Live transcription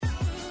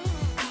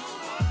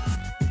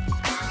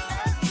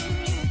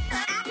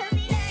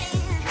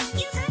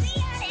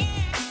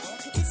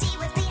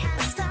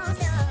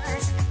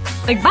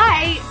Like,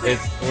 bye.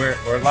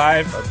 We're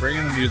live. I'm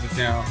bringing the music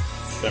down.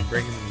 I'm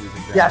bringing the music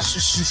down. Yeah,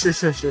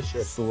 shush.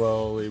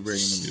 Slowly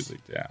bringing the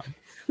music down.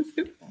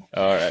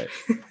 All right.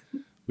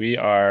 We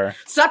are.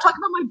 Stop talking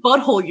about my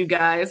butthole, you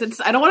guys.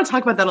 I don't want to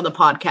talk about that on the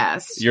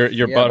podcast. Your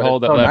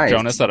butthole that left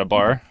Jonas at a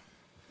bar.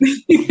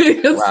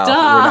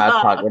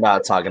 Stop. We're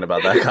not talking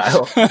about that,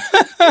 Kyle.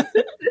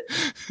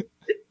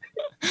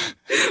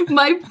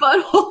 My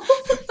butthole.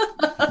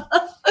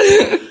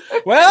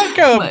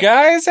 Welcome,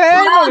 guys. Hey,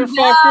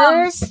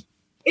 motherfuckers.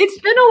 It's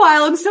been a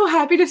while. I'm so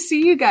happy to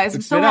see you guys.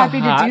 I'm so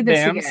happy to do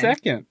this again.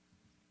 Second.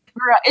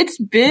 It's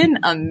been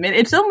a minute.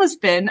 It's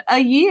almost been a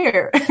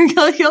year.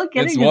 You're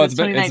getting it's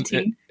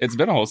 2019. It's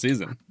been a whole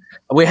season.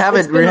 We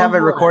haven't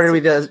recorded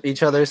with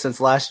each other since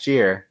last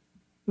year.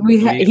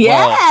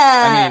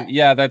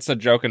 Yeah, that's a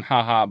joke and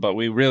haha, but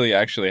we really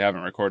actually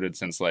haven't recorded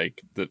since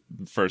like the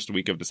first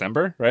week of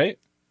December, right?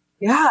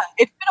 Yeah,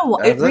 it's been a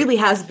while. It really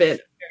has been a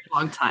very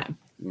long time.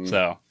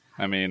 So,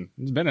 I mean,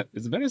 it's been a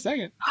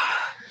second.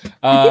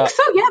 I think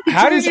so, yeah.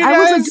 How did you guys? I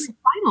was like doing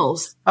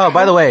finals. Oh,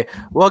 by the way,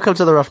 welcome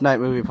to the Rough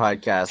Night Movie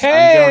Podcast.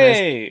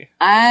 Hey,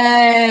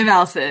 I'm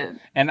Allison,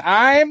 and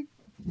I'm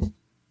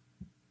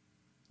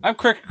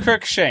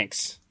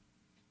Crookshanks.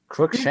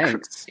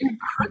 Crookshanks.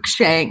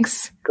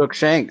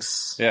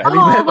 Yeah.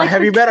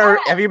 Have you met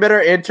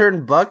our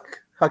intern Buck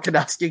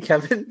Hukanowski,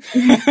 Kevin?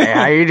 Hey,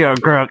 how you doing,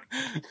 Crook?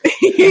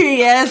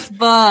 Yes,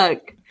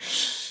 Buck.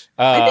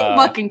 I think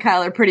Buck and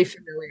Kyle are pretty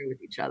familiar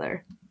with each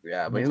other.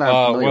 Yeah, but he's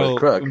not familiar with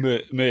Crook.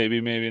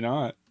 Maybe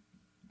not.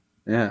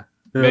 Yeah,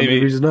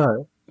 maybe he's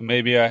not.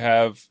 Maybe I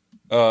have.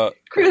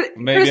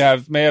 Maybe I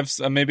have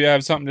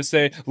something to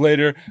say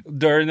later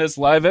during this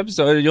live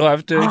episode. You'll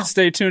have to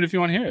stay tuned if you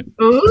want to hear it.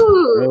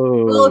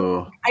 Ooh.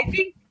 Well, I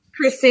think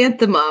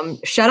Chrysanthemum.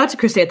 Shout out to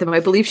Chrysanthemum.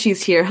 I believe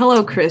she's here.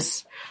 Hello,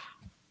 Chris.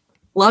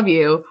 Love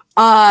you.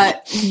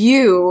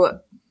 You,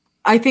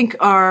 I think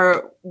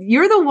you're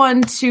the one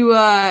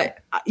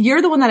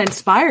that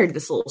inspired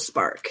this little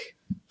spark.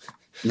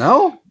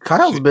 No,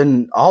 Kyle's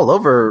been all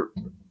over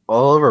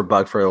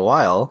Buck for a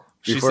while.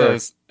 She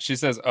says,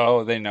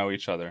 "Oh, they know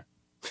each other."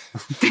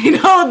 They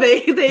know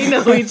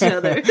each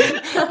other.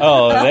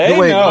 Oh, they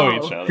know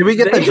each other. Did we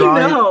get the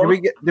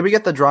drawing? Did we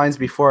get the drawings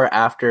before or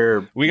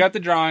after? We got the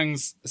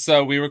drawings.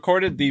 So we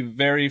recorded the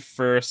very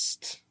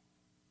first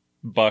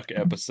Buck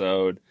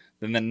episode.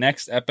 Then the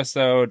next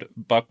episode,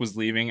 Buck was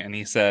leaving, and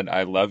he said,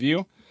 "I love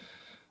you."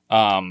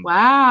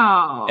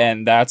 Wow.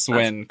 And that's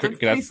when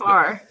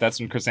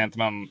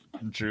Chrysanthemum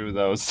drew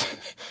the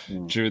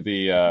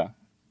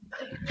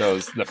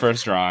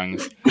first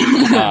drawings.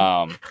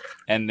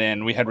 And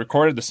then we had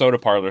recorded the Soda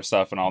Parlor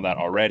stuff and all that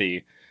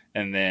already.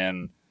 And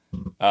then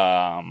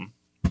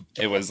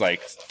it was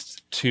like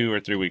 2 or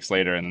 3 weeks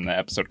later, and then the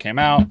episode came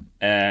out,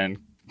 and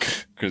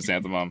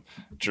Chrysanthemum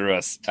drew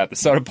us at the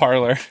Soda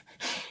Parlor.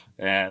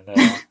 And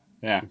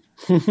yeah.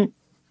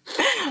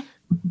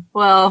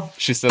 Well,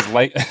 she says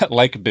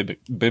like biblic.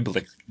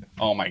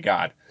 Oh my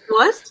God.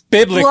 What?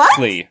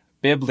 Biblically.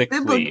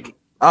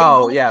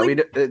 Oh yeah,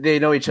 they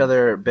know each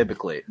other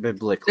biblically.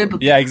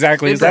 Yeah,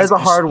 exactly. That's a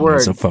hard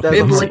word.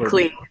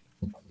 Biblically.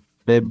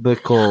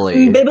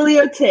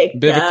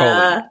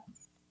 Biblioteca.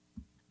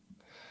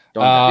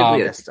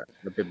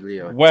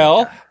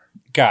 Well,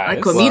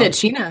 guys. Comida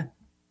China.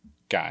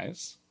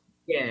 Guys.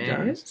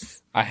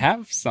 Yes. I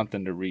have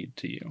something to read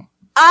to you.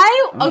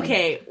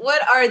 Okay.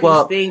 What are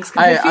these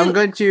things? I'm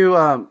going to.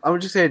 I'm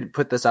just going to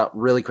put this out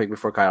really quick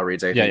before Kyle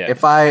reads anything. Yeah.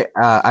 If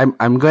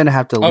I'm going to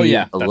have to leave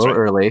a little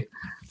early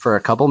for a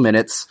couple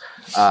minutes.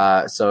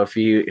 So if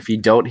you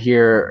don't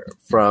hear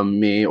from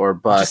me or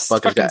Buck,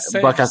 Buck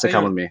has to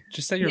come with me.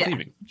 Just say you're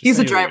leaving. He's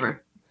a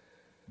driver.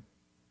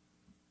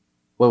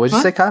 What would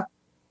you say, Kyle?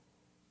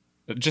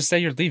 Just say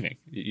you're leaving.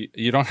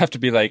 You don't have to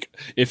be like,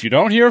 if you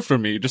don't hear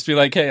from me, just be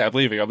like, hey, I'm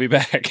leaving. I'll be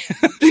back.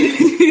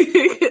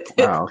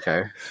 Oh,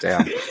 okay.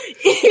 Damn.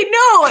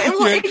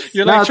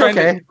 You're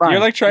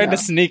like trying to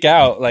sneak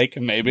out. Like,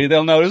 maybe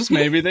they'll notice,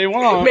 maybe they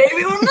won't.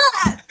 Maybe we'll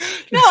not.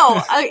 No,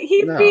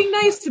 he's being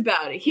nice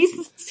about it. He's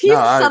the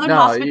Southern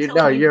hospitality.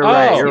 No, you're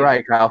right. You're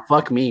right, Kyle.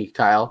 Fuck me,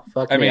 Kyle.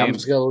 Fuck me. I'm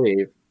just gonna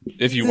leave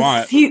if you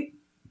want.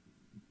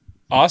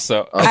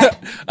 Also,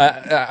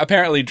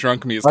 apparently,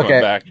 drunk me is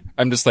coming back.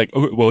 I'm just like,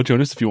 oh, well,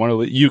 Jonas, if you want to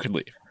leave, you can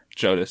leave.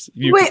 Jonas.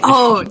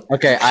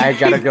 Okay, I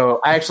gotta go.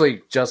 I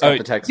actually just got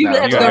the text now.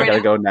 I gotta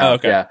go now.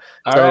 Okay. Yeah.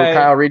 So,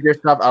 Kyle, read your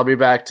stuff. I'll be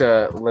back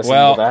to listen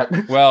to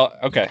that. Well,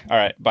 okay. All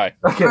right. Bye.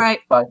 Okay. All right.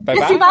 Bye.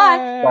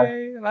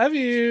 Bye. Love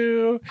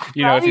you.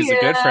 If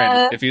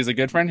he's a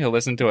good friend, he'll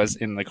listen to us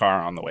in the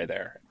car on the way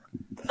there.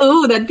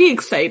 Oh, that'd be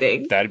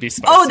exciting. That'd be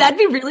spicy. Oh, that'd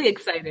be really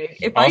exciting.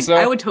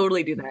 I would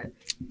totally do that.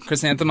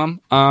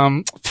 Chrysanthemum,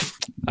 I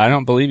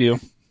don't believe you.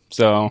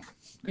 So.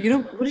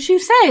 What did she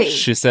say?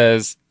 She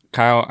says,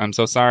 Kyle, I'm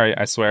so sorry.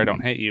 I swear I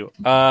don't hate you.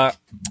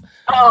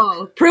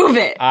 Prove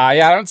it. I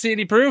don't see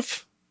any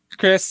proof,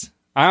 Chris.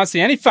 I don't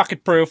see any fucking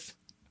proof.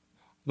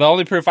 The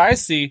only proof I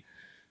see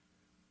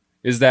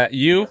is that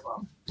you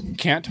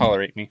can't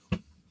tolerate me.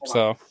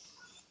 So,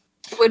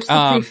 what's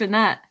the proof in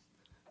that?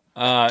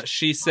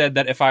 She said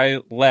that if I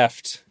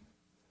left,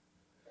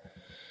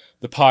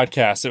 the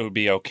podcast, it would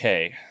be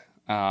okay.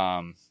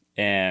 And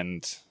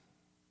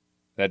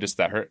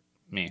that hurt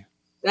me.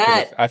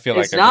 I feel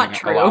like I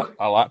bring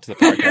a lot to the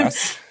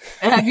podcast.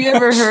 Have you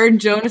ever heard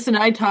Jonas and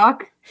I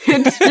talk?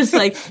 It's just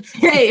like,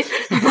 hey,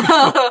 and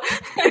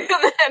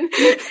then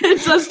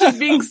it's us just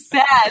being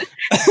sad.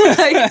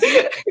 Like,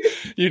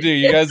 you do.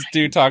 You guys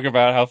do talk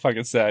about how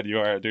fucking sad you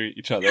are to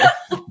each other.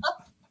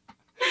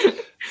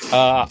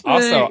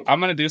 Also, I'm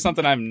going to do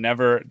something I've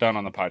never done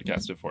on the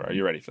podcast before. Are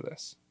you ready for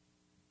this?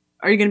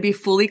 Are you going to be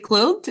fully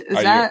clothed?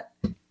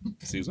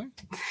 Excuse me?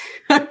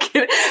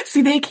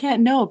 See, they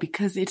can't know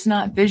because it's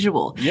not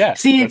visual. Yeah.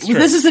 See,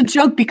 this is a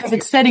joke because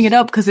it's setting it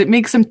up because it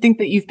makes them think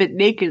that you've been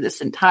naked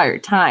this entire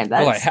time.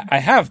 Well, I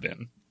have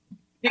been.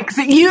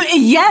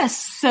 Yes.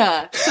 So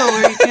are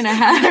you going to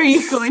have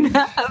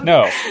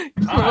no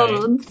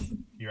clothes?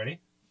 You ready?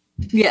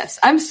 Yes,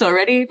 I'm so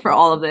ready for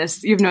all of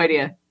this. You have no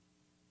idea.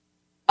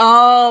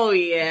 Oh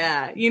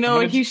yeah, you know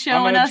what he's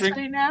showing us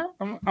right now.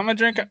 I'm gonna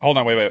drink it. Hold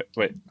on, wait.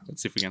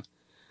 Let's see if we can.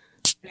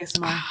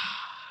 ASMR.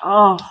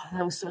 Oh,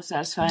 that was so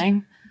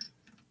satisfying.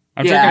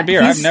 I'm drinking a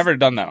beer. I've never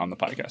done that on the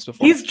podcast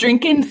before. He's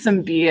drinking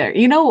some beer.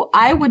 You know,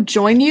 I would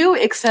join you,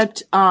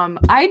 except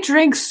I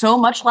drank so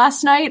much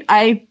last night,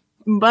 I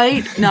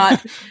might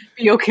not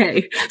be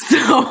okay.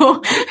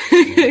 So,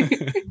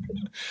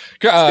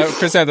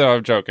 Chrysanthemum,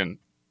 I'm joking.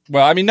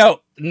 Well, I mean,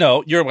 no,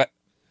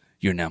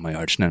 you're now my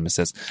arch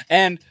nemesis,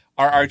 and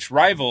our arch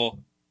rival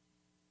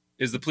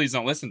is the Please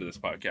Don't Listen to This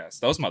podcast.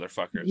 Those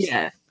motherfuckers.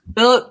 Yeah.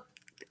 The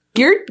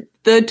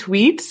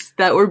tweets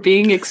that were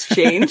being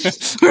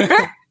exchanged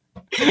were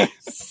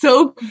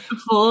so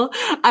beautiful.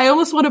 I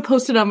almost want to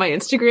post it on my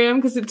Instagram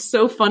because it's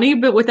so funny,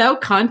 but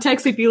without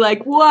context, it'd be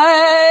like,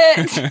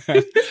 what?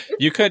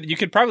 You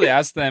could probably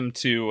ask them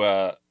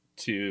to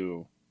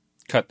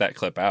cut that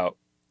clip out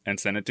and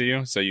send it to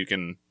you so you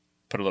can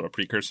put a little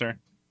precursor.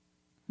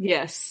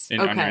 Yes. On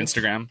your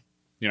Instagram.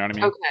 You know what I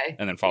mean? Okay.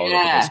 And then follow it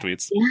up with those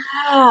tweets.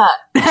 Yeah.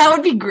 That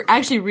would be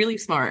actually really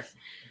smart.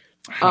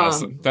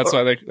 Awesome. That's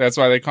why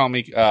they call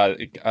me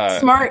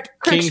Smart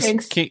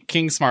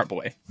King Smart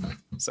Boy.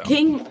 So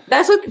King.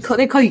 That's what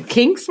they call you,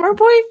 King Smart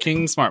Boy.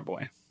 King Smart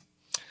Boy.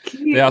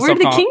 Where did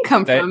the King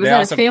come from? Is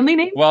that a family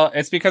name? Well,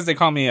 it's because they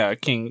call me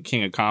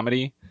King of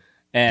Comedy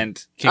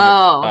and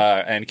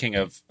King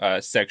of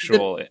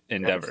Sexual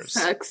Endeavors.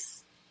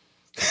 Sex.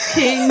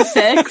 King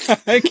Sex.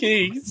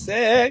 King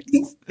Sex.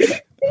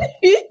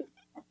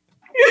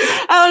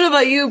 I don't know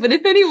about you, but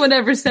if anyone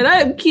ever said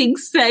I'm King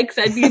Sex,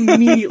 I'd be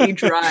immediately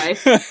dry.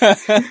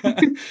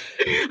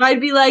 I'd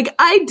be like,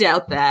 I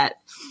doubt that.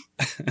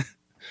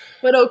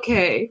 But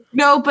okay.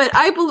 No, but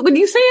when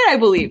you say it, I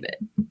believe it.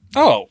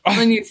 Oh.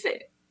 When you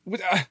say it. Well,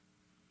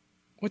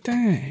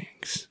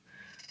 thanks.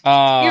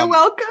 You're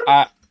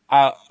welcome.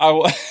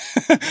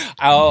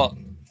 I'll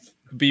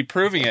be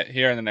proving it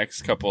here in the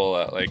next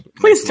couple,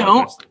 Please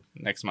don't.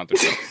 Next month or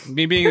so.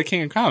 Me being the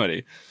King of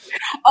Comedy.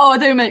 Oh, I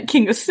thought you meant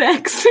King of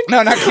Sex.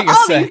 No, not King of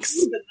Sex.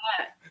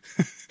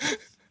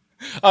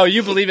 Oh,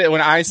 you believe it when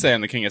I say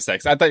I'm the King of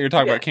Sex. I thought you were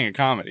talking about King of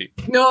Comedy.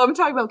 No, I'm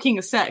talking about King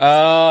of Sex.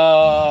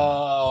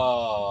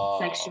 Oh.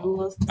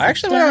 Sexual. I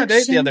actually went on a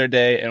date the other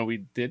day and we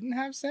didn't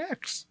have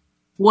sex.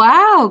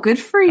 Wow, good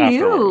for afterwards.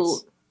 You.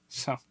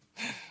 So.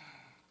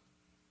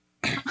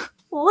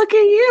 Look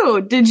at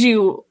you. Did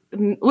you...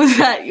 Was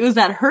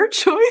that her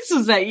choice?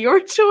 Was that your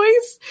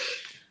choice?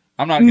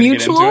 I'm not going to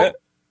get into it.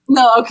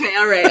 No, okay,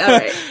 all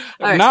right.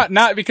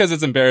 Not because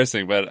it's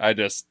embarrassing, but I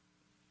don't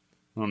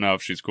know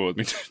if she's cool with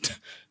me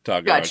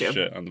talking about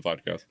shit on the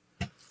podcast.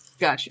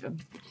 Gotcha.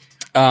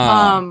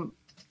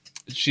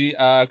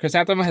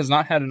 Chrysanthemum has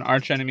not had an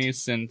arch enemy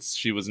since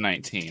she was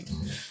 19.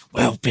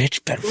 Well,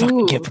 bitch, better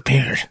fucking get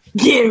prepared.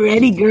 Get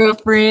ready,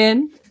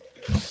 girlfriend.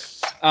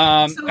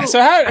 So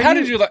how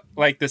did you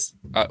like this?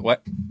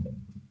 What?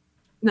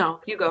 No,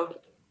 you go.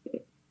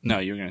 No,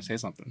 you were going to say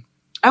something.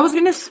 I was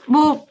going to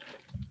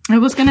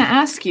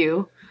ask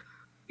you.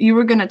 You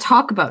were going to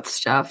talk about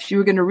stuff. You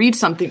were going to read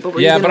something, but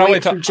I'll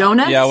wait for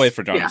Jonas? Yeah, I'll wait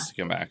for Jonas to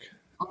come back.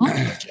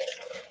 Uh-huh.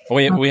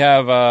 We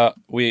have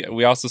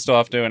we also still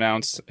have to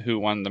announce who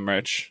won the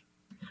merch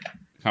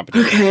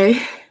competition. Okay.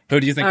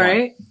 Who do you think won?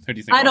 Right. Who do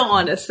you think I don't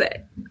want to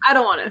say.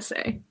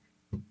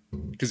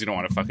 Because you don't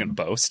want to fucking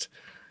boast.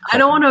 I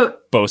don't want to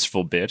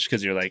boastful bitch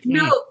because you're like,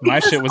 no, my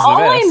shit was the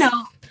best.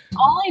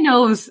 All I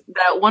know is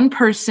that one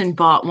person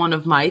bought one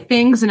of my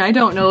things, and I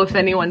don't know if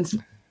anyone's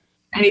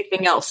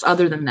anything else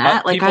other than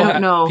that. I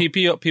don't know.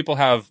 People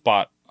have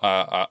bought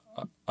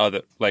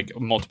other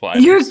multiple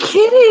items. You're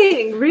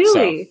kidding,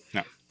 really? So,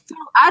 no. So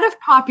out of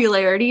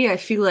popularity, I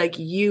feel like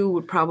you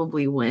would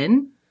probably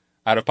win.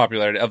 Out of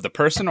popularity of the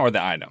person or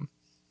the item?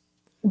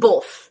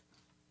 Both.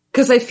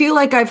 Because I feel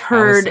like I've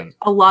heard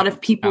a lot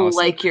of people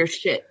like your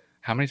shit.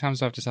 How many times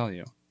do I have to tell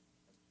you?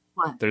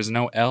 What? There's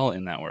no L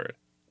in that word.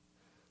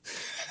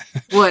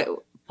 What?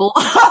 Bold.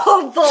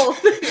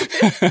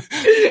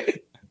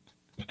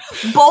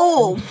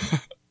 Bold.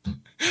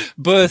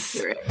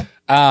 Booth.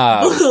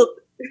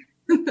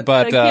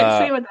 But I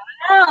can't say what the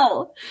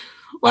hell.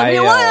 Let me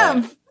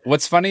live.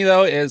 What's funny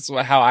though is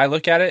how I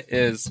look at it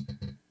is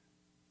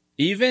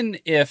even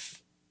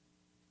if,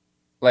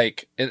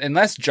 like,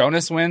 unless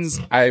Jonas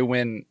wins, I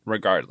win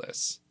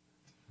regardless.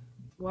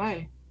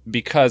 Why?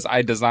 Because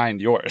I designed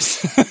yours.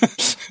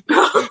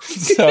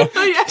 So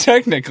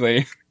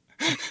technically,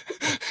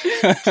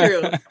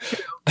 true.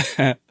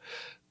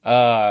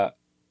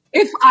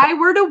 If I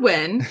were to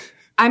win,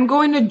 I'm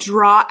going to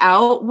draw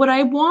out what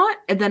I want,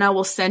 and then I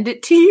will send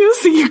it to you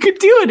so you could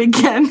do it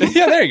again.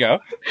 Yeah, there you go.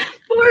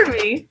 For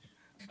me.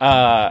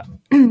 Also,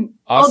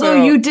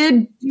 although you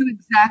did do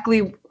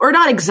exactly, or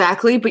not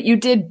exactly, but you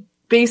did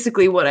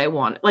basically what I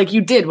wanted. Like,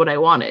 you did what I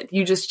wanted.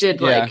 You just did,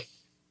 like,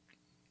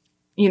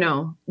 you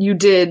know, you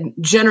did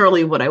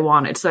generally what I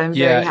wanted. So I'm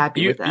very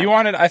happy with that. You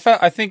wanted, I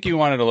think you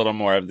wanted a little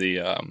more of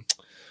the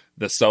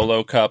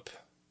solo cup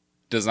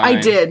design.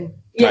 I did.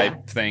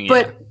 Type thing.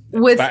 But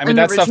with an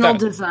original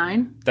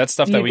design. That's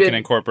stuff that we can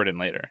incorporate in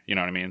later. You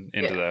know what I mean?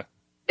 Into the.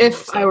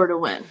 If I were to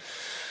win.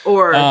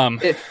 Or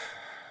if.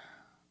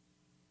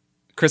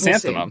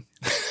 Chrysanthemum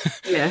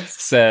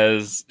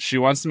says she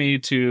wants me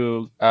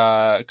to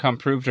come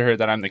prove to her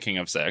that I'm the king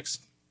of sex.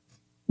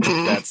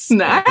 That's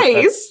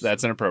nice.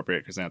 That's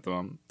inappropriate,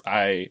 Chrysanthemum.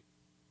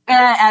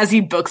 As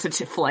he books a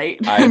flight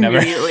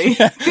immediately.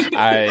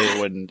 I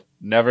would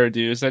never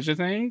do such a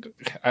thing.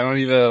 I don't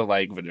even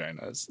like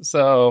vaginas.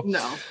 So no.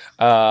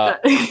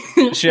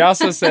 She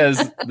also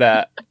says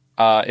that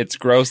it's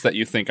gross that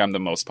you think I'm the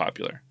most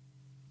popular.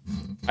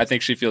 I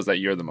think she feels that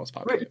you're the most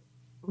popular.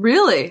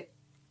 Really?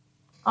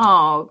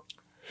 Oh,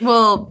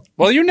 well.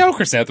 Well, you know,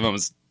 Chrysanthemum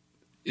is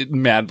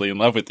madly in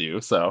love with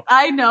you, so.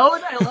 I know,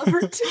 and I love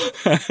her too.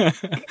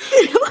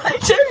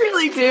 I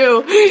really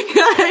do.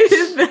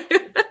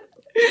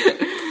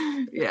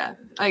 Yeah.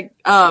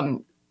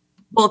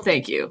 Well,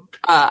 thank you.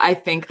 I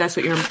think that's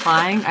what you're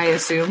implying, I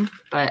assume.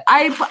 But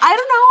I don't know.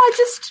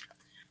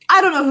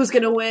 I don't know who's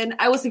going to win.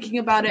 I was thinking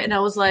about it, and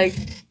I was like,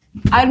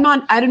 I'm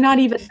not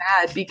even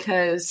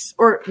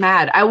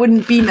mad. I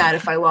wouldn't be mad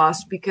if I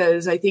lost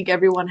because I think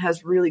everyone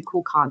has really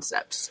cool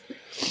concepts.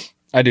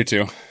 I do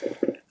too.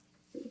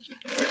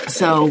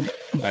 So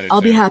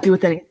I'll be happy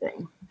with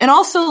anything. And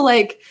also,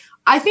 like,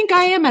 I think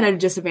I am at a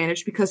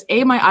disadvantage because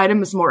A, my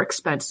item is more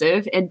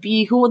expensive, and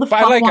B, who the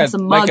fuck wants a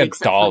mug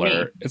except for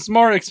me? It's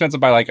more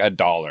expensive by like $1.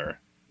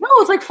 No,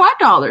 it's like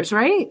 $5,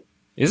 right?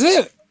 Is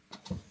it?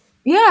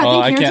 Yeah,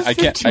 I think yours is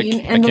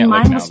 15, and then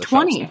mine was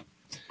 20.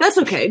 That's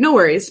okay, no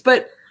worries.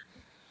 But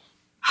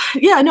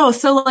yeah, no.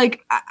 So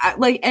like,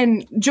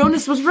 and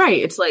Jonas was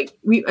right. It's like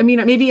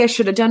maybe I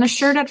should have done a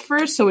shirt at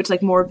first, so it's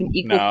like more of an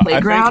equal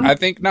playground. I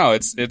think no.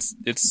 It's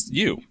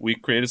you. We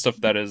created stuff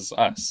that is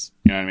us.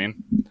 You know what I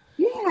mean?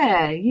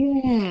 Yeah.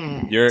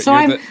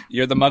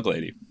 You're the mug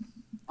lady.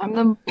 I'm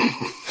the.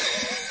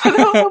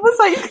 I was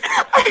like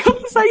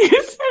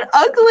you said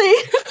ugly.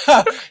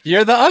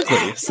 You're the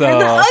ugly. So you're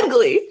the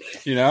ugly.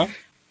 You know.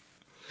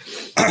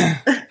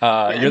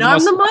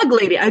 I'm the mug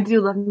lady. I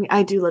do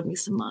love me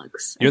some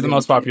mugs. You're the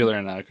most popular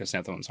in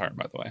Chrysanthemum's heart,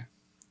 by the way.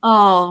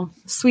 Oh,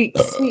 sweet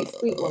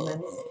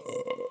woman.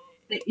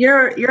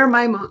 You're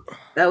my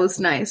that was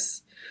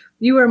nice.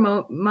 You are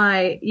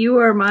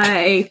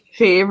my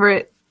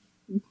favorite.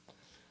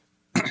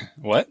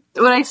 What?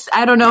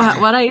 I don't know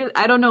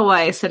I don't know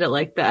why I said it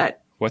like that.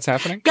 What's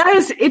happening?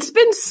 Guys, it's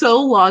been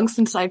so long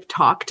since I've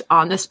talked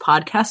on this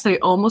podcast, I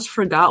almost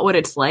forgot what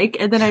it's like.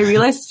 And then I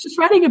realized it's just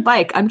riding a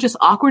bike. I'm just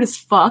awkward as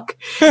fuck.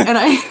 And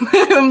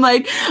I'm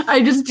like,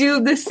 I just do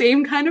the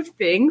same kind of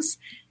things.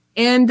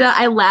 And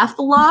I laugh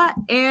a lot.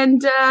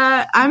 And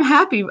I'm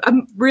happy.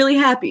 I'm really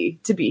happy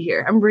to be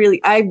here.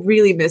 I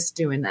really miss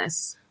doing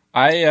this.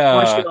 I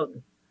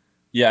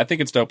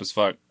think it's dope as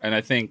fuck. And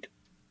I think,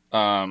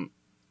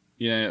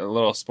 a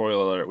little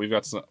spoiler alert. We've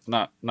got some,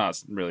 not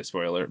really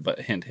spoiler, but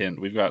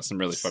hint, we've got some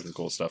really fucking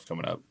cool stuff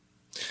coming up.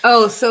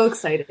 Oh, so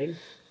exciting.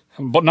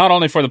 But not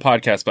only for the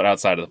podcast, but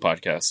outside of the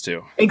podcast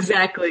too.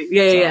 Exactly.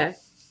 Yeah.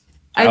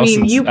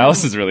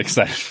 Allison's really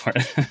excited for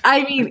it.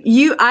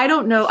 I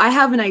don't know. I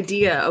have an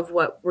idea of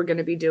what we're going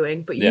to be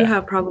doing, but you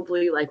have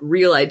probably like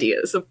real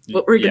ideas of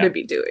what we're going to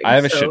be doing. I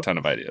have a shit ton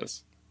of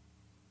ideas.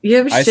 You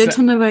have a shit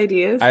ton of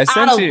ideas? I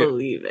don't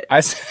believe it.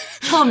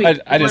 Tell me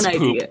I just one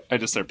poop. idea. I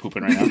just start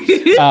pooping right now.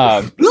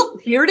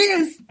 Here it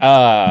is.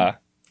 What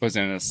was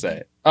I going to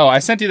say? Oh, I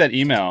sent you that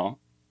email.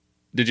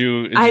 Did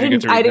you get it?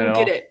 Because you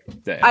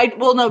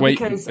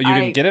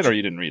didn't get it or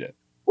you didn't read it?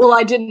 Well,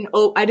 I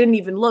didn't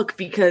even look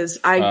because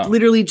I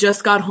literally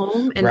just got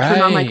home and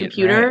turned on my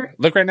computer. Right.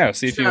 Look right now.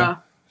 See if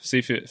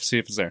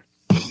it's there.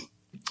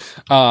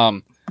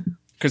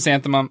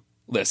 Chrysanthemum.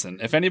 Listen,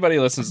 if anybody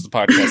listens to the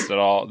podcast at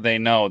all, they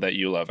know that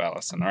you love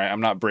Allison. All right,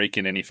 I'm not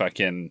breaking any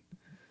fucking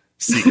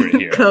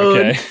secret here.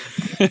 Code.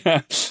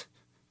 Okay.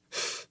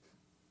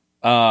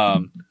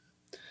 I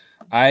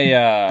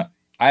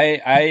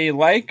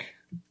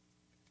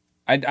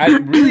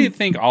really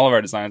think all of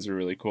our designs are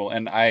really cool,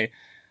 and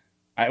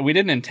we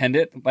didn't intend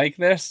it like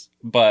this,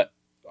 but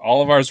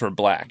all of ours were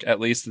black. At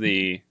least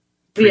the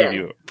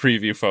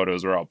preview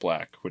photos were all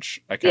black,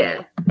 which I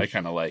kind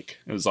of like.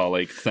 It was all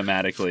like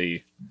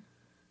thematically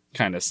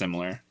kind of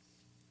similar.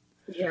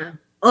 Yeah.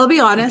 I'll be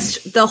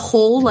honest, the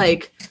whole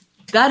like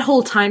that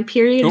whole time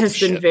period has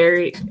been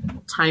very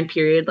time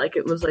period. Like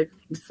it was like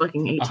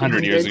fucking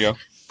 100 years ago.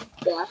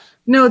 Yeah.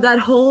 No, that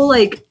whole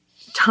like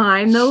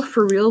time though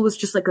for real was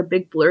just like a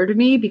big blur to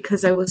me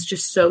because I was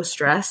just so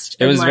stressed.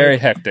 It was like, very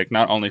hectic,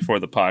 not only for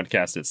the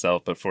podcast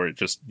itself, but for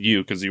just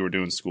you because you were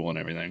doing school and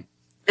everything.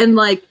 And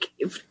like,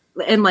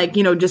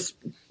 you know, just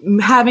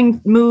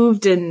having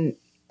moved and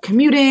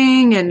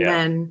commuting and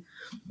then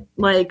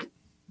like,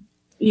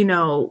 you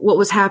know, what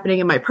was happening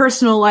in my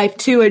personal life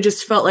too. I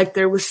just felt like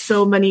there was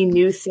so many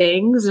new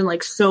things and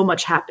like so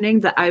much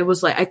happening that I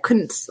was like, I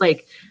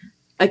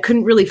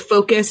couldn't really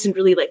focus and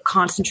really like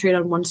concentrate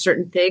on one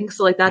certain thing.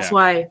 So like, that's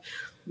why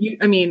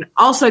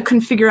also I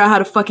couldn't figure out how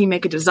to fucking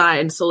make a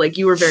design. So like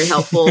you were very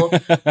helpful.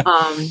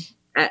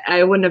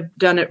 I wouldn't have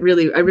done it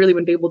really. I really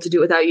wouldn't be able to do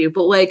it without you.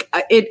 But like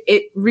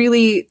it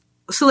really,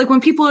 so like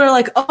when people are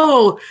like,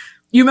 oh,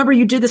 you remember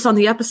you did this on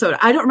the episode.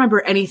 I don't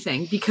remember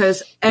anything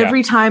because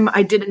every time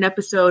I did an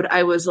episode,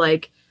 I was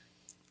like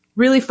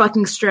really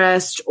fucking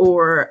stressed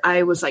or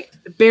I was like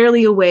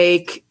barely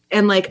awake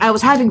and like I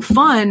was having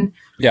fun,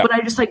 but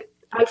I just like,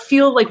 I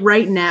feel like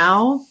right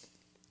now,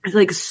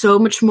 like so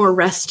much more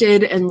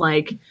rested and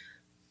like,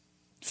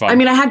 fun. I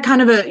mean, I had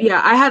kind of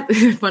I had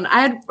fun.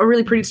 I had a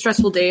really pretty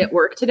stressful day at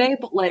work today,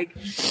 but like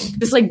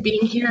just like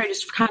being here, I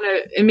just kind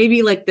of, and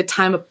maybe like the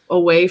time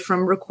away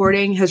from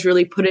recording has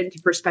really put it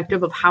into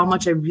perspective of how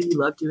much I really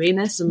love doing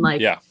this and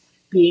like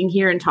being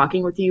here and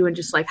talking with you and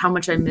just like how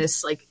much I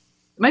miss, like,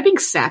 am I being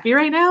sappy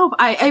right now?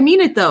 I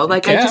mean it though.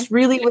 Like I just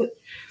really,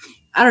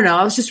 I don't know.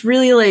 I was just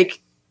really like,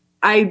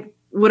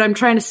 what I'm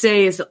trying to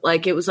say is that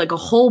like, it was like a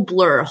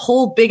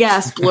whole big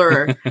ass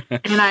blur.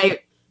 And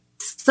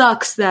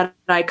sucks that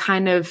I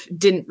kind of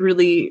didn't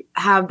really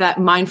have that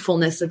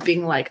mindfulness of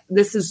being like,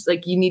 this is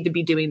like, you need to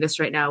be doing this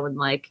right now. And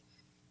like,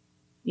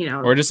 you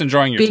know, or just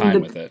enjoying your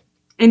time with it.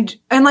 And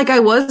like, I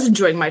was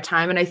enjoying my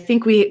time. And I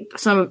think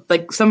some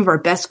of our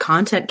best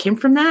content came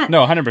from that.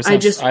 No,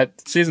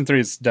 100%. Season 3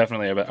 is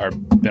definitely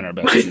been our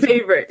best. My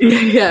favorite.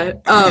 Yeah.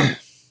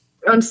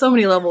 On so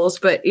many levels,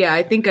 but yeah,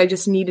 I think I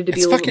just needed to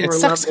be a little bit more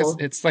level.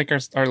 It's like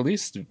our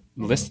least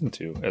listened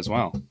to as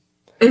well.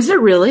 Is it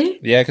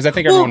really? Yeah, because I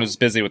think everyone was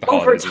busy with the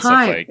holidays and stuff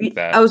like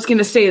that. I was going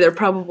to say they're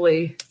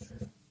probably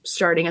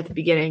starting at the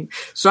beginning.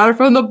 Started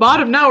from the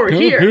bottom, now we're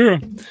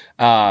here.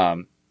 Now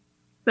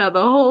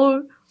the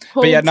whole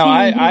but yeah, no,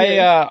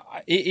 I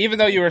even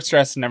though you were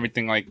stressed and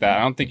everything like that,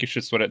 I don't think you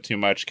should sweat it too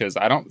much because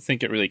I don't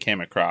think it really came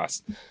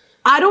across.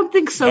 I don't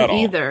think so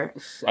either.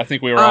 I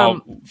think we were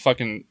all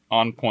fucking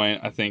on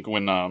point. I think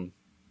when all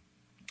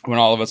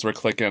of us were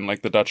clicking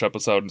like the Dutch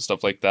episode and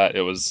stuff like that,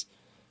 it was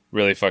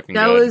really fucking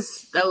good.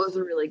 That was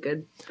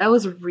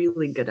a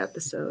really good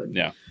episode.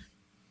 Yeah.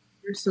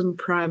 There's some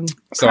prime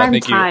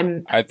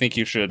time. I think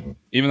you should,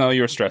 even though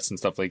you were stressed and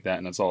stuff like that,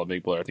 and it's all a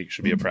big blur. I think you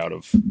should be proud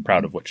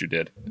of what you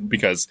did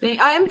because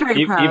I am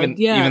very proud.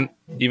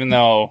 Even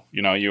though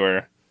you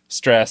were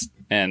stressed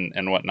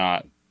and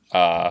whatnot,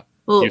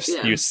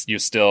 you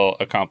still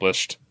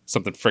accomplised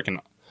something freaking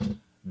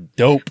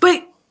dope.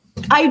 But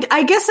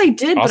I guess I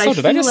did. Also, but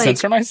did I just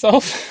censor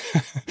myself?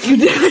 You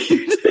did.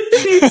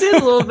 You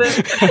did a little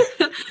bit.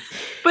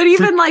 But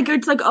even like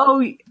it's like,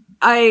 oh,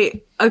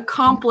 I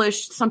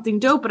accomplished something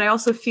dope, but I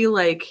also feel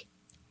like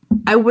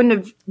I wouldn't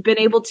have been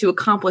able to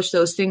accomplish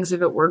those things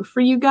if it weren't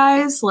for you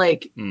guys,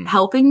 like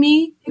helping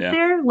me get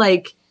there,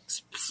 like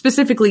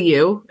specifically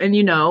you, and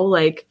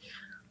like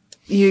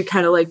you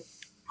kind of like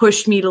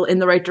pushed me in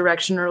the right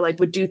direction, or like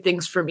would do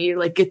things for me, or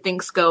like get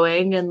things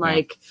going, and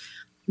like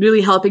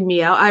really helping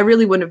me out. I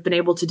really wouldn't have been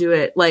able to do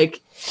it, like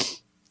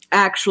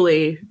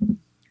actually,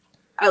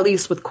 at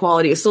least with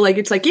quality. So like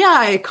it's like, yeah,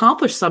 I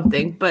accomplished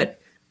something, but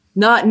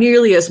not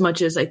nearly as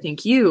much as I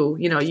think you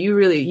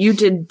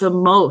did the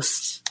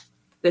most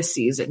this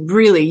season.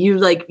 Really,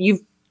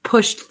 you've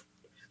pushed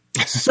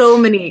so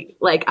many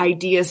like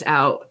ideas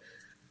out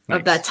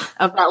of that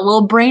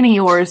little brain of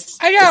yours.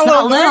 I got it's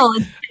not little.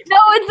 No,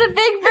 it's a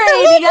big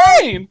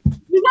brain.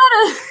 You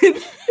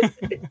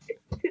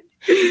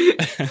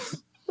gotta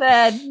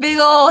that big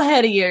old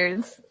head of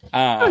yours.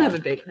 I don't have a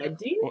big head,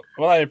 do you?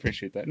 Well, I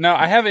appreciate that. No,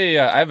 I have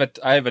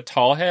a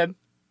tall head.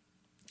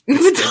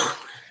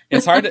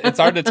 It's hard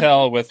to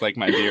tell with like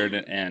my beard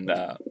and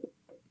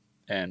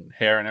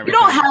hair and everything. You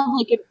don't have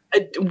like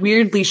a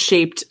weirdly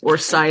shaped or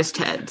sized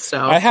head, so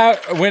I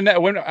have when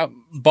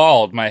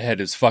bald. My head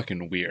is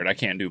fucking weird. I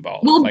can't do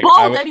bald. Well, like,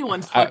 bald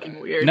anyone's fucking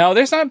weird. No,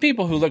 there's not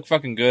people who look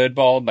fucking good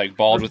bald, like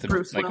bald with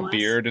a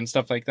beard and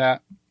stuff like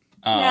that.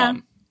 Yeah.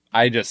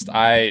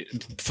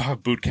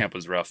 Boot camp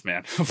was rough,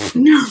 man.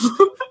 No.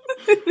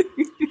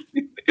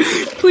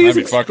 Please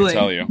let me fucking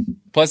tell you.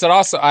 Plus,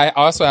 I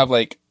also have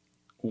like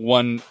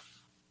 1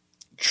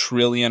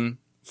 trillion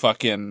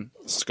fucking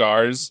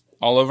scars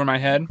all over my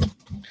head.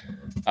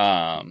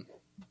 And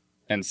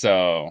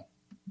so,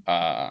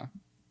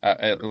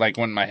 like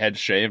when my head's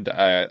shaved,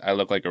 I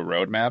look like a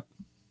road map.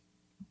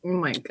 Oh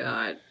my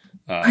god.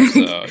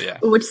 So yeah.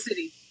 Which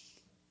city?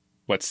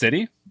 What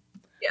city?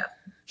 Yeah.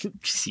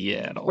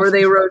 Seattle. Where are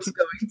they roads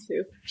going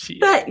to?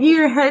 Seattle. That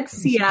your head,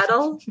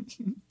 Seattle.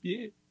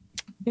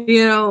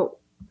 Yeah.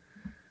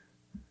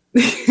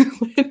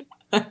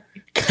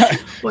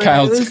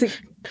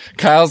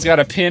 Kyle's got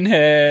a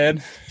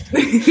pinhead.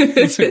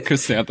 That's what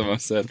Chrysanthemum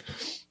said.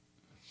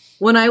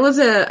 When I was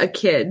a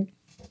kid,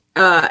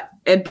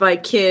 and by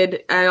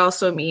kid, I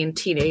also mean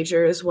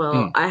teenager as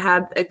well. I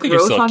had a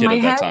growth on my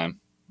head. That time.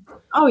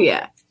 Oh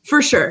yeah,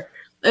 for sure.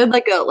 I had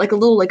like a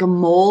little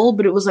mole,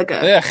 but it was like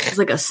a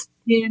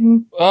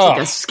skin, like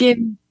a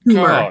skin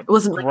tumor. God, it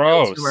wasn't like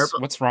gross. A tumor,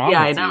 but, what's wrong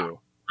with you?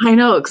 I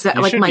know,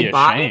 exactly. Like my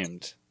body,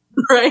 ashamed.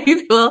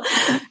 Right? Well,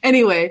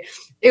 anyway,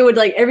 it would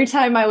like every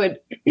time I would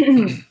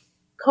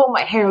comb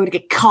my hair, it would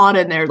get caught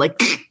in there,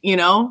 like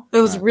it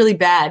was really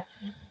bad.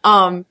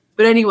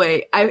 But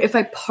anyway, if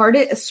I part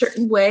it a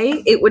certain way,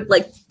 it would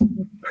like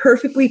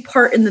perfectly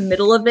part in the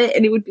middle of it,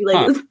 and it would be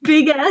like this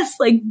big ass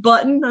like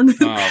button on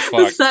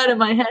the side of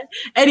my head.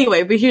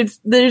 Anyway, but here's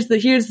the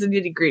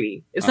nitty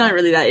gritty. It's not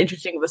really that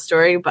interesting of a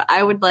story, but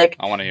I would like.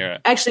 I want to hear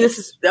it. Actually, this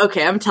is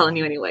okay. I'm telling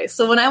you anyway.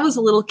 So when I was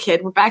a little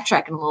kid, we're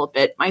backtracking a little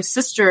bit. My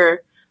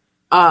sister,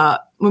 when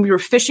we were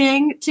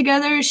fishing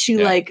together, she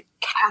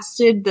cast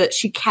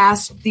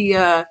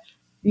the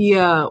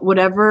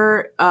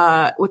whatever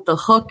with the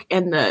hook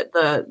and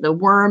the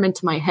worm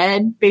into my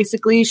head.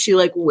 Basically, she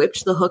like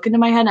whipped the hook into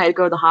my head, and I had to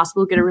go to the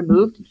hospital, get it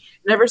removed. And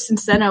ever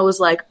since then, I was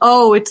like,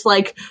 oh, it's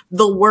like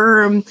the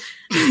worm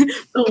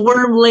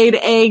laid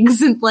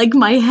eggs in like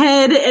my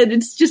head, and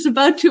it's just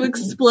about to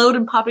explode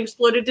and pop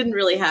explode. It didn't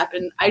really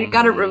happen. I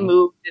got it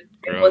removed.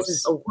 It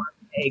wasn't a worm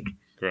egg.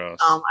 Gross.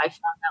 I found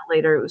out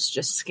later it was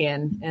just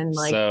skin and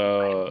like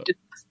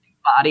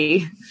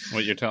body.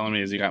 What you're telling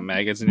me is you got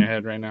maggots in your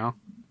head right now?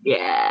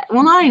 Yeah.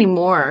 Well, not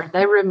anymore.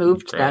 They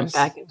removed them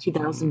back in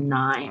 2009.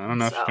 I don't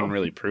know if you can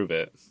really prove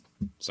it.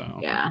 So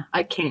yeah,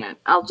 I can't.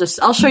 I'll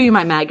show you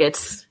my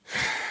maggots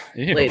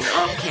later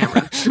off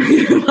camera.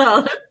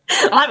 Well,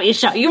 let me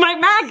show you my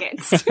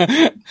maggots.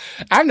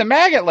 I'm the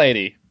maggot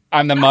lady.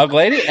 I'm the mug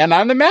lady, and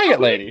I'm the maggot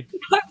lady.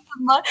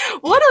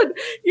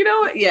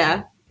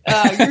 Yeah.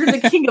 You're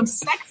the king of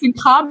sex and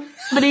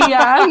comedy.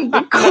 I'm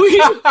the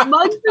queen of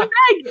mugs and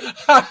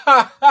maggots.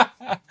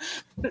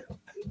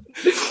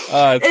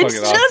 It's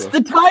just awesome.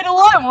 The title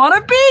I want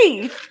to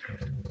be.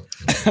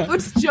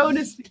 What's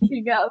Jonas the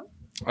king of?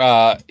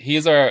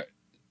 He's our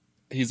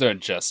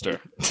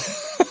jester.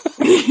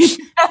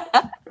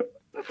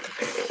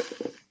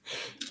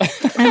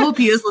 I hope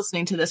he is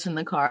listening to this in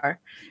the car,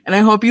 and I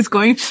hope he's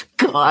going,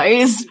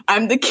 guys,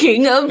 I'm the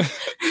king of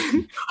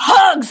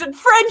hugs and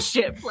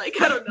friendship. Like,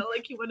 I don't know,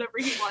 like whatever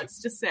he wants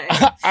to say.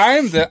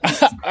 I'm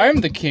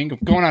the king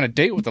of going on a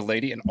date with a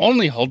lady and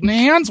only holding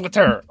hands with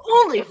her.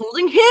 Only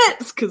holding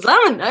hands, because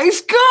I'm a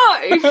nice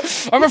guy.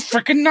 I'm a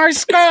freaking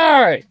nice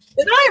guy.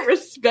 And I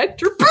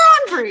respect your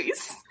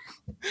boundaries.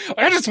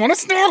 I just want to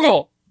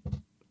snuggle.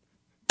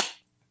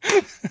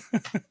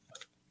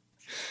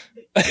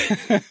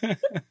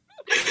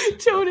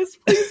 Jonas,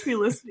 please be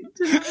listening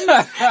to this.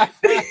 I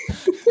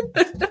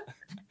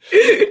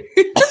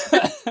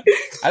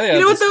think you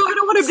know what though? I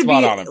don't want him to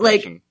be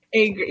like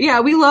angry.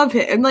 Yeah, we love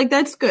him, and like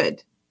that's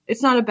good.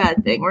 It's not a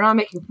bad thing. We're not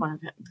making fun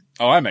of him.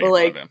 Oh, I make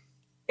fun of him.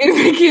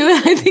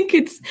 I think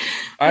it's.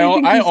 I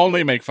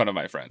only make fun of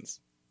my friends.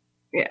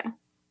 Yeah.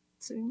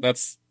 So,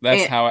 that's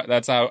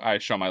how I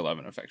show my love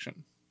and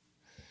affection.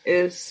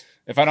 Is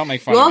if I don't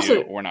make fun of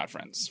you, we're not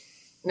friends.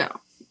 No,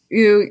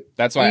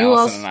 That's why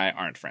Allison and I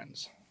aren't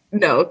friends.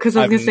 No, because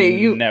I was gonna say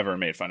you never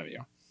made fun of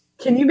you.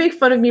 Can you make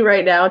fun of me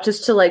right now,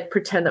 just to like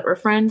pretend that we're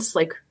friends?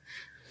 Like,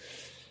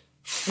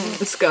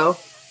 let's go.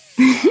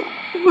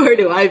 Where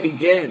do I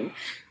begin?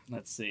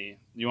 Let's see.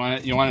 You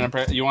want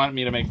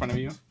me to make fun of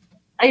you?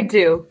 I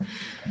do.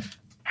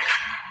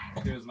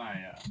 Here's my.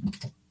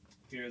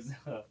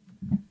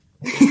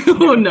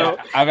 Oh no!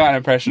 I've got an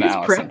impression of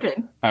Allison.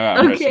 Prepping. I've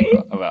got an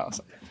impression of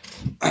Allison.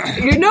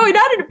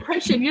 Not an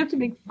impression. You have to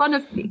make fun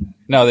of me.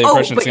 No, the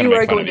impression's going to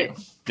make fun of you.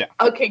 Yeah.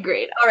 Okay,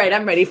 great. All right,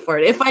 I'm ready for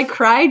it. If I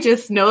cry,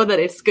 just know that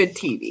it's good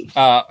TV.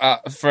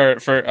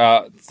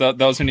 For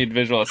those who need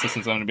visual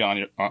assistance, I'm going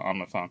to be on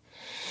my phone.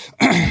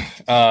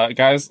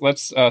 Guys,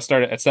 let's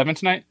start it at 7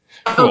 tonight.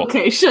 Cool.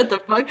 Okay, shut the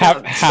fuck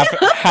up.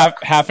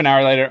 Half an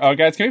hour later. Oh,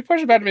 guys, can we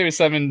push it back to maybe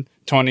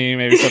 7:20,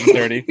 maybe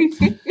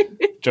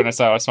 7:30? Jonas,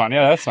 that's fine.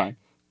 Yeah, that's fine.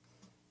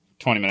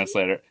 20 minutes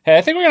later. Hey,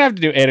 I think we're going to have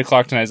to do 8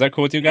 o'clock tonight. Is that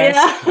cool with you guys?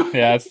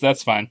 Yeah,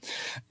 that's fine.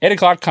 8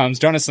 o'clock comes.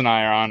 Jonas and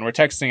I are on. We're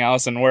texting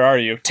Allison, where are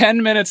you?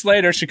 10 minutes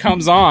later, she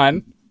comes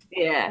on.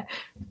 Yeah.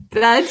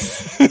 That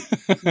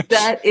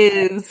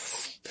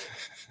is...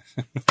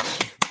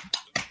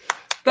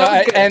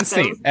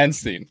 End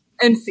scene.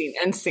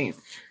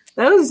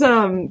 That was,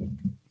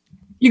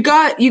 you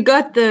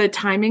got the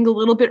timing a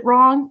little bit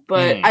wrong,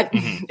 but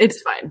it's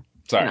fine.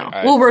 Sorry.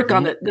 We'll work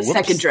on the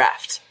second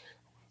draft.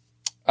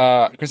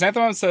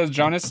 Chrysanthemum says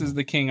Jonas is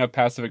the king of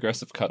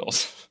passive-aggressive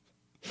cuddles.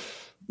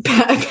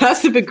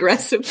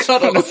 Passive-aggressive cuddles? I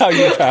don't know how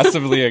you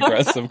passively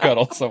aggressive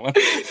cuddle someone.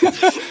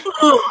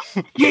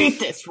 Hate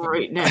this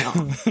right now.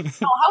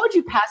 How would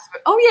you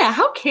Oh, yeah,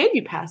 how can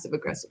you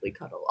passive-aggressively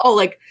cuddle? Oh,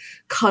 like,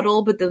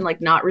 cuddle, but then,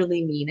 like, not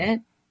really mean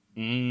it?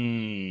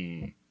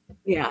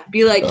 Yeah,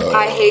 be like,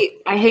 I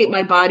hate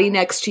my body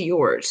next to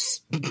yours.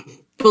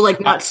 but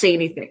like not say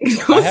anything.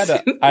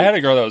 I had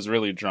a girl that was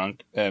really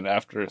drunk, and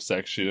after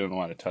sex, she didn't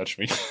want to touch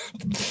me.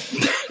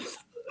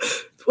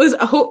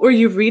 Were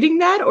you reading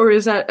that, or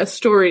is that a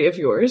story of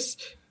yours?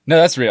 No,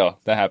 that's real.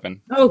 That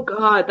happened. Oh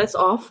God, that's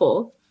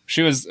awful.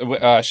 She was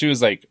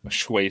like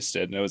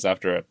wasted. It was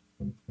after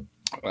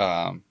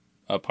a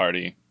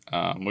party.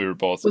 We were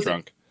both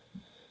drunk.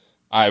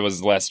 I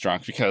was less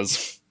drunk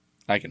because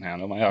I can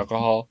handle my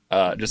alcohol.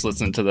 Just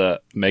listen to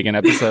the Megan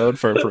episode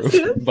for proof.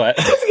 But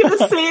I was gonna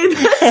say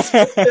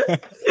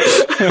that.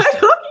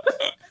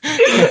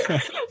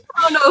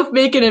 I don't know if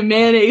making a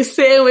mayonnaise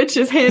sandwich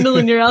is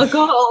handling your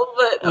alcohol,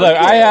 but okay. Look,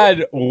 I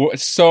had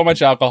so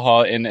much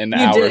alcohol in an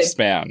hour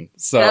span.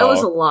 So that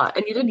was a lot,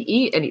 and you didn't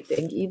eat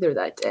anything either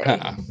that day.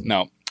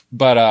 No,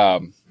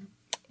 but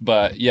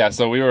yeah.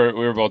 So we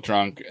were both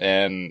drunk,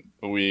 and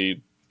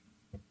we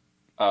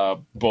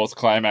both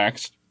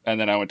climaxed, and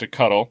then I went to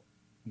cuddle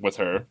with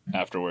her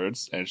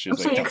afterwards, and she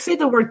was like, "You say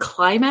the word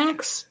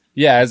climax?"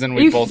 Yeah, as in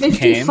we both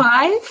 55?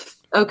 came.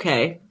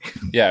 Okay.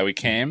 Yeah, we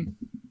came.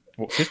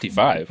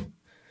 55.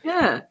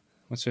 Yeah.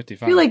 What's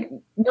 55? I feel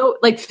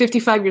like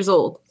 55 years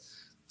old.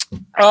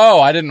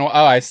 Oh, I didn't know.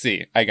 Oh, I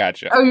see. I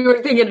got you. Oh, you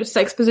were thinking of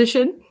sex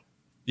position?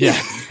 Yeah.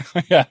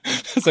 Yeah.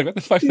 It's like, what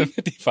the fuck is a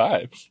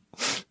 55?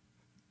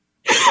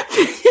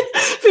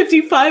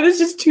 55 is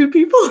just two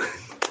people.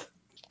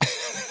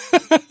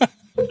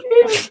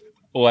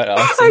 What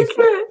else? I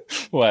can't.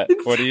 What?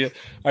 What are you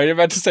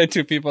about to say?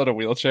 Two people in a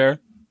wheelchair?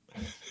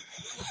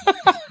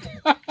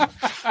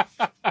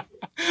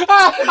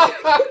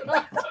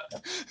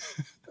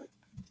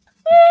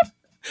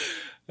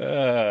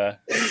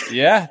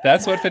 Yeah,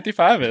 that's what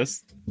 55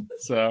 is.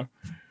 So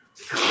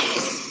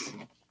I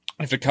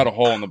have to cut a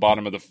hole in the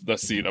bottom of the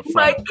seat up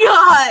front.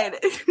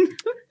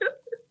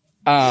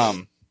 My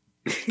God.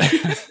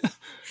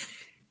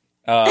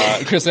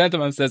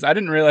 Chrysanthemum says, "I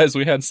didn't realize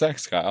we had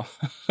sex, Kyle."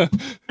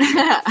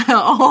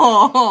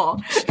 Oh.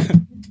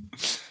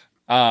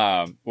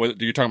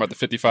 What are you talking about? The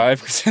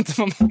 55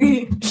 Chrysanthemum?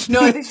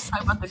 No, I think she's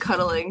talking about the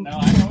cuddling. No,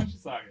 I know what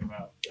she's talking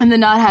about. And the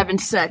not having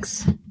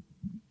sex.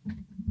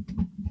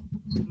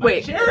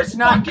 Wait, chair's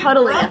not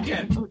cuddling.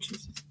 Broken. Oh,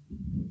 Jesus.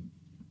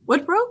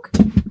 What broke?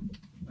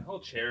 The whole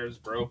chair is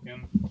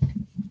broken.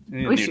 You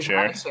need a new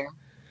chair.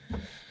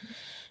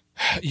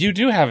 You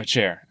do have a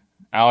chair,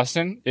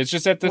 Allison. It's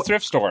just at the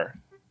thrift store.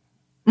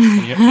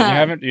 You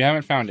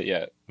haven't found it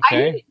yet.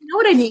 Okay. You know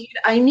what I need?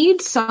 I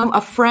need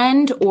a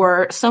friend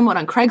or someone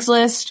on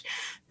Craigslist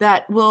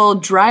that will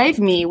drive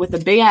me with a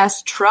big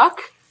ass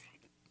truck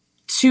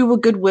to a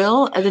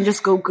Goodwill and then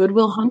just go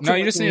Goodwill hunting. No,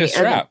 you just need a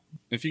strap.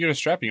 If you get a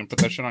strap, you can put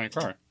that shit on your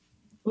car.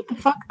 What the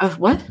fuck?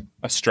 What?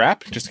 A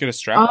strap? Just get a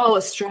strap. Oh,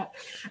 a strap.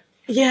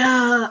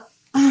 Yeah.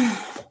 You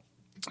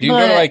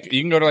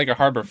can go to like a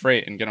Harbor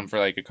Freight and get them for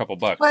like a couple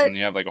bucks, and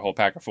you have like a whole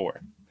pack of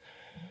 4.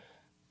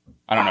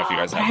 I don't know if you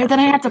guys have. Then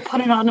I have to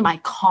put it onto my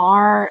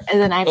car, and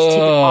then I have to take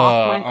it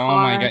off my car. Oh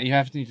my God! You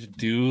have to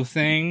do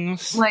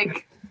things.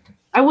 Like,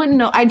 I wouldn't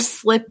know. I'd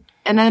slip,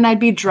 and then I'd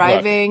be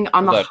driving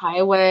on the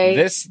highway.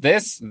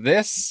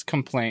 This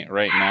complaint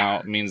right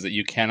now means that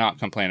you cannot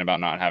complain about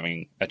not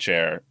having a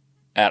chair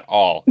at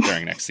all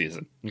during next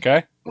season.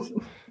 Okay.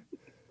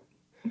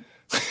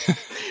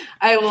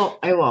 I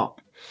won't.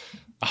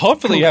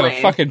 Hopefully, you have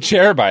a fucking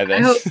chair by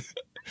then.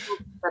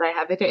 That I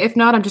have it. If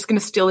not, I'm just going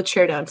to steal a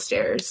chair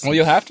downstairs. Well,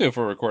 you'll have to if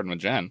we're recording with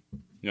Jen.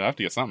 You'll have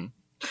to get something.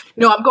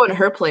 No, I'm going to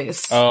her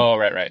place. Oh,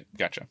 right.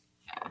 Gotcha.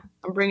 Yeah,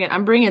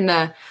 I'm bringing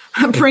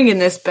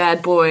this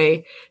bad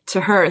boy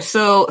to her.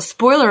 So,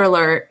 spoiler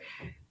alert,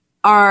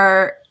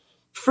 for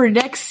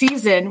next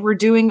season, we're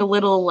doing a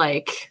little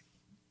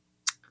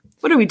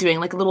what are we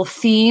doing? Like a little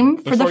theme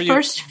for the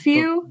first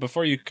few?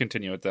 Before you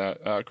continue with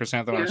that,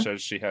 Chrysanthemum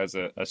says she has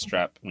a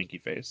strap winky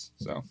face,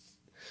 so...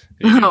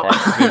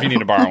 If you need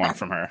to borrow one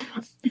from her.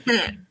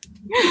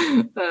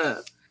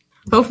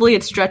 Hopefully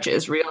it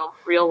stretches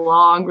real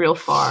long, real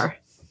far.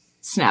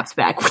 Snaps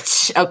back.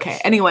 Okay.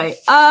 Anyway.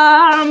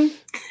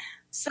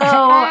 So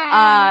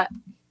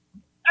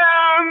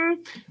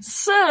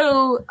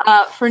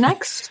for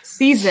next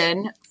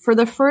season, for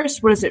the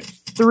first,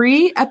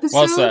 3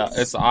 episodes? Well,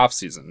 it's the off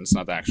season. It's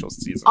not the actual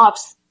season.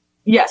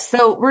 Yes.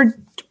 So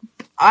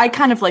I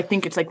kind of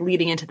think it's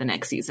leading into the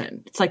next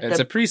season. It's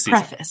a preseason.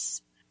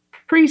 Preface.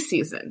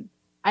 Preseason.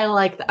 I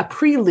like a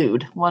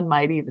prelude, one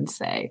might even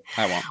say.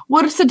 I won't.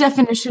 What is the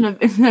definition of...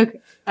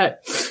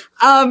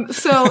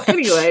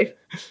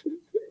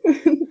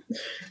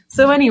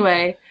 So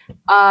anyway,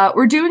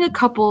 we're doing a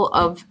couple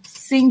of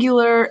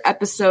singular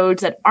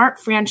episodes that aren't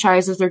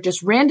franchises. They're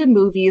just random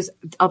movies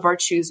of our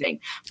choosing.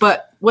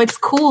 But what's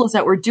cool is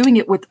that we're doing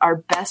it with our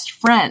best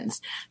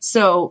friends.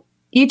 So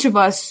each of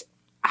us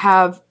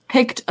have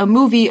picked a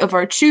movie of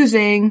our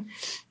choosing,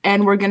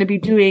 and we're going to be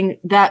doing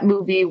that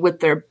movie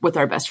with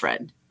our best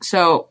friend.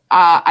 So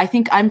I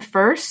think I'm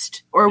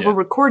first, or we're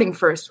recording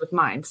first with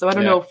mine. So I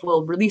don't know if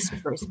we'll release it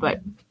first,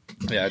 but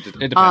it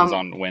depends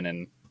on when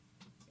and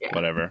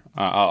whatever.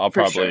 I'll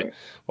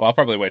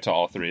probably wait till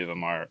all 3 of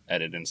them are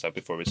edited and stuff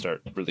before we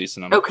start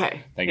releasing them.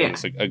 Okay, I think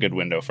it's a good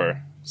window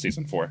for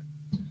season 4.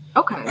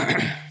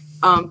 Okay.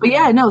 But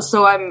yeah, no.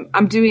 So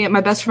I'm doing it.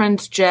 My best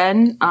friend's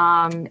Jen,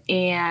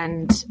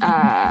 and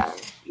yeah,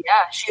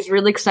 she's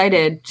really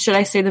excited. Should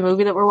I say the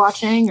movie that we're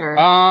watching, or?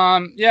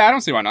 Yeah, I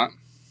don't see why not.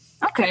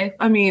 Okay,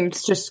 I mean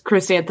it's just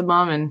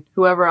Chrysanthemum and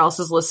whoever else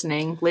is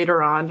listening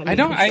later on.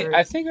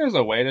 I think there's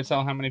a way to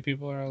tell how many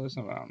people are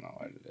listening, but I don't know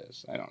what it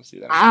is. I don't see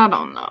that. I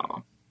don't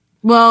know.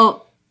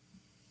 Well,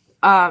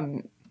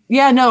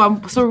 yeah, no.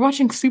 So we're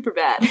watching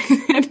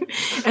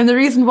Superbad, and the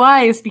reason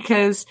why is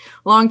because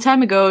a long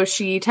time ago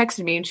she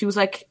texted me and she was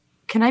like,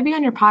 "Can I be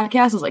on your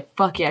podcast?" I was like,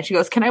 "Fuck yeah!" She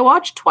goes, "Can I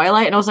watch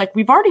Twilight?" And I was like,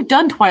 "We've already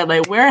done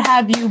Twilight. Where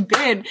have you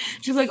been?"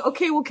 She's like,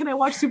 "Okay, well, can I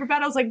watch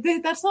Superbad?" I was like,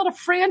 "That's not a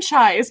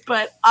franchise,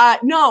 but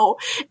no."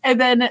 And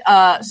then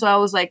so I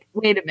was like,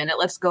 "Wait a minute,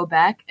 let's go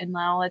back and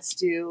now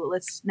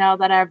now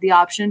that I have the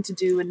option to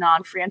do a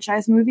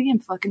non-franchise movie, I'm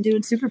fucking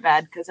doing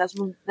Superbad because that's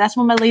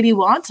what my lady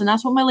wants and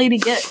that's what my lady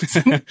gets."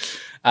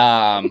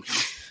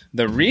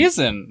 The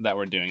reason that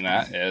we're doing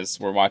that is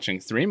we're watching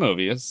 3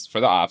 movies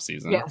for the off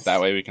season. Yes. That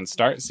way we can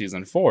start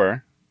season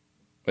 4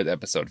 with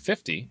episode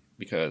 50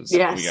 because we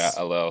got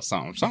a little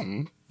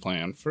something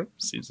planned for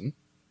season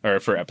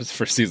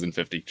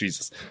 50.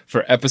 Jesus,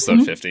 for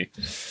episode 50.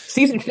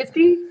 Season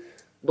 50,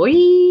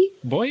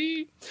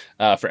 boy.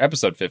 For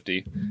episode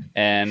 50,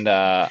 and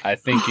I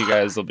think you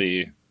guys will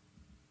be.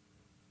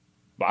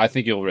 I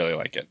think you'll really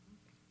like it.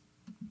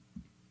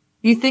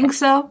 You think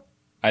so?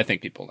 I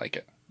think people like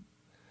it.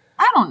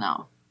 I don't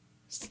know.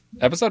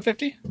 Episode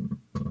 50? I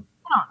don't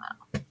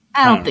know.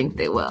 I don't think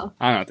they will.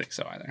 I don't think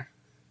so either.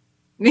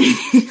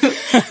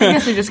 I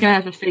guess they're just gonna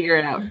have to figure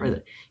it out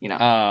for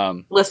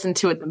listen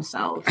to it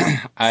themselves. See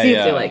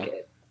if they like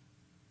it.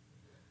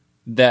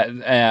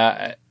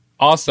 That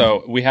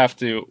also we have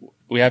to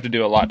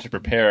do a lot to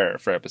prepare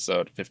for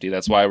episode 50.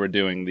 That's why we're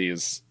doing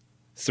these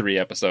 3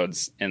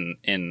 episodes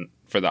in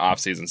for the off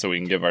season, so we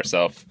can give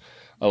ourselves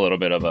a little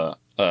bit of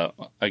a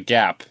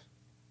gap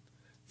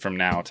from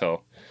now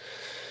till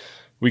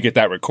we get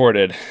that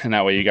recorded, and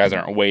that way you guys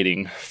aren't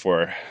waiting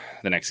for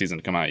the next season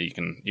to come out. You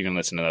can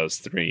listen to those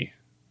three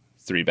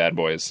bad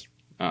boys.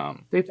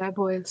 3 bad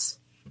boys.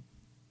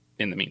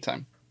 In the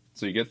meantime,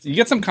 so you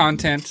get some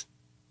content,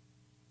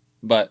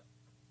 but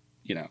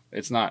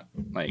it's not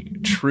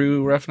like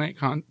true Rough Night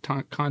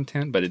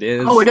content, but it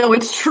is. Oh no,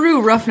 it's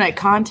true Rough Night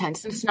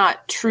content. It's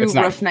not true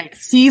Rough Night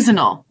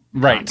seasonal.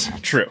 Right.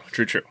 True.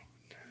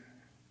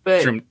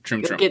 But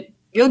true.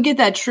 You'll get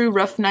that true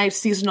Rough Night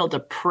seasonal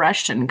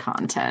depression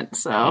content.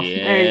 So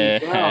there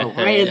you go.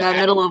 Right in the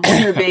middle of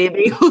winter,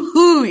 baby.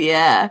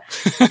 Yeah.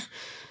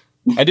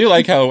 I do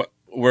like how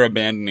we're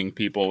abandoning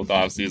people with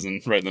off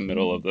season right in the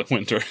middle of the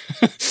winter.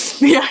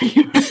 Yeah.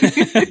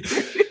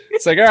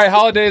 It's like, all right,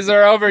 holidays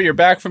are over. You're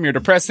back from your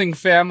depressing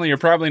family. You're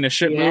probably in a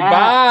shit mood.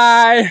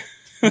 Bye.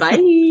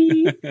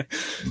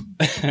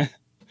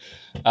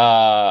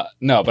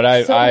 No,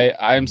 but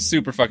I'm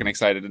super fucking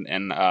excited,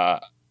 and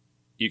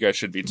you guys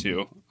should be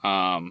too,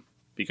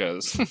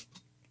 because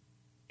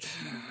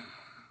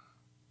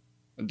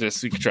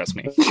you can trust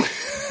me.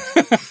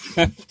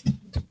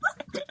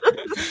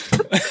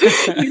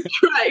 You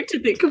tried to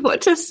think of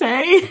what to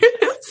say.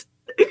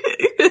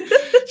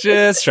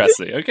 Just trust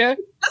me, okay?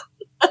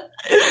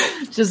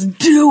 Just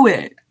do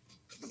it.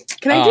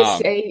 Can I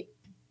just say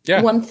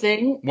one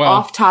thing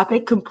off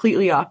topic,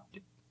 completely off?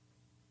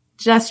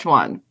 Just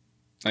one.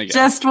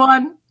 Just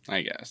one?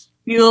 I guess.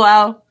 You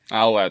allow?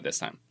 I'll allow it this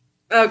time.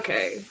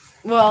 Okay.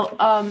 Well,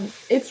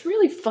 it's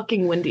really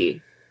fucking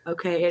windy.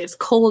 Okay. It's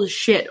cold as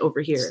shit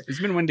over here.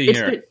 It's been windy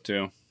here,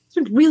 too. It's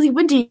been really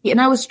windy.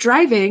 And I was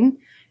driving,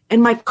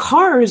 and my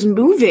car is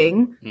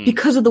moving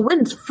because of the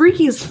wind. It's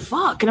freaky as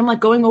fuck. And I'm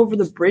like going over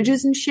the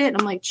bridges and shit. And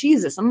I'm like,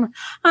 Jesus, I'm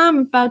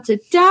about to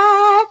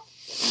die.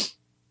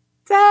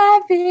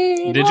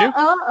 Diving. Did you?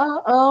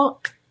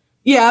 Oh.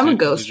 Yeah, I'm a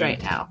ghost right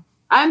now.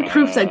 I'm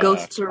proof that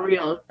ghosts are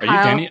real.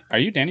 Are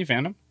you Danny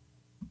Phantom?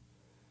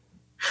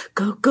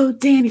 Go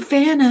Danny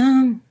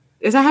Phantom.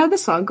 Is that how the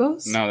song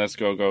goes? No, that's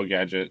Go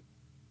Gadget.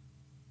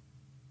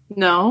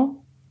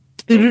 No.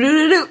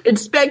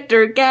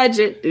 Inspector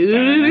Gadget.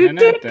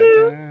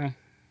 Oh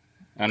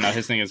no,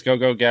 his thing is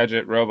Go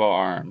Gadget Robo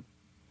Arm.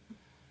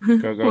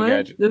 Go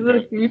Gadget.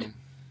 Are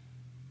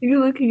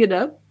you looking it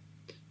up?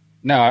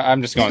 No,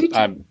 I'm just going.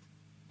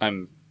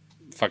 I'm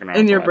fucking around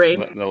in your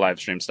brain. The live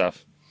stream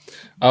stuff.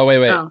 Oh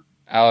wait, oh.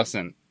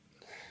 Allison.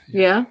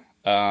 Yeah.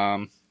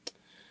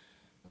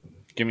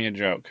 Give me a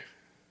joke.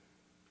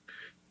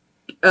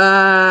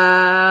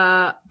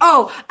 I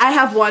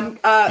have one.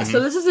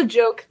 So this is a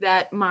joke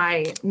that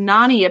my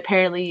nanny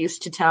apparently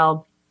used to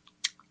tell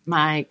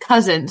my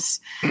cousins.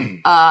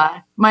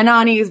 My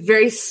nanny is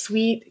very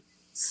sweet.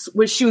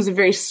 She was a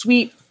very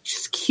sweet,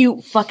 just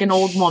cute fucking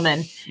old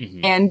woman.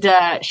 Mm-hmm. And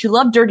she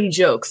loved dirty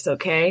jokes,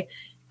 okay?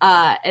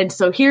 And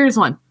so here's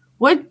one.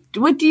 What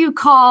do you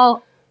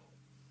call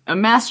a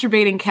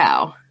masturbating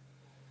cow?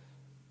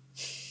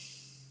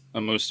 A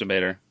moose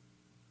debater.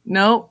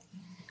 Nope.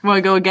 Want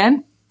to go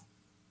again?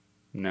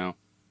 No.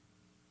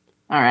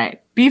 All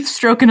right. Beef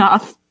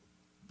stroganoff.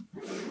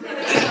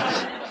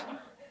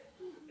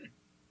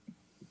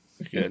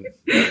 Good.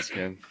 That's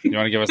good. You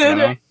want to give us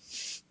another one?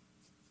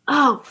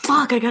 Oh,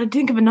 fuck, I gotta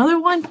think of another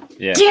one?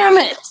 Yeah. Damn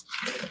it!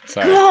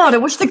 Sorry. God, I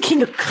wish the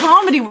king of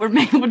comedy would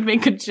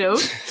make a joke.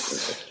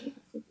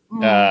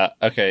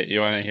 Okay,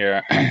 you want to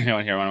hear one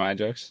of my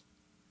jokes?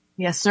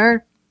 Yes,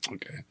 sir.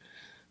 Okay.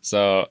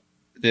 So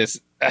this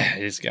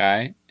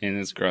guy and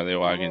this girl, they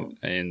walk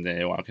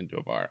into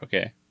a bar,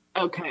 okay?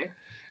 Okay.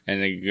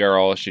 And the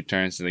girl, she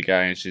turns to the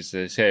guy and she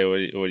says, "Hey, what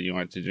do you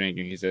want to drink?"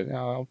 And he says,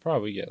 "Oh, I'll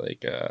probably get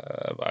like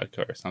a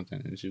vodka or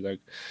something." And she's like,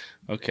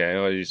 "Okay,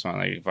 well, you just want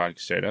like vodka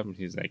straight up?" And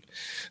he's like,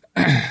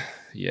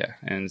 "Yeah."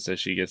 And so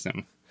she gets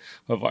him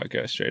a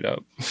vodka straight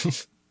up.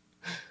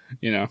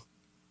 You know?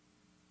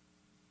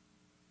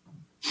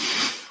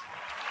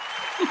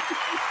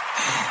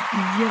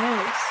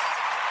 Yes.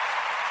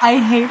 I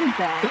hated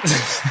that.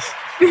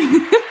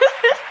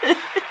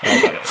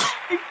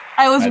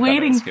 I was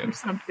waiting for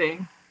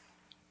something.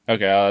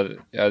 Okay,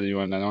 do you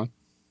want another one?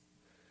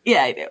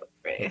 Yeah, I do.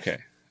 Right.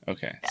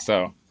 Okay. Yeah.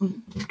 So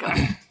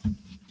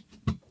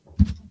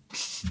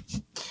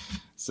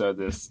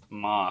this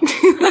moth.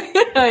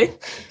 Right?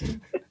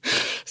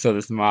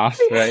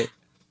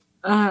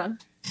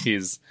 He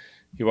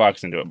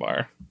walks into a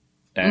bar,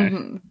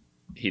 and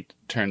he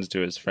turns to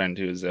his friend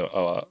who's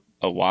a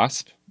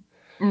wasp,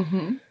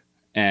 and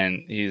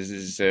he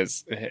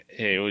says,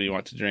 "Hey, what do you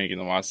want to drink?" And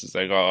the wasp is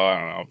like, "Oh, I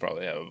don't know, I'll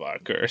probably have a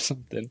vodka or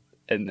something."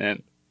 And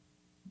then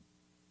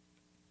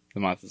the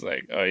moth is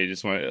like, "Oh, you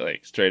just want it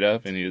like straight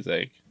up?" And he's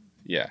like,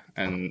 "Yeah."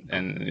 And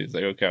he's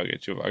like, "Okay, I'll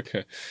get you a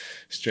vodka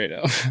straight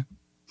up."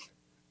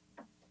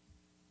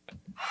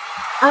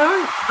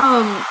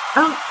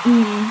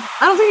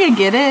 I don't think I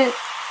get it.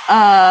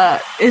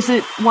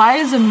 Why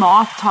is a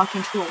moth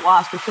talking to a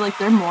wasp? I feel like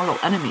they're mortal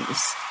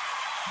enemies.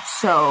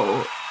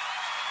 So,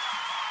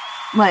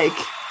 like,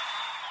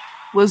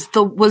 was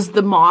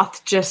the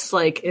moth just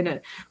like in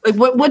a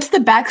like what's the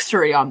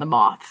backstory on the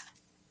moth?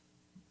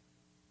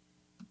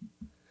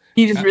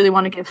 You just really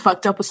want to get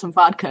fucked up with some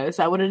vodka? Is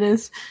that what it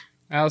is?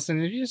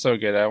 Allison, if you're so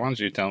good at it, why don't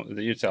you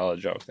tell a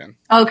joke then?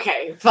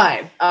 Okay,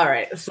 fine. All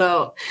right.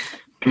 So,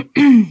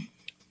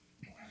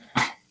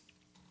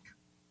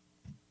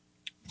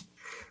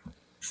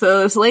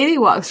 so this lady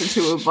walks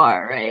into a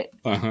bar, right?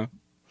 Uh-huh.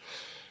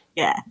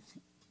 Yeah.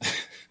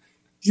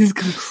 She's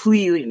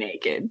completely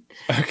naked.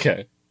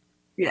 Okay.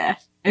 Yeah.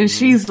 And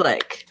she's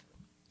like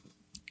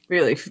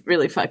really,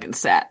 really fucking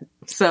sad.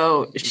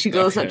 So she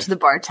goes up to the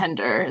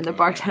bartender, and the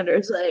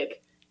bartender's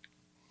like,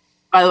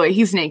 by the way,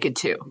 he's naked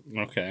too.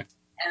 Okay.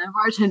 And the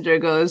bartender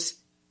goes,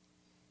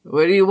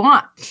 "What do you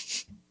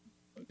want?"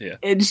 Yeah.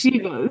 And she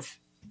goes,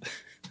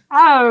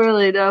 "I don't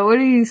really know. What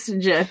do you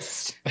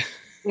suggest?"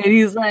 And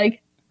he's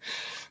like,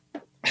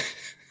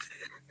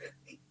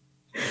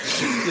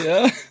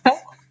 "Yeah.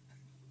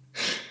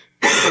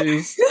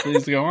 Please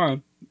go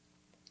on."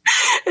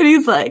 And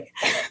he's like,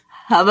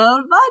 "How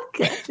about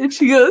vodka?" And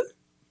she goes,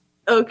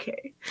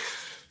 "Okay,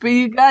 but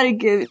you gotta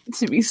give it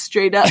to me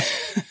straight up."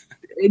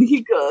 And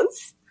he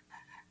goes,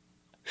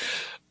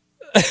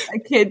 I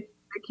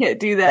can't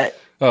do that."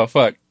 Oh,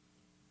 fuck.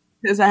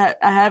 Because I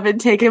haven't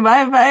taken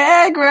my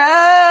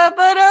Viagra,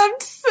 but I'm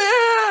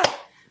sick.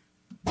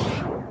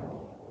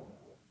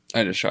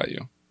 I just shot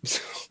you.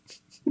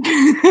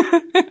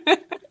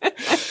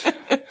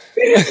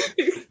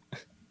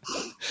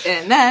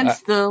 And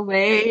that's the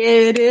way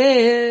it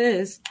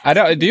is.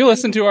 Do you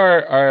listen to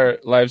our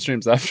live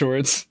streams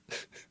afterwards?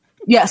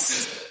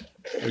 Yes.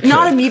 Okay.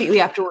 Not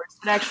immediately afterwards,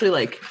 but actually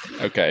like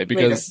okay,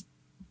 because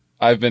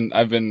later.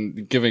 I've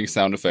been giving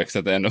sound effects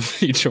at the end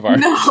of each of our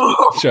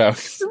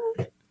jokes.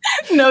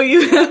 No,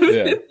 you haven't.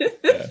 Yeah.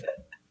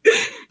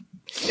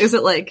 Is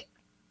it like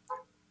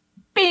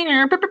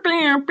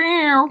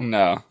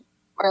no.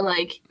 Or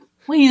like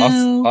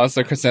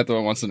also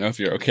Chrysanthemum wants to know if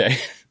you're okay.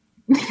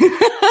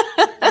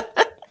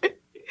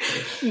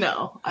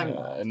 No, I'm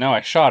not. No, I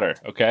shot her,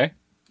 okay?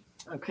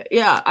 Okay.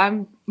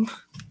 Yeah,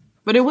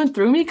 but it went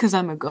through me because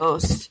I'm a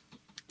ghost.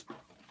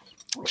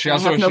 She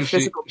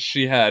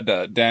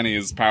had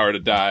Danny's power to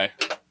die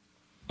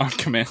on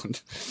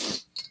command.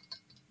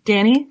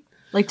 Danny?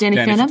 Like Danny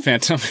Phantom?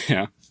 Phantom,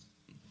 yeah.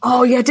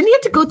 Oh, yeah. Didn't he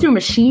have to go through a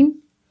machine?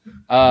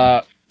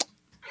 Well,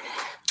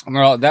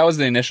 that was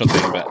the initial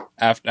thing, but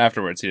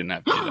afterwards he didn't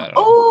have to do that.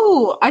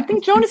 Oh, I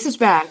think Jonas is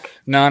back.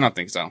 No, I don't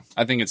think so.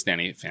 I think it's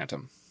Danny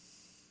Phantom.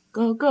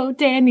 Go,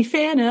 Danny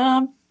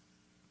Phantom.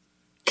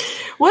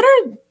 What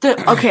are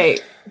the... Okay,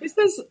 this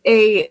is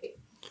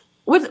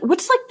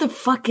what's like the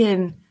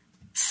fucking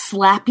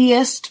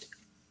slappiest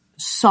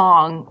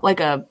song, like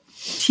a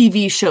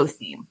TV show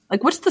theme?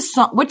 Like, what's the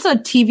song? What's a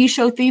TV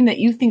show theme that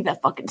you think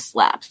that fucking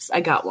slaps?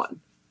 I got one.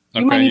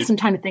 You might need some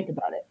time to think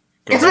about it.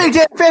 It's like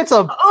Danny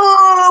Phantom.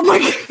 Oh my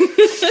god.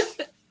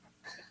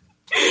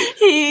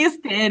 He's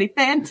Danny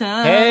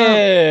Phantom.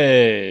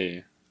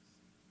 Hey.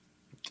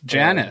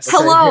 Janice.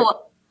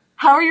 Hello.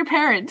 How are your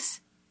parents?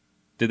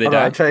 Did they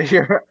die? I'm trying to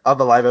hear on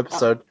the live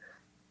episode.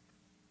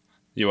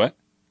 You what?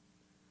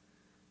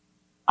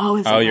 Oh,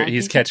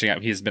 he's catching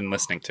up. He's been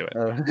listening to it.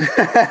 Oh, he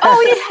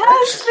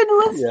has been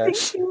listening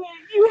to it.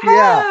 You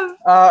have.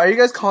 Yeah. Are you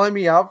guys calling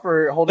me out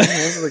for holding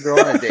hands with a girl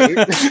on a date?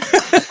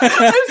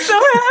 I'm so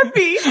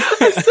happy.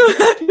 I'm so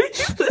happy.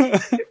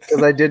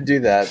 Because I did do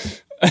that.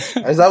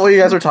 Is that what you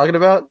guys were talking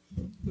about?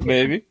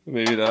 Maybe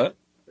not.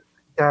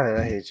 God,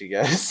 I hate you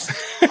guys.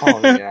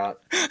 Calling me out.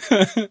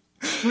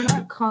 We're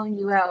not calling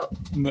you out.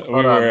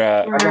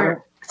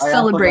 We're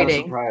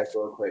celebrating. Surprise,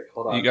 real quick.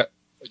 Hold on. You got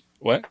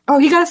what? Oh,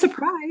 you got a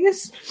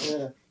surprise.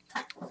 Yeah.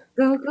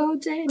 Go,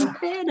 Danny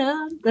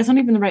Phantom. That's not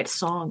even the right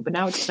song, but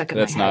now it's stuck in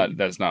my head.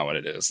 That's not what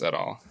it is at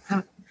all.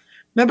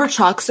 Remember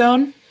Chalk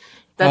Zone?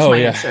 That's my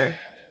answer.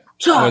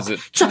 Chalk.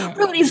 Chalk.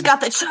 Rudy's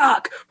got the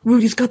chalk.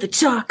 Rudy's got the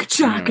chalk.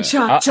 Chalk.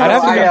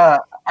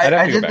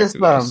 I did this.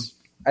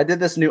 I did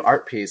this new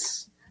art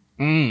piece.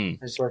 I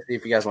just want to see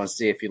if you guys want to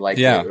see if you like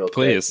it. Real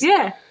please. Quick.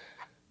 Yeah.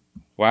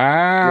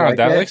 Wow,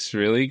 that looks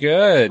really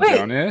good,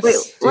 Jonas.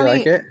 Do you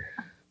like it?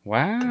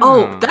 Wow.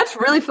 Oh, that's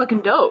really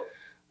fucking dope.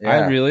 Yeah.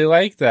 I really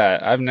like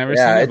that. I've never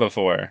seen it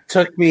before.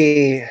 Took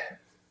me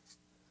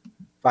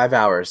 5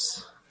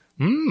 hours.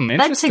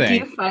 Interesting. That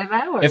took you 5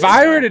 hours. If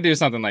I were to do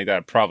something like that,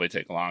 it'd probably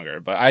take longer,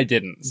 but I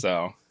didn't,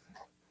 so.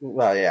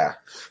 Well, yeah.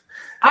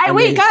 I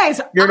mean,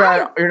 guys. You're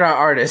not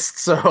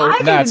artists, so.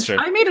 That's true.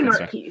 I made an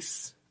art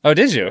piece. Oh,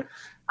 did you?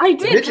 I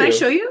did. Can I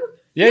show you?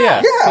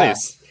 Yeah,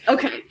 please.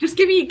 Okay, just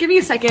give me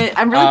a second.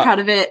 I'm really proud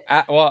of it.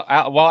 While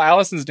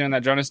Allison's doing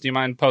that, Jonas, do you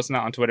mind posting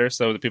that on Twitter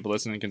so the people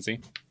listening can see?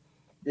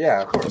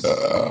 Yeah, of course.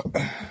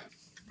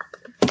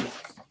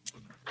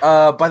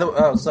 By the way,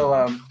 how's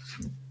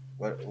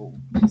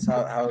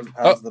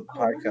the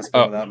podcast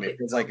going without me? It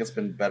feels like it's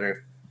been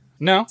better.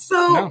 No.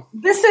 So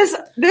this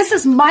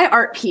is my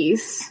art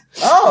piece.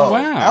 Oh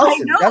wow!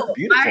 Allison, I know. that's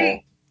beautiful.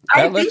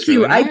 That looks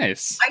really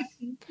nice. I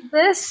painted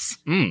this.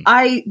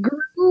 I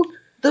grew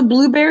the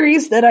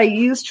blueberries that I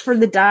used for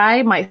the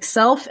dye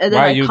myself, and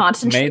then I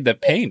concentrated. Made the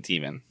paint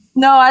even.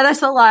 No,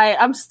 that's a lie.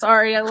 I'm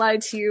sorry. I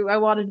lied to you. I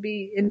wanted to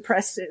be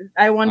impressive.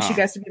 I want you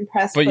guys to be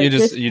impressed. But you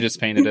just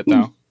painted it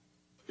though.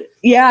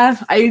 Yeah,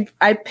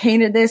 I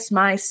painted this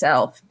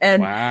myself,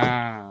 and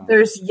wow.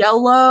 There's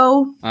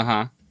yellow.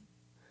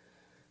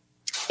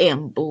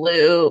 And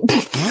blue.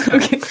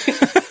 Okay.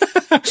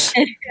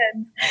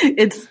 And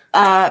it's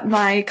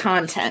my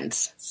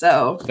content.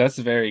 So that's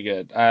very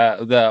good.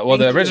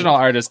 The original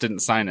artist didn't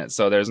sign it,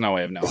 so there's no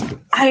way of knowing.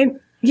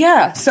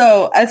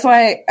 So that's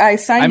why I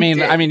signed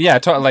it. I mean, yeah,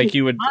 like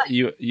you would,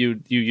 you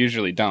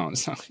usually don't.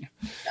 So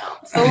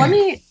let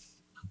me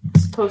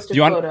post a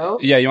photo.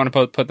 Yeah, you want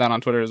to put that on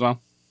Twitter as well,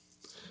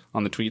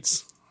 on the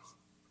tweets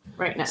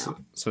right now,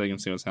 so they can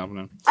see what's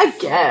happening. I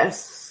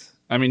guess.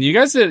 I mean, you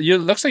guys did.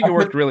 Looks like you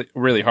worked really,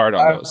 really hard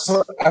on those.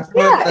 I put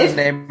the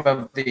name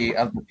of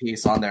the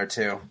piece on there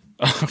too.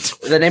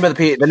 The name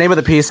of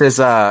the piece is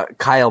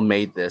Kyle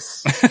made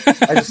this.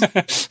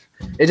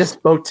 It just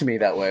spoke to me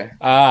that way.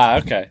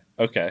 Okay,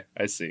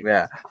 I see.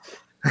 Yeah.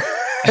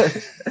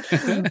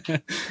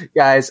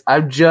 Guys,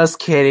 I'm just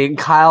kidding.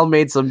 Kyle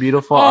made some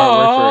beautiful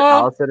artwork for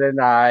Allison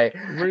and I,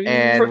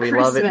 and we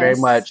love it very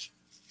much.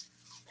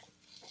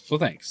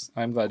 Well, thanks.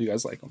 I'm glad you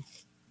guys like them.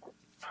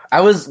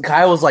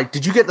 Kyle was like,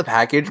 "Did you get the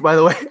package, by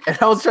the way?" And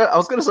I was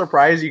going to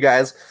surprise you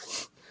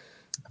guys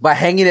by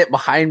hanging it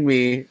behind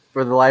me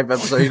for the live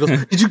episode. He goes,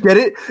 "Did you get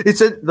it?" It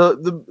said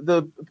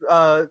the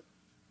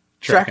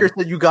tracker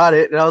said you got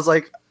it, and I was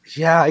like,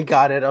 "Yeah, I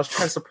got it." I was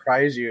trying to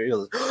surprise you. He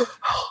goes,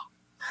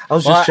 I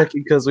was just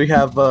checking because we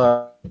have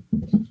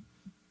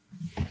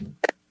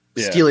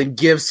stealing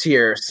gifts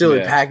here,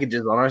 stealing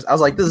packages on ours. I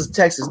was like, "This is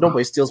Texas.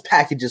 Nobody steals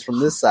packages from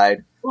this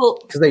side." Well,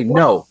 because they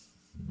know.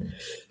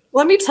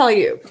 Let me tell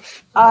you,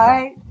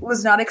 I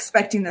was not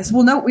expecting this.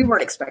 Well, no, we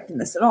weren't expecting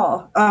this at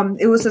all.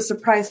 It was a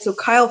surprise. So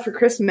Kyle for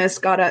Christmas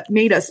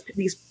made us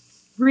these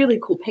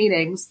really cool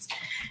paintings,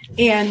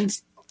 and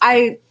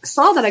I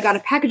saw that I got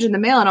a package in the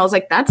mail, and I was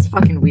like, "That's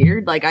fucking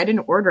weird." Like, I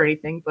didn't order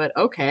anything, but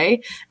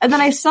okay. And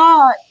then I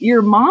saw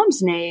your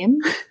mom's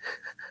name,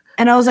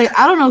 and I was like,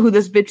 "I don't know who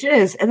this bitch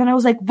is." And then I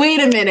was like, "Wait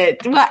a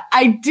minute,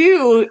 I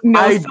do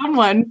know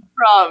someone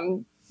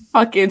from."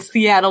 Fucking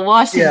Seattle,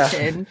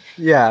 Washington.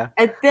 Yeah.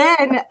 And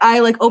then I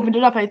opened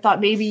it up. I thought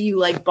maybe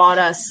you bought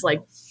us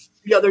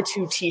the other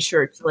 2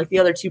 T-shirts, the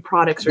other 2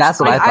 products. Or that's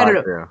something. what I thought. I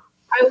don't know.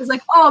 I was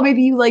like, oh,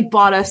 maybe you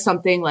bought us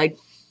something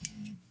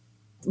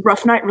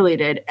Rough Night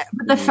related.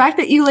 But the fact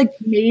that you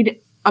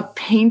made a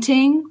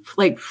painting,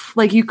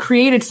 you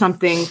created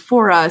something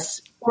for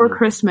us for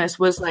Christmas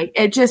was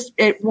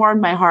it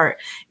warmed my heart.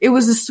 It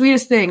was the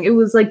sweetest thing. It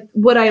was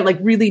what I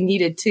really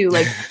needed too.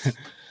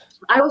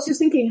 I was just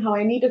thinking how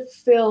I need to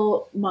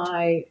fill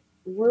my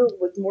room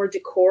with more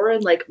decor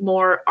and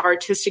more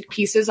artistic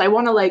pieces. I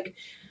want to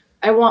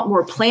I want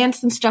more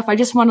plants and stuff. I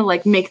just want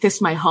to make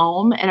this my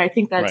home. And I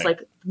think that's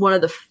one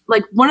of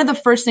the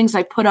first things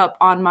I put up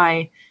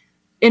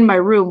in my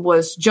room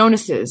was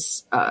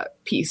Jonas's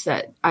piece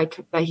that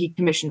he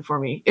commissioned for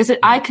me. Is it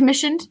I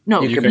commissioned?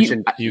 No, you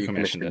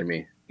commissioned it to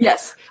me.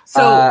 Yes.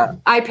 So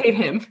I paid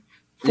him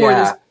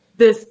for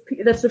this.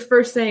 That's the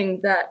first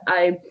thing that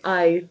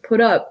I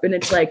put up, and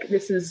it's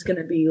this is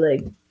gonna be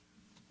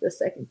the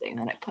second thing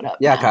that I put up.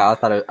 Yeah, Kyle,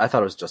 I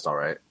thought it was just all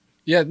right.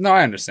 Yeah, no,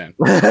 I understand.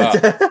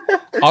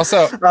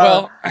 Also,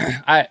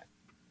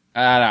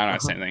 I'm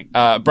not saying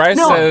anything. Bryce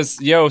No. says,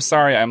 "Yo,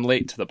 sorry, I'm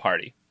late to the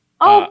party."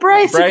 Oh,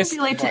 Bryce, Bryce- you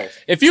can be late to-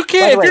 If you By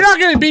can't, the if way- you're not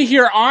going to be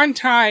here on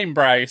time,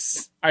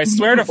 Bryce, I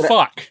swear to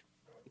fuck.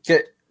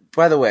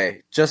 By the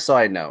way, just so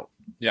I know,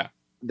 Yeah.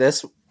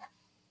 this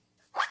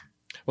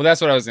Well,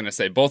 that's what I was going to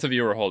say. Both of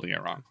you were holding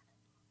it wrong.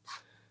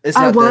 is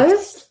I not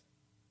this.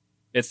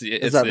 It's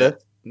Is that the,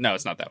 this? no,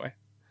 it's not that way.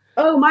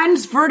 Oh,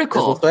 mine's Is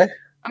vertical. this way,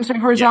 I'm sorry,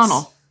 horizontal.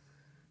 Yes.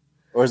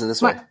 or is it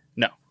this My- way?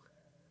 No.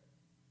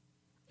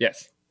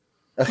 Yes.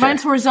 Okay.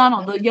 Mine's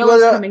horizontal. The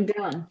yellow's Well, coming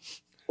down.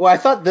 Well, I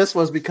thought this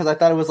was because I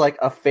thought it was like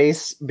a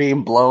face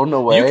being blown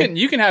away.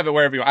 You can have it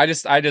wherever you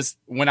want. I just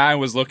when I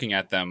was looking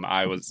at them,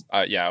 I was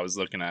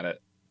looking at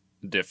it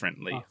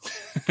differently.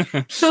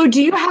 So,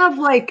 do you have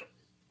like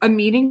a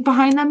meaning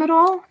behind them at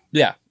all?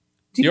 Yeah.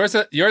 Do you-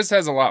 Yours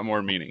has a lot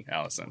more meaning,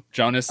 Allison.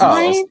 Jonas Oh.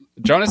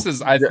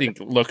 is I think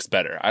looks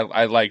better.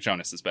 I like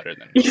Jonas's better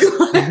than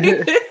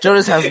yours.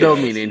 Jonas has no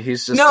meaning.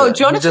 He's just No, he's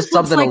Jonas just just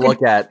looks something to like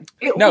look at.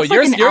 It No, looks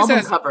like an album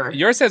has cover.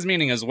 yours has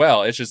meaning as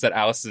well. It's just that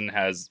Allison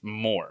has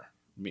more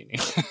meaning.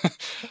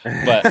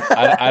 But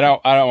I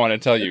don't want to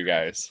tell you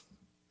guys.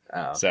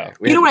 Oh, okay. So-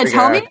 We You don't have wanna figure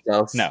tell out me?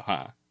 ourselves. No,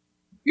 huh?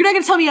 You're not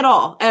going to tell me at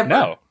all,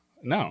 ever.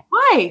 No.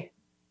 Why?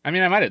 I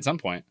mean, I might at some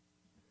point.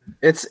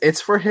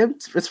 It's for him.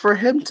 It's for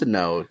him to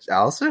know,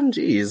 Allison.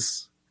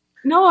 Jeez.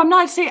 No, I'm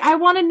not saying. I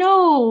want to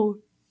know.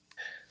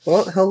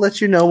 Well, he'll let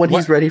you know when What?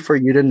 he's ready for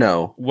you to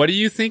know. What do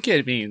you think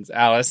it means,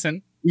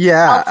 Allison?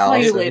 Yeah, I'll tell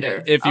you Allison.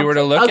 later. If you I'll were to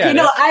tell- look okay, at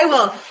no, it. I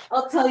will.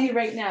 I'll tell you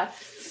right now.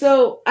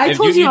 So I If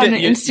told you, on did,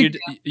 the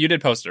Instagram. you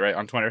did post it right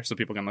on Twitter, so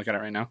people can look at it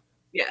right now.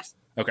 Yes.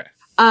 Okay.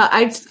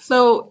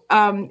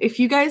 If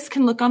you guys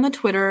can look on the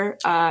Twitter,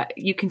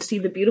 you can see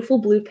the beautiful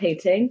blue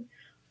painting.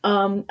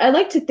 I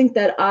like to think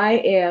that I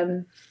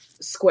am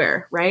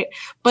square, right?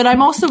 But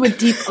I'm also a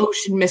deep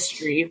ocean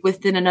mystery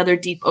within another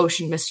deep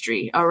ocean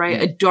mystery, all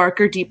right? A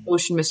darker deep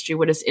ocean mystery,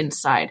 what is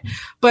inside.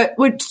 But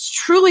what's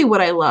truly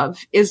what I love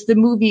is the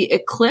movie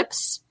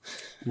Eclipse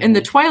in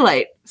the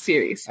Twilight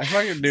series. I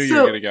fucking knew you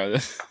So- were gonna go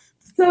this.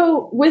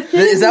 So within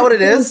Is that what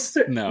it is?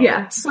 No.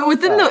 Yeah. So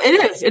within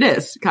it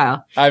is,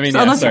 Kyle. I mean, So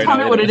yeah, unless sorry, you tell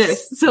no, me what it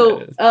is. So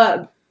It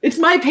is. it's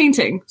my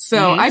painting. So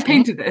Mhm, I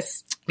painted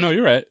this. No,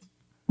 you're right.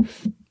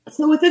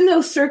 So within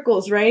those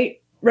circles,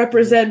 right,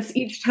 represents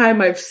each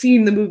time I've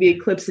seen the movie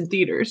Eclipse in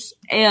theaters.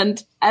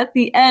 And at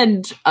the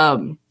end,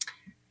 the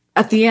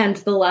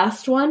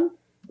last one,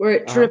 where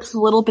it drips a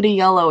little bit of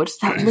yellow, it's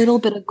that little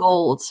bit of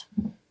gold,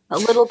 that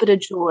little bit of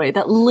joy,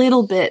 that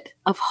little bit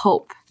of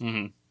hope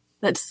hmm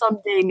that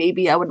someday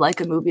maybe I would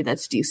like a movie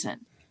that's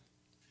decent.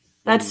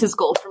 That's his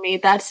goal for me.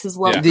 That's his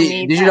love Yeah. for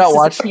me. Did you That's not his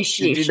watch? Did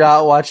appreciation. you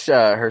not watch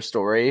her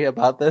story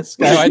about this?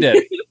 No, I did.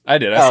 I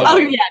Oh, saw Oh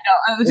it. yeah,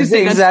 no, I was It's just the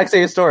saying that's exact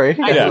same story.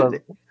 Yeah.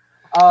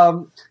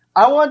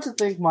 I want to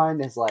think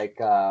mine is like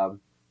yours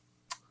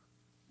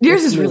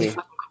it's is really me.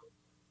 fun.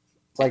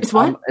 it's like It's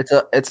what?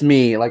 it's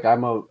me. Like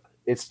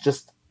it's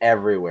just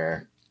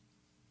everywhere,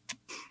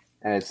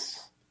 and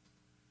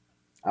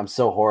I'm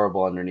so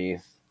horrible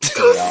underneath.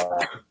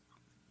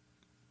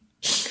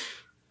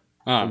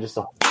 I'm Oh, just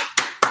a,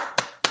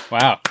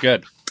 wow,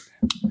 good.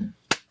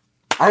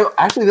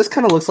 actually this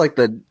kind of looks like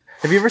the.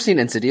 Have you ever seen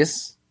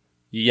Insidious?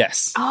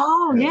 Yes.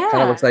 Oh yeah.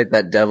 Kind of looks like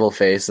that devil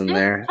face in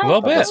there. A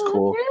little bit. That's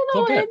cool.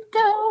 Little bit.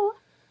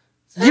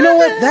 You know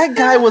what? That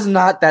guy was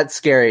not that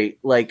scary.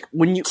 Like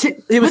when you,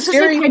 it was What's his name?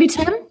 scary. Tiny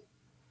Tim?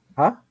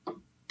 Huh?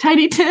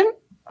 Tiny Tim?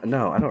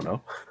 No, I don't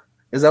know.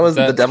 Is that what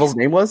That- the devil's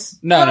name was?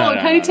 No.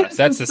 Tiny Tim's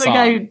That's the song.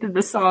 guy who did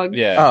the song.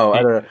 Yeah. Oh,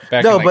 I don't know.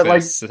 Back No, in but, the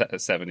like-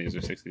 70s or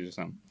 60s or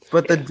something.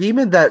 But the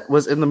demon that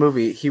was in the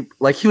movie, he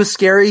was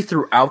scary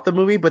throughout the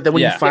movie. But then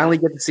when Yeah. you finally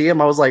get to see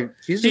him, I was like,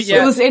 he's just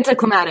Yeah. It was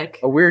anticlimactic.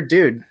 a weird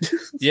dude.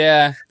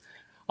 Yeah.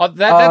 Oh,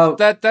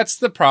 that's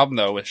the problem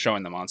though with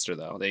showing the monster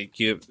though. They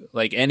give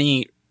like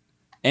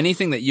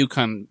anything that you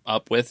come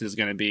up with is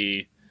going to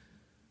be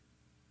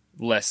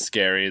less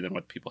scary than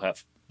what people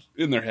have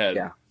in their head.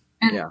 Yeah.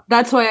 And Yeah.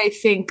 that's why I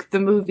think the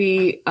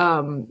movie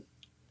Hereditary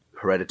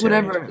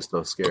Whatever. is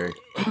so scary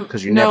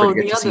because you No, never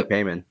get the to see other-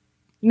 Payman.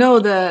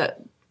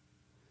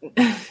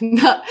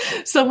 no,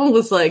 someone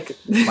was like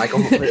Michael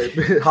no,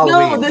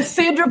 Halloween. the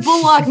Sandra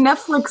Bullock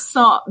Netflix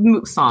song.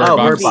 Oh, Bird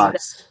Bird movie.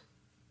 Box.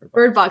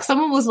 Bird Box.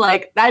 Someone was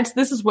like,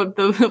 this is what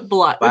the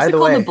blind By what's it the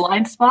called? way- The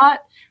blind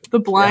spot? The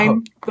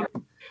blind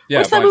Yeah,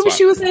 what's that blind movie spot.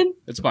 she was in?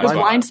 It's The blind spot.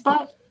 blind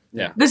spot?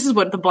 Yeah. This is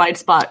what the blind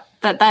spot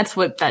that's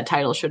what that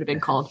title should have been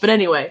called. But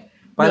anyway.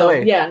 By no, the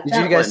way, yeah. did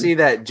that you guys one. see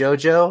that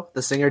JoJo,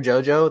 the singer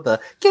JoJo, the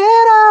Get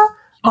Up?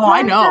 Oh,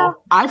 I know.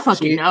 I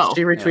fucking She, know.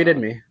 she retweeted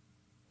me.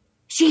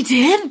 She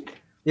did?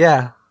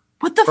 Yeah,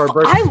 What the For fuck?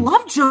 Bird- I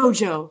love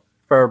JoJo.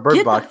 for a Bird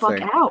Get Box the fuck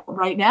thing. out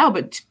right now,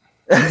 but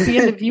it's the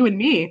end of you and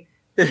me.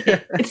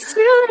 It's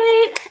too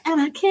late,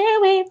 and I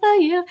can't wait for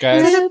you.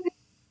 Guys. to be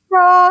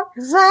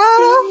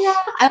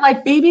I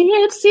like, baby,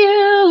 it's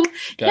you.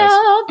 Guys.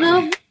 You're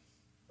the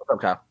What's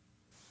up, Kyle?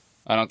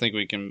 I don't think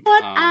we can.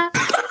 one I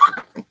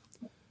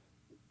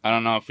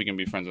don't know if we can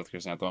be friends with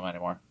Chrysanthemum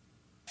anymore.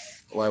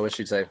 Why would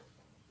she say?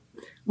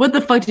 What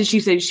the fuck did she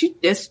say? Did she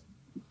diss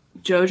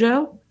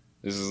JoJo?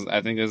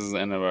 I think this is the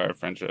end of our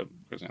friendship,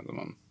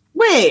 Chrysanthemum.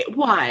 Wait,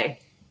 why?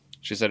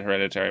 She said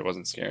Hereditary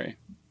wasn't scary.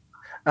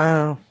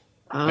 Oh.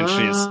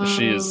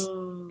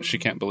 And she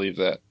can't believe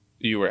that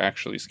you were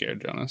actually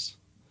scared, Jonas.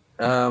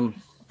 It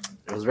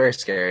was very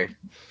scary.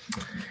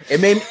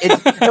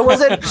 It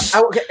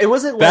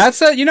wasn't.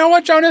 That's it. You know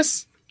what,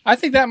 Jonas? I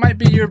think that might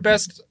be your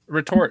best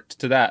retort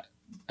to that.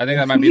 I think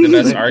that might be the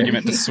best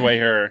argument to sway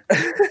her.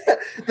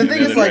 The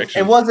thing is, like,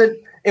 it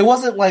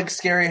wasn't like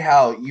scary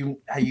how you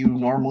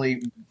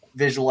normally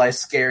visualize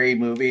scary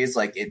movies,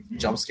 like it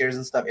jump scares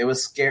and stuff. It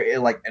was scary,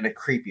 like in a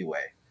creepy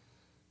way.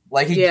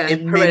 Like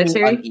it made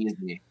me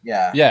uneasy.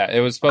 Yeah, yeah. It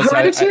was supposed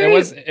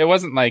to. It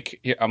wasn't like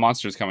a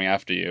monster's coming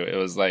after you. It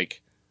was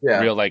like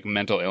real like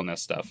mental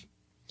illness stuff.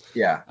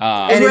 Yeah,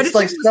 and it's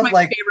like stuff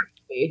like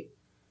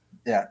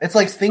yeah, it's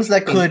like things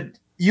that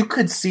you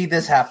could see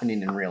this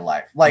happening in real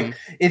life. Like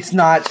it's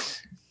not.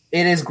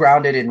 It is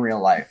grounded in real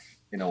life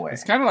in a way.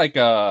 It's kind of like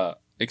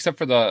except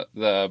for the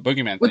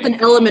boogeyman with thing.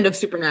 An element of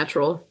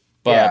supernatural.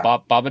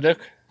 Babadook.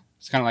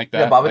 It's kind of like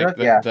that.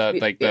 Yeah,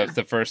 Babadook,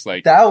 the first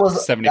like that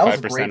was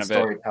 75% of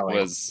it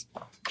was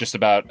just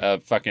about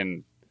a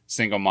fucking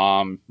single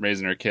mom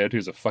raising her kid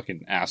who's a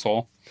fucking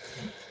asshole.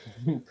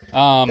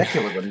 That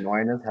kid was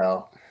annoying as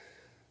hell.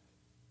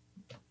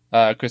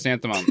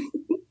 Chrysanthemum.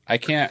 I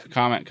can't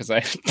comment because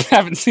I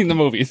haven't seen the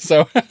movie.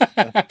 So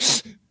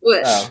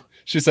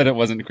she said it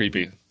wasn't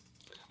creepy.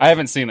 I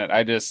haven't seen it.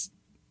 I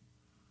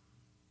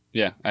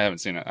haven't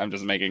seen it. I'm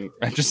just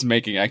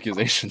making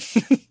accusations.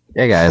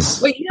 Yeah, guys.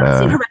 Wait, you haven't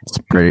seen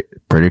Hereditary?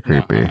 It's pretty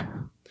creepy. No.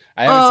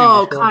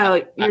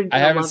 I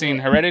haven't seen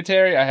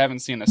Hereditary. I haven't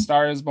seen A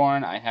Star Is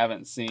Born. I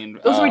haven't seen.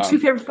 Those are my two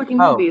favorite fucking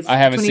movies. I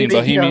haven't seen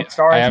Bohemian.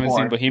 I haven't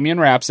seen Bohemian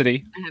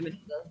Rhapsody. I haven't.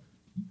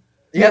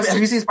 Have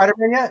you seen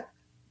Spider-Man yet?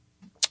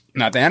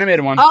 Not the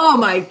animated one. Oh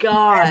my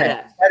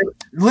god!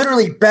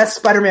 Literally best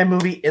Spider-Man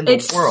movie in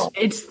the world.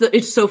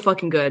 It's so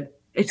fucking good.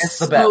 It's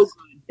the so best. Good.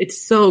 It's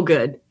so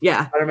good.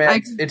 Yeah.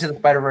 Spider-Man Into the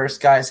Spider-Verse,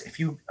 guys. If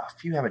you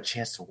have a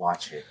chance to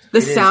watch it,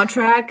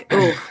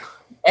 soundtrack.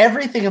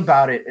 Everything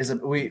about it is.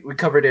 We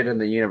covered it in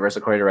the universe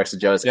according to Rex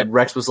and Jonas, and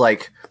Rex was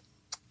like,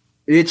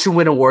 "It should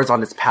win awards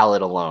on its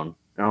palette alone."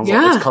 And I was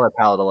like, "Its color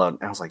palette alone."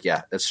 And I was like,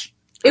 "Yeah, it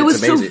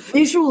was amazing. So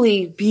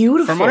visually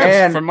beautiful."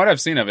 From what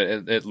I've seen of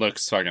it, it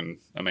looks fucking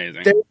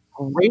amazing. There's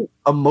great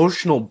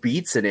emotional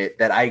beats in it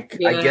that I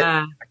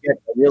get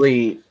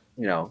really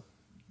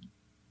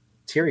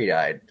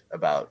teary-eyed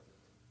about.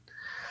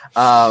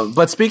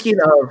 But speaking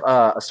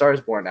of A Star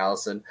Is Born,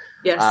 Allison,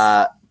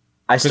 yes.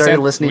 I started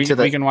listening to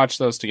We can watch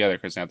those together,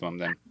 Chrysanthemum.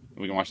 Then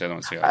we can watch the other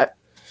ones together.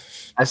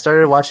 I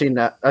started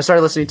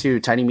listening to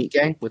Tiny Meat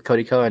Gang with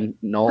Cody Ko and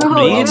Noel.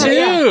 Me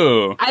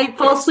too. I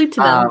fall asleep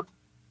to them.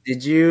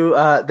 Did you?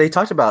 They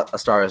talked about A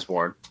Star Is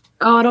Born.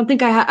 Oh, I don't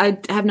think I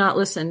have not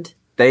listened.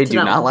 They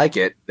do not like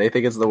it. They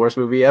think it's the worst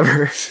movie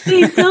ever.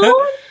 They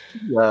don't.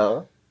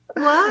 No.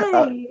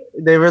 Why?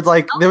 There was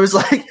like,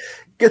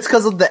 it's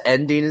because of the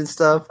ending and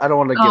stuff. I don't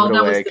want to give it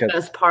away. That was the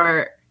best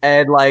part.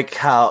 And like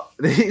how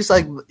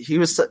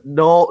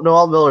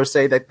Noel Miller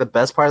say that the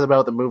best part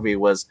about the movie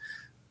was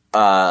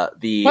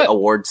the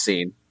award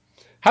scene.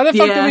 How the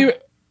fuck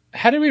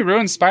did we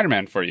ruin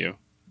Spider-Man for you?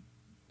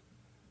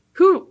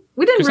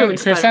 We didn't ruin Spider-Man.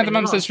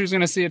 Chrysanthemum said she was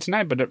going to see it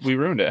tonight, but we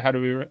ruined it. How do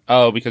we?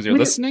 Oh, because you're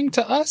listening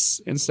to us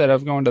instead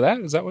of going to that?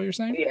 Is that what you're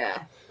saying?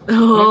 Yeah.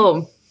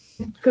 Oh,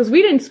 because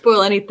we didn't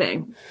spoil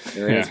anything.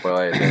 Didn't spoil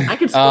anything. I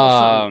could spoil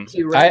something to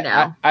you right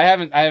now. I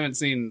haven't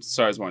seen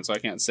Stars Born, so I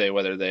can't say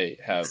whether they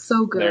have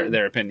so good.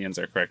 Their opinions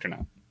are correct or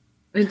not.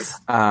 It's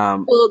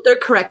well, they're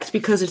correct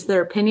because it's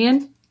their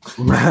opinion.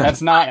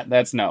 That's not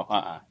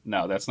how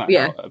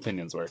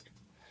opinions work.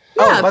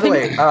 Yeah, by the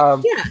way,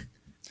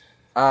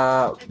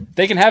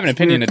 they can have an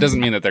opinion. It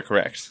doesn't mean that they're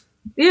correct.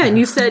 Yeah, and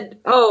you said,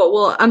 "Oh,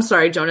 well, I'm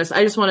sorry, Jonas.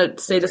 I just want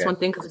to say this one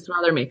thing because it's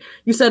bothering me."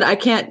 You said I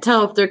can't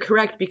tell if they're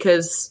correct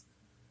because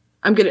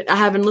I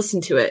haven't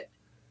listened to it.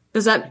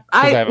 Does that?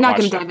 I'm not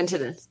going to dive into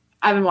this.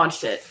 I haven't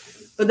watched it,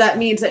 but that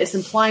means that it's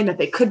implying that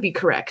they could be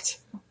correct,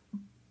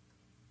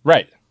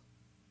 right?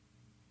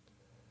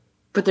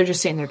 But they're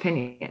just saying their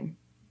opinion,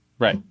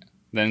 right?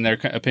 Then their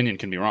opinion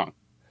can be wrong.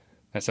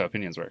 That's how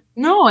opinions work.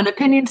 No, an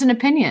opinion's an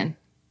opinion.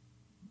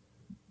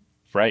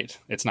 Right.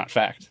 It's not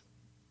fact.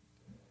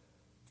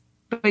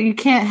 But you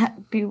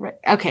can't be right.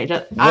 Okay,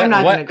 I'm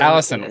not going to go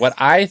Allison, what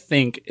I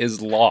think is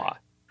law.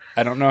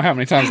 I don't know how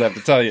many times I have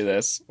to tell you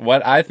this.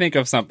 What I think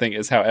of something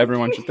is how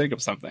everyone should think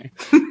of something.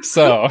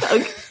 So,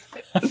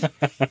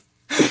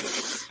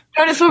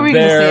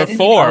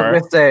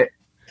 therefore,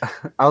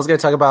 I was going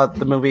to talk about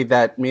the movie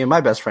that me and my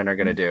best friend are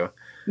going to do.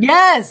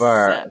 Yes.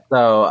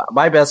 So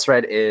my best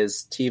friend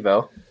is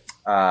TiVo,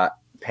 at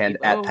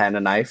Panda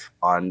Knife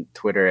on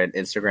Twitter and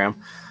Instagram.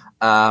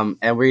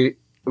 And we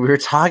were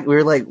talking. We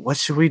were like, "What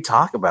should we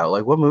talk about?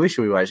 Like, what movie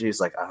should we watch?" He's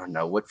like, "I don't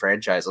know, what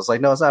franchise?" I was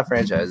like, "No, it's not a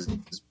franchise.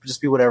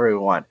 Just be whatever we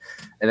want."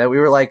 And then we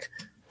were like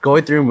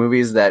going through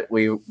movies that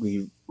we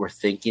were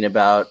thinking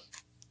about,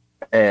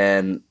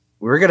 and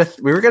we were gonna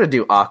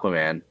do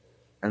Aquaman,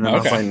 and then I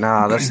was like,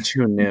 "Nah, that's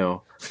too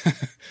new."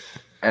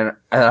 and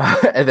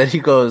then he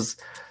goes,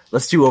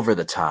 let's do Over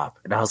the Top.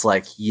 And I was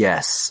like,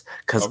 yes,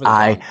 because Over the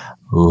I Top?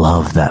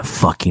 love that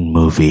fucking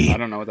movie. I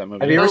don't know what that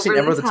movie Have you is. ever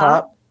seen Over the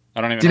Top?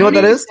 I don't even Do you know what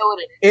that is? What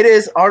It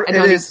is I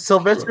don't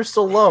Sylvester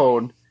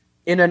Stallone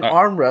in an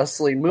arm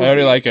wrestling movie. I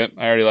already like it.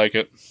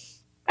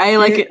 I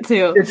like it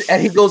too.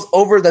 And he goes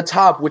over the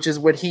top, which is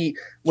when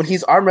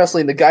he's arm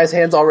wrestling, the guy's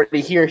hand's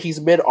already here. He's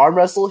mid arm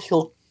wrestle.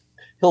 He'll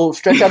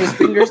stretch out his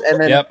fingers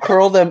and then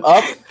curl them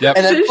up, and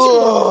then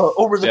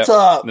over the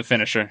top. The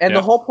finisher. And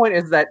the whole point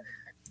is that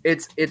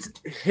it's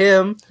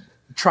him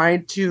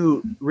trying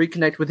to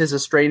reconnect with his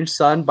estranged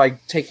son by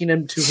taking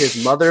him to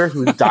his mother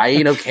who's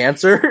dying of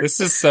cancer. This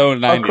is so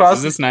 90s.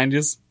 Is this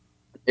 90s?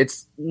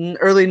 It's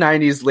early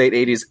 90s, late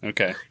 80s.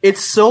 Okay.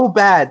 It's so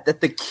bad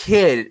that the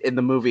kid in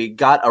the movie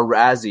got a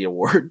Razzie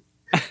Award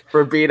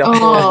for being a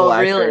horrible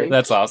actor. Really?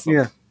 That's awesome.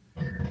 Yeah.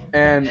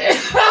 And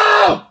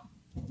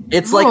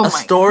it's like a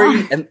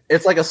story, and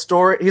it's like a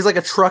story. He's like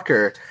a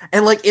trucker,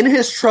 and like in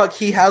his truck,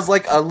 he has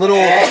like a little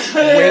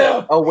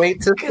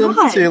weight system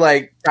to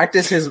like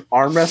practice his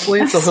arm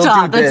wrestling. So he'll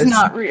do this. That's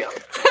not real.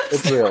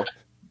 It's real.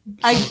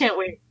 I can't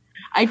wait.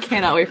 I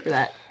cannot wait for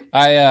that.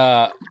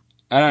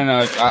 I don't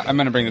know. I'm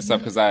going to bring this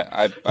up because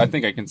I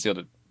think I concealed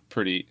it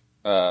pretty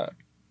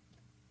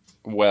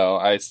well.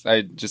 I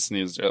just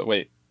sneezed.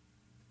 Wait.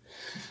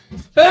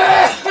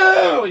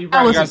 That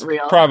wasn't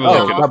real.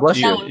 God bless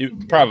you. You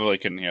probably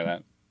couldn't hear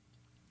that.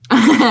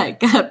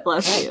 God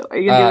bless you. Are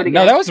you gonna do it again?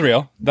 No, that was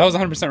real. That was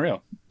 100%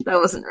 real. That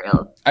wasn't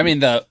real. I mean,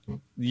 the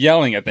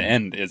yelling at the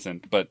end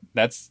isn't, but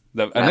that's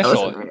the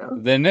initial. wasn't real.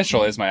 The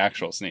initial is my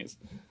actual sneeze.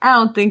 I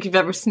don't think you've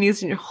ever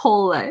sneezed in your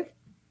whole life.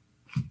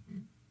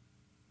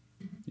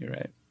 You're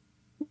right.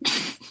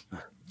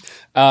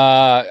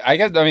 I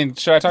guess. I mean,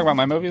 should I talk about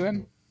my movie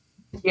then?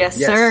 Yes,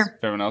 Yes. sir.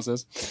 If everyone else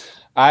is.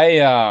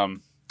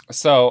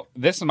 So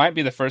this might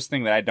be the first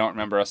thing that I don't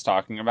remember us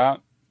talking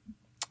about.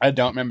 I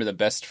don't remember the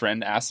best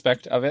friend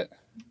aspect of it.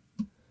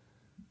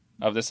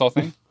 Of this whole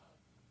thing.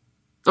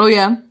 Oh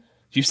yeah.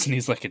 You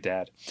sneeze like a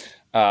dad.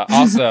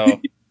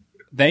 Also,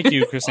 thank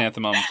you,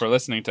 Chrysanthemum, for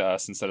listening to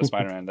us instead of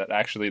Spider-Man.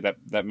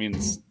 That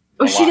means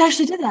Oh, a she lot.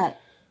 actually did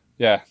that.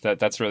 Yeah,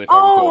 that's really fucking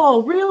cool.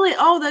 Oh, really?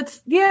 Oh,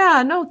 that's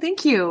no,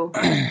 thank you.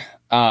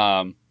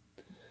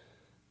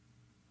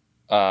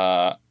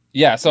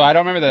 Yeah, so I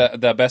don't remember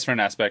the best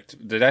friend aspect.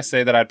 Did I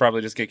say that I'd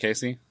probably just get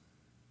Casey?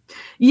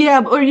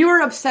 Yeah, or you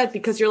were upset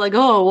because you're like,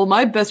 oh, well,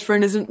 my best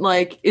friend isn't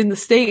like in the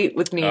state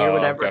with me or Oh,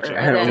 whatever. gotcha.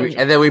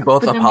 And then we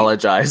both but then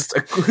apologized.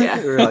 Yeah.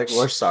 We were like,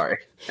 we're sorry.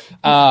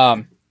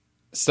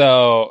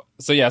 So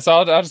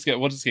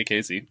we'll just get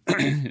Casey.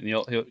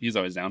 He's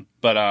always down.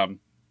 But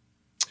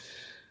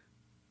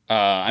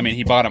I mean,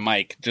 he bought a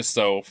mic just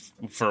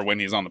for when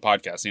he's on the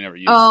podcast. He never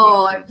uses it.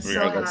 I'm so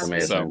regardless. happy.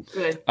 Amazing.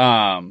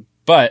 Good.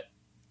 But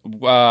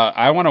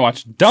I want to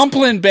watch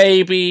Dumplin'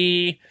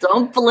 Baby,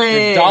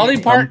 Dumpling. the Dolly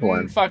Parton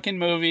Dumplin'. fucking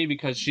movie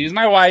because she's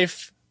my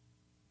wife,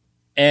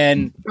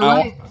 and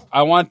Really?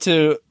 I want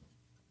to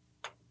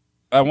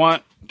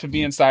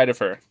be inside of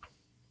her.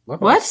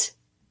 What?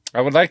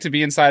 I would like to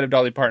be inside of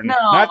Dolly Parton.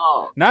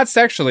 No. Not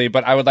sexually,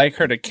 but I would like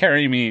her to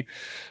carry me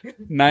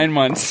 9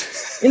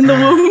 months. In the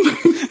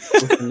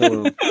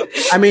womb?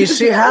 I mean,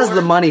 she has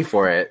the money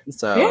for it.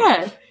 So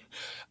Yeah.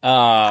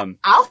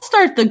 I'll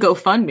start the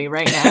GoFundMe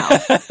right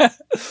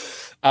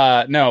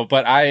now. No,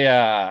 but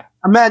I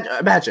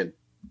imagine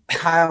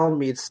Kyle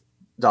meets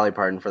Dolly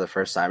Parton for the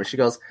first time, and she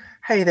goes,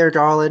 "Hey there,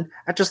 darling.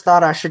 I just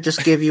thought I should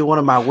just give you one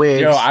of my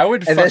wigs." Yo, I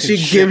would and then fucking she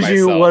shit gives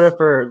you myself. one of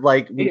her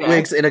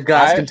wigs in a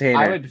glass container.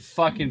 I would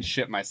fucking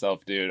shit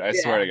myself, dude. I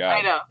swear to God.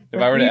 I know. If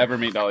I were to ever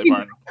meet Dolly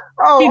Parton.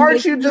 Oh,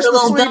 aren't you just a the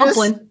little sweetest?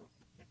 dumpling?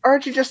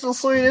 Aren't you just the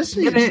sweetest?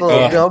 You just a Ugh.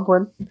 little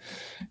dumpling.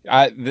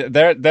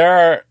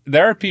 There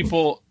are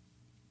people.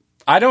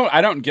 I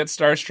don't get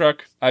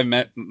starstruck. I've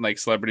met like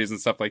celebrities and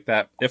stuff like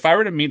that. If I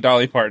were to meet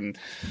Dolly Parton,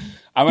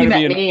 I'm You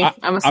gonna met be. me.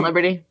 I'm a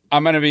celebrity.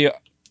 I'm gonna be.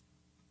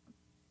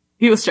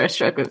 He was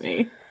starstruck with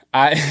me.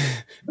 I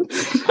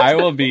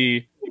will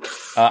be.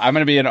 I'm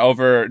gonna be an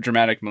over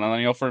dramatic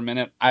millennial for a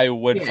minute. I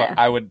would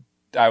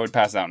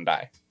pass out and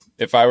die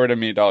if I were to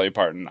meet Dolly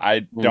Parton. I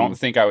don't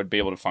think I would be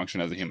able to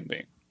function as a human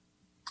being.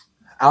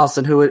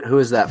 Allison, who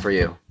is that for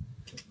you?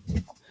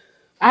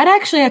 I'd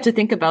actually have to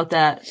think about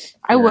that.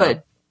 I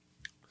would.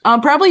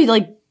 Probably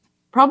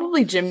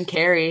Jim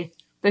Carrey.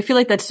 But I feel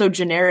like that's so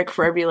generic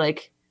for every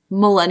like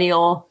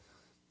millennial.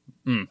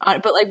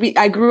 But like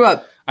I grew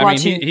up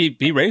watching. I mean,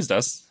 he raised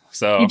us.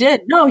 So He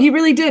did. No, he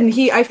really did. And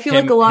I feel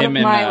like a lot of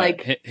my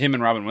like him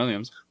and Robin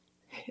Williams.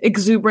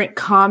 exuberant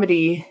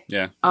comedy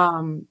Yeah.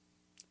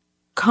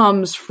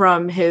 comes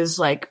from his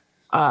like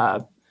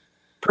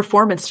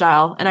performance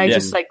style. And I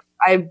just like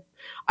I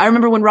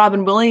remember when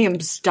Robin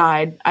Williams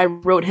died, I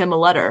wrote him a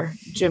letter,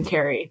 Jim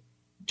Carrey,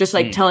 just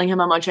like telling him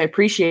how much I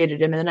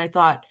appreciated him. And then I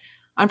thought,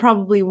 I'm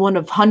probably one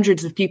of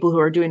hundreds of people who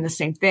are doing the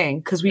same thing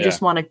because we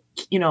just want to,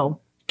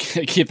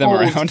 keep them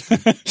around.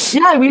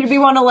 yeah, we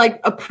want to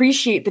like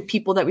appreciate the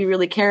people that we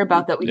really care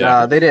about. That we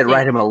They didn't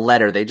write him a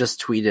letter; they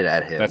just tweeted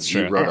at him. That's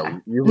true. I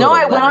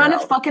went on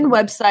his fucking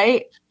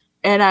website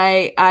and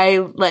I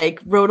like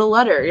wrote a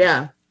letter.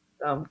 Yeah.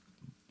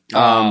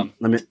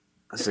 Let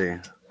let's see.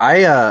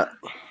 I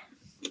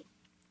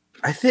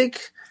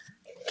think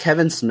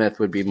Kevin Smith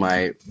would be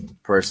my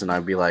person.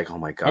 I'd be like, oh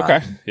my god.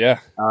 Okay. Yeah.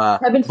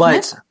 Kevin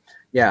But Smith?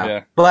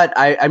 yeah. But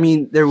I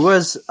mean, there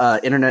was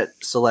internet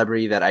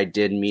celebrity that I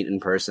did meet in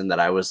person that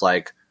I was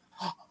like,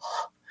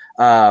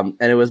 and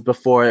it was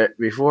before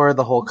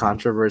the whole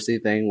controversy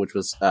thing, which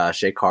was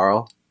Shay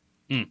Carl.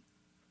 Hmm.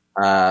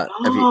 Wow.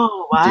 Do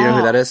you know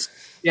who that is?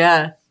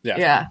 Yeah. Yeah.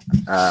 Yeah.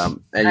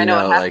 And I you know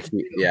know, what like,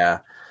 happened. yeah.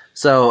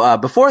 So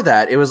before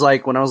that, it was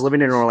like when I was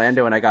living in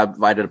Orlando and I got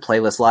invited to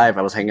Playlist Live.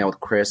 I was hanging out with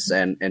Chris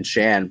and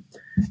Shan,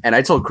 and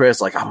I told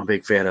Chris like I'm a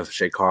big fan of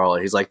Shay Carl.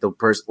 He's like the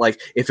person.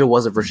 Like if it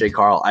wasn't for Shay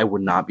Carl, I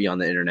would not be on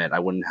the internet. I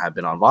wouldn't have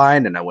been on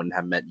Vine, and I wouldn't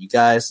have met you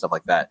guys. Stuff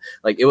like that.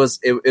 Like it was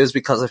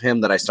because of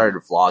him that I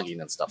started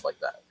vlogging and stuff like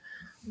that.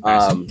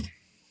 Nice.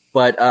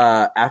 But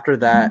after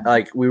that,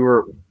 like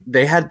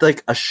they had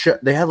like a show.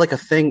 They had like a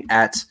thing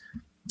at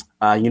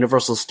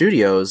Universal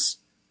Studios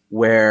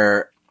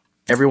where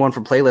everyone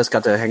from Playlist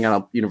got to hang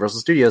out at Universal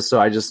Studios. So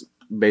I just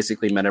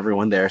basically met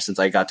everyone there since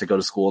I got to go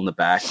to school in the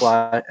back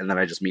lot, and then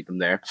I just meet them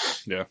there.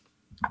 Yeah.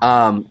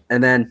 And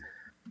then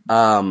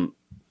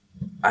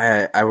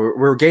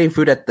we're getting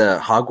food at the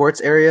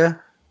Hogwarts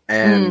area,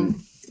 and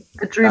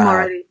A dream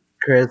already.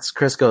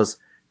 Chris goes,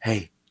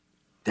 "Hey,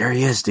 there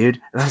he is, dude."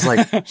 And I was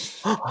like,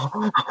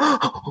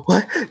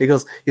 "What?" He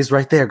goes, "He's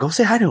right there. Go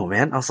say hi to him,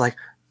 man." I was like,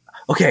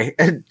 "Okay."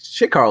 And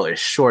shit, Carl is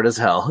short as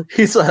hell.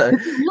 He's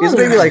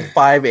maybe like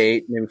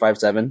 5'8", maybe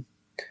 5'7".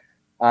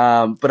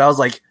 But I was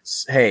like,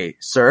 "Hey,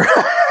 sir,"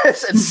 I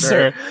said,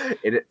 "Sir."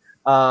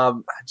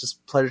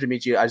 Just pleasure to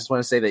meet you. I just want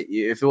to say that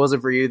if it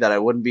wasn't for you, that I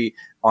wouldn't be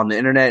on the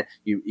internet.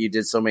 You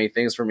did so many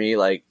things for me,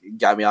 like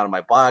got me out of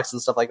my box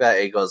and stuff like that.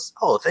 And he goes,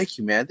 "Oh, thank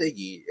you, man. Thank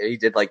you." And he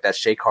did like that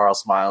Shay Carl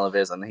smile of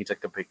his, and then he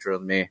took a picture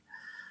with me.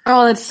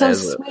 Oh, that's so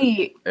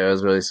sweet. It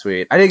was really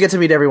sweet. I didn't get to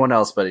meet everyone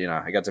else, but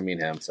I got to meet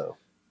him. So,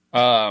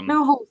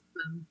 No.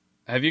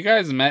 have you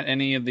guys met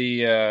any of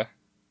the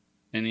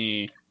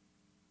any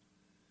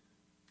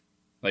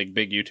like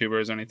big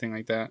YouTubers or anything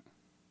like that?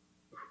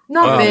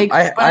 Not big.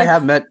 I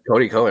have met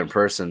Cody Ko in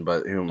person,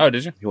 but Oh,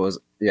 did you? he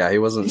wasn't.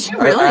 Did you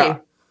really?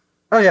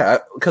 Oh yeah,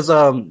 because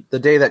the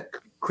day that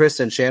Chris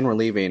and Shan were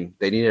leaving,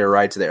 they needed a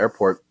ride to the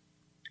airport.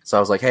 So I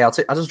was like, "Hey, I'll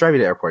just drive you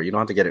to the airport. You don't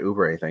have to get an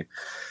Uber or anything."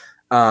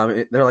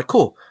 They're like,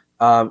 "Cool."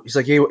 He's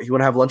like, "Hey, you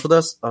want to have lunch with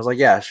us?" I was like,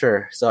 "Yeah,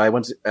 sure." So I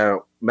went to,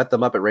 met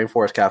them up at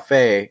Rainforest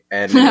Cafe,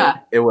 and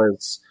it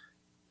was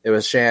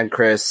Shan,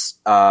 Chris,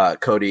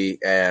 Cody,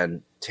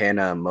 and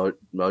Tana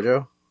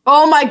Mojo.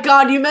 Oh my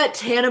god, you met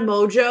Tana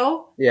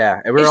Mojo?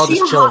 Yeah, and we were all Is she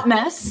just a chilling. hot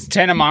mess?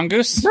 Tana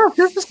Mongoose? No,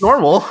 she's just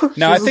normal.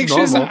 No, I think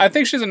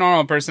she's a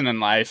normal person in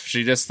life.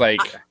 She just like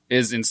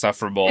is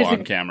insufferable Is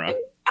on it- camera.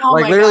 Oh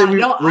Like my literally,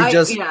 god.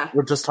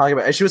 we're just talking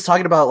about. And she was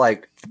talking about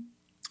like,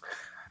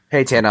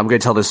 "Hey Tana, I'm going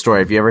to tell this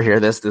story. If you ever hear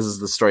this, this is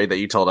the story that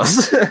you told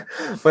us."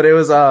 But it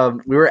was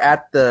we were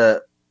at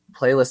the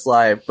Playlist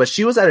Live, but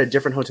she was at a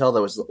different hotel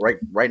that was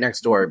right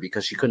next door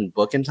because she couldn't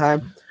book in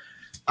time.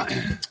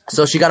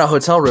 So she got a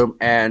hotel room,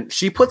 and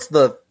she puts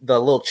the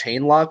little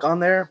chain lock on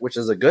there, which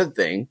is a good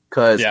thing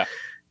because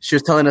she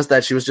was telling us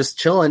that she was just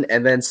chilling,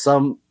 and then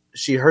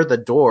she heard the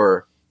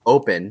door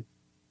open.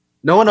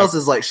 No one else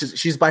is like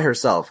she's by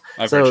herself,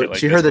 so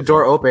she heard the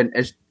door open,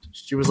 and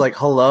she was like,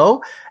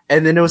 "Hello,"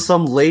 and then there was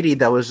some lady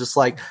that was just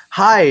like,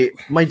 "Hi,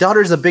 my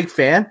daughter's a big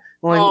fan."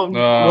 I'm like,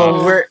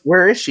 well,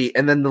 where is she?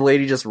 And then the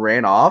lady just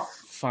ran off.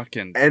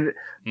 Fucking.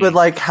 But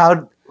like,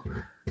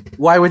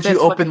 why would you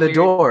open the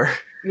door?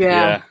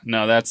 Yeah.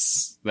 No,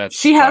 that's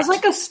She has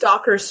like a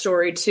stalker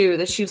story too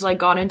that she's like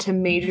gone into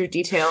major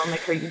detail on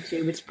like her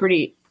YouTube. It's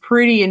pretty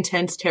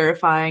intense,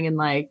 terrifying, and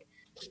like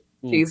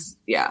there's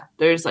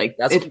like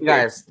That's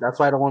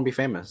why I don't want to be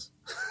famous.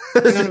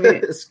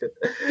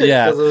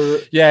 Yeah,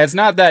 it's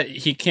not that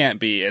he can't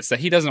be; it's that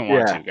he doesn't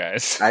want to,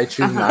 guys. I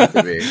choose not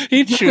to be.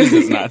 He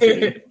chooses not to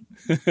be.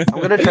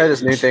 I'm gonna try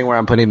this new thing where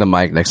I'm putting the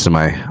mic next to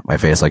my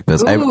face like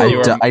this.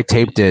 I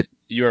taped it.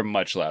 You are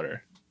much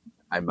louder.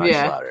 I'm much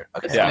louder.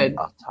 Okay, yeah.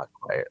 I'll talk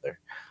quieter.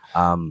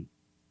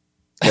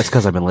 That's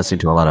because I've been listening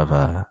to a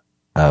lot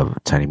of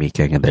Tiny Meat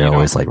Gang, and they're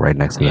always like right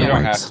next to their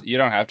mics. You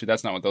don't have to.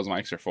 That's not what those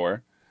mics are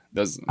for.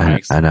 Those I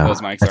know.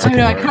 Those mics That's are.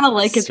 okay. I know. I kind of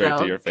like it straight though.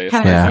 to your face.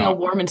 Kind of feel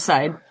warm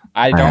inside.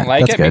 I don't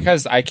like that's it good.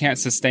 because I can't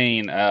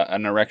sustain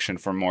an erection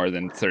for more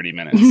than 30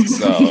 minutes.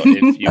 So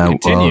if you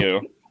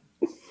continue,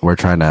 we're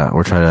trying to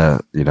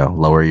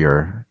lower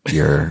your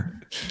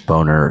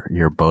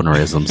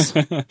bonerisms.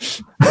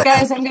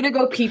 Guys, I'm gonna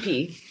go pee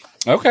pee.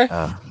 okay.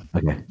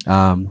 Okay.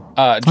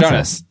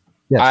 Jonas,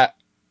 Yes.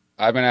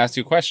 I'm going to ask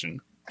you a question,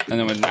 and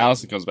then when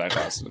Allison comes back,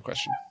 I'll ask you the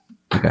question.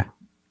 Okay.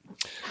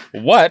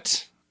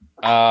 What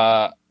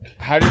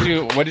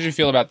did you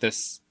feel about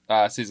this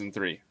season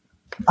 3?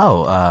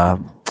 Oh,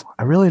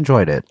 I really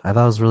enjoyed it. I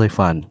thought it was really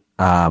fun.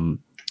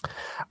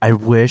 I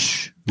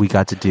wish we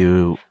got to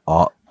do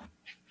all.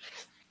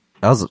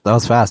 That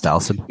was fast,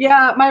 Allison.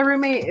 Yeah, my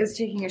roommate is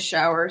taking a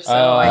shower, so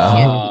I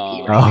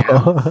can't pee right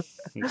now.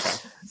 Okay.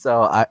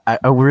 So I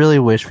really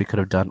wish we could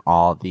have done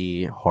all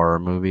the horror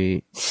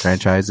movie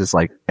franchises,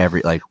 like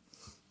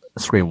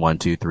Scream 1,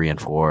 2, 3,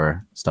 and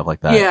 4, stuff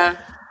like that. Yeah,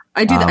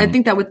 I do. I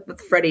think that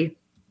with Freddy.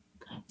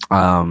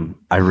 I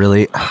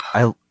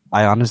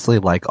honestly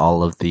like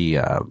all of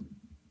the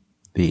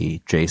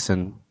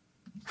Jason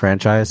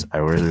franchise. I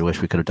really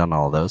wish we could have done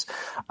all of those.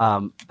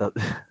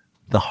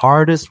 The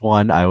hardest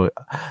one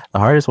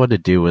to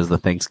do was the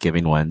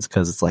Thanksgiving ones,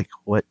 because it's like,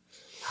 what?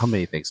 How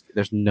many things?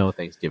 There's no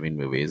Thanksgiving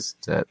movies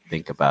to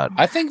think about.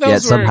 I think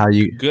those were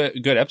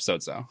good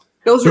episodes, though.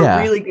 Those were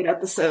really good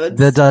episodes.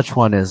 The Dutch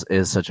one is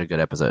such a good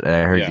episode. And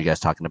I heard you guys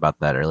talking about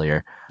that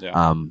earlier.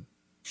 Yeah.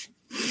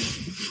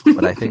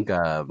 But I think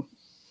I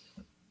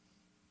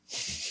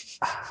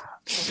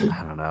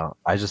don't know.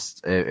 I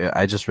just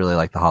really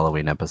like the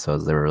Halloween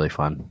episodes. They were really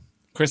fun.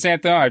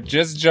 Chrysanthemum, I'm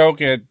just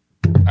joking.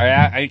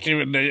 I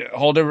can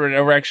hold an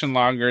erection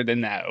longer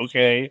than that.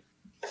 Okay.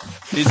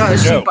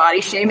 Is she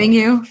body shaming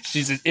you?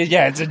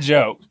 It's a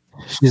joke.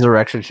 She's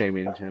erection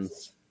shaming him.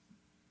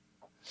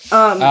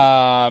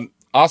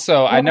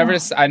 Also, I never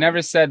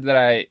said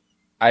that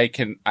I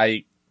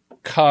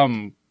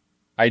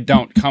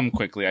don't come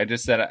quickly. I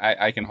just said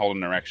I can hold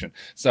an erection.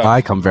 So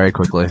I come very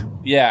quickly.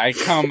 Yeah, I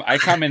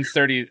come in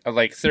 30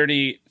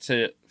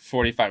 to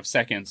 45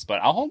 seconds, but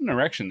I'll hold an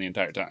erection the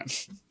entire time.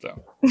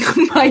 So.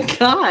 Oh my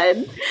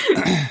god.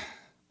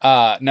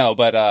 No,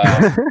 but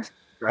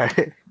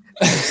right.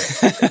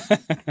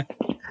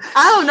 I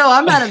don't know.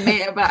 I'm not a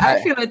man, but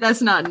I feel like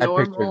that's not normal.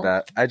 I pictured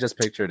that. I just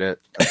pictured it.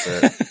 That's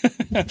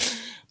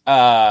it.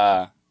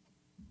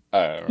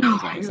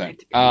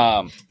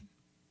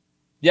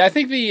 Yeah, I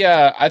think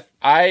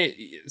I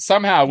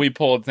somehow we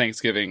pulled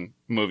Thanksgiving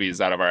movies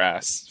out of our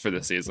ass for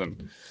this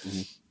season.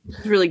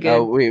 It's really good.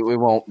 Oh, we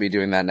won't be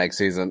doing that next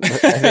season. I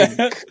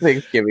think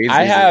Thanksgiving.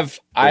 I have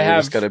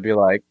just gonna be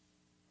like.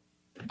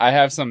 I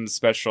have some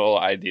special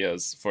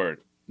ideas for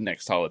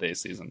next holiday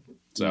season.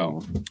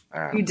 So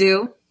you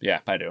do? Yeah,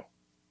 I do.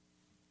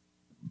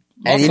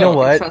 And Also, you know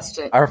what? Trust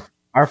it.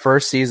 Our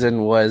first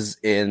season was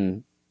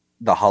in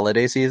the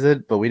holiday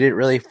season, but we didn't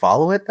really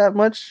follow it that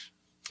much.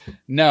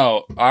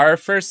 No, our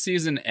first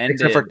season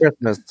ended except for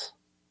Christmas.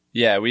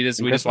 Yeah, we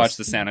just watched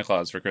the Santa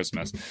Claus for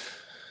Christmas.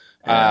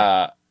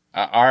 Yeah.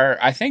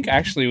 I think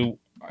actually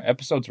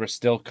episodes were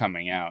still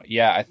coming out.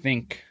 Yeah, I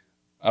think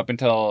up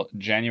until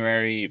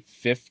January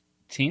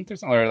 15th or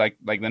something, or like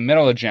the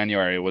middle of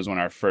January was when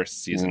our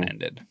first season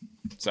ended.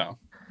 So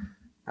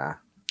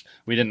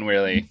we didn't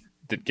really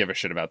give a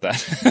shit about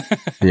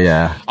that.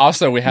 Yeah.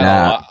 Also, we had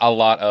a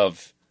lot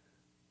of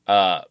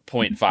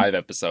 0.5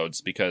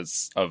 episodes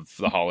because of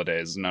the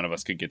holidays. None of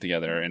us could get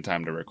together in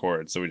time to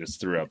record, so we just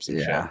threw up some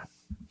shit.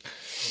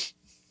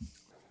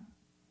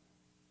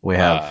 We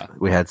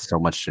had so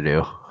much to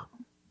do.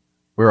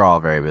 We were all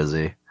very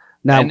busy.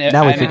 Now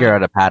we figure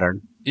out a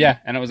pattern. Yeah,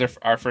 and it was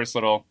our first.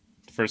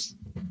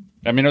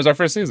 I mean, it was our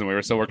first season. We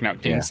were still working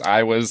out kinks. Yeah.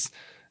 I was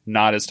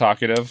not as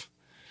talkative.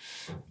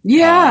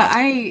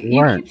 Yeah,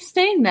 you keep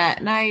saying that,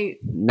 and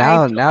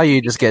now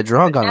you just get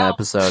drunk on an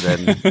episode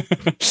and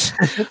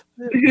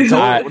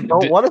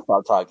don't want to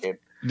stop talking.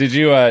 Did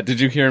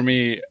you hear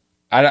me?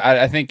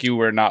 I think you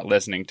were not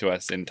listening to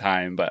us in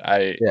time, but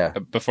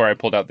before I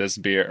pulled out this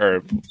beer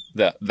or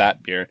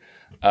that beer,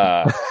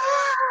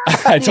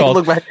 I told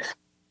look back.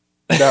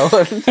 No.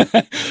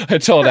 I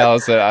told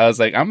Allison, I was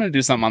like, I'm going to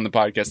do something on the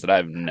podcast that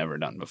I've never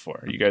done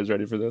before. Are you guys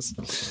ready for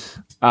this?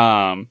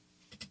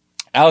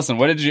 Allison,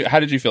 how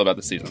did you feel about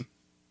the season?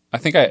 I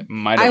think I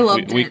might have. I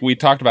loved it. We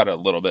talked about it a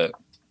little bit.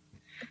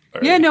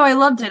 Yeah, no, I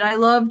loved it. I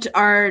loved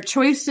our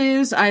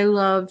choices. I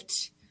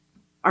loved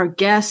our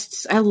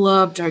guests. I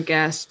loved.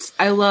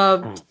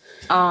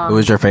 Who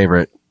was your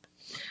favorite?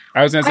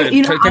 I was going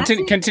to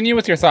say, continue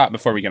with your thought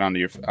before we get on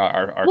to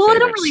our well, favorites. I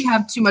don't really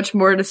have too much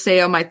more to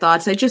say on my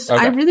thoughts.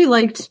 I really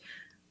liked.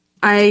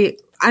 I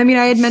mean,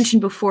 I had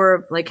mentioned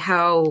before, like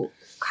how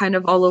kind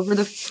of all over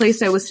the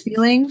place I was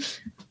feeling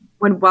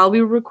while we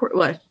were recording.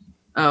 What?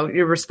 Oh,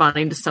 you're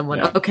responding to someone.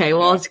 Yeah. Okay,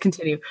 well, let's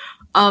continue.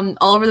 All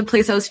over the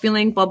place I was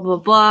feeling, blah, blah,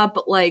 blah.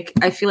 But like,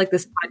 I feel like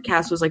this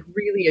podcast was like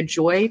really a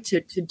joy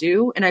to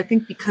do. And I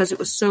think because it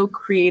was so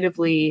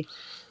creatively,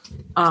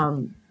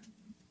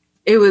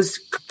 it was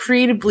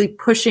creatively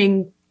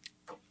pushing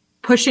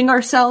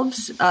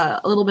ourselves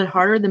a little bit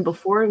harder than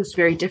before. It was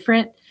very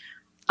different.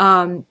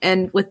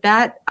 And with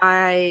that,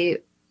 I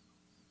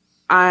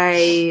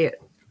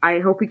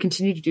hope we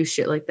continue to do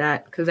shit like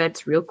that because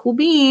that's real cool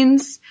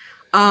beans.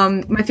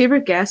 My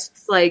favorite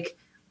guests, like,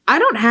 I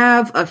don't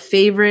have a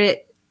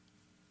favorite.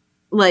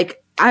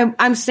 Like,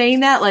 I'm saying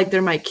that like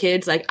they're my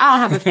kids. Like, I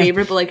don't have a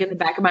favorite, but like in the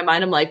back of my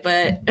mind, I'm like,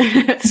 but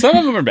some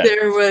of them are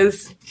better.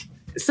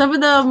 Some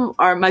of them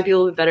might be a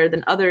little bit better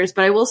than others,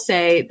 but I will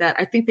say that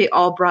I think they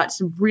all brought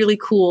some really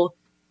cool,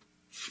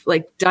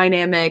 like,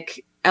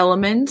 dynamic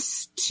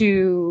elements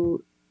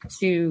to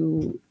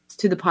the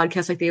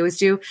podcast, like they always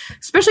do.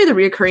 Especially the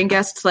reoccurring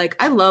guests.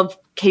 Like, I love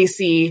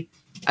Casey.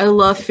 I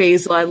love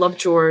Faisal. I love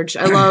George.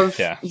 I love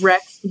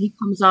Rex. He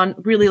comes on,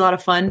 really a lot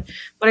of fun.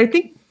 But I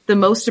think the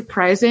most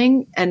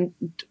surprising and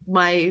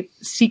my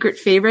secret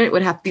favorite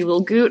would have to be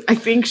Lil Goot. I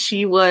think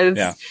she was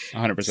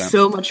 100%.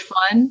 so much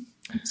fun.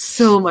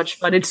 so much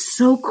fun. It's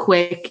so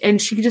quick,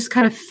 and she just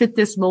kind of fit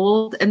this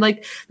mold. And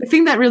like the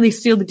thing that really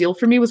sealed the deal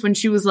for me was when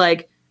she was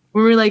like,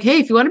 when we were like, hey,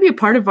 if you want to be a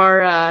part of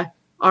our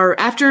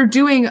after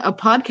doing a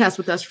podcast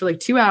with us for like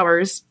 2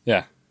 hours,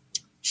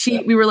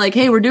 we were like,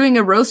 hey, we're doing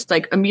a roast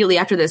like immediately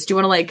after this. Do you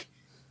want to like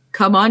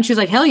come on? She was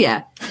like, hell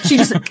yeah. She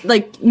just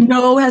like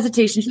no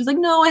hesitation. She was like,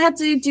 no, I have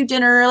to do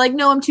dinner. Like,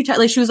 no, I'm too tired.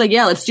 Like, she was like,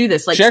 yeah, let's do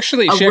this. Like, she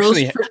actually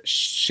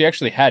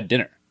had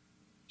dinner.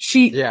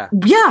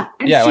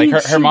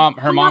 Like her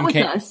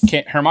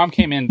mom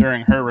came in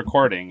during her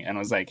recording and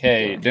was like,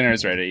 hey,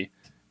 dinner's ready.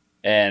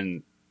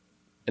 And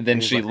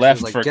then she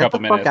left for a couple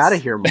minutes. Get the fuck out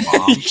of here,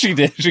 Mom. She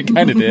did. She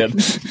kind of did.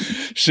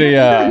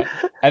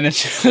 And then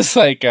she was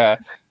like,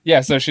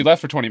 so she left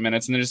for 20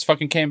 minutes and then just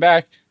fucking came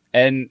back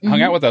and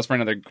hung out with us for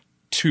another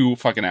 2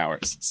 fucking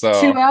hours.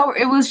 So 2 hours.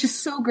 It was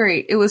just so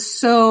great. It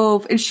was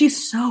and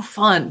she's so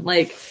fun.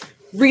 Like,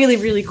 really,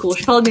 really cool.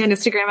 She followed me on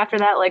Instagram after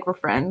that. Like, we're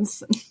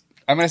friends.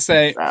 I'm gonna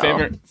say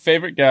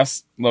favorite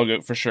guest,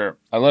 Logut for sure.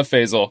 I love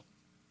Faisal,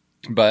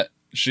 but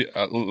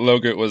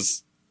Logut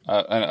was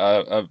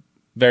a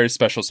very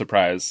special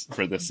surprise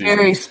for this season.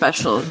 Very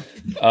special.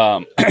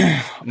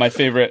 My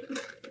favorite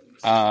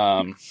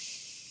of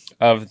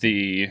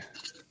the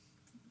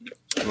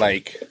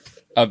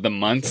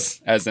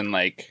months, as in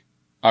like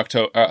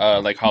October,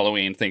 like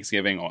Halloween,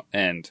 Thanksgiving,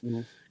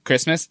 and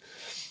Christmas,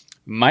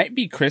 might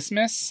be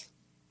Christmas.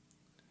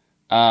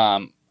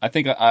 I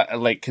think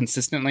like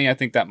consistently, I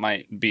think that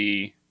might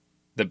be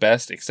the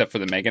best, except for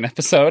the Megan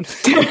episode.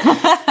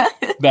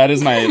 That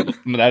is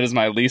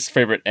my least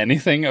favorite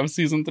anything of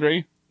season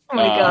 3. Oh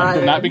my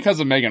god! Not because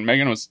of Megan.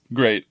 Megan was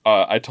great.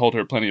 I told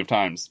her plenty of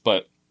times,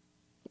 but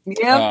we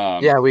all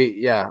know.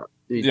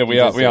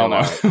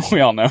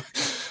 We all know.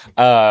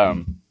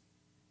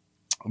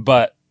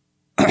 But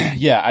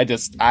yeah, I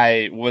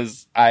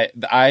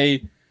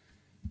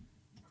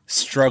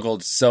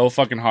struggled so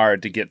fucking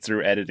hard to get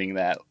through editing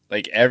that.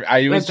 Like,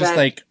 I was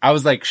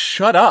like,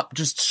 shut up,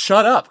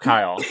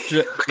 Kyle.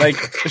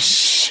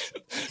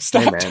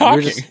 Stop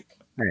talking.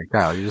 Hey,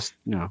 Kyle, you just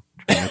try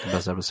to make the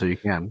best episode you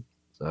can.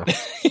 So,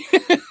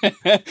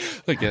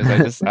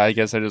 I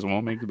guess I just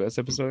won't make the best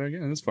episode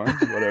again. It's fine,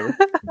 whatever.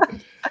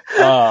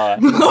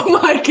 Oh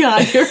my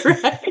god, you're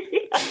right.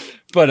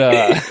 But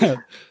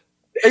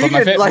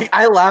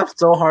I laughed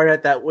so hard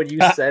at that when you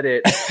said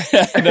it.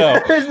 I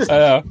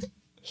know.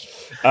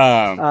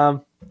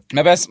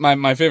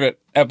 My favorite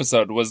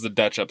episode was the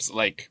Dutch episode.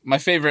 Like, my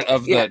favorite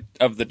of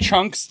the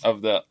chunks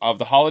of the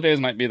holidays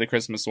might be the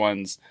Christmas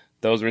ones.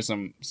 Those were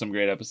some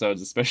great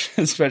episodes,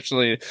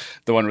 especially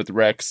the one with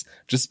Rex,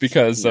 just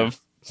because of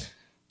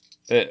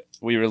it.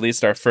 We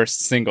released our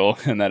first single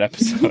in that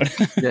episode.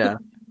 Yeah.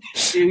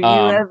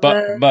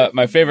 But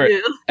my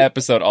favorite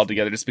episode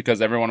altogether, just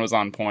because everyone was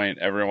on point.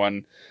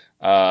 Everyone,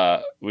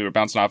 we were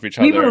bouncing off each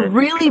other. We were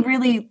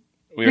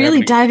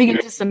really diving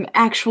into some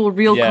actual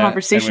real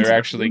conversations. And we were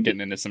actually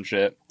getting into some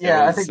shit.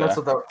 Yeah, I think that's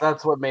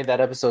what made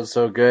that episode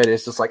so good.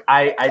 It's just like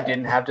I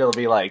didn't have to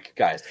be like,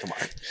 guys, come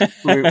on.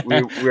 we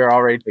were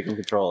already taking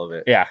control of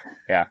it. Yeah.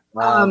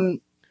 Not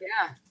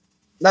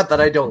that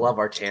I don't love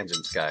our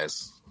tangents,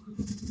 guys.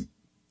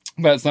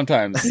 But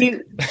sometimes.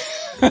 You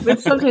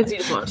just want to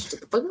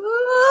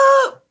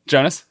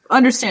Jonas?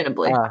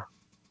 Understandably.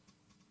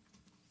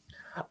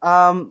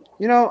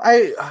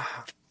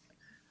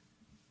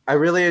 I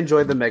really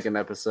enjoyed the Megan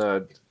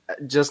episode.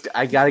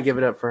 I gotta give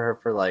it up for her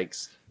for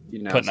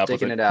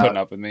sticking it out, putting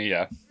up with me.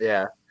 Yeah.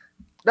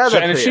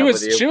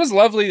 She was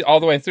lovely all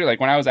the way through. Like,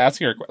 when I was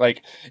asking her,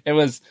 like, it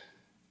was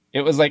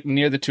like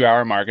near the 2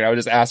 hour mark, and I was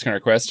just asking her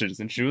questions,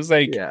 and she was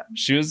like,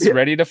 she was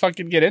ready to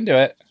fucking get into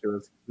it. She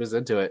was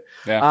into it.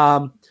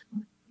 Yeah.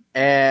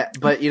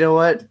 But you know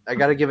what? I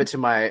gotta give it to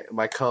my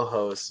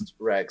co-host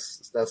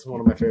Rex. That's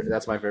one of my favorite.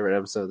 That's my favorite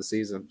episode of the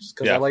season. Just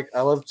because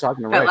I love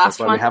talking to Rex. That's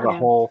why we have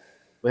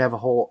a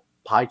whole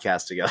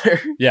podcast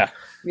together. Yeah.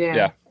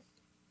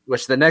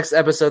 Which the next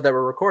episode that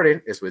we're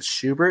recording is with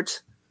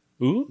Schubert.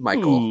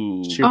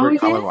 Michael. Schubert,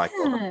 Colin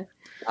Michael.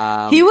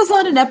 He was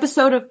on an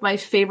episode of my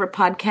favorite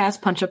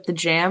podcast, Punch Up the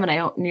Jam, and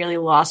I nearly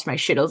lost my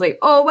shit. I was like,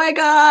 "Oh my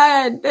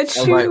god, that's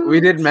Shubes!" We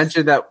did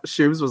mention that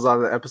Shubes was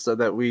on the episode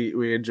that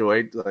we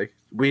enjoyed. Like,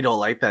 we don't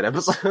like that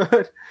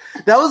episode.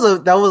 that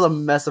was a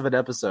mess of an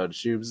episode.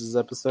 Shubes'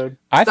 episode.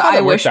 I thought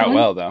it worked out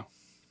well, though.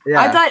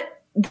 Yeah, I thought.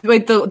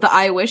 Wait, the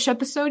I Wish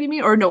episode, you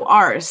mean? Or no,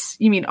 ours?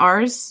 You mean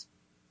ours?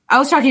 I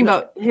was talking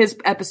about his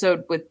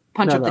episode with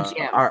Punch Up the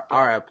Jam.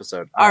 Our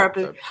episode. Our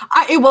episode.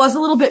 It was a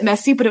little bit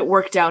messy, but it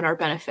worked out in our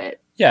benefit.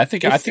 Yeah, I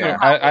think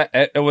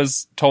it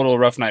was total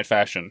rough night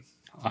fashion,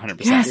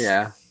 100%. Yes.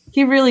 Yeah,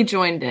 he really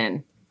joined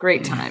in.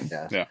 Great time.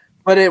 Yeah.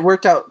 But it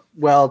worked out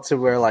well to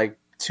where like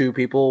 2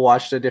 people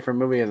watched a different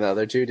movie and the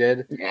other 2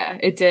 did. Yeah,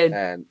 it did.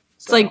 And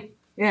it's like,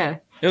 yeah,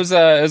 it was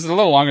a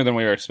little longer than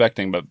we were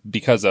expecting, but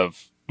because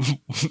of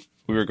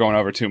we were going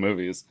over 2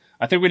 movies,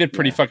 I think we did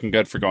pretty fucking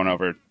good for going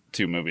over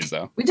 2 movies,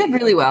 though. We did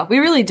really well. We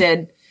really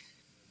did.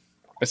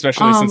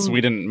 Especially since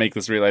we didn't make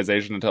this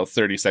realization until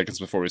 30 seconds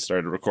before we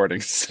started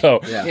recording.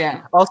 So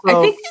yeah.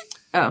 Also,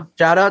 Oh,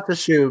 Shout out to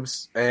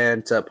Shoobs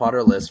and to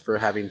Potterless for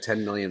having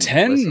 10 million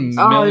 10 listens.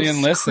 million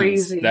it's listens.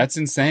 crazy. That's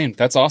insane.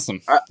 That's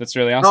awesome. That's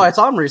really awesome. No, I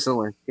saw him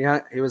recently. Yeah,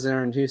 he was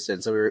in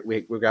Houston, so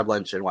we grabbed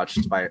lunch and watched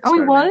Spider. oh, he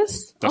Spider-Man.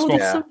 was. That's oh, cool.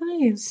 that's so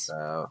nice.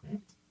 So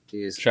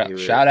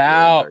Shout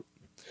out.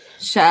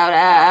 Shout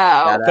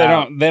out.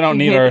 They don't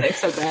need I hate our that I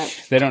said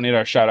that. they don't need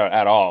our shout out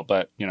at all,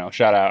 but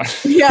shout out.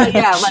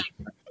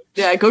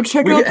 Yeah, go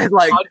check We out get, the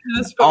like,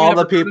 podcast, but we all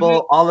never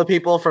the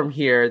people from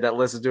here that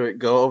listen to it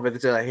go over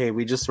to like, hey,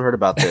 we just heard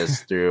about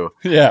this through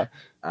Yeah.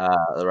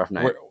 the Rough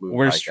Night Movie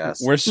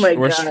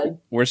podcast.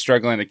 We're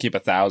struggling to keep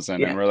 1,000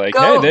 Yeah. and we're like,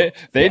 Go. hey,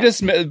 they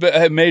just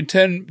made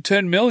 10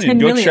 million. 10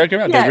 Go million. check them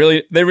out.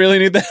 Yeah. They really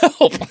need the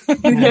help.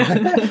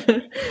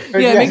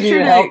 Yeah, make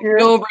sure help to here?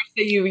 go over and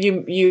say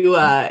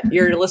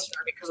you're a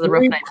listener because of the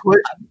Rough We Night.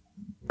 put-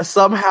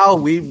 Somehow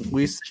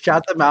we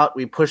shout them out.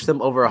 We push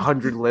them over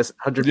 100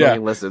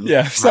 million listens.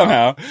 Yeah,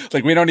 somehow.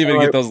 Like we don't even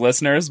Like- get those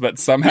listeners, but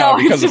somehow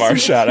No, because of it's our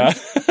just- shout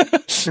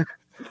out.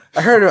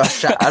 I heard a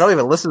shout. I don't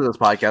even listen to this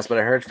podcast, but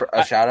I heard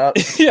a shout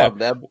out Yeah. from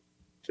them.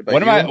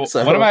 One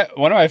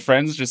of my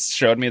friends just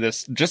showed me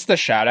this, just the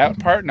shout out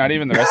part, not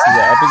even the rest of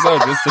the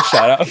episode, just the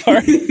shout out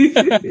part.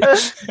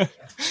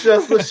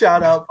 just the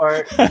shout out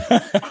part.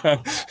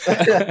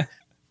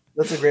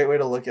 That's a great way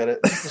to look at it.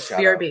 Just the shout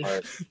BRB. out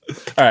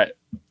part. All right.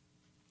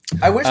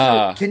 I wish.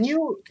 Uh, Can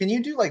you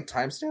do like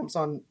timestamps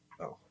on?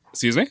 Oh,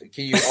 Excuse me?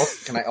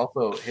 can I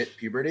also hit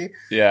puberty?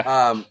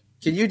 Yeah.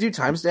 Can you do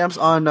timestamps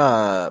on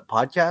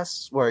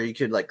podcasts where you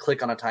could like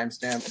click on a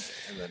timestamp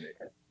and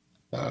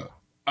then?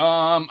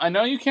 I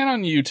know you can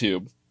on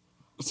YouTube.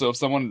 So if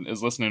someone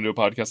is listening to a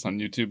podcast on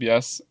YouTube,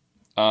 yes.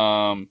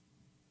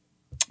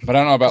 But I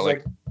don't know about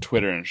like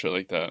Twitter and shit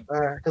like that.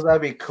 Because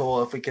that'd be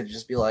cool if we could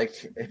just be like,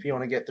 if you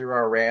want to get through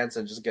our rants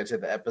and just get to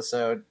the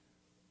episode,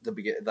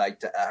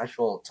 the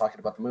actual talking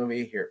about the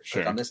movie, here,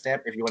 Sure. click on this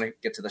stamp. If you want to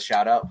get to the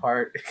shout out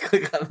part,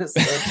 click on this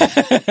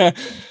stamp.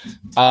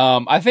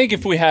 I think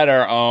if we had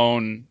our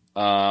own,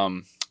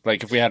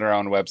 if we had our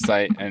own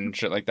website and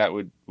shit like that,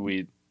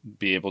 we'd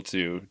be able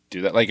to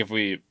do that. Like if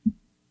we,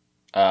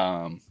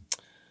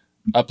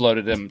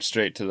 uploaded them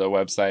straight to the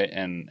website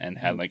and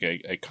had like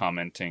a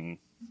commenting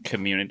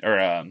community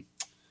or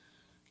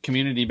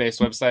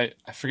community-based website.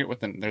 I forget what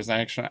there's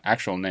an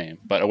actual name,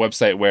 but a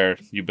website where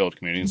you build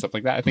community and stuff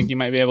like that. I think you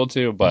might be able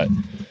to, but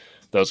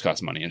those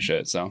cost money and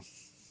shit. So,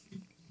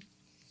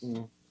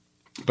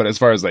 but as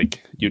far as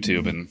like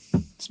YouTube and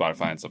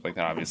Spotify and stuff like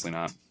that, obviously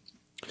not.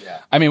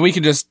 Yeah, I mean, we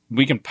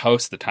can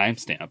post the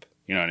timestamp.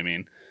 You know what I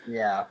mean?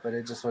 yeah, but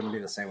it just wouldn't be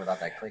the same without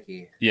that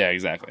clicky, Yeah,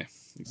 exactly.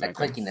 that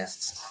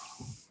clickiness.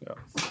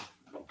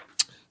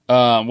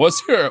 What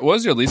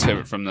was your least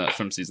favorite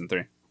from season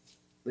 3?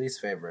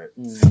 Least favorite.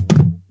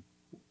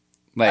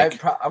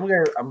 Like,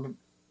 I'm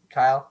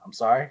Kyle. I'm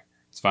sorry,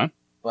 it's fine.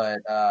 but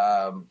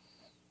I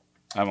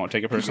won't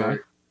take it personally.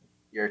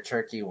 your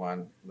turkey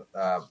one,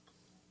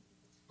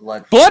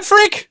 blood. Blood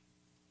freak.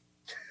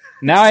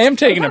 Now I am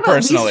taking it What about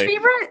least personally.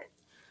 favorite?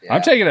 Yeah.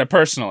 I'm taking it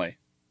personally.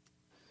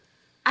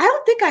 I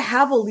don't think I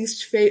have a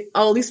least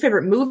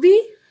favorite movie.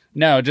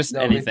 No, just No,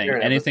 anything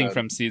favorite episode.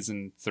 from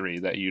season 3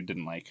 that you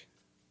didn't like.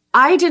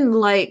 I didn't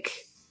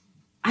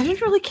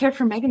really care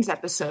for Megan's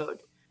episode.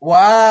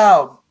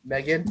 Wow,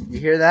 Megan, you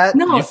hear that?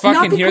 No, You fucking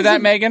not hear because that,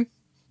 of- Megan?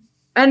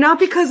 And not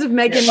because of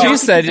Megan. She not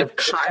said- because of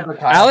Kyle.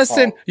 Kyle's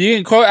Allison, fault. you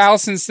can quote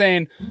Allison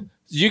saying,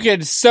 "You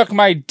could suck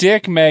my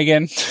dick,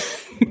 Megan."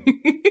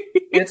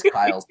 It's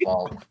Kyle's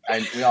fault.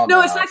 We all know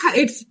No, it's not.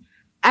 Allison.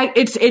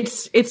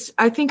 It's.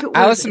 I think it was.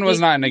 Allison was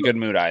not in a good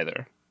mood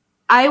either.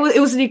 It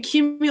was an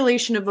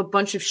accumulation of a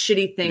bunch of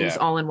shitty things Yeah.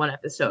 all in one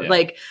episode. Yeah.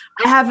 Like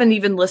I haven't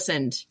even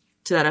listened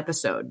to that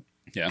episode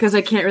Yeah. because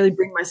I can't really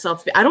bring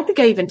myself. I don't think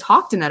I even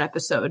talked in that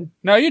episode.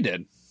 No, you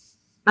did.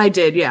 I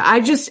did. Yeah. I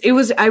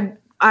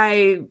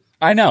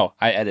know.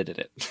 I edited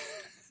it.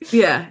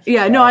 Yeah.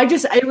 No,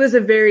 it was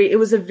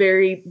a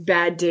very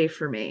bad day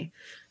for me.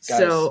 Guys,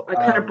 So I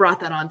kind of brought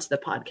that onto the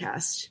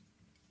podcast.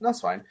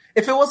 That's fine.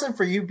 If it wasn't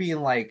for you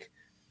being like,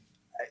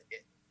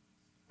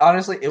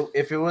 honestly,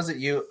 if it wasn't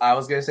you, I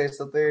was gonna say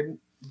something,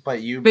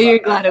 but you're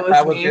glad it was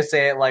I was me. gonna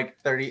say it like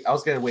 30. I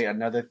was gonna wait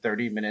another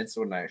 30 minutes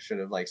when I should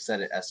have like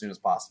said it as soon as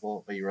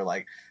possible. But you were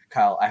like,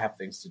 Kyle, I have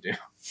things to do,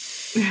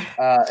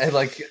 and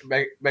like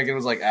Megan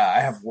was like, I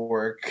have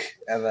work,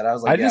 and then I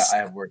was like, I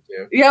have work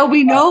too. Yeah,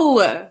 we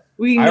know.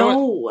 We I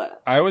know.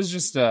 I was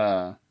just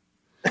I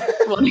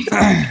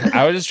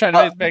was just trying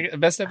to make the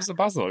best episode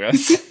possible,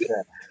 guys.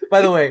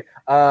 By the way,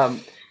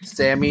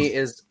 Sammy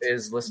is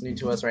listening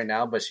to us right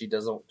now, but she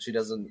doesn't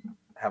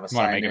have a Want to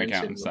sign make an in.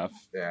 account and stuff.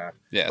 Yeah,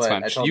 Yeah, it's But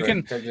fine. I told You her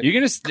can to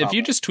just if you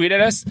comment. just tweet at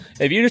us.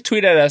 If you just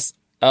tweet at us,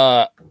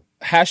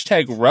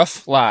 hashtag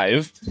rough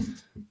live.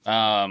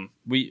 I'm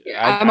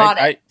on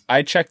it.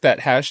 I checked that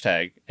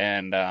hashtag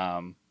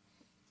and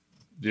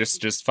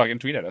just fucking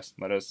tweet at us.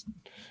 Let us.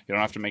 You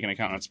don't have to make an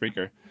account on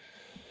Spreaker.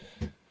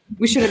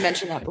 We should have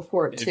mentioned that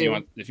before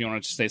too. If you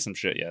want to say some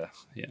shit,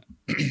 yeah,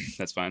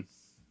 that's fine.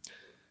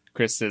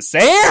 Chris says,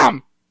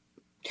 Sam.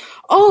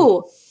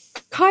 Oh,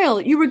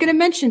 Kyle, you were going to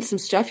mention some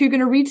stuff. You're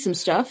going to read some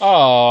stuff.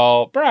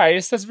 Oh,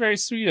 Bryce, that's very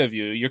sweet of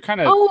you. You're kind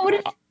of what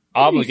did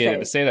obligated you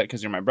to say that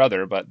because you're my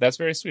brother, but that's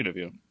very sweet of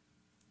you.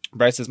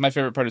 Bryce says, my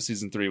favorite part of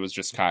season 3 was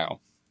just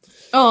Kyle.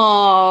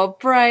 Oh,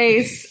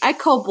 Bryce. I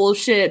call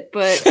bullshit,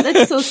 but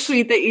that's so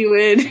sweet that you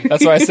would.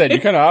 That's why I said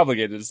you're kind of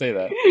obligated to say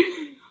that.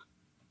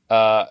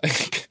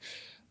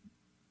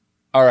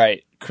 All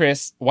right,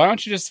 Chris, why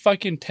don't you just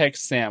fucking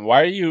text Sam?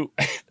 Why are you...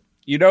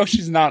 You know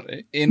she's not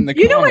in the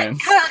comments. Know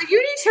what, Kyle,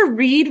 you need to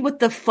read what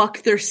the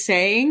fuck they're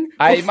saying.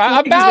 I'm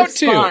about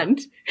to.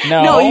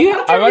 No, you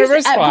have to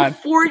respond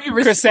before you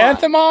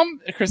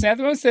respond.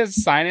 Chrysanthemum says,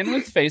 sign in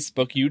with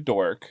Facebook, you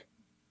dork.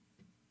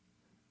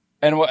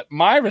 And what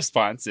my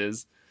response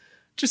is,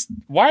 just,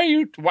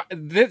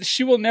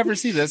 she will never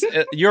see this.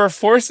 You're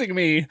forcing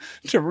me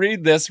to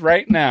read this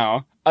right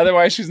now.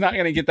 Otherwise, she's not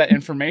going to get that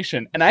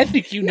information. And I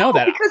think you know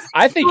that.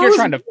 I think you're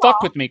trying to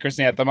fuck with me,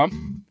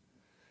 Chrysanthemum.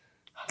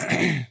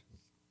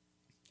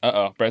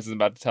 Bryce is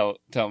about to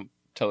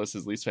tell us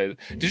his least favorite.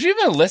 Did you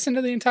even listen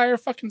to the entire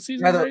fucking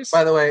season? By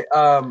the way,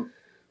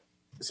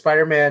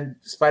 Spider-Man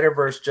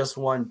Spider-Verse just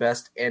won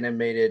Best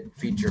Animated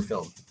Feature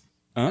Film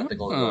at the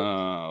Golden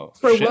Globes.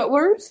 For what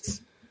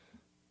awards?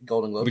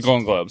 Golden Globes. The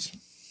Golden Globes.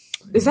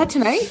 Is that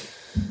tonight?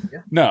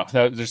 Yeah. No,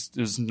 that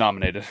was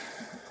nominated.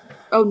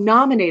 Oh,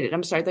 nominated.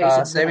 I'm sorry.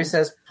 Sammy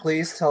says,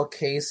 please tell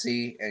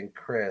Casey and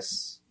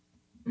Chris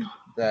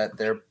that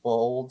they're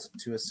bold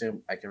to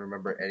assume I can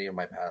remember any of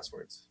my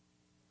passwords.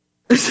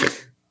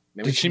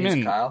 Maybe she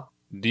means Kyle.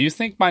 Do you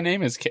think my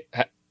name is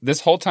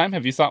this whole time?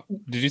 Did you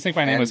think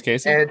my name was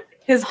Casey? And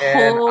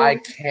I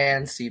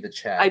can see the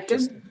chat. I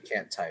just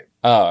can't type.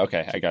 Oh,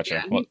 okay. I got you.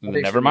 Yeah. Well,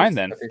 never mind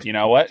then. You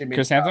know what,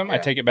 Chrysanthemum? I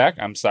take it back.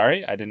 I'm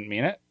sorry. I didn't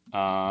mean it.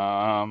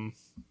 I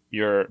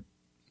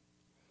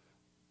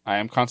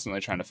am constantly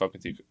trying to fuck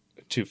with you.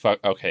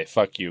 Okay,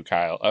 fuck you,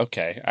 Kyle.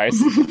 Okay, I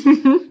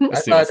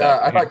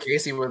thought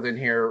Casey was in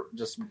here.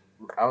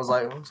 I was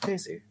like, who's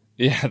Casey?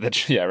 Yeah,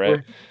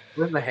 right.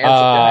 We're the handsome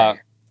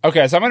guy.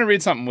 Okay, so I'm going to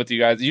read something with you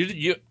guys.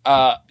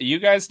 You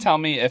guys tell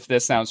me if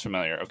this sounds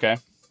familiar. Okay.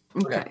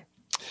 Okay.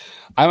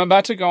 I'm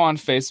about to go on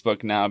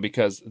Facebook now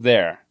because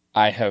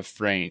I have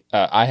friends.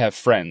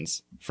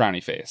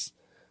 Frowny face.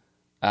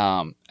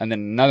 And then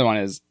another one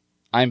is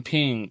I'm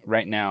peeing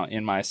right now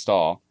in my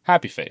stall.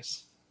 Happy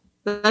face.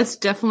 That's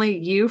definitely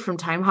you from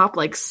Time Hop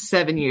like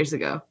 7 years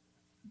ago.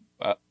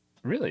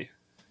 Really?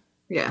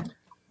 Yeah.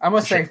 I'm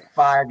going to say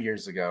 5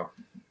 years ago.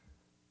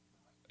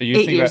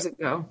 8 years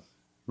ago.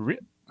 Wait,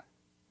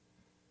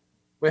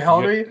 how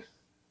old are you?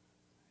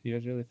 You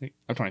guys really think?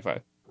 I'm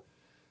 25.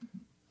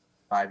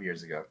 5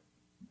 years ago.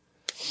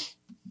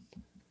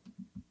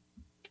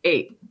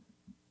 8.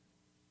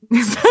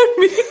 Is that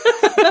me?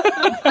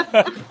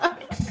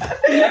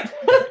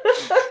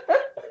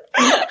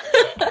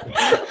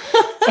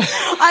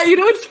 You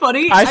know what's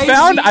funny?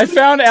 I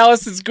found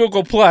Alice's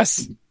Google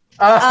Plus.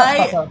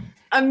 I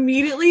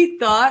immediately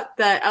thought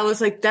that I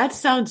was like, that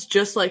sounds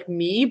just like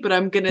me, but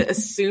I'm going to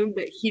assume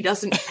that he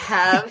doesn't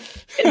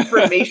have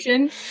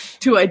information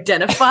to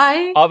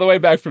identify. All the way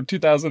back from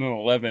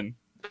 2011.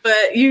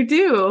 But you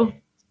do.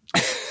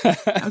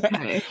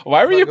 Okay.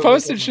 Why were you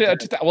posting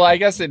shit? Well, I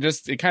guess it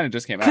kind of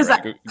just came out.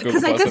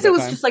 Because I guess it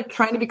was just like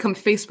trying to become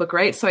Facebook,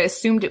 right? So I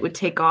assumed it would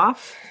take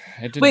off.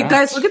 Wait, not.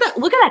 Guys, look at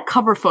that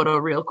cover photo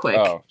real quick.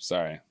 Oh,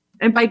 sorry.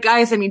 And by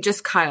guys, I mean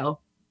just Kyle.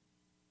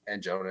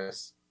 And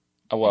Jonas.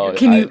 Oh, well, I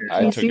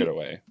took it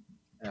away.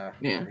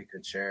 Yeah. We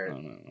could share it.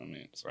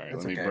 Sorry.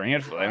 Let me bring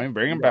it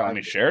back. Let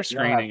me share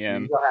screen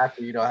again.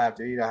 You don't have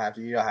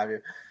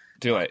to.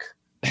 Do it.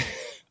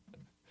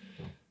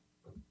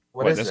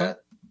 What is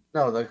that?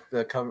 No, the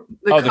cover.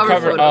 The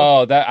cover.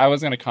 Oh, that I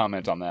was going to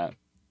comment on that.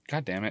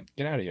 God damn it!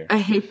 Get out of here. I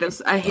hate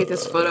this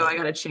photo. I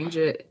got to change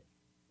it.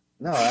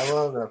 No, I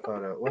love that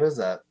photo. What is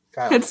that?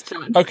 Kyle. It's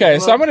John. Okay,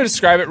 so I'm going to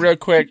describe it real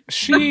quick.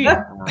 John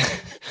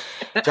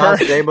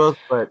Stamos,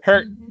 but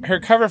her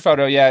cover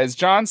photo, is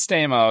John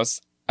Stamos.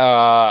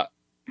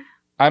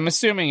 I'm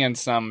assuming in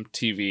some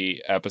TV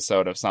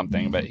episode of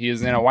something, but he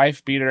is in a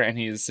wife beater and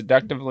he is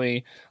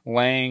seductively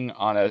laying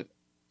on a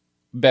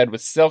bed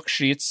with silk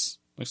sheets.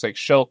 Looks like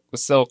silk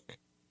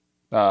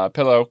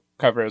pillow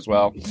cover as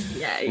well.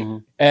 Yeah. Mm-hmm.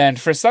 And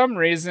for some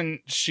reason,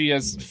 she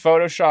has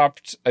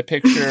photoshopped a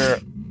picture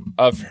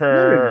of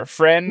her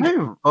friend.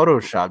 Not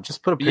Photoshop.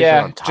 Just put a picture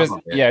on top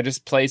of it. Yeah,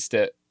 just placed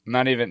it.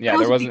 Not even. Yeah,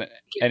 there wasn't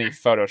any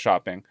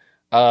photoshopping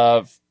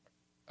of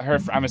her.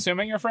 I'm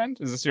assuming your friend.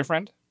 Is this your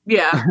friend?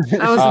 Yeah,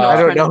 that was.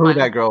 I don't know who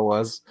that girl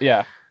was.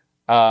 Yeah,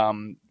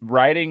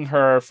 riding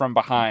her from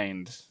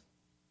behind,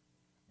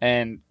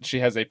 and she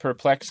has a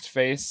perplexed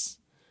face,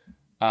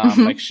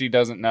 like she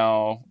doesn't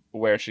know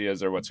where she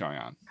is or what's going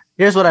on.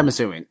 Here's what I'm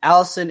assuming: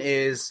 Allison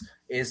is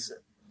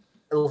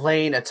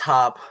laying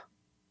atop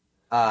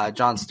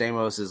John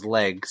Stamos'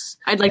 legs.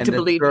 I'd like to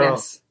believe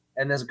yes.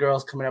 And this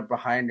girl's coming up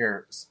behind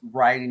her,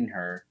 riding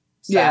her,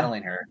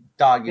 saddling her,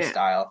 doggy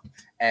style.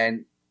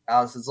 And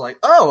Allison's like,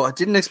 "Oh, I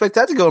didn't expect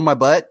that to go in my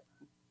butt."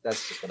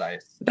 That's just what I.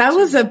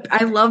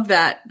 I love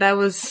that. That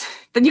was.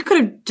 Then you could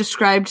have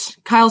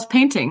described Kyle's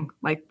painting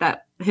like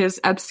that. his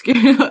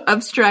obscure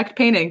abstract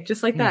painting,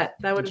 just like that.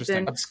 That would have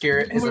been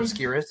His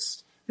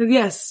Obscurus.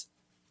 yes.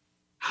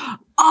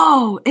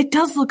 Oh, it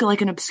does look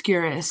like an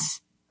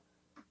Obscurus.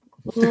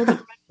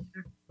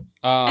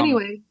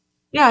 Anyway,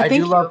 yeah. I thank do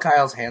you. love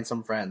Kyle's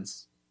handsome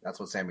friends. That's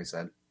what Sammy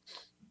said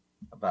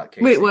about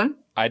Casey. Wait, what?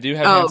 I do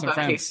have Oh, handsome about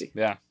friends. Casey.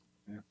 Yeah.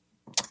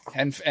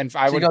 And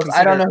I She would goes,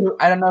 consider,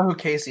 I don't know who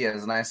Casey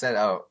is, and I said,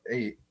 oh,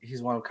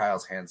 he's one of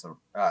Kyle's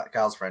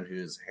Kyle's friend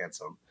who's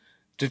handsome.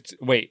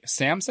 Wait,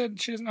 Sam said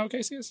she doesn't know who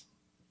Casey is?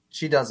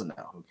 She doesn't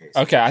know who Casey.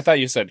 Okay, I thought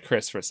you said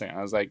Chris for Sam.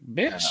 I was like,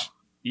 bitch,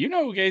 you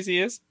know who Casey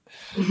is.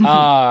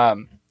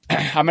 I'm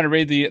gonna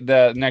read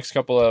the next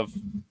couple of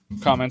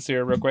comments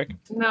here real quick.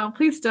 No,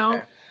 please don't.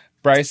 Okay.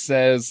 Bryce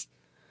says,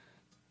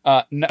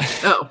 no,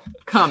 Oh,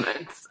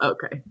 comments.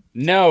 Okay.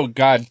 no,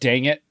 god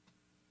dang it.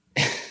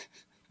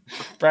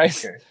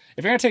 Bryce, Okay.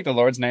 if you're gonna take the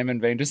Lord's name in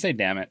vain, just say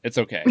damn it. It's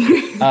okay.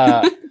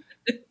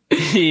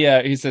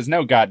 He says,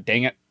 no, god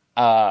dang it.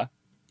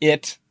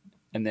 It,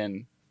 and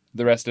then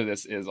the rest of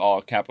this is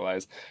all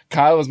capitalized.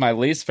 Kyle was my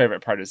least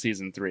favorite part of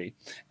season 3.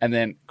 And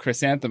then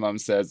Chrysanthemum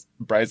says,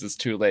 Bryce is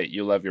too late.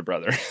 You love your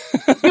brother.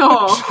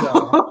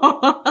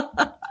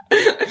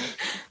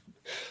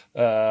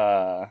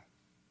 Oh.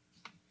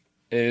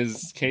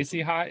 Is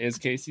Casey hot? Is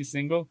Casey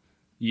single?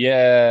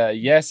 Yeah,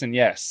 yes, and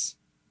yes.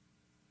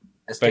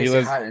 Is But he Casey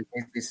lives- hot and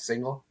Casey's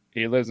single?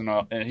 He lives in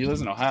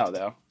Ohio,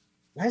 though.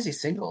 Why is he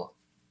single?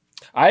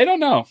 I don't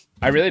know.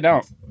 I really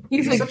don't.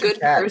 He's a Such a good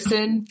cat.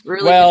 person,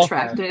 really Well-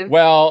 attractive.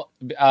 Well,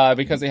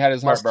 because he had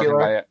his heart broken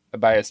Muscular?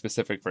 by a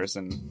specific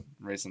person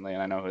recently,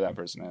 and I know who that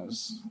person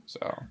is.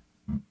 So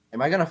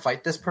Am I gonna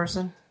fight this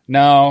person?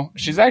 no,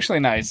 she's actually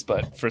nice,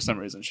 but for some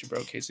reason she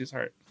broke Casey's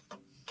heart.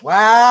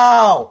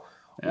 Wow.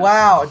 Yeah.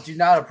 Wow, do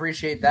not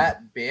appreciate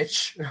that,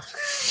 bitch.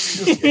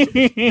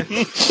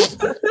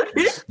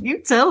 You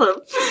tell him.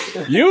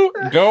 You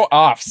go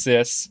off,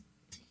 sis.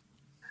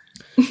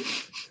 She is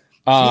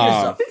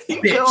a You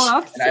bitch, go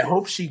off, and I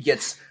hope she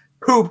gets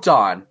pooped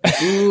on.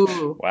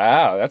 Ooh.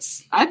 Wow,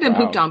 that's I've been Wow.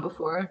 pooped on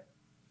before.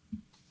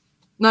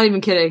 Not even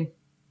kidding.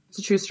 It's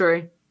a true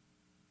story.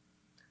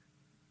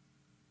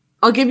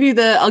 I'll give you.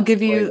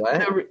 Wait, what?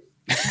 the-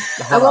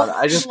 Hold on.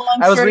 I was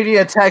story. reading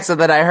a text and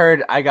then I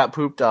heard I got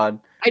pooped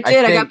on. I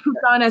did. I think- got pooped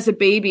on as a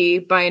baby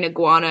by an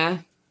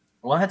iguana,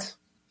 What?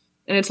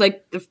 and it's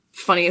like the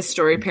funniest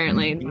story.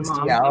 Apparently,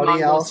 Bestiality,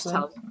 will Allison?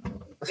 tell.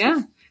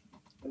 Yeah,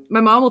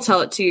 my mom will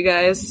tell it to you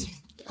guys.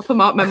 I'll put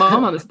my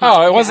mom on this.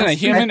 Oh, it wasn't a podcast.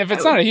 human. If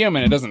it's not a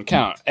human, it doesn't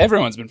count.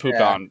 Everyone's been pooped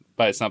Yeah. on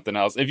by something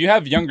else. If you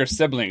have younger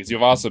siblings,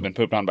 you've also been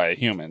pooped on by a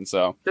human.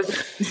 So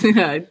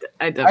I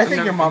I don't think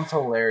know. your mom's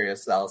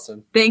hilarious,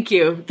 Allison. Thank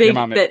you. your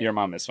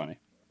mom is funny.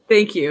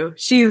 Thank you.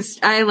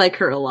 I like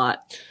her a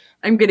lot.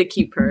 I'm gonna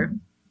keep her.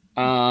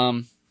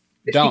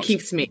 If Don't she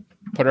keeps me.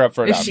 put her up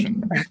for If she-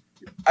 adoption.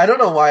 I don't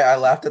know why I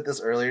laughed at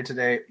this earlier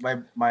today.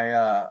 We're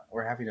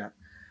having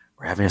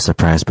a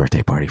surprise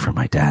birthday party for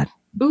my dad.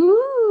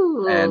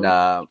 Ooh. And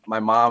my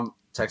mom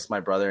texted my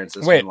brother and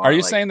sister. Wait, are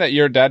you saying that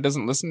your dad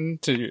doesn't listen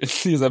to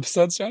these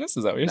episodes, Jonas?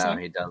 Is that what you're No, saying?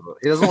 he doesn't.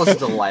 He doesn't listen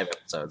to the live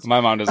episodes. My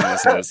mom doesn't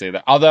listen to this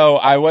either. Although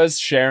I was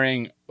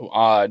sharing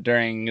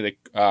during the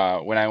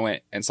when I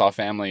went and saw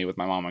family with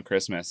my mom on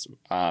Christmas,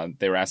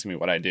 they were asking me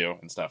what I do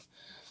and stuff,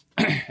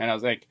 and I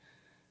was like,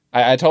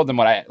 I told them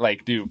what I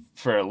like do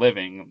for a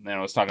living, and I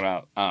was talking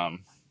about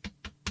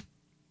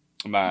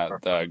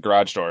the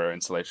garage door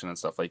installation and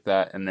stuff like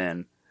that, and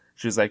then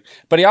she was like,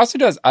 but he also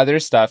does other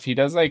stuff. He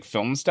does like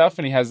film stuff,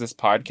 and he has this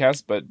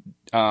podcast, but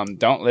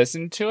don't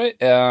listen to it.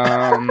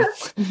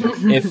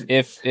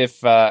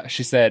 If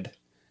she said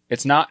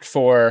it's not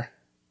for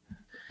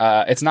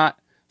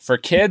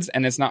kids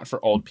and it's not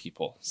for old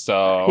people.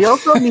 So He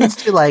also needs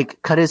to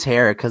like cut his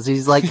hair because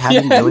he's like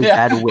having Yeah, really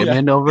yeah, bad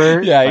women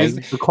over. Yeah,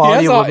 Like, the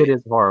quality has of a- it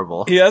is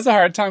horrible. he has a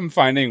hard time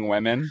finding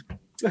women.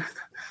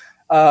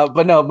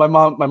 But no, my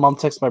mom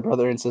texted my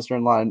brother and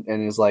sister-in-law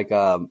and is like,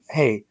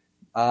 hey,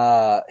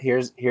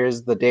 here's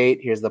the date,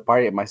 here's the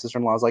party. And my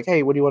sister-in-law was like,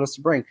 hey, what do you want us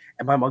to bring?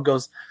 And my mom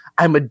goes,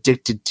 I'm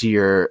addicted to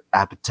your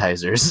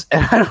appetizers.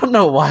 And I don't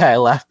know why I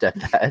laughed at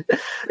that.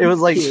 It was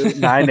like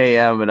 9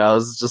 a.m. and I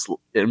was just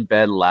in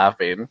bed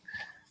laughing.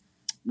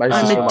 My I'm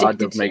sister-in-law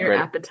addicted does to make your great.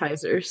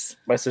 appetizers.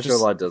 My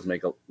sister-in-law does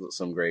make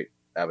some great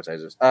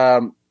appetizers.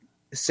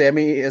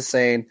 Sammy is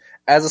saying,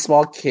 as a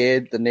small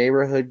kid, the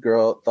neighborhood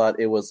girl thought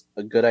it was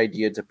a good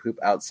idea to poop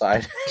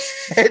outside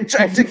and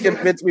tried to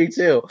convince me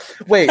too.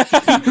 Wait,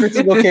 Chris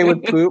is okay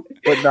with poop,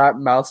 but not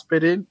mouth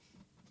spitting?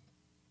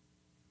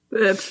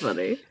 That's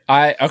funny.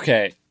 I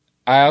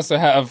also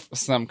have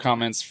some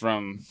comments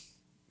from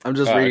I'm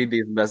just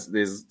reading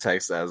these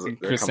texts as they're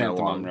coming Chrysanthemum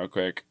along. real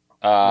quick.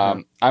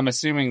 I'm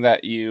assuming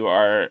that you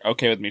are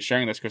okay with me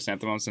sharing this,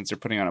 Chrysanthemum, since you're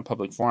putting on a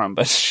public forum.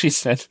 But she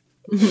said,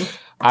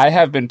 I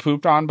have been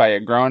pooped on by a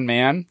grown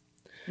man.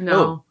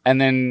 No. And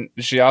then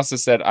she also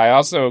said, I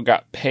also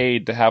got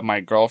paid to have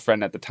my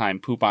girlfriend at the time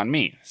poop on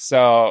me.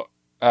 So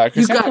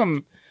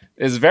Chrysanthemum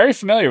is very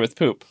familiar with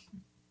poop.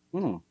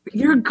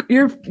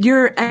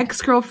 Your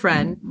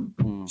ex-girlfriend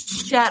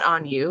shat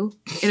on you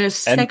in a And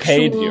sexual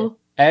paid you.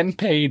 And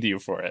paid you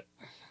for it.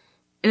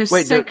 in a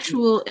Wait,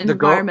 sexual The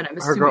girl, environment. I'm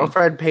her assuming.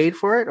 girlfriend paid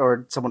for it,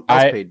 or someone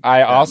else paid? I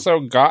them? also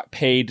got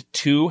paid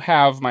to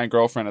have my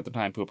girlfriend at the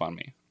time poop on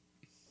me.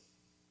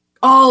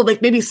 Oh,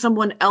 like maybe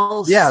someone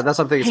else. Yeah, that's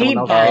something. Someone paid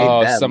else them. paid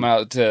Oh, them. someone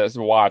else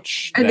to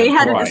watch. And them they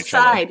had poop to on each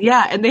other. decide.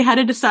 Yeah, and they had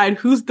to decide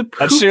who's the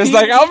poopy. And she was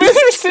like, "I'll be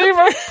the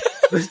receiver."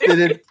 They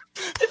did-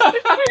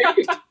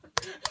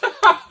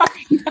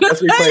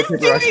 That's we play paper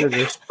rock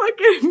scissors.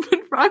 Fucking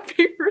rock,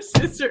 paper,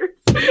 scissors.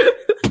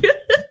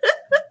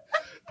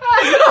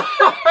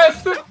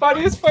 That's the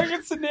funniest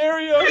fucking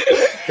scenario.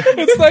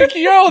 It's like,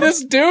 yo,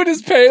 this dude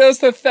is paying us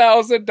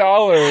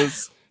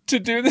 $1,000 to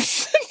do this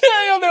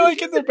scenario. They're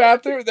like in the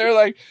bathroom. They're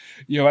like,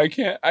 yo, I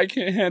can't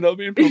handle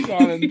being pooped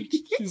on. And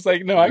she's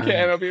like, no, I can't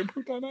handle being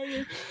pooped on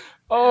either.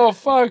 Oh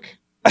fuck.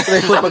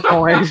 They flip a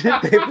coin.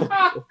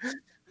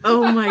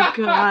 Oh my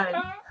god,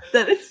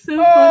 that is so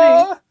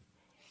funny.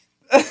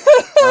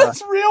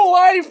 That's real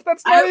life.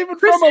 That's not even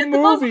from a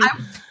movie.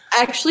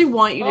 I actually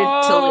want you to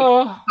like,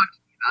 talk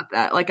about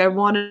that. Like, I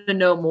want to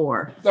know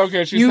more.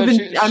 Okay, she You've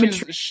said been-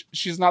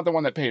 she's not the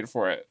one that paid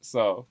for it.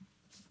 So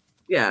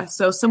Yeah,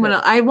 so someone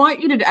else. I want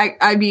you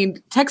to. I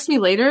mean, text me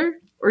later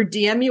or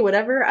DM me,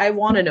 whatever. I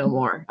want to know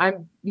more.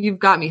 You've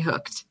got me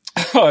hooked.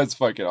 oh, it's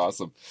fucking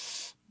awesome.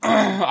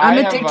 I'm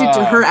addicted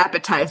to her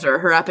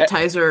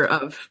appetizer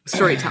of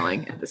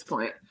storytelling at this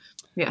point.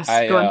 Yes,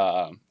 go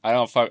on. I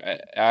don't fuck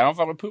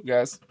with poop,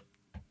 guys.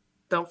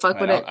 Don't fuck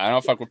with it. I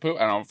don't fuck with poop.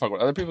 I don't fuck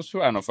with other people's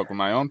poop. I don't fuck with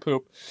my own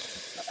poop.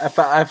 I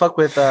fuck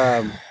with.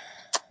 I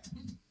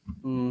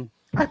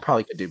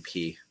probably could do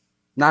pee,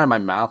 not in my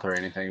mouth or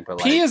anything, but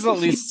like Pee is at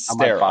least on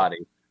my sterile. body.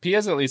 Pee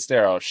is at least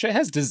sterile. Shit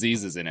has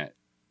diseases in it,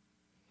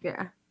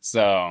 Yeah.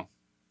 so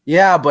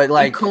Yeah, but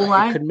like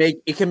coli?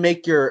 it can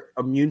make your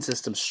immune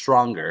system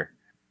stronger.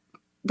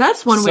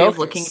 That's one way of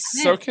looking at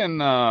So it.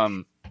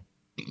 can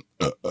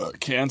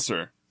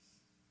cancer.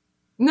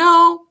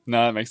 No.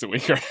 No, that makes it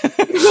weaker.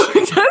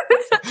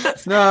 I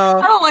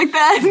No. don't like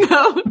that.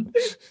 No.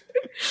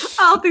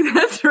 I don't think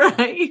that's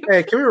right.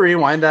 Hey, can we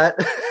rewind that?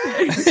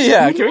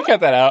 yeah, can we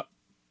cut that out?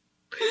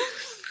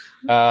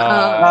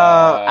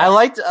 I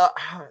liked.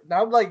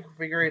 Now I'm like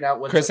figuring out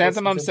what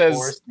Chrysanthemum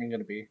says- going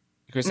to be.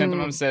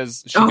 Chrysanthemum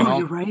says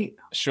You're right.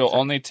 she'll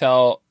only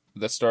tell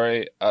the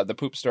story, the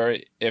poop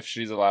story, if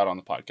she's allowed on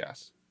the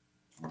podcast.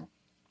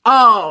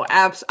 Oh,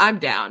 I'm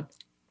down.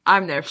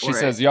 I'm there for She it.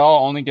 says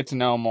y'all only get to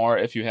know more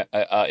if you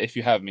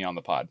have me on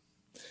the pod.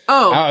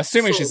 Oh, I'm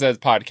assuming so- she says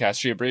podcast.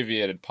 She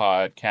abbreviated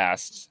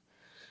podcast,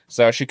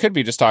 so she could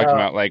be just talking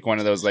about like one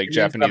of those like she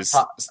means the Japanese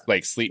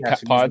like sleep Yeah,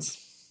 she means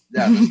pods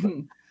Yeah,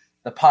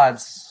 the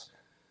pods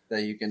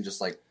that you can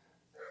just like.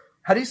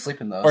 How do you sleep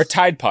in those? or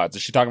Tide Pods.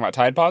 Is she talking about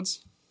Tide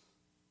Pods?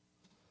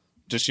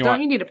 Does she Don't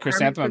want you need a permit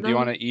Chrysanthemum? for Do you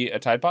them? want to eat a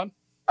Tide Pod?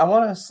 I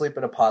want to sleep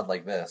in a pod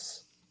like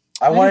this.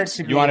 I want it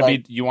to be. You want to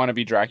like, be you want to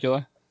be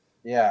Dracula?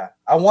 Yeah,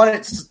 I want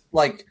it to,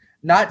 like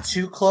not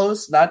too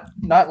close, not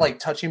like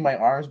touching my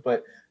arms,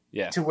 but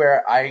Yeah. to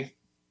where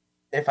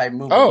if I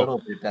move Oh, a little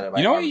bit, that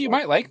You know what you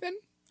might like then?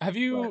 Have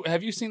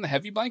you seen the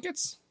heavy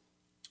blankets?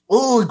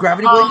 Oh,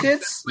 gravity Oh,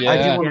 blankets! yeah. I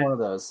do want one of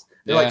those.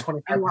 They're Yeah. like I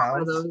 25 want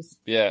one of pounds. those.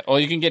 Yeah. Well,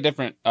 you can get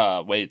different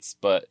weights,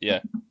 but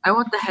yeah, I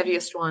want the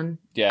heaviest one.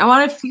 yeah, I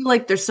want to feel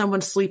like there's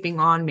someone sleeping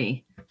on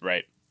me.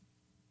 right.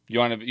 You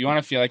want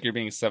to feel like you're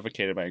being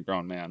suffocated by a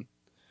grown man.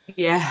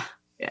 Yeah.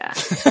 Yeah.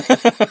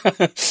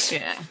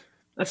 Yeah.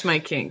 That's my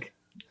kink.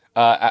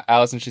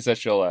 Allison, she said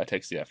she'll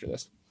text you after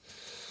this.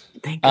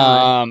 Thank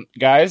God.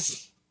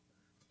 Guys,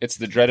 it's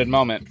the dreaded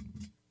moment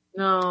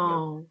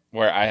No.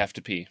 where I have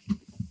to pee.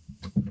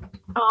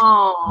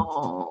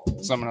 Oh.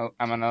 So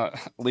I'm gonna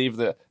leave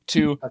the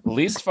two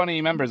least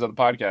funny members of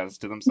the podcast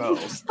to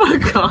themselves.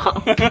 Fuck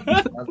off.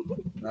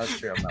 That's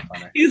true. I'm not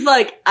funny. He's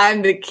like,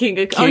 I'm the king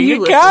of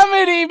King of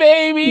comedy,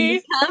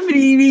 baby.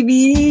 comedy,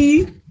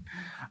 baby.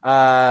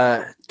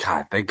 God,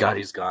 thank God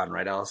he's gone,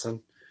 right,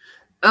 Allison?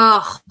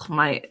 Oh,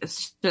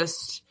 it's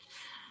just,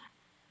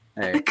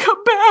 Hey,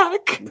 come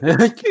back.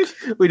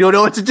 we don't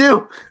know what to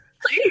do.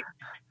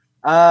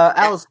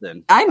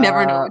 Allison, I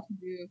never know what to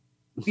do.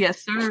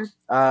 Yes,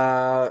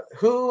 sir.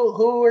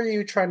 who are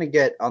you trying to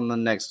get on the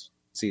next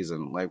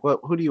season? Like,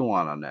 who do you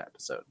want on that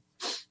episode?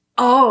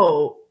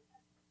 Oh.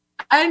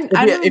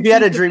 If you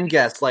had a dream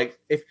guest, like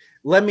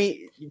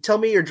tell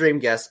me your dream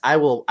guest, I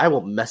will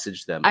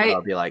message them. And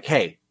I'll be like,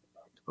 hey,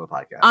 on the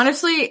podcast.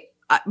 Honestly,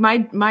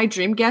 my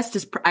dream guest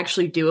is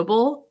actually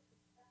doable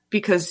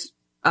because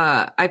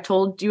I've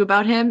told you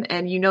about him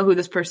and you know who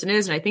this person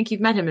is, and I think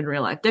you've met him in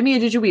real life. Demi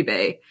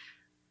Adejuwibe.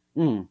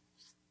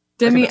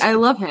 Demi, I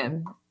love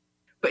him.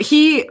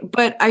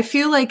 But I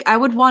feel like I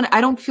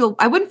wouldn't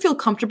feel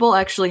comfortable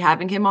actually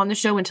having him on the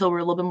show until we're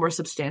a little bit more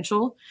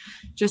substantial,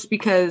 just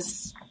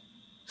because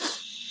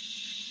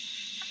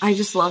I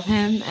just love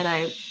him and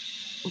I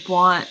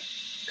want.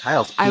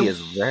 Kyle's pee is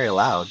very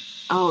loud.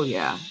 Oh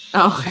yeah.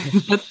 Oh,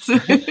 that's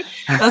what we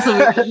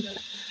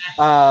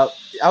I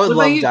would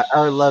What about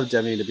I would love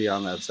Demi to be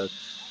on that episode.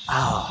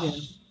 Oh, Yeah.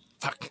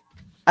 Fuck.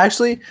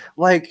 actually,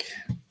 like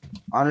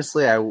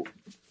honestly, I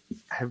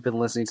have been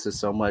listening to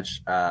so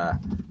much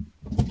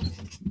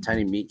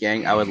Tiny Meat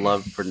Gang, I would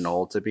love for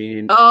Noel to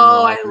be.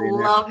 Oh, I to be in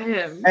there. love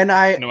him. And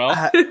Noel?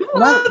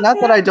 not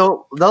that I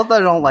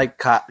don't like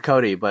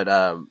Cody, but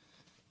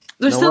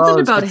There's Noel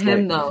something is about just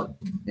him like- though.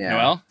 yeah,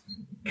 Noel?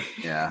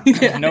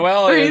 yeah.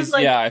 Noel Where he's is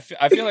like- I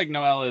feel like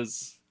Noel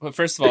is. Well,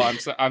 first of all,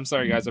 I'm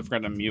sorry guys, I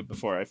forgot to mute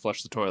before I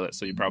flushed the toilet,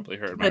 so you probably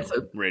heard my That's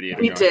okay.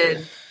 radiator. He going.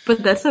 did,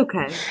 but that's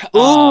okay.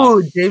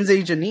 Ooh, James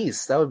A.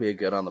 Janice, that would be a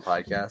good on the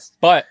podcast.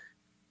 But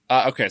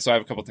okay, so I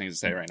have a couple things to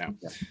say right now.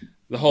 Yeah.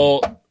 The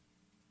whole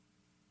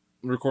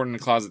recording the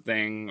closet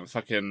thing,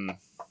 fucking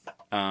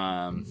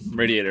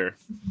radiator,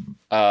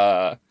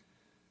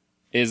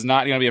 is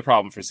not going to be a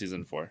problem for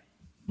season 4.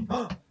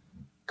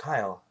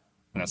 Kyle,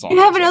 And that's all. You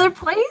I'm have gonna another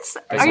place?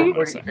 That's Are all you?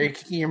 I'm saying. are you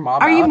kicking your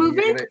mom? Are you out?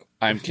 moving? say.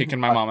 I'm kicking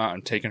my mom out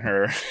and taking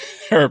her.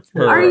 her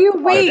Are you?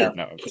 Wait.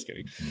 No, I'm just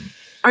kidding.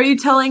 Are you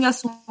telling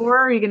us more? Or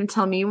are you going to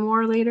tell me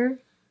more later?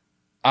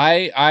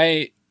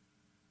 Yeah,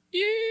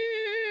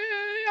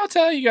 I'll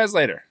tell you guys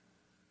later.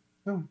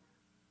 Hmm.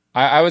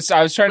 I was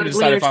trying to Like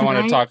decide later if I want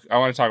to tonight? talk. I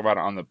want to talk about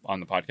it on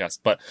the podcast,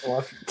 but Well,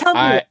 if- Tell me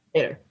I-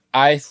 later.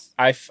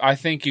 I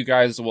think you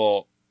guys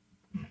will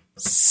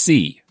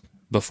see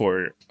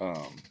before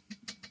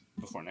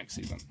next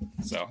season.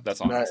 So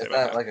that's all I'm gonna is say that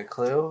about that. like a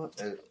clue?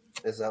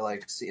 Is that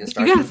like You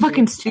got a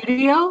fucking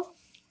studio?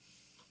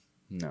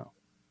 No,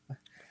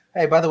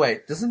 Hey, by the way,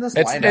 doesn't this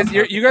line up?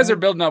 you guys are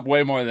building up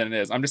way more than it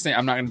is. I'm just saying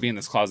I'm not going to be in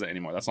this closet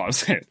anymore. That's all I'm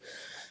saying.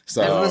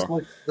 So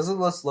Doesn't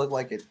this look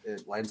like it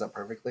lines up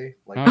perfectly?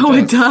 Like, Oh, Oh,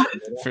 it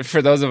does.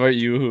 for those of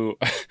you who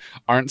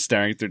aren't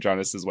staring through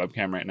Jonas's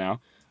webcam right now,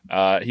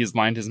 he's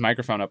lined his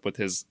microphone up with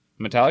his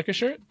Metallica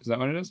shirt. Is that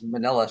what it is?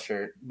 Manila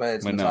shirt, but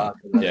it's Manila.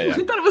 Metallica. Yeah, yeah.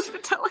 I thought it was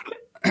Metallica.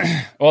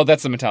 Well,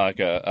 that's the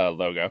Metallica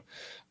logo.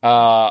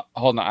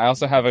 Hold on. I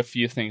also have a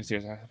few things here.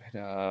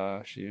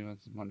 She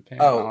wanted to pay.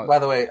 Oh, by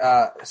the way,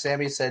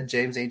 Sammy said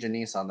James A.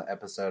 Janice on the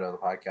episode of the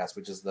podcast,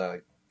 which is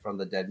from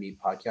the Dead Meat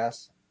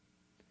podcast.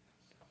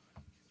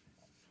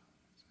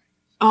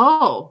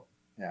 Oh,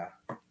 Yeah.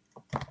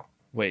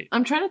 Wait,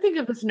 I'm trying to think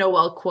of this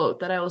Noel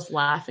quote that I was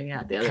laughing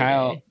at the other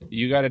Kyle, day.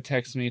 you got to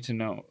text me to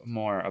know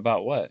more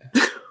about what?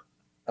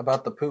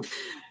 About the poop.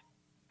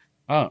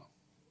 Oh,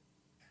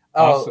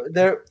 Oh, Also-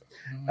 there.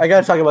 I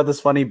gotta talk about this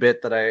funny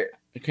bit that I.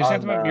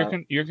 Chrysanthemum,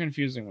 On, you're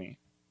confusing me.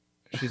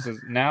 She says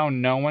now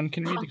no one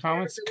can read the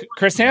comments.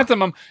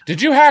 Chrysanthemum,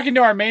 did you hack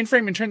into our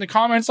mainframe and turn the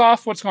comments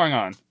off? What's going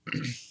on?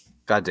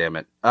 God damn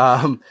it.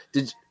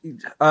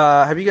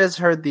 Have you guys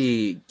heard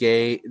the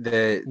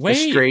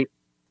straight?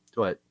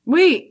 What?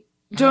 Wait,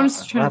 Jonas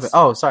is What trying happened? to.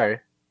 Oh, sorry.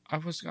 I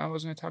was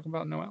going to talk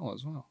about Noel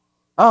as well.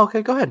 Oh,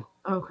 okay. Go ahead.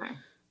 Okay.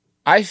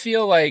 I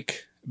feel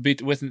like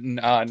with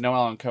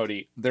Noel and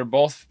Cody, they're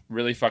both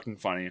really fucking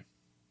funny.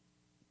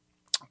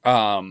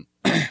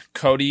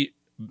 Cody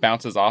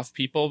bounces off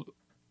people.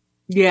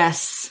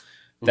 Yes.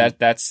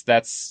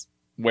 That's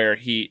where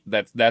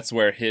that's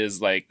where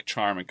his like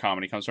charm and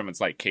comedy comes from. It's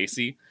like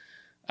Casey,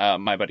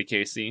 my buddy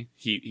Casey.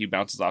 He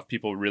bounces off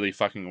people really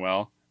fucking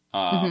well.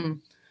 Mhm.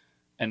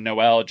 And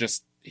Noel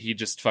just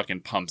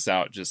fucking pumps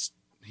out.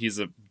 He's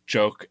a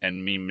joke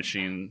and meme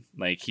machine.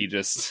 Like he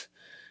doesn't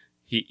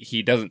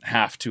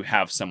have to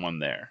have someone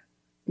there.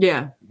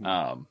 Yeah.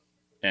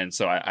 And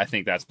so I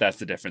think that's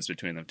the difference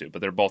between them two.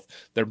 But they're both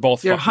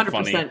You're fucking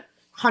funny.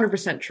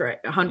 100%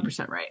 right.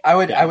 100% right. I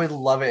would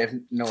love it if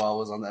Noel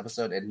was on the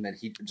episode and then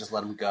he just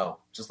let him go.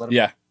 Just let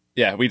him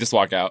Yeah, we just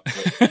walk out. do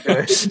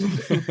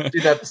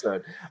the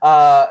episode.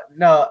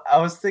 No, I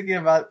was thinking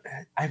about.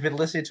 I've been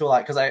listening to a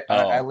lot because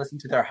I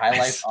listened to their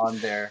highlights on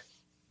their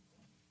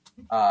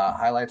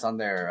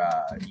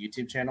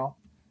YouTube channel,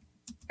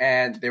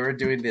 and they were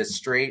doing this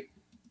straight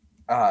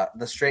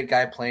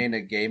guy playing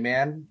a gay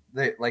man.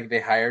 They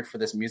hired for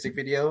this music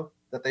video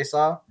that they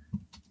saw.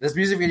 This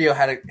music video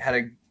had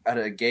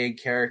a gay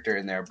character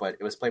in there, but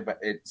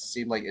it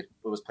seemed like it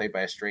was played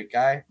by a straight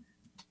guy.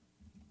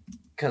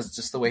 Because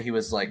just the way he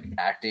was like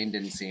acting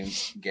didn't seem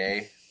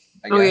gay.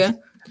 I guess. Oh, yeah?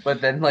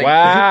 But then like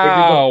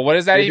Wow, what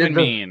does that they did even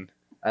the- mean?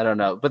 I don't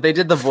know, but they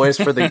did the voice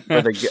for they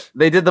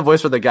did the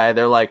voice for the guy.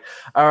 They're like,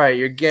 "All right,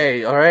 you're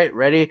gay. All right,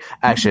 ready?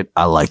 Action.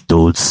 I like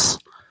dudes.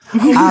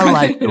 I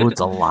like dudes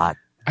a lot."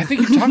 I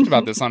think you talked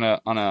about this on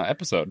a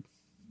episode.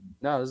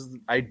 No,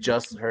 I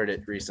just heard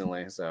it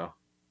recently. So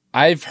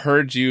I've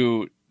heard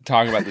you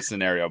talk about the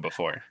scenario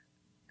before.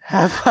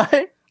 have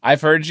I?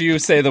 I've heard you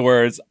say the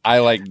words "I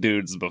like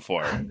dudes"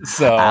 before.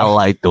 So I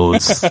like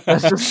those.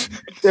 That's just,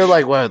 They're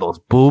like, what are those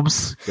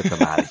boobs? Get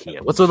them out of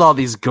here. What's with all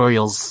these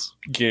girls?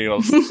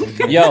 giggles.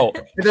 Yo,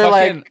 they're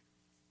like, fucking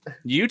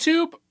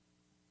YouTube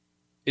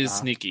is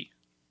Uh-huh. sneaky.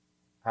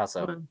 how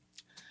so?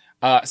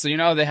 So you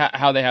know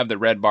how they have the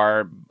red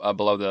bar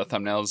below the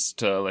thumbnails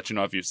to let you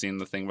know if you've seen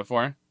the thing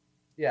before.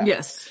 Yeah.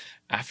 Yes.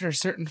 After a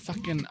certain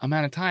fucking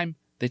amount of time,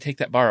 they take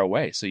that bar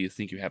away, so you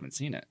think you haven't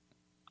seen it.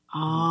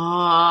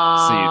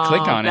 Oh. So you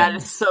click on it. That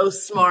is so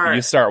smart.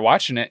 You start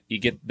watching it.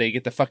 They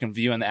get the fucking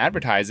view and the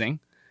advertising,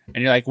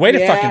 and you're like, wait a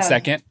Yeah. fucking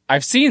second,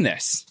 I've seen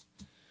this.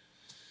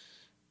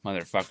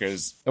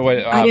 Motherfuckers.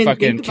 I didn't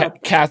Fucking think about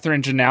that.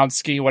 Catherine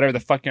Janowski, whatever the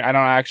fucking, I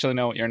don't actually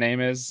know what your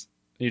name is.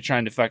 You're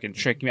trying to fucking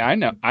trick me. I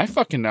know. I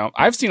fucking know.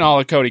 I've seen all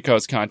of Cody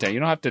Co's content. You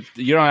don't have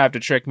to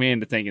trick me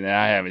into thinking that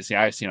I haven't seen.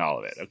 I've seen all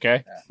of it.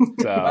 Okay. Yeah.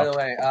 So, By the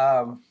way,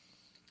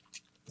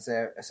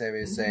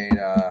 Sammy's saying,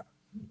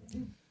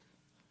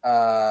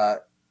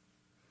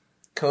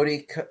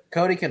 Cody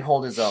can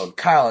hold his own.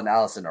 Kyle and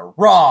Allison are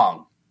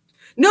wrong.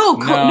 No,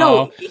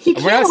 he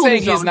we're can't not hold saying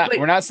his he's own, not. but-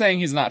 We're not saying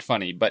he's not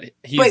funny, but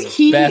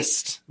he's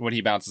best when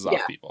he bounces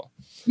off people.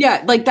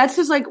 Yeah, like that's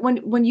just like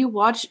when you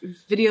watch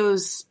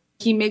videos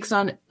he makes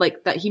on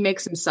like that he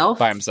makes himself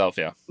By himself,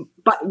 yeah.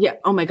 But yeah,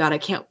 oh my god, I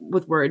can't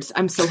with words.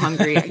 I'm so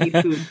hungry. I need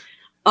food.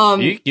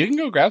 You can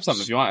go grab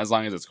something if you want, as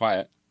long as it's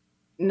quiet.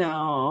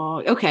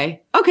 No,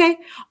 okay. Okay.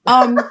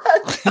 Kyle, you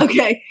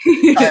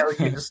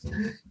just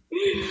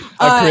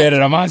I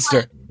created a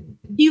monster.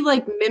 He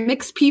like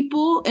mimics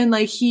people and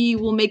like he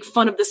will make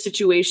fun of the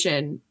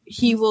situation.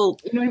 He will,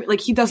 you know what I mean? Like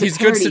he does. He's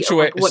good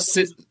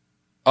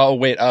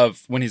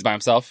of when he's by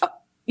himself.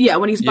 Yeah,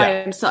 when he's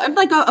by himself. And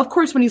like, of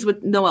course, when he's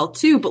with Noel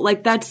too. But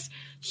like,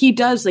 he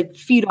does like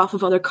feed off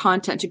of other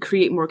content to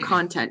create more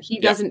content. He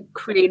doesn't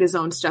create his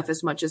own stuff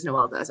as much as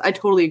Noel does. I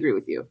totally agree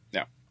with you.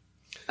 Yeah.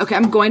 Okay,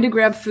 I'm going to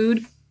grab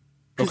food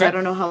because Okay. I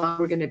don't know how long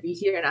we're going to be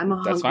here, and I'm a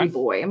That's hungry fine.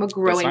 boy. I'm a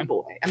growing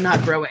boy. I'm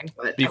not growing,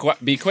 but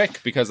Be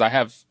quick because I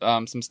have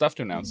some stuff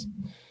to announce.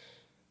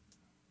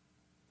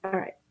 all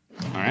right.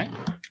 All right,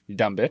 you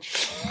dumb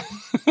bitch.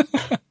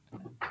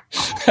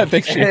 I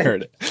think she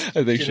heard it.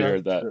 I think she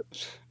heard that.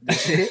 Did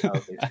she? I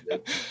don't think she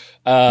did.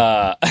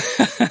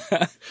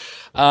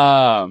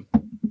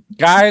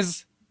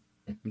 Guys,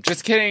 I'm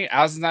just kidding.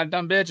 Allison's not a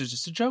dumb bitch. It's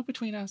just a joke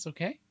between us,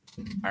 okay?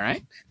 All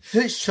right.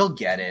 She'll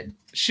get it.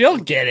 She'll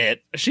get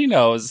it. She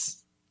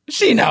knows.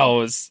 She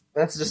knows.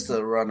 That's just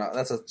a run.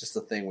 That's just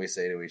a thing we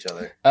say to each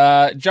other.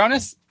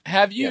 Jonas,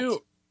 have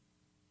you?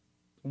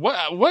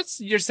 What's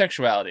your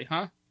sexuality,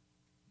 huh?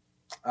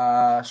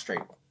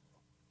 Straight.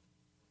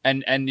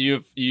 And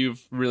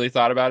you've really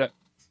thought about it?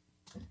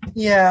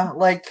 Yeah,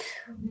 like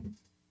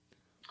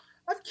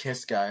I've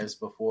kissed guys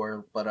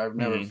before, but I've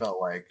never felt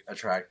like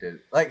attracted.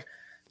 Like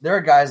there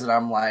are guys that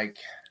I'm like,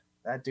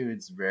 that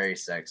dude's very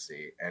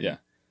sexy, and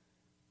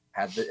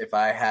if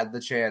I had the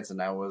chance and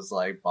I was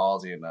like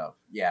ballsy enough,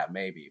 yeah,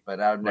 maybe.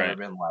 But I've never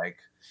been like,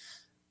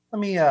 let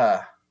me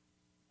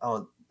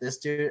this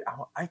dude,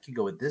 I could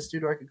go with this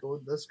dude or I could go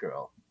with this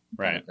girl.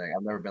 Right. Kind of thing.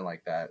 I've never been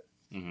like that.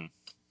 Mm-hmm.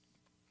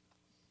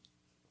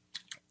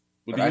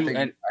 But I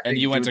think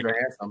you went to dudes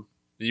are handsome.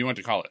 You went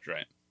to college,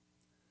 right?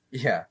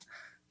 Yeah.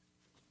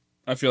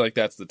 I feel like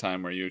that's the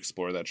time where you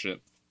explore that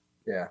shit.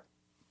 Yeah.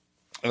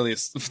 At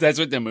least that's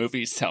what the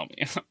movies tell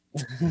me.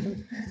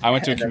 I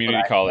went to a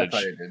community college.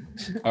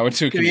 I went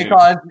to a community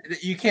college.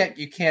 You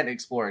can't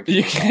explore.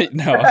 You can't.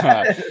 No.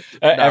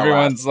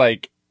 Everyone's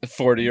like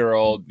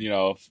 40-year-old,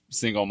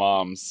 single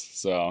moms.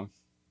 So.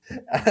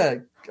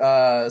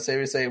 Say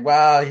we say,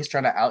 wow, he's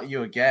trying to out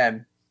you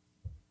again.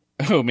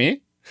 Who,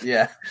 me?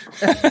 Yeah.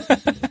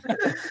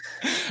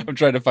 I'm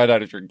trying to find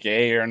out if you're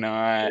gay or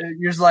not.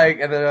 You're just like,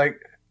 and they're like,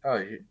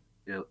 oh,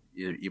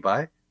 you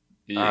bi?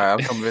 Yeah. All right, I'll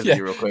come visit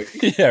you real quick.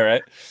 Yeah,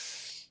 right.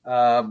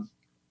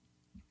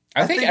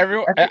 I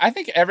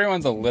think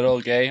everyone's a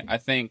little gay. I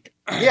think.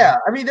 Yeah,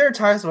 I mean, there are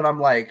times when I'm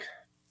like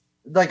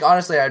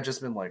honestly, I've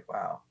just been like,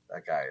 wow,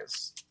 that guy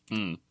is.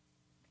 Kind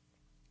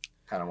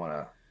of want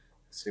to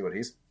see what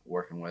he's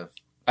working with.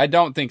 I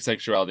don't think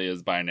sexuality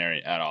is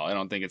binary at all. I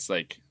don't think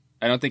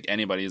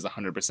anybody is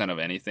 100% of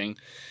anything.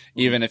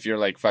 Even if you're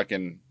like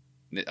fucking,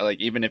 like,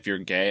 even if you're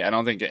gay, I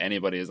don't think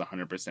anybody is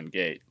 100%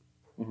 gay.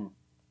 Mm-hmm.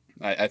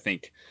 I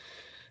think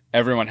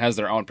everyone has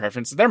their own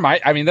preferences.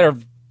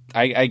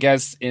 I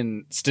guess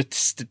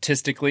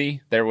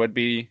statistically, there would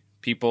be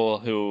people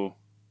who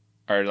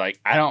are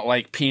like, I don't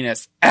like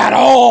penis at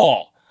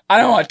all. I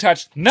don't want to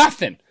touch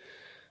nothing.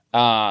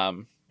 But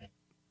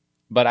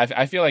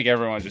I feel like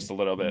everyone's just a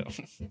little bit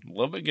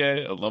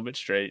gay, a little bit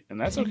straight,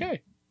 and that's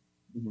okay.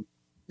 Mm-hmm.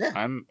 Yeah,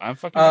 I'm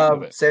fucking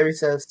with it. Sammy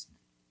says,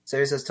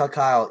 tell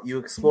Kyle you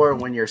explore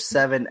when you're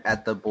 7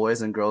 at the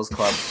Boys and Girls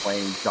Club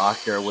playing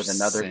doctor with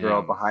another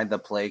girl behind the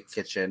play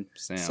kitchen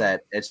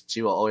set.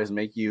 She will always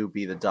make you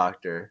be the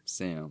doctor.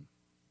 Sam.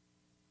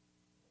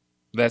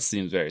 That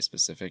seems very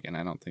specific, and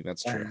I don't think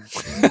that's true.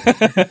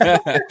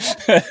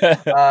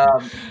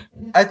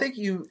 I think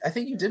you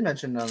did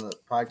mention on the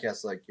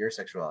podcast like your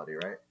sexuality,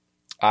 right?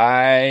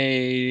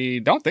 I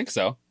don't think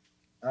so.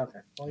 Okay.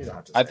 Well, you don't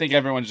have to. I think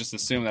everyone's just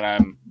assumed that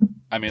I'm.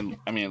 I mean,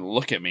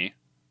 look at me.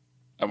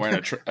 I'm wearing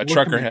a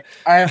trucker hat.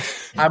 I'm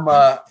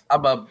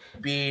a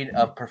being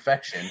of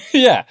perfection.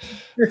 Yeah.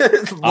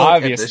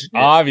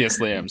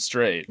 Obviously, I'm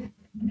straight.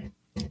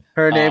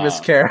 Her name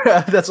is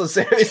Kara. That's what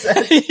Sammy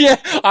said. Yeah,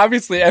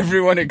 obviously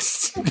everyone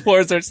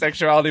explores their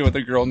sexuality with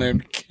a girl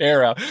named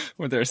Kara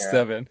when they're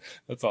 7.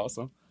 That's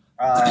awesome.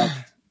 But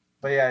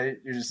yeah,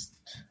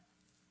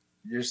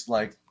 you're just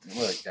like,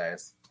 look,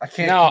 guys, I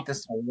can't keep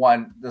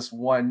this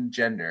one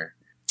gender.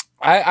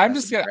 I'm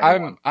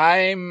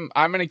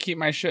gonna keep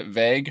my shit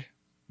vague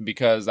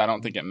because I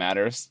don't think it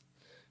matters.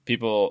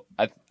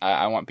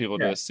 I want people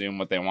to assume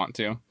what they want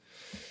to.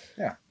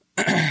 Yeah.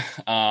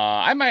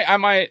 I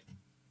might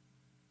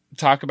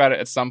talk about it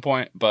at some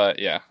point, but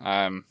yeah,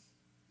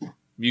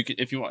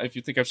 if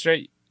you think I'm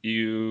straight,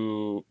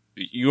 you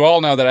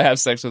all know that I have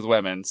sex with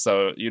women,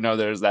 so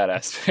there's that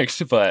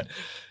aspect. But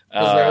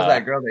there was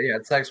that girl that you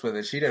had sex with,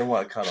 and she didn't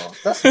want to cuddle.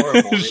 That's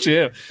horrible.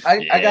 Dude.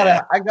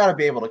 I gotta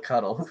be able to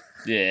cuddle.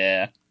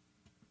 Yeah,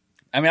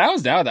 I mean, I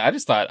was down with that. I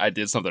just thought I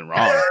did something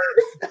wrong.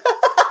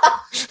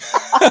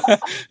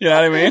 You know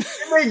what I mean?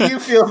 It made you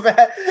feel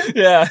bad.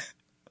 Yeah,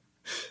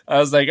 I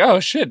was like, oh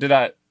shit, did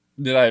I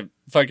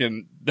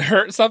fucking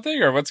hurt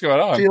something, or what's going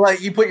on? She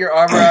you put your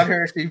arm around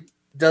her. She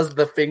does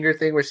the finger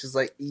thing where she's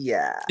like,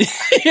 yeah,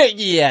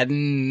 yeah,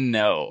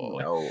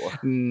 no.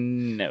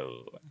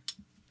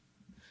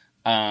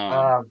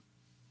 I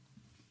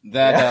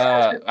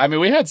mean,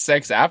 we had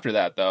sex after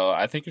that, though.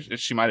 I think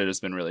she might have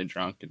just been really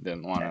drunk and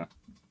didn't want to.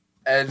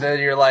 And then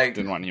you're like,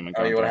 didn't want human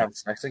contact. Oh, you want to have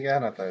sex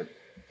again? I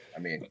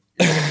mean,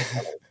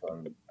 I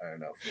don't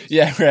know.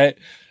 Yeah, right.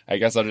 I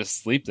guess I'll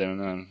just sleep then, and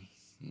then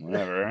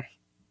whatever.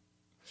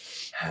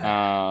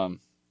 I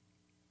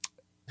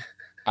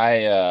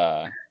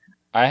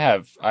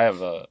have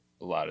a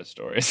lot of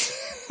stories.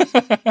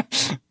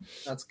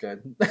 That's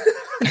good.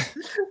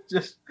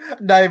 Just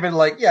not even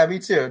like, yeah, me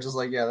too. Just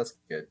like, yeah, that's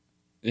good.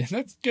 Yeah,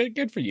 that's good.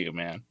 Good for you,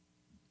 man.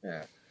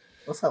 Yeah.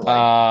 What's that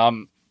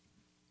like?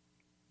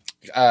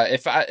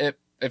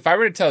 If I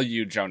were to tell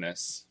you,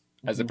 Jonas,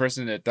 as a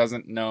person that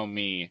doesn't know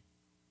me,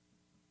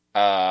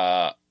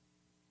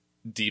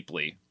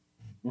 deeply,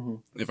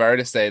 if I were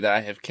to say that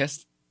I have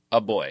kissed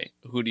a boy,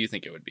 who do you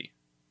think it would be?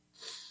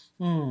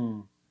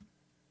 Do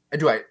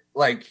I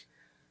like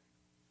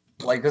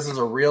this is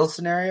a real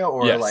scenario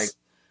or yes. like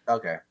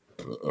okay?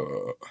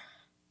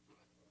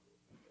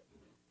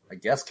 I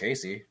guess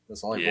Casey.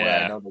 That's the only boy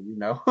I know that you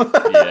know.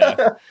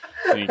 Yeah,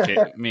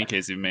 me and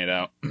Casey have made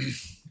out.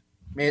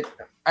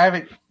 I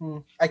haven't.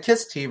 I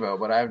kissed TiVo,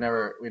 but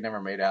we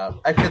never made out.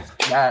 I kissed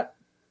Matt.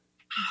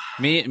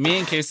 Me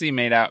and Casey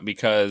made out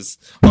because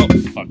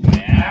fuck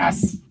my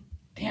ass.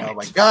 Damn it. Oh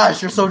my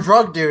gosh, you're so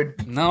drunk,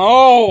 dude.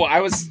 No,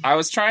 I was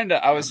trying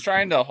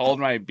to hold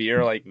my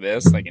beer like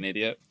this, like an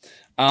idiot.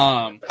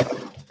 Try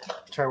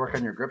to work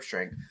on your grip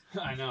strength.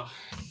 I know.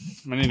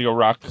 I need to go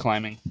rock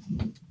climbing.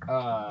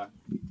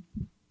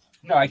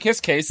 No, I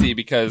kissed Casey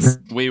because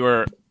we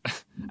were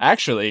with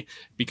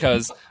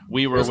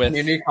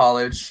community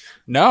college.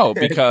 No,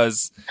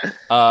 because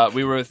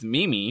we were with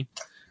Mimi,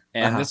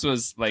 and this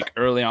was like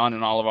early on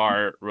in all of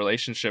our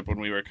relationship when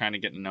we were kind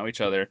of getting to know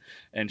each other.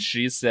 And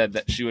she said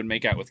that she would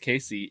make out with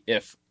Casey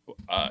if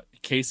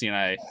Casey and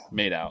I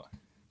made out.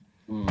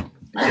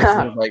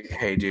 Like,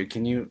 hey, dude,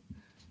 can you?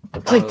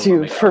 Like,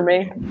 dude, for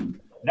me.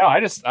 No,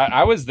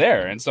 I was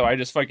there, and so I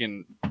just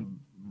fucking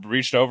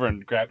reached over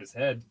and grabbed his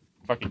head,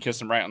 fucking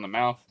kissed him right on the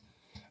mouth,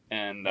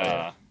 and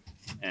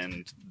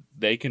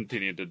they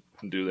continued to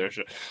do their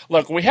shit.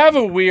 Look, we have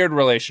a weird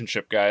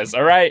relationship, guys.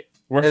 All right,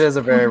 it is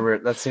a very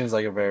weird. That seems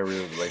like a very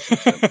weird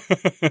relationship,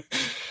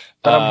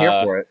 but I'm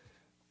here for it.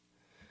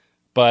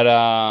 But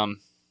I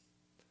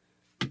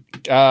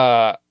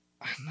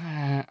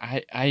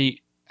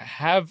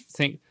have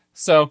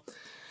so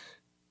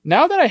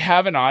now that I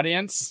have an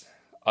audience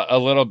a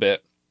little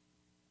bit.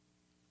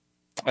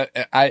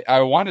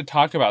 I want to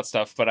talk about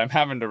stuff, but I'm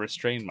having to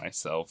restrain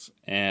myself.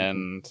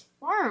 And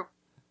why?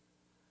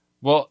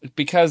 Well,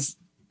 because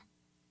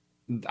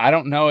I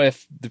don't know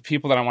if the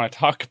people that I want to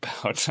talk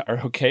about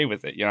are okay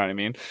with it. You know what I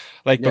mean?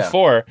 Like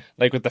before,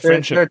 like with the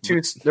friendship.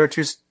 There are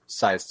two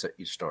sides to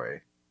each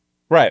story.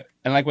 Right.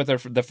 And like with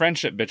the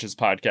Friendship Bitches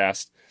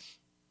podcast,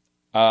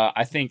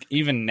 I think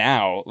even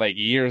now, like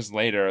years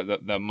later,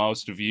 the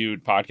most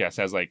viewed podcast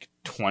has like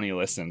 20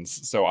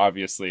 listens. So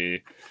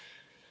obviously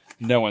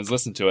no one's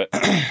listened to it,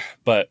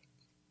 but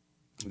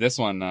this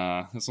one's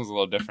a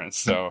little different.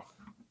 So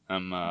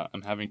I'm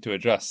having to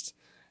adjust,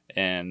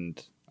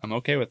 and I'm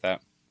okay with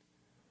that.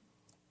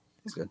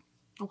 That's good.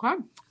 Okay.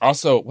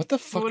 Also, what the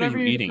fuck are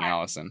you eating,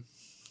 Allison?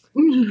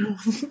 you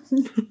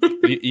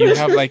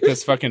have like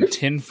this fucking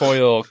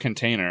tinfoil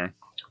container.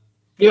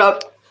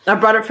 Yep. I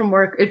brought it from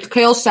work. It's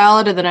kale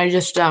salad, and then I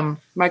just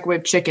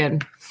microwave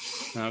chicken.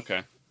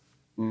 Okay.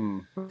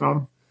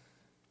 So,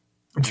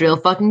 it's real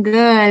fucking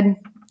good.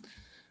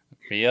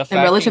 Real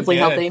and relatively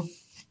good. Healthy.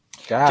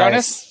 Guys,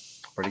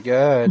 Jonas, pretty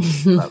good.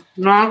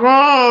 Not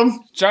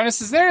wrong.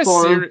 Jonas, is there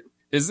a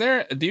is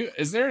there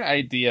an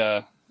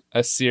idea,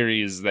 a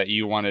series that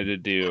you wanted to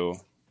do,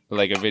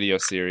 like a video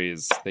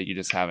series that you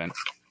just haven't?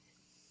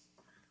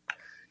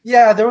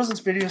 Yeah, there was this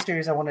video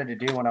series I wanted to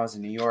do when I was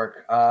in New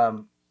York.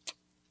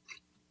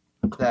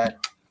 That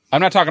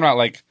I'm not talking about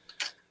like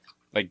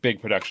big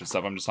production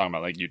stuff. I'm just talking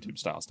about like YouTube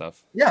style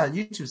stuff. Yeah,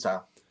 YouTube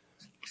style.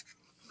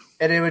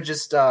 And it would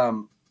just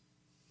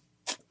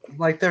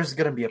like there's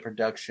gonna be a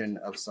production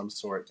of some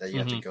sort that you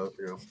have to go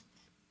through.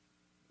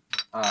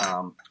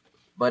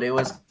 But it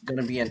was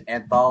gonna be an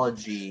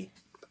anthology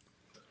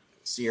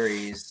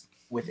series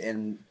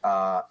within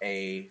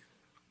a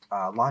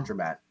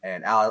laundromat,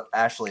 and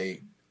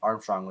Ashley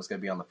Armstrong was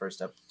gonna be on the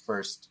first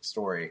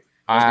story.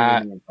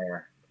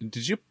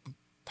 Did you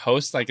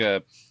post like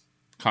a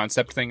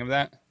concept thing of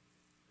that?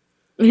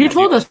 He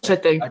told us, I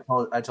think.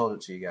 I told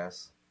it to you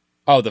guys.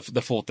 Oh,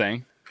 the full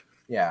thing.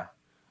 Yeah.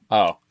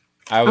 Oh,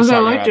 I was. I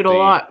talking liked about it a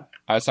lot.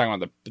 I was talking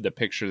about the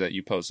picture that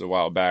you posted a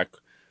while back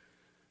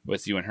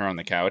with you and her on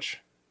the couch.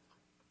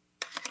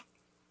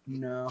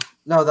 No,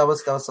 that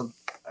was some.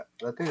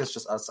 I think it's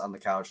just us on the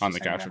couch. On the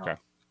couch, okay.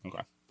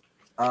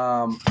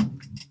 Oh,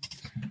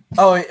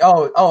 I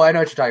know what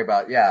you're talking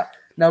about. Yeah.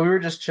 No, we were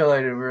just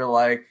chilling and we were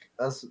like,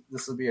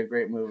 this would be a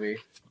great movie.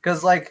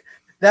 Because, like,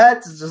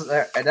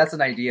 that's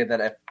an idea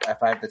that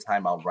if I have the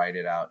time, I'll write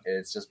it out.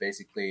 It's just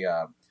basically,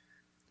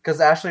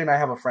 because Ashley and I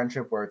have a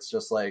friendship where it's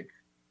just like,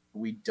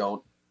 we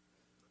don't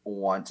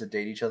want to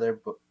date each other,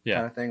 but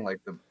kind of thing. Like,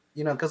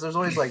 because there's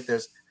always, like,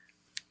 there's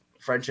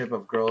friendship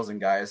of girls and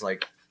guys,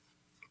 like,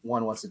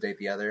 one wants to date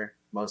the other.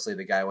 Mostly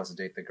the guy wants to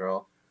date the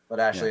girl. But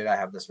Ashley and I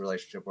have this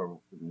relationship where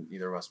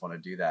neither of us want to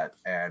do that.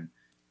 And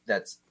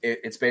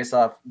it's based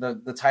off,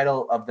 the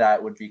title of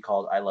that would be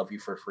called I Love You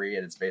for Free.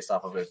 And it's based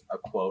off of a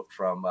quote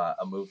from a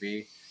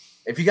movie.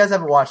 If you guys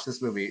haven't watched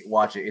this movie,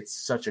 watch it. It's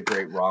such a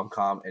great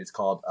rom-com. It's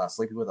called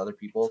Sleeping with Other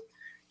People.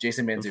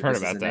 Jason Mantzoukas I've heard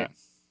about that.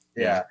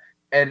 Yeah.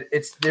 And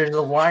there's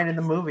a line in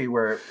the movie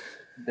where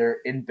they're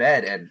in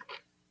bed and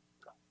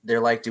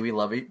they're like, do we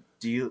love it?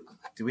 Do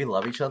we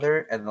love each other?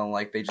 And then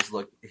like they just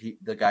look.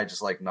 The guy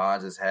just like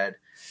nods his head.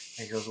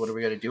 And he goes, "What are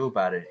we gonna do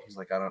about it?" He's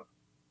like, "I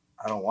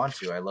don't want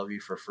to. I love you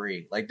for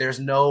free." Like there's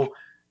no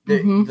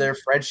their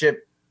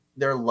friendship,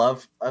 their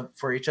love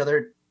for each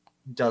other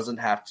doesn't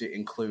have to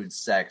include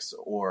sex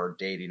or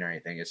dating or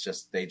anything. It's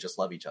just they just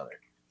love each other.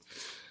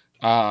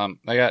 I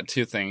got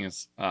two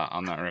things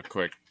on that real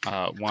quick.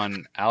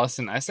 One,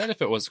 Allison, I said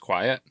if it was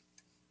quiet.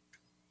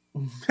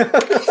 I'm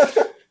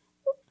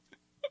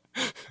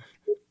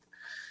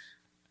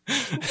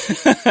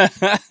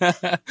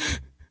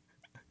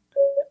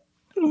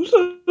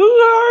so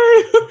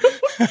sorry.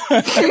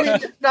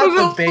 Not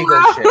the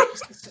bagel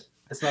chips.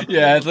 It's not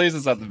at least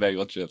it's not the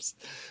bagel chips.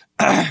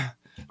 I'm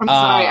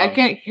sorry, I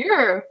can't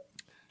hear.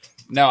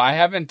 No, I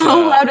haven't.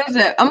 How loud is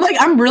it?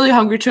 I'm really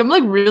hungry too. I'm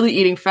like really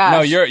eating fast. No,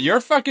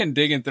 you're fucking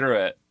digging through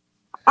it.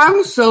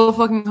 I'm so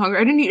fucking hungry.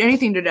 I didn't eat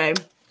anything today.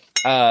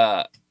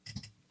 I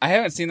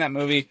haven't seen that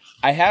movie.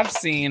 I have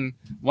seen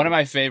one of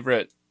my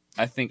favorite,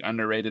 I think,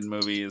 underrated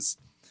movies.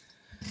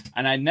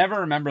 And I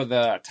never remember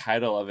the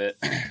title of it,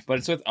 but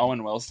it's with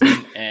Owen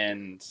Wilson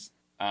and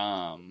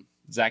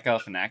Zach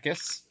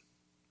Galifianakis.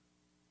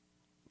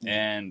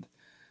 And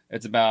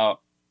it's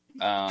about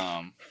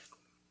Zach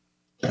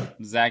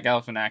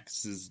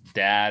Galifianakis'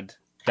 dad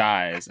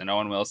dies, and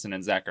Owen Wilson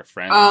and Zach are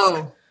friends.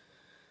 Oh.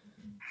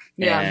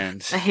 Yeah,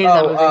 and I hate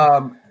that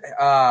movie.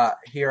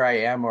 Here I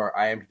Am, or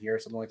I Am Here,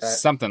 something like that.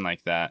 Something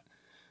like that.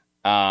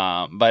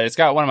 But it's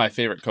got one of my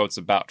favorite quotes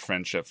about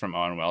friendship from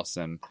Owen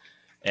Wilson.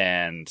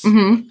 And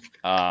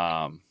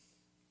I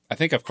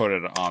think I've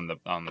quoted it on the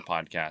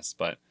podcast,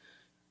 but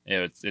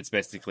it's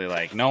basically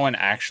like no one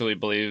actually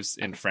believes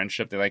in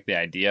friendship. They like the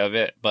idea of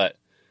it, but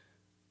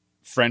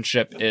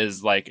friendship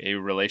is like a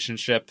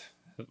relationship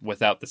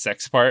without the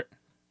sex part.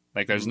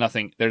 Like there's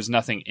nothing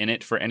in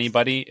it for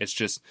anybody. It's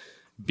just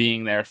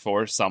being there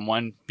for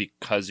someone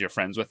because you're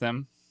friends with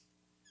them.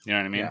 You know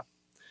what I mean?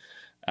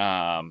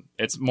 Yeah.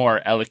 It's more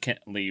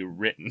eloquently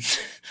written.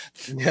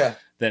 Yeah.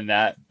 Than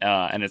that,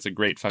 and it's a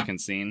great fucking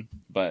scene.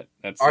 But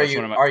that's Are that's You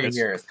one of my, Are You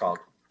Here? It's called.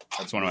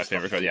 That's one of my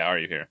favorite quotes. Yeah, Are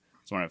You Here?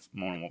 It's one of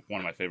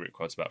my favorite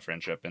quotes about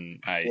friendship, and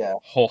I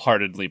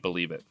wholeheartedly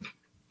believe it.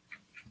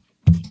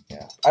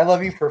 Yeah, I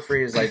Love You for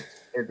Free is like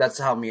that's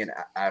how me and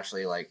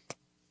Ashley like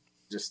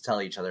just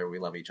tell each other we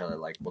love each other.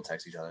 Like we'll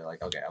text each other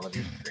like, okay, I love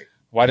you for free.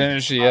 Why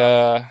didn't she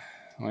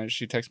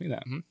text me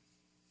that?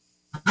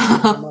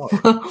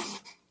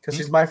 Because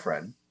she's my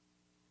friend.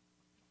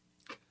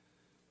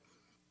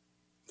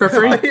 For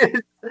free?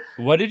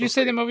 What did you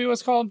say the movie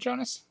was called,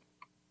 Jonas?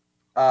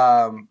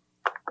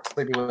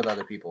 Sleeping with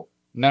Other People.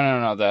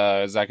 No,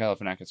 the Zach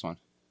Galifianakis one.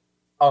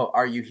 Oh,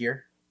 Are You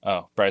Here?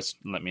 Oh, Bryce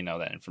let me know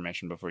that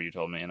information before you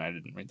told me, and I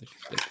didn't read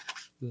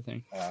the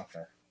thing. Oh,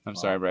 okay. I'm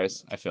sorry,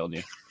 Bryce. I failed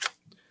you.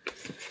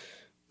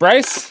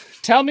 Bryce,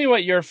 tell me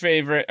what your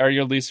favorite or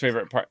your least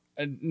favorite part.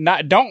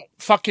 Don't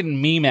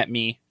fucking meme at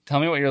me. Tell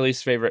me what your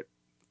least favorite.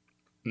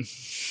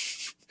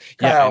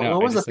 Yeah,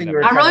 what was the thing?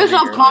 I'm really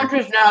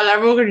self-conscious now that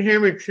everyone can hear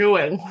me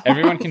chewing.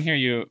 Everyone can hear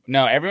you.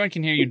 No, everyone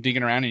can hear you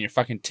digging around in your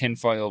fucking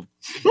tinfoil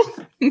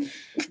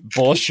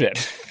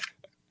bullshit.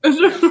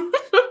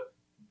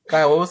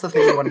 Kyle, what was the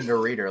thing you wanted to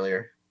read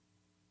earlier?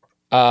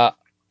 I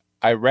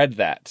read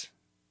that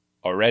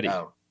already.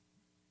 Oh,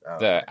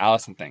 the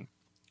Allison thing.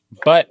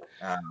 But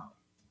I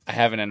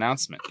have an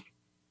announcement.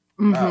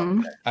 Mm-hmm.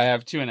 Okay. I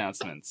have two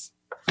announcements.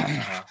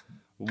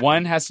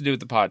 One has to do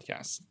with the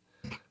podcast.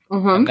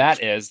 Mm-hmm. And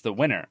that is the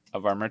winner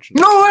of our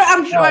merchandise. No,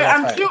 I'm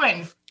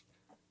chewing.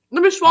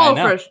 Let me swallow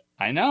first.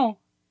 I know.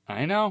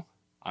 We're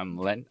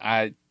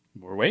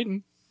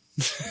waiting.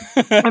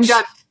 I'm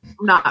done.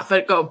 I'm not,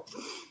 but go.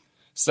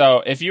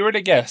 So, if you were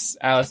to guess,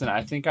 Allison,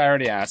 I think I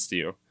already asked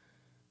you.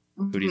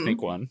 Who do you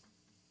think won?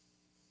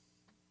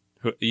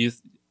 Who do you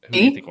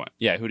think won?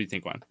 Yeah, who do you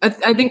think won?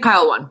 I think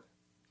Kyle won.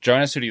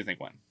 Jonas, who do you think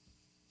won?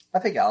 I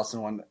think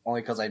Allison won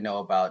only because I know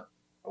about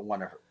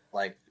one of her,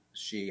 like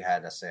she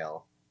had a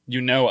sale.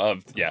 You know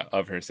of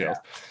her sales.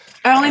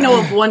 I only know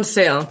of one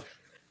sale,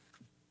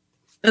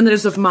 and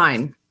there's of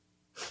mine.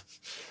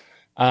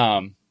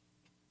 I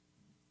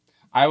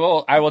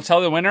will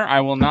tell the winner.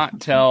 I will not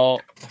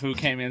tell who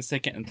came in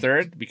second and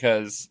third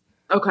because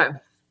Okay.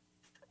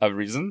 of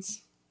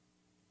reasons.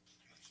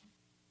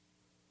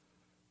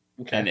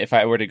 Okay. And if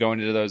I were to go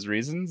into those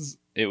reasons,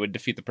 it would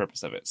defeat the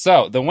purpose of it.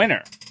 So the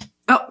winner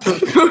Oh.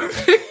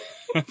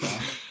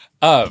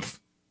 of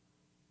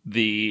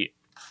the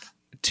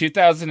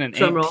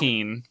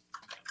 2018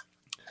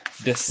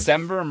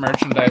 December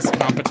merchandise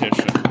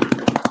competition,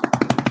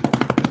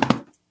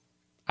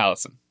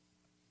 Allison.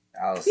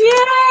 Allison. Yay!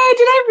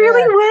 Did I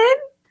really win?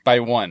 By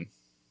one.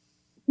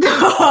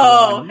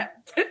 No,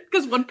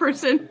 because one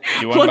person,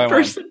 You won by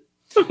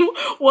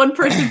one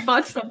person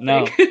bought something.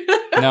 No.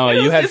 No,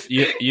 you had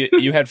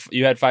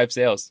 5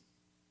 sales.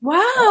 Wow,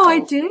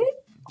 I did.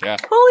 Yeah.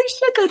 Holy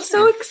shit, that's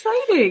so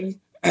exciting!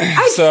 I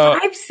have So-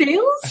 5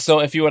 sales. So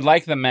if you would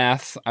like the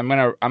math, I'm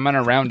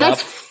gonna round up.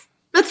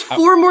 That's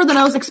 4 more than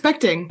I was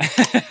expecting.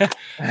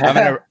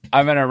 I'm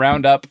gonna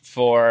round up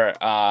for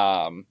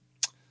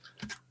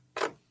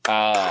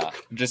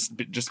just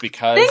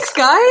because. Thanks,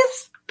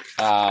 guys.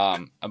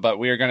 But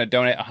we are gonna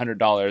donate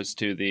 $100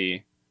 to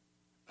the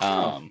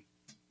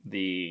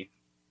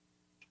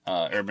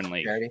Urban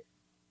League. Charity?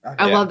 Okay.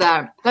 I love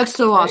that. That's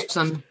so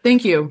awesome.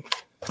 Thank you.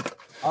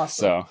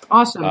 Awesome. So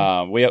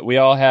Awesome. we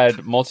all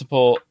had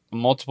multiple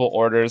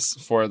orders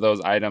for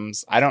those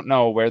items. I don't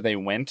know where they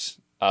went.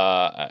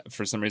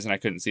 For some reason I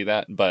couldn't see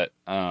that, but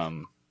we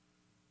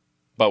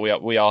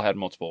all had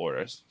multiple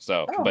orders.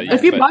 So, Oh, but nice.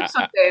 If you but bought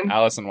something,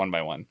 Allison won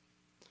by one.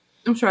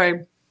 I'm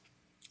sorry.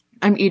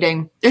 I'm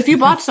eating. If you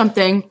bought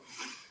something,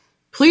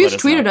 please Let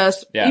us tweet know. at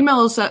us, Yeah.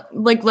 email us,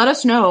 let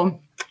us know.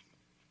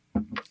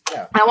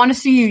 Yeah. I want to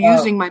see you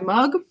using my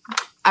mug.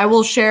 I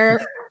will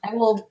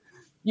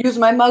use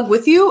my mug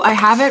with you. I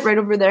have it right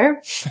over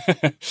there.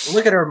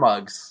 Look at her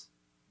mugs.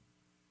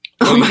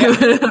 Oh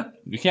my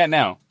You can't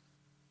now.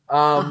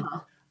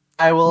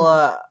 I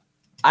will.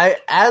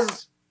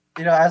 As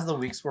the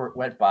weeks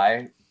went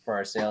by for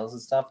our sales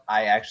and stuff,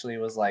 I actually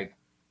was like,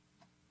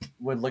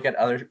 would look at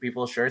other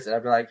people's shirts and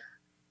I'd be like,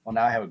 well,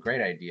 now I have a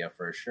great idea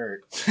for a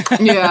shirt.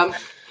 Yeah,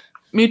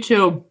 me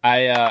too.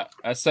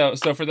 So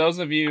for those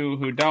of you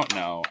who don't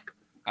know,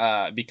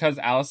 because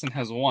Allison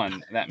has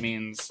won, that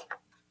means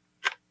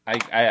I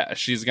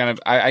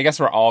guess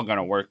we're all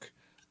gonna work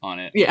on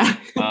it. Yeah.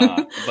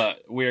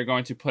 But we are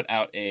going to put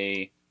out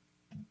a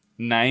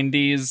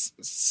 90s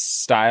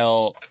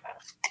style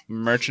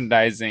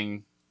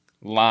merchandising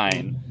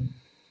line.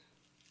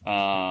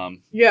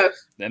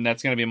 Yes. And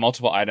that's going to be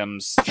multiple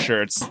items,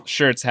 shirts,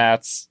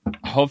 hats.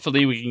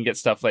 Hopefully we can get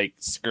stuff like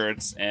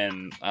skirts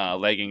and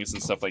leggings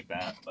and stuff like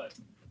that. But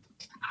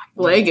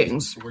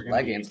Leggings. we're gonna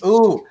Leggings.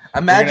 Ooh,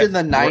 imagine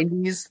We're the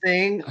 '90s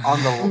thing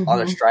on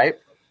the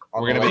stripe.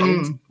 On We're the gonna be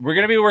leggings. we're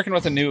gonna be working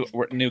with a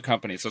new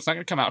company, so it's not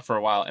gonna come out for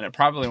a while, and it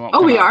probably won't. Oh,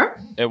 come we out- are?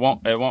 It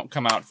won't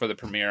come out for the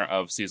premiere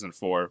of season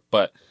 4,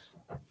 but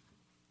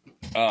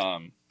Oh.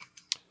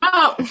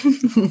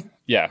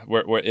 yeah,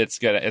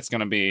 it's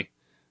gonna be.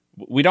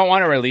 We don't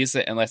want to release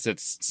it unless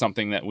it's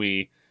something that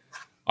we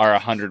are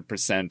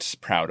 100%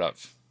 proud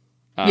of.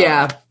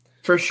 Yeah,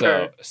 for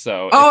sure.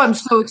 So Oh, I'm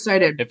so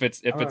excited. if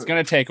it's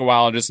gonna take a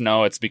while, just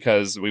know it's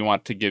because we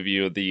want to give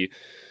you the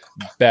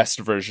best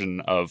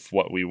version of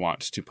what we want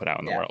to put out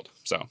in the Yeah. world.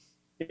 So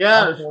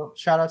Yeah. Also,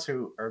 shout out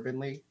to Urban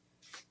League.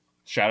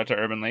 shout out to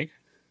Urban League.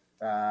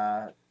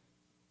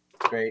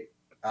 Great.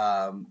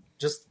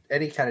 Just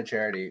any kind of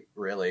charity,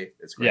 really.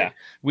 It's great. Yeah,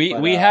 we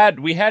But, we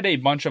had a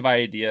bunch of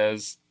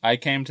ideas. I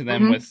came to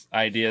them Mhm. with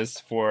ideas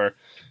for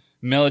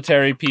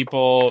military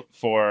people,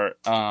 for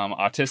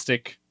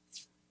autistic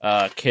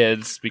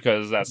kids,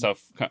 because that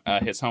stuff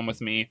hits home with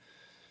me.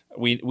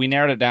 We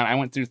narrowed it down. I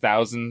went through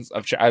thousands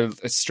of. I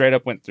straight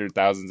up went through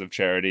thousands of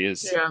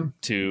charities Yeah.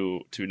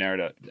 to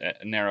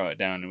narrow it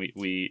down.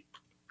 We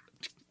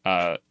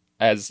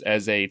as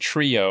a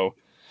trio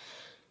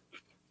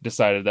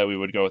decided that we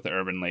would go with the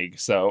Urban League.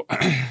 So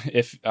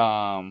if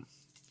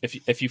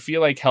you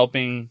feel like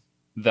helping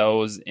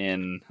those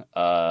in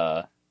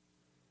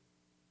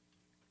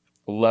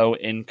low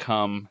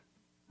income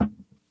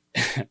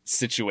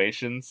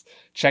situations,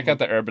 check out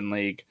the Urban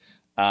League.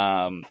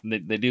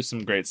 They do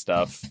some great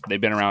stuff. They've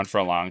been around for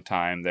a long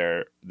time.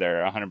 They're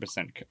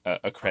 100%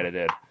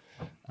 accredited.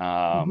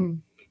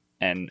 And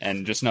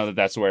just know that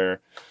that's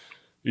where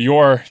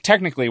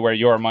technically where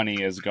your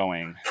money is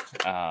going.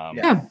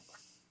 Yeah.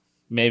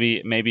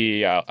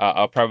 Maybe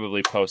I'll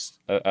probably post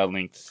a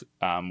link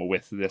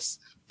with this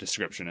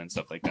description and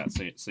stuff like that,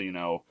 so you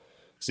know,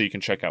 so you can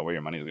check out where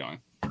your money is going.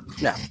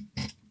 Yeah.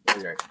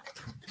 That's great.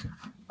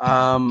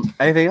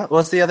 Anything else?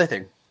 What's the other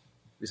thing?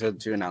 We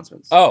said 2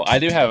 announcements. Oh, I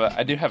do have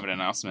an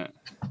announcement.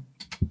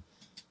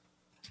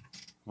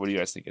 What do you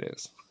guys think it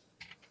is?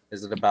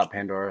 Is it about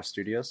Pandora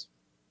Studios?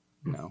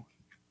 No,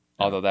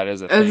 although that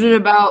is a Is thing. it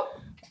about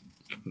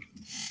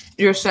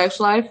your sex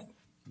life?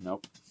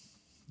 Nope.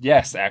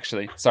 Yes,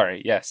 actually.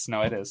 Sorry. Yes.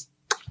 No, it is.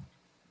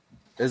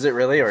 Is it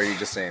really, or are you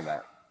just saying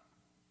that?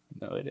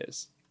 No, it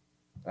is.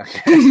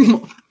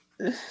 Okay.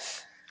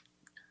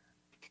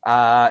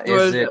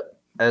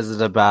 Is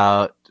it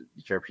about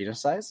your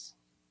penis size?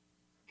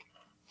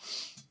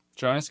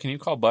 Jonas, can you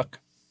call Buck?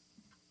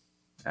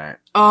 All right.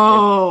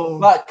 Oh.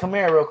 Buck, come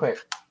here real quick.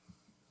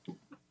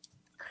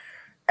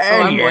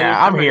 I'm waiting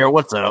I'm for here. it.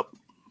 What's up?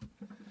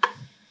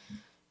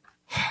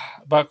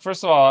 Buck,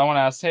 first of all, I want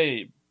to ask,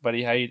 hey,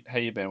 buddy, how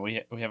you been?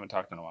 We haven't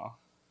talked in a while.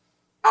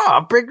 Oh,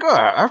 I'm pretty good.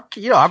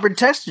 I've been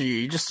texting you.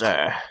 You just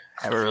haven't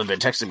really been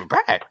texting me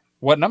back.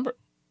 What number?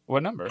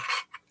 What number?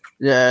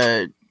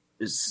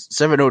 It's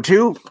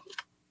 702.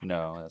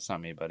 No, that's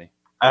not me, buddy.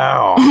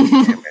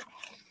 Oh,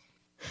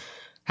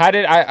 How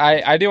did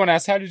I do want to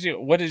ask?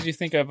 What did you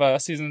think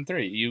of season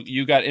 3?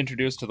 You got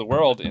introduced to the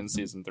world in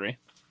season 3.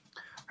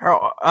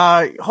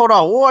 hold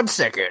on 1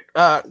 second.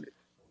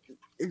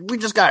 We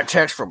just got a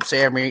text from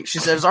Sammy. She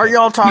says, "Are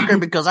y'all talking?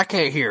 Because I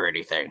can't hear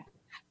anything."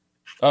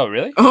 Oh,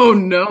 really? Oh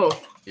no.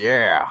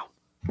 Yeah.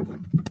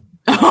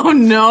 Oh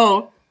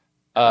no.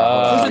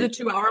 Was it Uh, the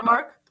 2-hour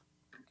mark?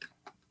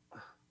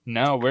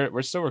 no,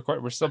 we're still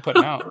recording. We're still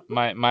putting out.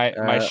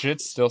 My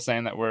shit's still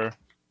saying that we're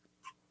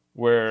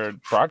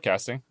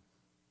broadcasting.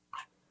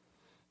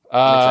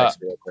 Let me text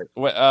you real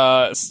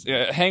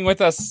quick. Hang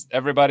with us,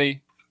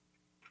 everybody.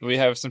 We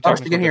have some. Oh,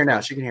 technical she can hear now.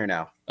 difficulties. She can hear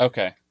now.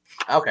 Okay,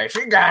 Okay,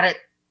 she got it.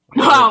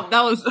 Wow,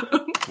 that was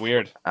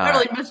weird. I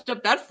really messed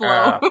up that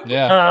flow.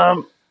 Yeah.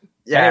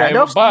 Yeah, Anyway,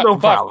 no, Buck, no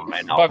Buck, problem,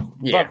 man. No. Buck,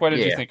 Yeah, Buck, what did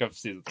you yeah. think of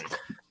season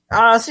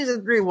 3?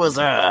 Season 3 was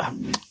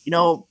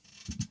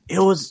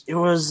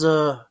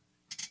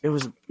it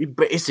was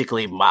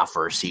basically my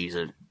first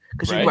season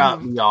because Right. you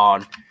brought me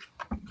on,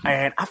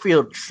 and I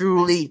feel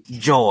truly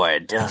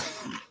joyed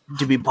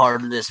to be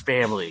part of this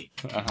family.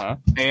 Uh-huh.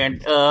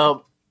 And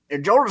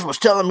Jonas was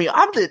telling me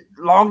I'm the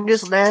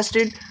longest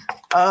lasting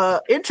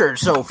intern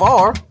so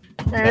far,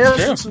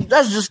 and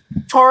that's just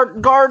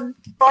guard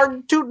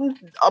tooting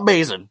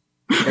amazing,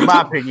 in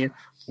my opinion.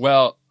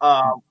 Well,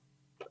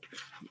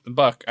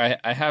 Buck,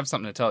 I have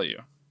something to tell you.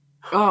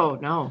 Oh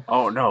no.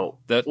 Oh no!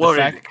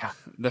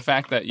 The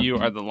fact that you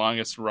are the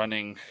longest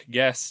running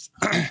guest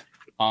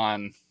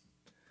on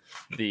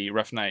the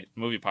Rough Night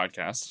movie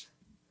podcast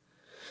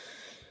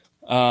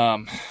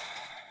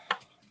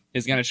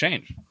is going to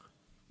change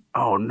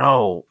Oh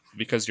no!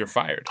 because you're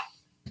fired.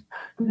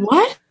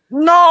 What?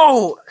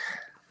 No!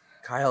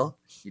 Kyle,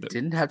 you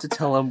didn't have to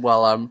tell him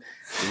while I'm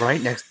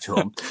right next to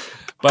him.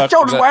 Buck,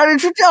 Jonas, why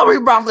didn't you tell me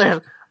about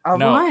this?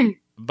 No. Why?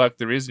 Buck,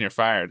 the reason you're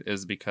fired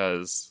is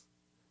because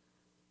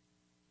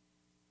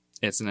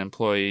it's an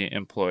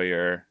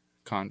employee-employer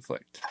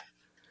conflict.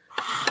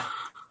 And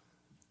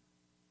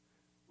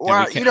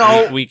Well, we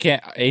can't, we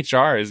can't.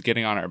 HR is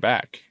getting on our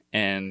back,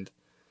 and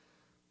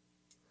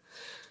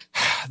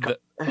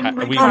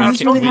my God, is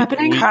this really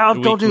happening? Kyle,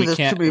 don't do this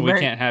can't, to me, we man.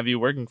 can't have you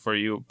working for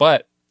you.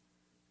 But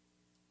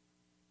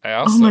I Oh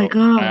also, my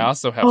God. I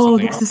also have Oh,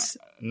 something. this is.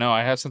 No,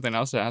 I have something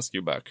else to ask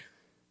you, Buck.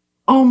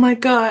 Oh my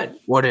God.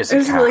 What is it,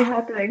 It's Kyle? really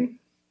happening.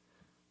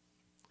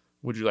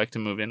 Would you like to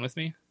move in with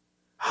me?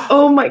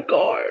 Oh my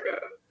God.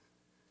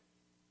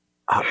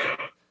 Oh,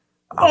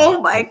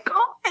 Oh my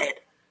God.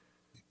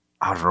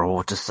 I don't know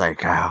what to say,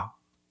 Kyle.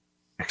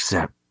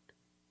 Except,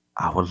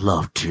 I would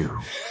love to.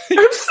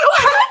 I'm so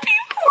happy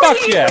for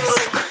Fuck you.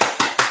 yes.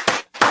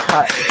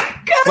 God,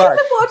 Buck. I've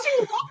been watching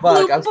Love Buck,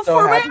 Loop I'm so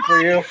before my happy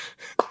for you.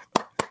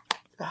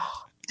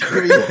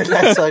 Give me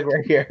that hug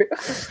right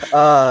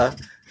here.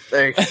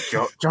 Thanks,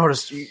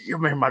 Jonas. You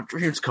made my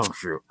dreams come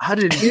true. I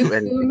didn't do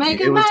anything.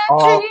 Making It was my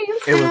all.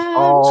 dreams It was come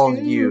all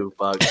true. you,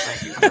 Buck.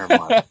 Thank you very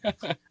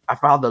much. I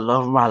found the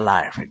love of my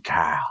life in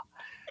Kyle.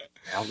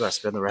 And I'm gonna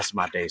spend the rest of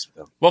my days with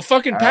him. Well,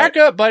 fucking All pack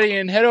up, buddy,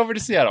 and head over to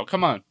Seattle.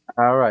 Come on.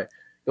 All right,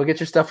 go get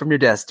your stuff from your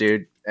desk,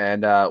 dude,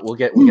 and we'll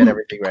get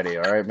everything ready.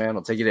 All right, man.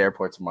 I'll take you to the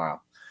airport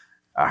tomorrow.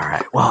 All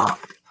right. Well,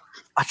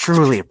 I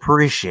truly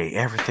appreciate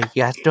everything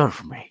you guys done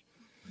for me.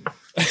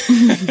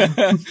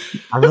 I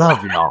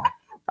love y'all.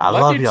 I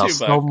love you y'all too,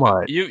 so Buck.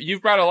 much.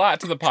 You've brought a lot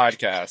to the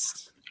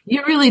podcast.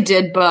 You really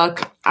did,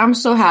 Buck. I'm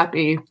so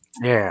happy.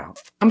 Yeah.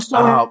 I'm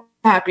so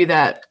happy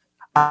that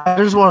I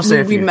just want to say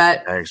a We few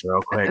met. things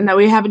real quick. and that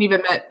we haven't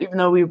even met, even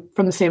though we're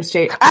from the same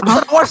state.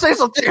 I want to say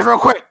some things real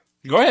quick.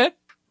 Go ahead.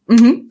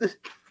 Mm-hmm.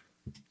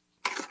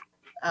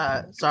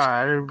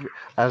 Sorry,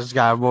 I just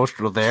got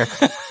emotional there.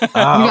 You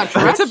got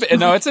Tourette's?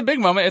 It's a big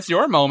moment. It's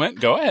your moment.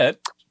 Go ahead.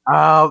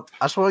 I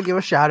just want to give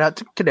a shout out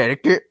to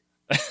Connecticut.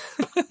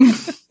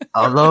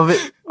 I love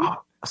it,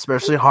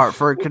 especially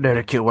Hartford,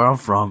 Connecticut, where I'm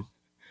from.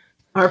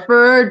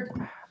 Hartford.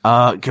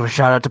 Give a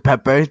shout out to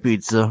Pepe's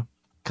Pizza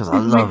because I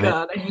love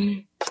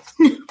it.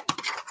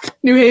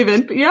 New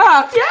Haven.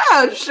 Yeah.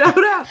 Shout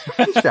out.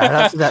 Shout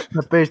out to that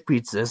Pepe's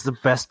Pizza. It's the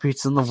best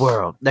pizza in the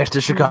world, next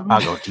to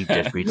Chicago Deep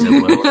Dish Pizza.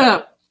 in the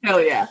world.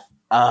 Hell yeah.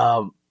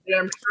 Damn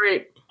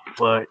straight.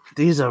 But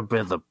these have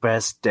been the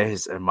best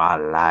days in my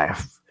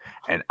life,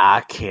 and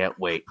I can't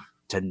wait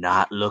to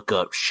not look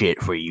up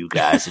shit for you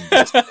guys and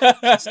just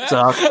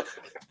suck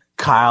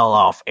Kyle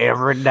off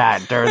every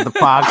night during the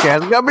podcast.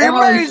 It's gonna be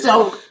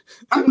amazing.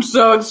 I'm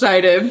so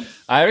excited.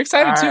 I'm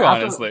excited too, All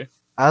right, honestly.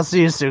 I'll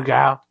see you soon,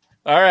 Kyle.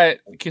 All right,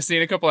 see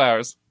you in a couple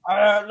hours.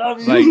 I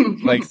love you.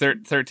 Like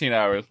 13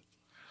 hours.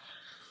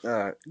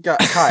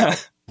 Kyle.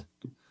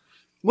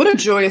 What a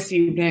joyous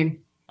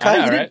evening. Kyle, I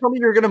know, you didn't right? tell me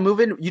you were gonna move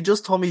in. You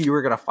just told me you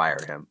were gonna fire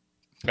him.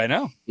 I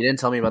know. You didn't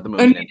tell me about the And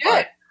moving you in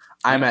part. did.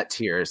 I'm at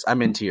tears.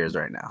 I'm in tears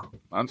right now.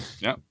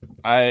 Yeah.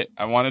 I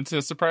wanted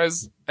to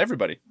surprise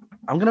everybody.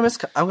 I'm gonna miss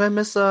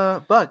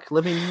Buck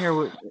living here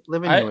with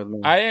me.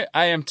 I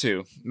am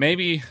too.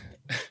 Maybe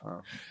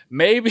Oh.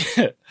 maybe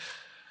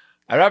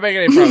I'm not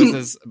making any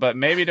promises, but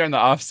maybe during the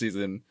off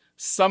season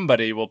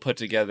somebody will put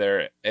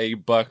together a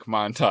Buck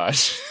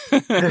montage.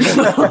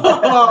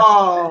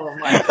 Oh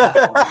my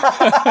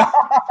God.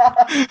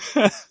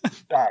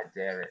 God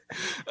damn it.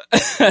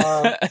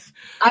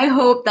 I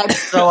hope that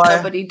So,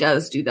 somebody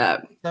does do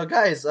that. So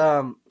guys,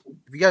 if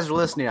you guys are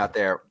listening out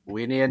there,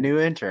 we need a new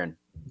intern.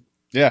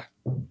 Yeah.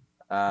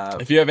 Uh,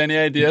 If you have any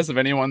ideas of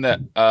anyone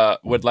that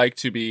would like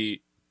to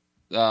be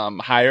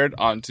hired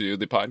onto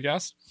the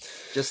podcast,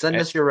 just send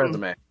us your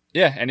resume.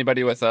 yeah,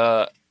 anybody with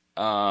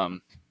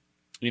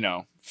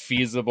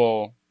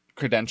feasible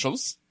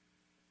credentials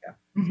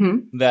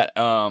Mm-hmm. that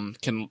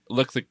can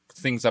look the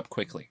things up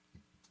quickly.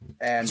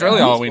 And It's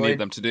really all we willing- need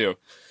them to do.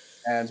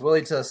 And is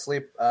willing to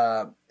sleep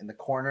in the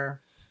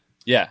corner.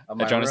 Yeah, Of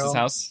my at Jonas's room.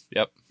 house.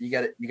 Yep. You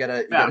got it. You got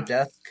a Yeah.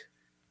 desk.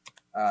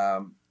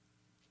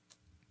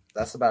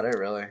 That's about it,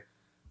 really.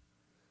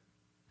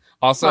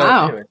 Also,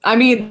 Wow. I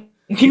mean,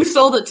 you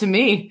sold it to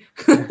me.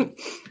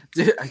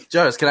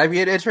 Jonas, can I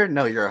be an intern?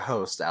 No, you're a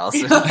host,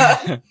 Allison.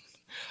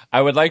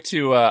 I would like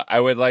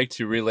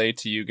to relay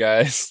to you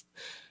guys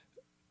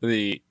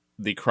the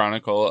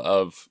chronicle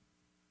of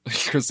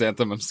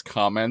Chrysanthemum's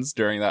comments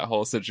during that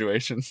whole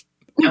situation.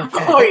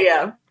 Oh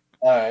yeah.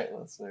 All right,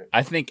 let's see.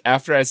 I think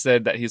after I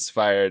said that he's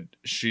fired,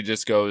 she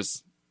just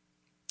goes,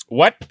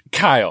 "What,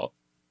 Kyle?"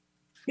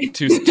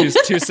 Two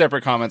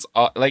separate comments.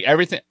 Like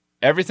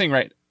everything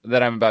right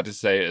that I'm about to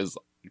say is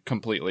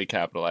completely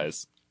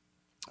capitalized.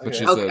 But Okay.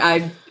 she Okay, says,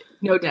 I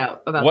no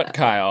doubt about "What, that.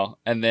 Kyle?"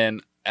 And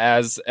then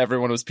as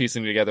everyone was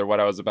piecing together what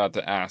I was about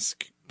to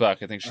ask Buck,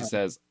 I think she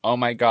says, "Oh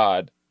my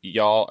God,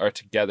 y'all are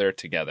together."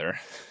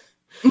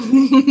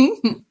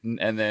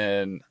 And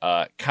then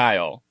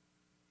Kyle,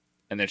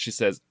 and then she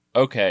says,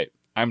 "Okay,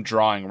 I'm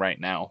drawing right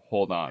now.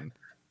 Hold on."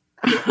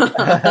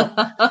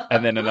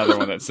 And then another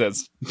one that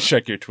says,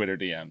 "Check your Twitter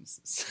DMs."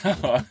 So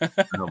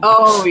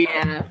Oh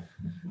yeah.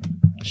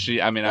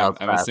 I'm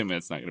fast. assuming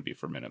it's not going to be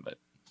for a minute, but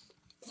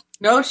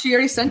No, she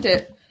already sent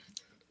it.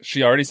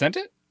 she already sent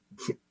it.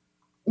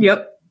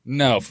 Yep.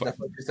 No, That's what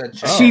you said.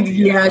 Oh,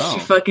 She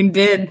fucking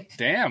did.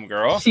 damn,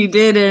 girl. She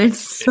did, and it's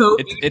so.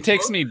 It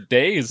takes me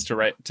days to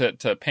write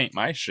to paint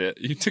my shit.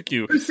 It took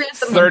you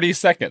Chrysanthemum. 30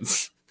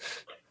 seconds.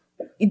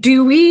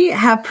 Do we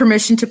have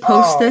permission to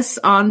post Oh. this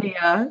on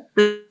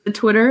the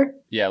Twitter?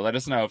 Yeah, let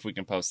us know if we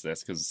can post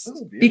this because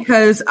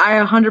Because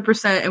I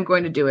 100% am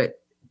going to do it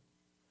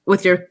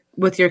with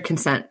your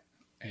consent.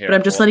 But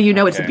I'm just letting you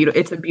know it's a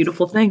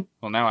beautiful thing.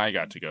 Well, now I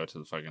got to go to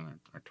the fucking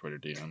our Twitter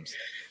DMs.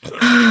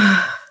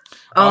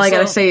 All I Also-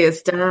 gotta say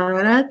is da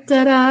da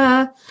da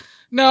da.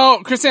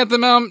 No,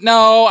 Chrysanthemum.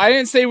 No, I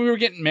didn't say we were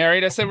getting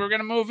married. I said we were going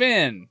to move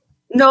in.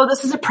 No,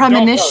 this is a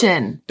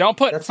premonition. Don't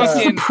put That's This is a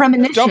fucking.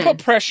 premonition. Don't put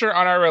pressure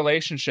on our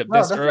relationship No,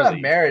 this that's early. not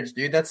marriage,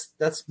 dude. That's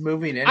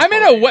moving in. I'm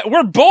in a.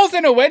 We're both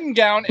in a wedding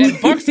gown, and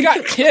Buck's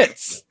got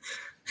tits.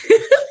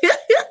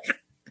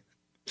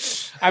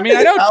 I mean,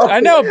 I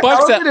know.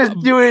 Buck's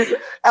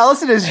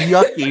Allison is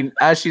yucking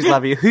as she's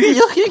laughing.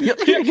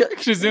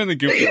 She's doing the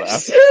goofy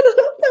laugh. Shut up,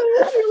 that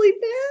was really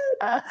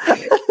bad.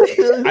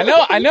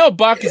 I know.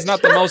 Buck is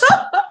not the most.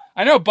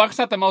 I know Buck's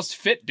not the most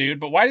fit dude,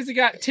 but why does he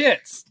got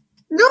tits?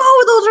 No,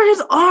 those are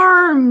his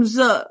arms.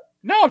 No,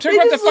 I'm talking They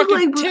about the just look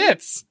fucking like-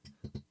 tits.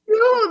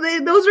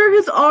 No, those are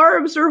his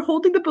arms. They're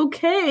holding the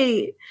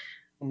bouquet.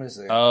 Let me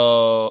see.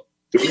 Oh.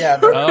 Yeah.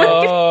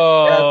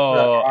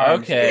 Oh,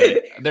 arms.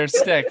 okay. They're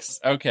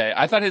sticks. Okay,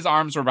 I thought his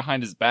arms were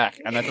behind his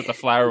back, and I thought the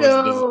flower was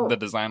No. the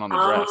design on the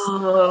dress.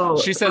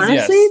 Oh, She says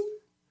honestly? yes.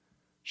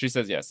 She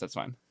says yes. That's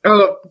fine.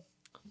 Oh,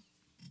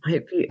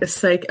 might be a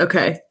psych.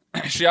 Okay.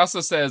 She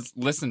also says,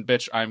 "Listen,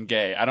 bitch, I'm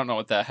gay." I don't know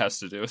what that has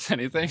to do with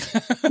anything.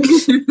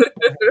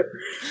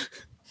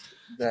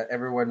 That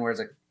everyone wears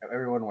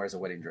a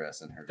wedding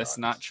dress in her. That's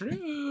drawings. not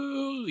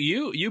true.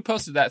 You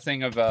posted that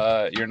thing of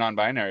your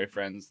non-binary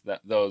friends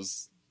that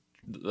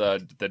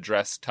the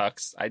dress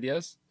tux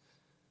ideas.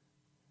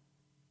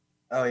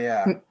 Oh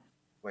yeah.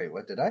 Wait,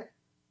 what did I?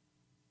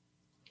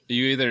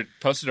 You either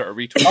posted it or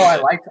retweeted.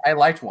 Oh, it. I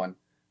liked one.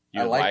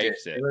 You I liked liked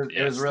it. it.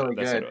 It was really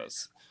that's good. What it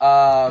was.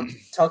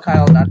 Tell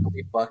Kyle not to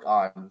leave Buck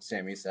on.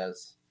 Sammy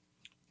says.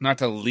 Not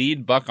to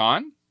lead Buck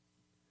on.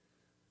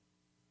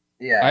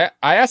 Yeah.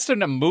 I asked him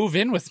to move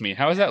in with me.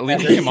 How is that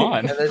leading him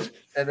on?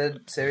 And then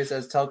Sammy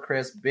says, "Tell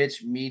Chris,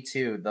 bitch, me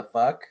too." The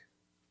fuck?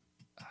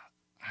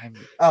 I'm,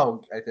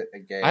 Oh, gay. I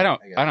guess.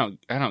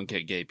 I don't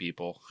get gay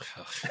people.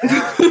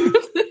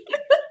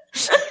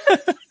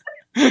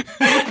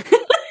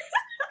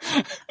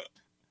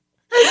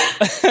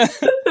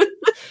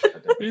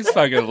 These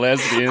fucking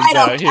lesbians I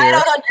out here.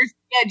 don't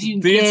understand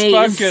you These gays.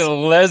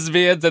 fucking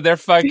lesbians and their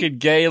fucking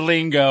gay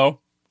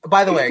lingo.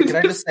 By the way, can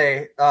I just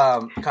say,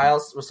 Kyle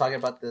was talking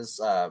about this.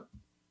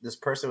 This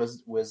person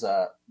was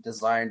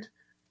designing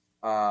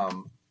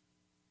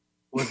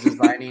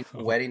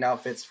wedding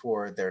outfits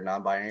for their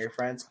non-binary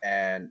friends,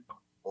 and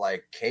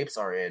like capes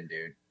are in,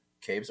 dude.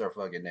 Capes are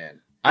fucking in.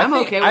 I'm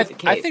okay with the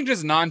cape. I think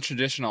just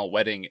non-traditional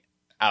wedding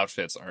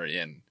outfits are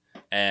in,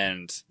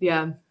 and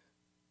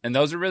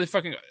those are really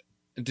fucking.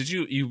 Did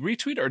you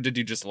retweet or did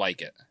you just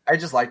like it? I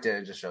just liked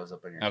it. It just shows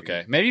up in your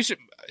Okay, feed. maybe you should.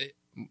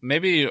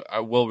 Maybe I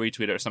will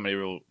retweet it or somebody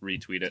will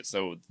retweet it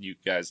so you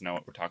guys know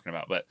what we're talking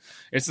about. But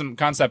it's some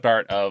concept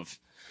art of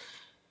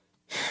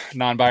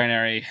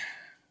non-binary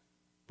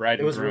bride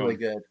and It was groom. really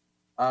good.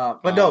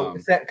 But no,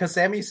 because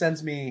Sammy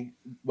sends me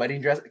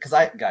wedding dress. Because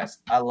I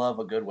love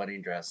a good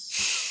wedding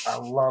dress. I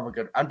love a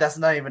good. That's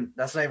not even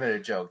a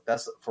joke.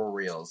 That's for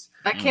reals.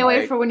 I can't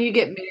wait for when you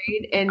get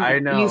married and I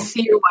know. you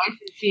see your wife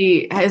and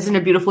she is in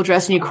a beautiful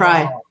dress and you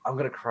cry. Oh, I'm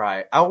gonna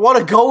cry. I want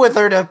to go with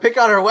her to pick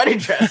out her wedding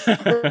dress.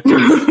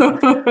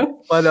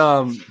 But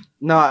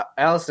no,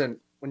 Allison,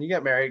 when you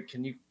get married,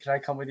 can I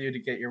come with you to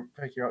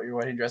pick your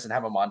wedding dress and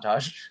have a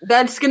montage?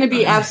 That's going to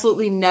be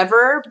absolutely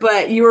never,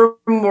 but you're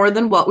more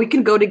than what. We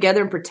can go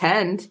together and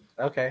pretend.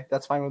 Okay,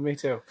 that's fine with me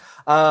too.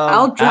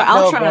 I'll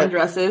try on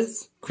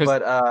dresses.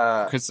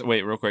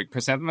 Wait, real quick.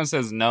 Chrysanthemum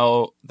says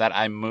no, that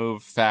I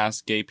move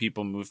fast. Gay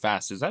people move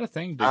fast. Is that a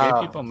thing? Do gay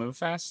people move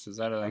fast? Is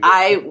that a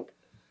thing?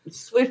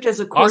 Swift as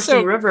a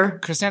coursing river.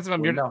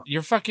 Chrysanthemum,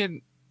 you're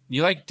fucking.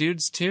 You like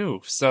dudes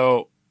too.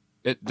 So,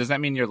 does that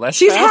mean you're less?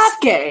 She's fast?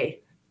 half gay.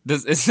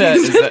 Does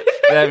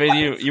that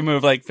mean you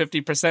move like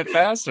 50%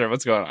 fast, or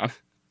what's going on?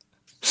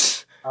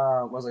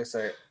 What was I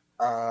say?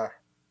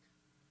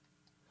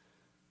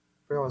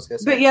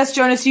 But yes,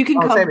 Jonas, you can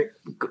come. Sammy.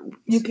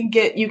 You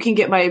can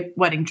get my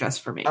wedding dress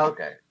for me.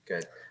 Okay,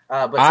 good.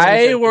 But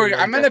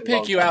I'm gonna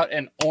pick you out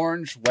an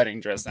orange wedding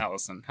dress,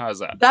 Allison. How's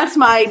that? That's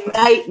my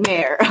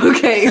nightmare.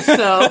 Okay,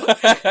 so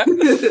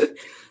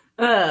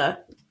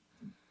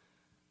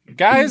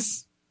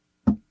guys.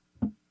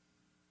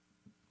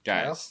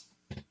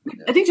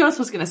 I think Jonas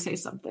was gonna say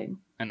something.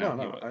 I know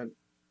No,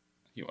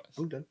 he was.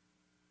 I'm done.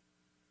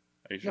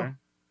 Are you sure?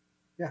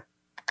 Yeah.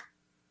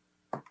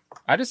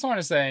 I just want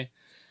to say,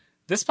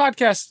 this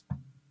podcast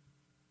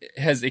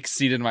has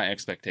exceeded my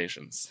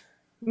expectations.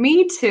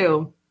 Me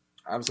too.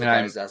 I'm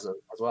surprised as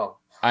well.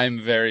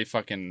 I'm very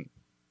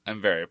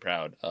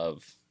proud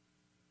of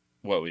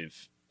what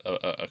we've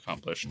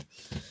accomplished.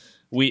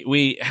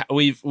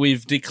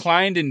 We've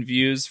declined in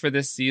views for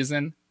this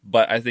season,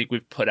 but I think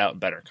we've put out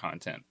better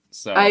content.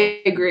 So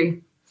I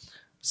agree.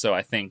 So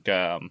I think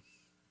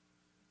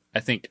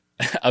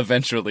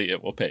eventually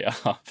it will pay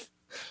off.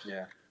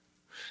 Yeah.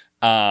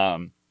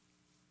 I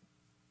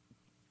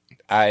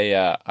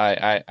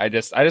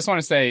just want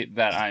to say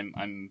that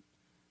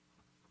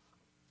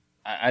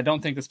I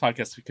don't think this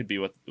podcast could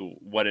be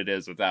what it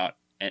is without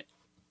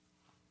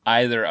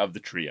either of the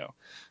trio.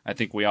 I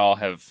think we all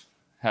have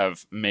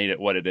made it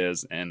what it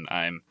is, and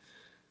I'm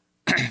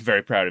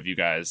very proud of you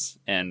guys,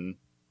 and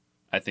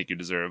I think you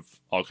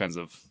deserve all kinds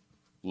of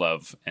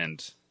love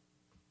and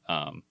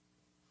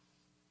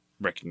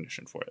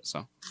recognition for it.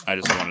 So I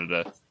wanted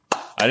to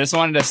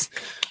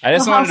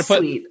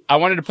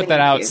put that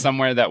out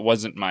somewhere that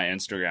wasn't my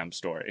Instagram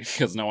story,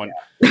 because no one.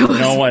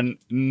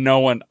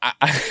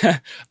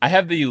 I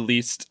have the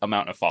least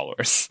amount of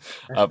followers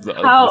of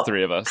the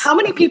three of us. How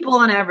many people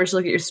on average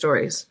look at your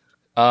stories?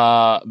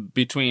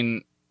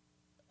 Between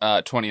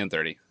 20 and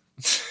 30.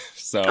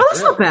 So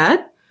that's not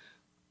bad.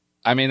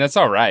 I mean, that's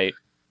all right.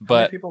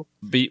 But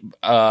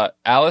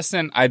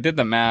Allison, I did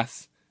the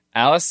math.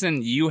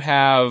 Allison, you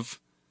have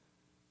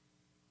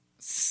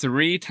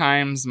 3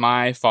 times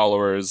my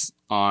followers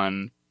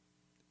on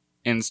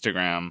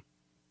Instagram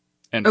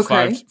and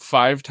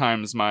 5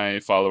 times my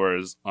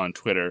followers on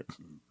Twitter.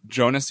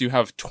 Jonas, you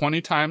have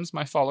 20 times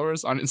my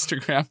followers on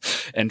Instagram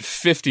and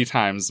 50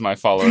 times my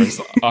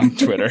followers on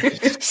Twitter.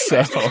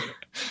 So,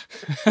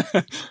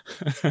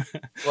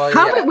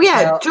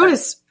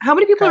 Jonas, how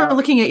many people are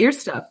looking at your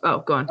stuff? Oh,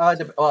 go on.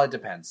 It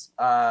depends.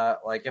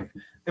 Like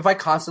if I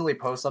constantly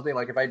post something,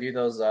 like if I do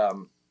those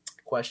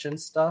question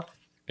stuff,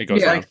 it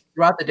goes down. Like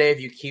throughout the day. If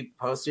you keep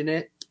posting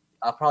it,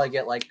 I'll probably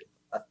get like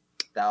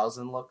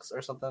 1,000 looks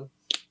or something.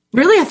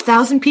 Really,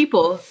 1,000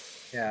 people?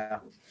 Yeah.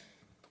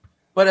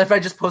 But if I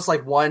just post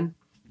like one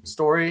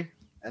story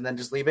and then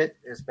just leave it,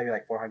 it's maybe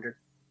like 400.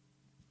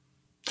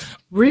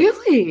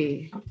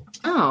 Really?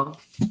 Oh.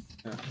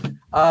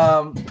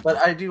 Yeah. But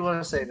I do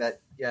want to say that,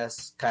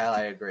 yes, Kyle,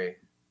 I agree.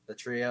 The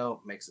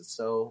trio makes it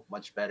so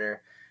much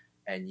better.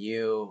 And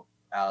you,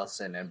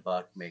 Allison, and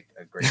Buck make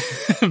a great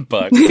trio.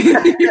 Buck.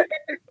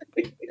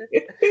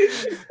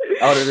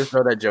 I want to just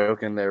throw that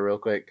joke in there real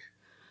quick.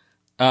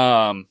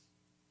 I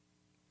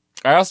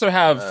also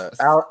have...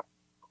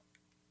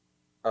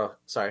 Oh,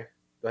 sorry.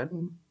 Go ahead.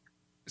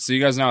 So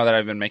you guys know that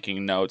I've been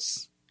making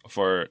notes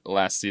for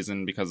last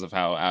season because of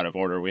how out of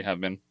order we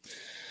have been.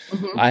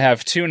 Mm-hmm. I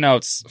have 2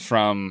 notes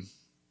from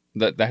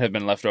that have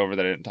been left over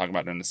that I didn't talk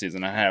about during the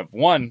season. I have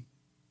one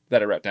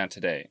that I wrote down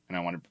today, and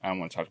I want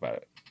to talk about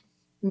it.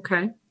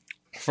 Okay.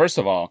 First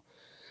of all,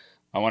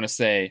 I want to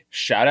say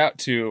shout out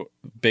to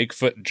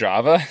Bigfoot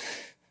Java.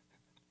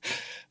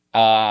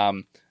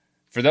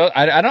 For those,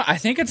 I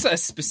think it's a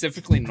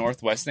specifically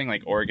Northwest thing,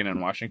 like Oregon and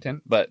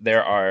Washington, but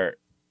there are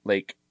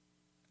like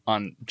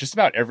on just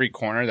about every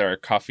corner there are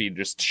coffee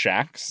just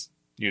shacks.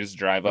 You just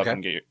drive up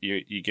and get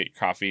you get your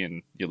coffee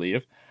and you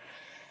leave.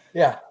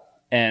 Yeah.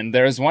 And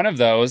there's one of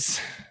those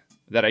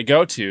that I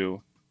go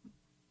to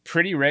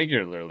pretty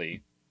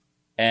regularly,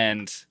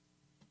 and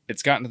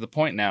it's gotten to the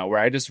point now where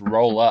I just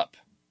roll up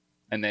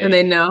and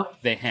they know.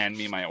 They hand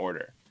me my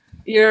order.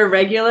 You're a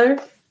regular?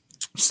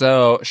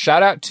 So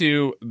shout out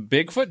to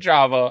Bigfoot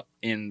Java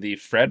in the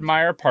Fred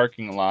Meyer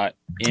parking lot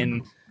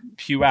in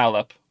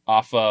Puyallup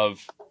off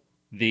of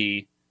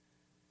the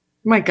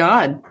my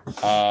God.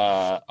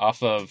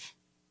 Off of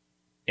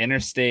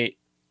Interstate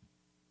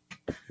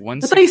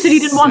 167. I thought you said you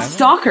didn't want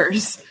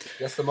stalkers.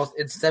 That's the most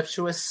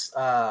incestuous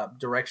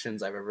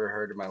directions I've ever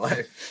heard in my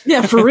life.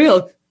 Yeah, for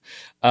real.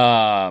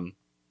 Yeah,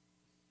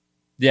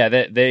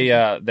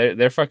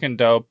 they're fucking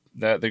dope.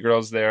 The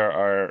girls there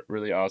are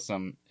really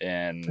awesome,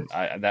 and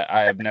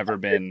I have never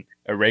been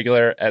a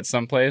regular at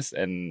some place,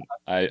 and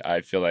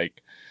I feel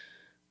like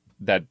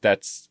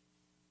that's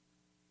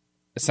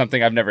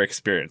something I've never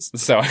experienced.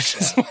 So I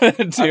just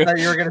wanted to. I thought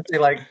you were gonna say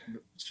like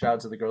shout out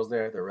to the girls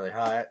there. They're really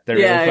hot. They're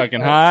really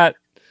fucking hot.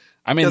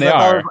 I mean, they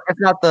are. It's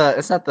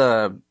not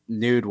the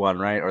nude one,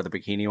 right, or the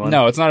bikini one?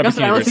 No, it's not a That's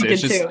what I was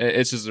bikini. thinking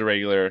It's just a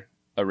regular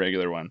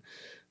one.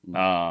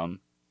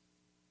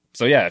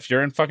 So yeah, if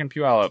you're in fucking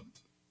Puyallup,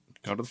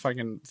 go to the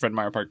fucking Fred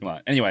Meyer parking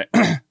lot. Anyway,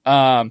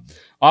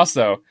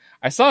 also,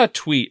 I saw a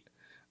tweet.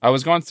 I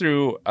was going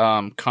through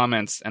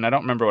comments, and I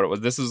don't remember what it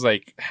was. This was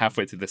like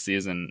halfway through the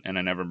season, and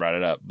I never brought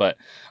it up. But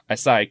I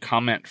saw a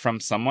comment from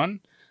someone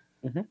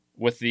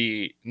with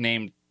the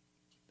name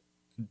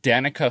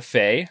Danica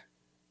Faye,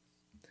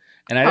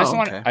 and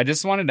I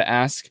just wanted to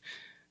ask: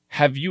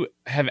 have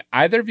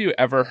either of you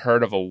ever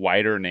heard of a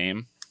wider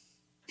name?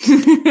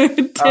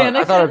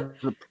 I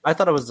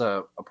thought it was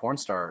a porn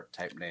star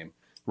type name.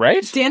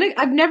 Right? Danica,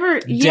 I've never.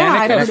 Yeah,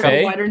 I've heard of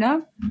a wider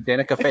now.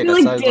 Danica Faye.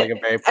 That sounds like a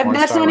very porn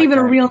that's star not even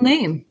a real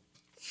name.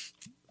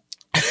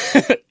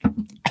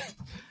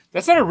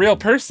 That's not a real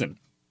person.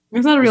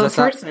 It's not a real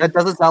person. That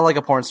doesn't sound like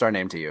a porn star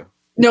name to you.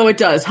 No, it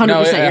does. 100%.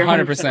 No, You're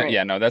 100%. Right.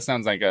 Yeah, no, that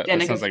sounds like a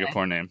Danica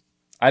porn name.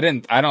 I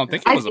don't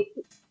think it was a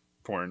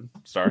porn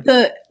star.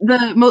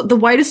 The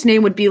widest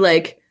name would be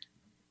like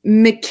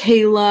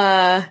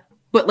Michaela,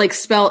 but like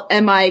spell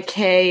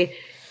Mikayaelae.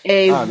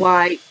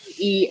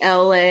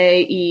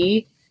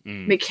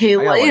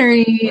 Michaela.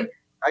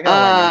 I got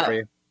a name for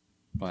you.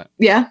 What?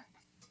 Yeah.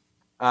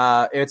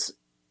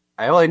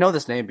 I only know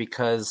this name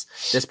because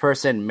this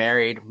person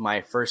married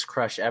my first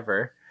crush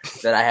ever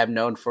that I have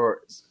known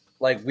for,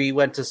 like, we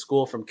went to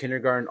school from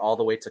kindergarten all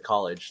the way to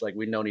college. Like,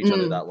 we've known each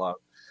other that long.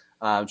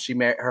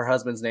 Her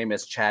husband's name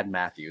is Chad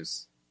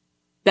Matthews.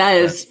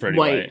 That's pretty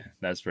white.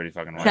 That's pretty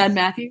fucking white. Chad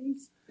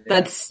Matthews?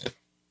 Yeah.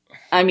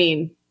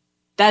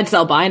 That's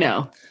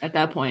albino at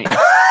that point.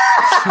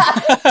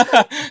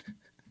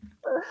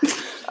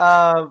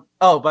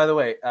 Oh, by the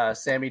way,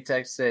 Sammy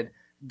texted,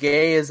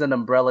 gay is an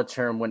umbrella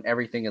term when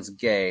everything is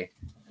gay.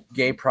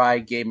 Gay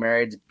pride, gay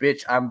marriage.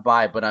 Bitch, I'm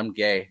bi, but I'm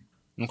gay.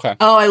 Okay.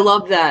 Oh, I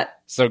love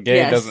that. So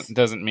gay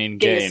doesn't mean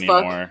gay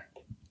anymore.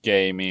 Fuck.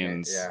 Gay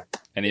means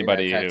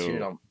anybody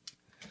who... on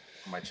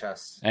my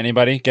chest.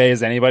 Anybody? Gay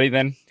is anybody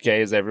then?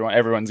 Gay is everyone?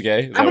 Everyone's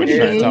gay? Is that what you're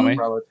you're trying to tell me?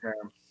 Umbrella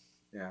term.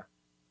 Yeah.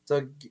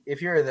 So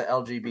if you're the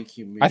LGBTQ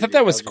community... I thought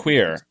that was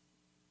queer.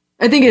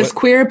 I think it's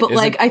queer, but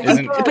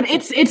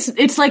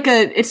it's like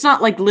it's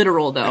not like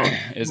literal though.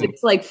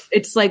 It's like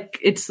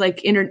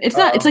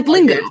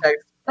lingo.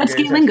 That's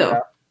gay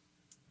lingo.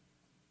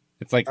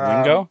 It's like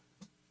lingo?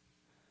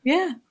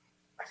 Yeah.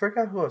 I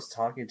forgot who I was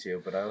talking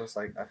to, but I was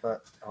like,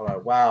 hold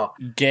on, wow.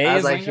 Gay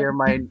As is I lingo? hear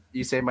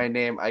you say my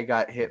name, I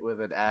got hit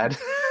with an ad.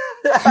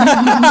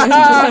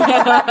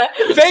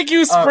 Thank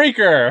you,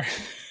 Spreaker.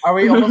 Are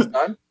we almost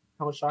done?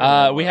 How much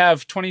time? We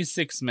have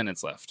 26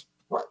 minutes left.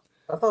 What?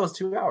 I thought it was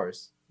 2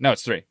 hours. No,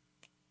 it's 3.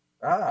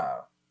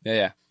 Ah.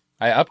 Yeah.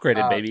 I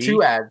upgraded, baby.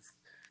 2 ads.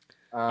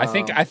 I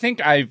think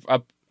I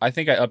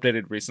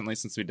updated recently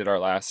since we did our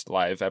last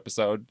live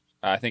episode.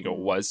 I think it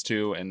was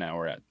 2, and now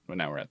we're at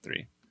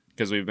 3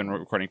 because we've been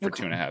recording for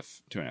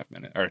 2.5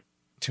 minutes or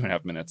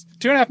 2.5 minutes.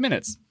 2.5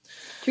 minutes.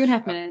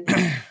 2.5 minutes.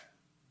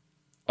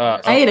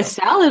 I ate a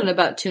salad in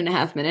about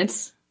 2.5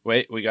 minutes.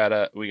 Wait, we got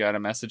a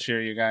message here,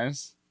 you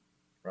guys.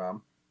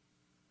 From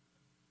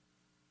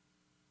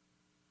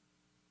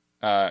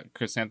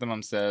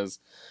Chrysanthemum says,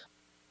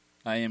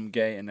 "I am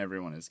gay and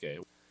everyone is gay."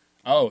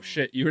 Oh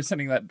shit! You were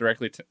sending that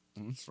directly to.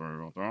 I'm sorry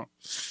about that.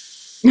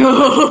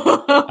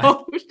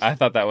 I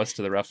thought that was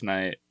to the Rough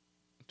Night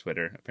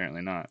Twitter.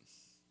 Apparently not.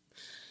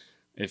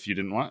 If you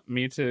didn't want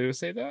me to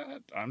say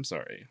that, I'm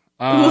sorry.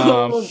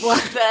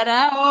 Block that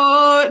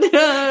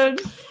out.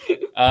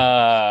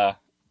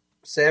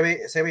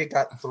 Sammy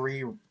got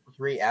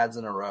three ads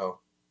in a row.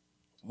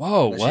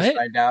 Whoa, And then what? She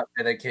signed out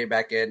and then came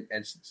back in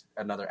and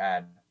another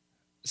ad.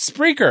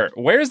 Spreaker,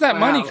 where's that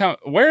money Wow.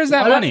 Where's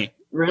that money?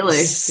 Really?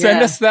 Send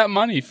Yeah. us that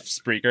money,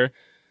 Spreaker.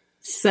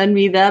 Send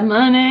me that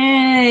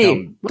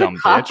money. What dumb a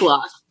cock bitch.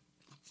 block.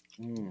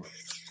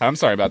 I'm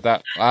sorry about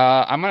that.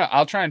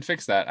 I'll try and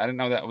fix that. I didn't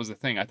know that was a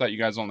thing. I thought you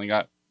guys only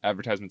got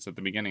advertisements at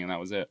the beginning and that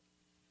was it.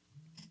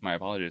 My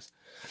apologies.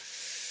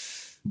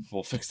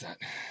 We'll fix that.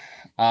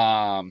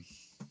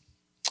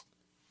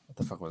 What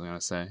the fuck was I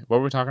gonna say? What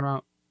were we talking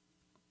about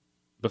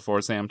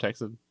before Sam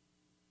texted?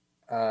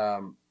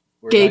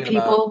 We're Gay talking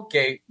about people?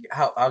 Gay.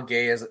 How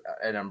gay is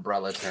an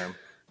umbrella term?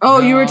 Oh,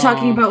 you were No.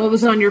 talking about what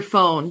was on your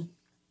phone.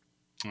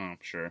 Oh,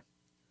 sure.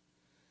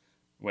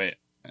 Wait,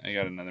 I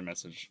got another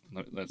message.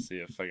 Let's see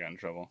if I got in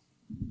trouble.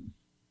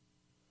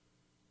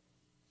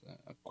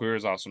 Queer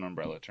is also an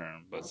umbrella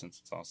term, but since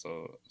it's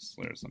also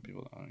slur, some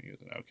people don't use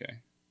it. Okay.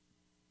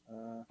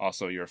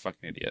 Also, you're a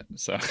fucking idiot.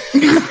 So.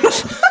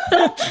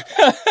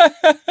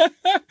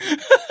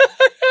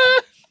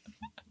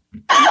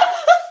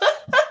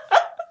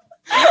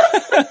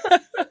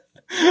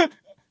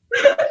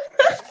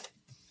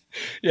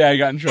 Yeah, I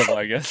got in trouble,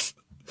 I guess.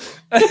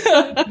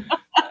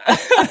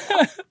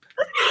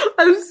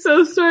 I'm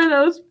so sorry.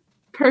 That was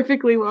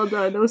perfectly well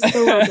done. That was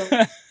so well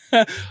done.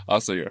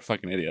 Also, you're a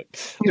fucking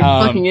idiot. You're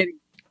a fucking idiot.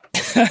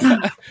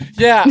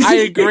 Yeah, I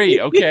agree.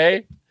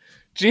 Okay,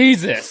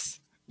 Jesus.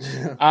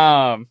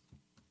 I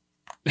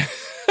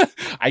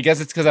guess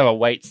it's because I'm a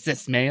white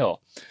cis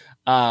male.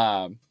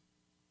 No.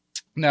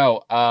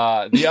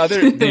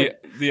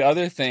 The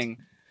other thing,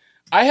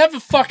 I have a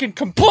fucking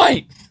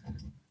complaint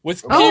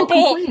with people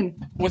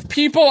complain. with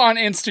people on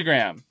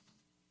Instagram.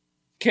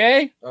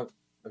 Okay.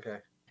 Okay.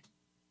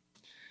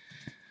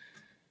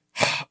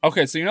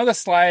 Okay, so you know the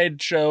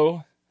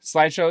slideshows,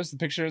 the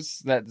pictures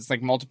that it's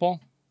like multiple?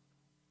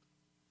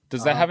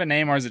 Does that have a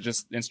name or is it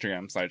just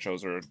Instagram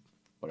slideshows or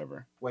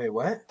whatever? Wait,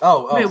 what?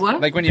 Oh. Wait, what?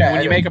 Like when you Yeah, when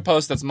I you know. make a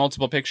post that's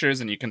multiple pictures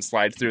and you can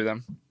slide through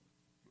them.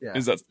 Yeah.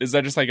 Is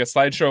that just like a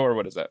slideshow or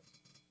what is that?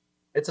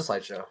 It's a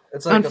slideshow.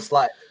 It's like a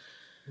slide.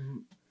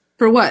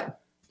 For what?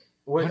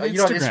 When, On you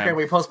know, on Instagram. Instagram,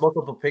 we post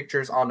multiple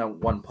pictures on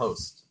one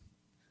post.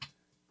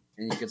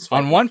 And you can swipe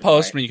On one left and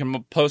post right. when you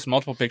can post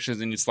multiple pictures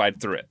and you slide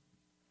through it.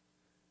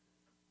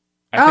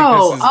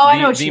 I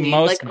know what you mean.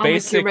 most Like on like your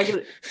basic,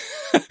 regular.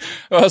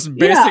 most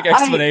basic I-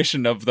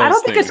 explanation of those I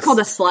don't think things. it's called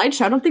a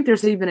slideshow. I don't think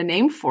there's even a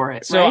name for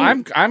it. So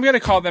right? I'm gonna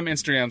call them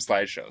Instagram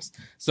slideshows.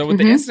 So with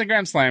Mhm. the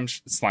Instagram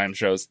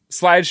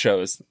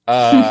slideshows,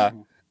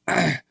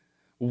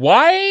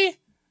 why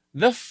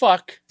the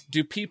fuck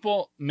do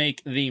people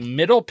make the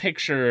middle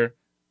picture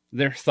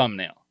their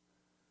thumbnail?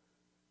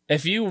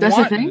 If you That's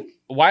the want thing?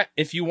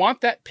 if you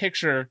want that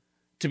picture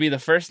to be the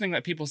first thing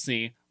that people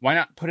see, why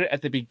not put it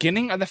at the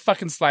beginning of the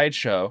fucking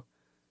slideshow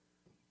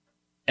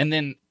and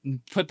then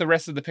put the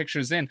rest of the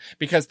pictures in?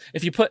 Because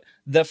if you put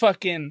the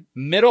fucking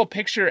middle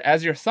picture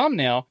as your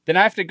thumbnail, then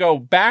I have to go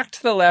back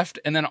to the left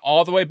and then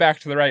all the way back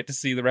to the right to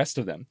see the rest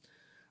of them.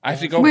 I have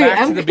to go Wait, back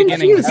I'm to the beginning.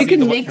 confused. to You see can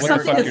the- make what the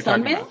something fuck a you're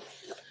talking thumbnail? about.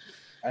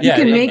 You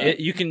can make-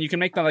 you can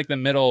make that like the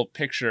middle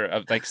picture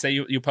of like, say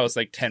you post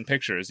like 10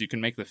 pictures, you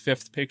can make the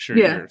fifth picture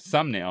Yeah. your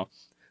thumbnail.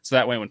 So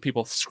that way when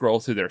people scroll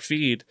through their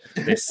feed,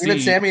 they see Even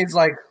Sammy's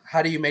like,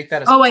 how do you make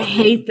that? Oh, I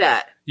hate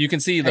that. you can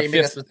see How the you make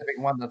a fifth. specific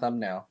one the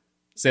thumbnail.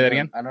 Say that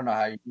again. I don't know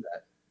how you do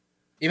that.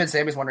 Even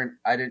Sammy's wondering,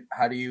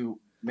 how do you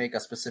make a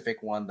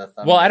specific one the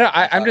thumbnail? Well,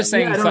 I'm thought just it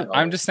saying. Yeah, I don't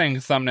I'm just saying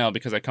thumbnail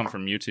because I come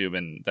from YouTube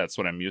and that's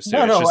what I'm used to.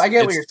 No, It's no, just, I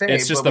get what it's- you're saying,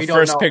 It's just but the we don't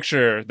first know-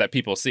 picture that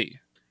people see.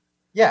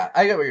 Yeah,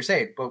 I get what you're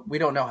saying, but we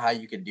don't know how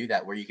you can do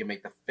that. Where you can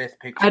make the fifth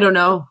picture. I don't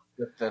know.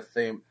 The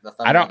thumbnail.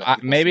 I don't. that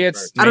people Maybe see it's.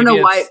 first. I don't know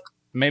why-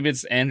 Maybe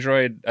it's an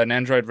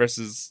Android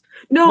versus.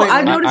 No, Wait,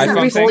 I've noticed that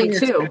iPhone recently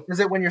thing? too. Is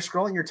it when you're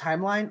scrolling your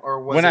timeline,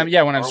 or was When I'm it-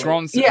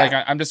 scrolling, through, Yeah.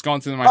 like I'm just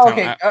going through my Oh, time.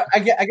 okay, I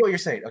get what you're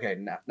saying. Okay,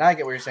 now I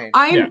get what you're saying.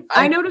 Yeah.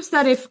 I noticed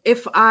that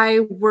if I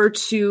were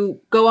to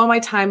go on my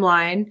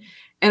timeline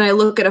and I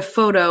look at a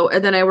photo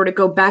and then I were to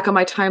go back on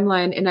my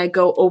timeline and I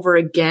go over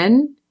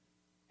again,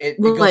 It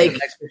goes to like- the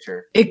next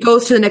picture. it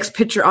goes to the next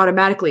picture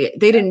automatically.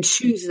 They didn't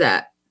choose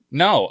that.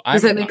 No,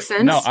 Does that make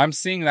sense? No, I'm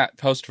seeing that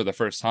post for the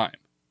first time.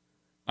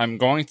 I'm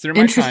going through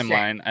my Interesting.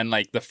 timeline and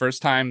like the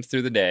first time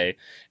through the day,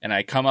 and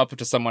I come up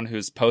to someone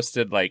who's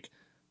posted like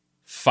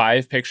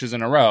 5 pictures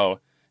in a row,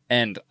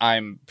 and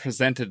I'm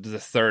presented the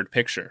third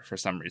picture for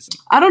some reason.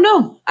 I don't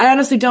know. I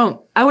honestly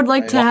don't. I would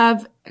like to Why-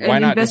 have why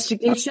an not just-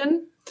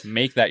 investigation.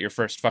 Make that your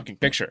first fucking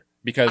picture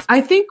because I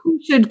think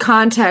we should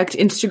contact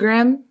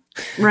Instagram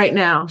right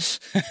now.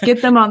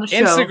 Get them on the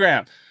show.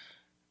 Instagram.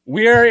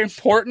 We are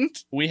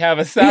important. We have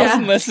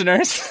 1,000 Yeah.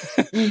 listeners.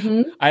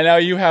 hmm I know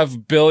you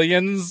have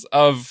billions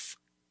of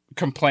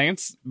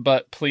complaints,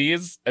 but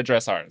please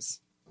address ours.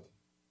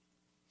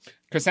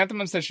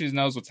 Chrysanthemum says she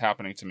knows what's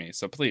happening to me,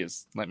 so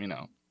please let me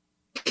know.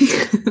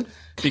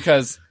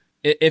 Because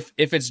if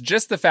it's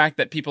just the fact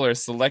that people are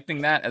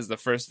selecting that as the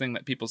first thing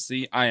that people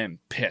see, I am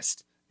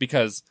pissed.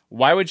 Because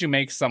why would you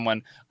make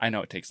someone, I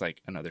know it takes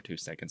like another 2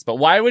 seconds, but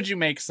why would you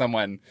make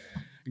someone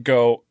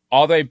go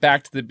all the way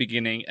back to the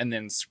beginning and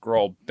then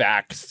scroll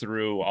back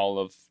through all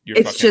of your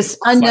It's fucking just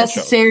slideshows.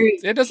 unnecessary.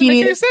 It doesn't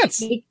make any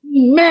sense. Make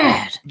me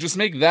mad. Just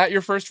make that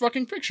your first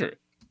fucking picture.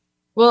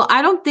 Well,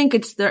 I don't think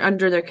they're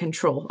under their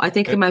control. I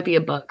think it might be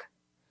a bug.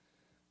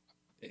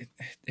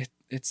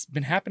 It's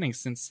been happening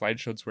since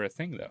slideshows were a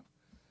thing, though.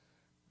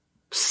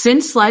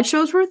 Since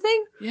slideshows were a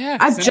thing? Yeah.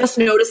 I've just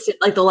noticed it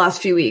like the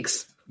last few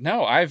weeks.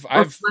 No,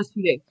 Last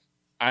few days.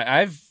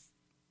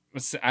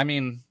 I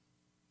mean,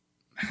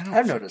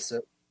 I've noticed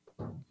it.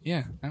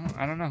 Yeah,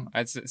 I don't know.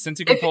 Since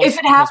you can If post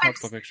it happens-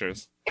 multiple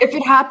pictures. If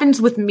it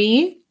happens with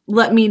me,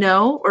 let me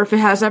know. Or if it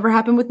has ever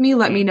happened with me,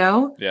 let me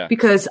know. Yeah.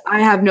 Because I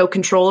have no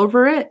control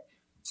over it.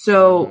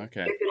 So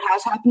Okay. if it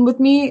has happened with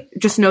me,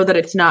 just know that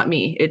it's not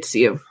me. It's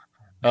you.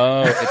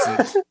 Oh,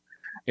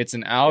 it's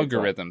an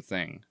algorithm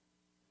thing.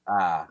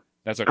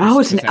 That's what. Oh,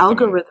 it's an Chrysanthemum-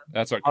 algorithm.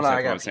 That's what Hold on,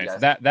 I Chrysanthemum gotta was pee,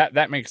 saying. guys.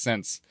 That makes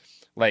sense.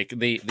 Like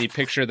the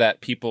picture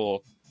that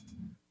people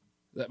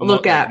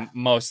Look at. like,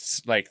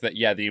 most like that.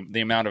 Yeah,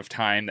 the amount of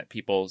time that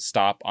people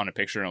stop on a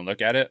picture and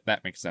look at it.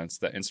 That makes sense.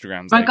 That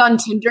Instagram's Like on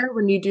Tinder,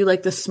 when you do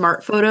like the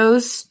smart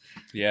photos,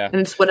 yeah. and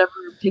it's whatever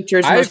picture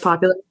is most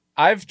popular.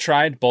 I've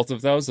tried both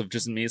of those of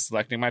just me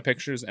selecting my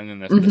pictures and then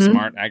the Mhm.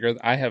 smart algorithm.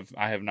 I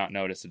have not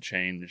noticed a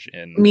change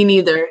in Me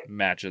neither.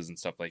 matches and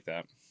stuff like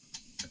that.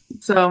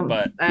 So,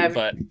 But I've-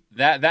 but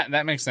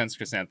that makes sense,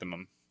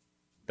 Chrysanthemum.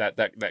 That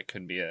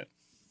could be it.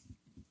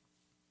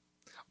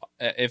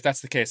 If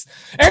that's the case,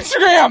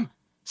 Instagram,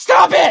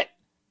 stop it!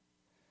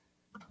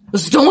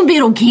 don't be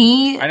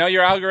okay. I know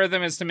your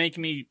algorithm is to make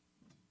me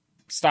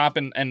stop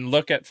and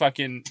look at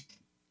fucking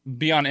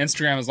be on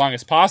Instagram as long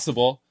as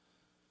possible,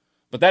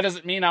 but that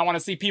doesn't mean I want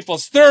to see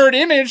people's third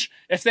image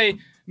if they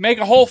make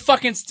a whole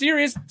fucking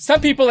series.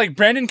 Some people like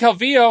Brandon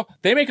Calvillo,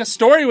 they make a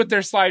story with their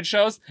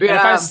slideshows, and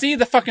if I Yeah. see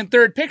the fucking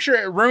third picture,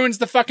 it ruins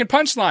the fucking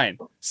punchline.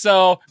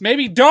 So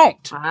maybe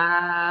don't.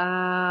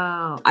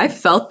 Wow. I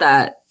felt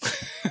that.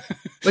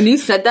 When you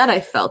said that,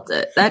 I felt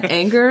it. That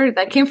anger,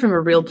 that came from a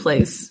real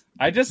place.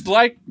 I just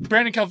like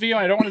Brandon Calvillo.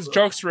 I don't want his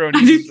jokes ruined.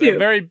 I do He's a too.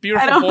 very I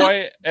beautiful don't-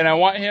 boy, and I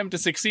want him to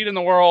succeed in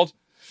the world.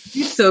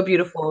 He's so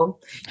beautiful.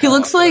 He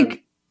looks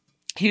like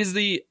He's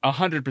the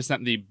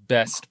 100% the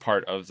best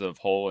part of the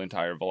whole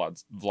entire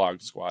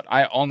vlog squad.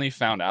 I only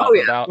found out Oh,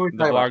 yeah. about What are we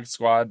the talking vlog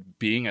squad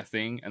being a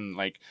thing and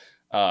like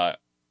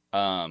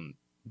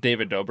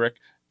David Dobrik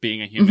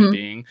being a human Mhm.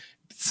 being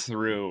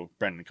through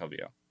Brendan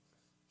Calvillo.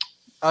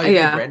 Oh, you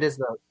Yeah. think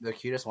Brenda's the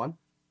cutest one?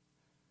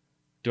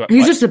 Do I,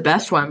 he's what? just the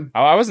best one.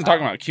 I wasn't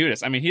talking about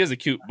cutest. I mean, he is a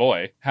cute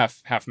boy,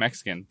 half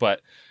Mexican,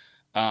 but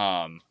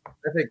I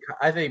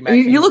think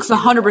He looks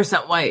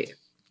 100% white.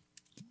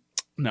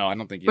 no, I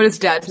don't think. But his looks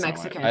dad's 100%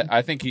 Mexican. white.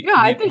 I think he. Yeah,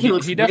 I think he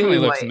looks He definitely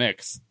really looks white.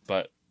 mixed,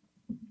 but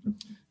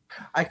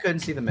I couldn't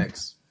see the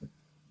mix.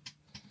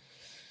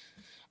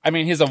 I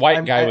mean, he's a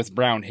white guy I- with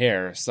brown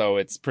hair, so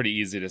it's pretty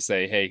easy to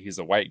say, "Hey, he's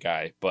a white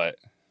guy." But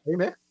Are you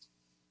mixed?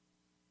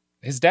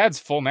 his dad's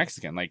full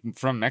Mexican, like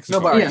from Mexico.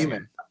 No, but are Yeah. you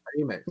mixed? Are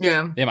you mixed?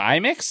 Yeah. Am I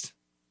mixed?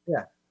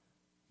 Yeah.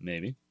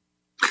 Maybe.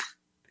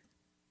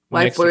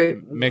 White mixed, boy.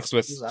 mixed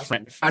with Who's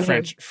asking?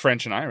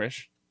 French and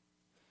Irish.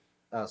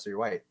 Oh, so you're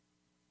white.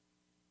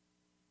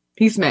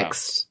 He's Wow.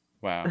 mixed.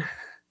 Wow,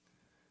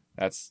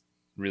 that's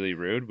really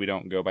rude. We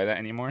don't go by that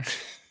anymore.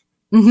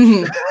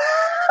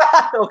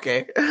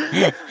 Okay.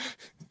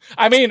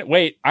 I mean,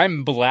 wait,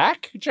 I'm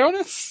black,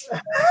 Jonas.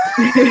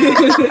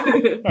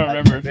 I don't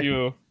remember if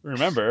you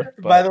remember.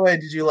 But By the way,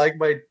 did you like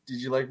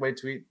my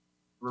tweet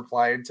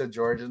replying to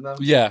George and them?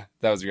 yeah,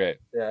 that was great.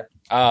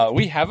 Yeah.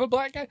 We have a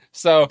black guy,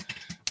 so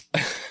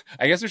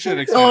I guess we should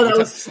explain. Oh, that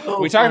was so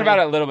we talked funny. about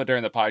it a little bit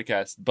during the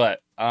podcast,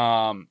 but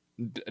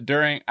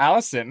during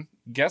Allison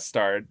guest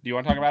starred. Do you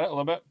want to talk about it a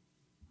little bit?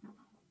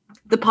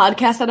 The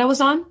podcast that I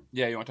was on?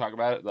 Yeah, you want to talk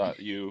about it?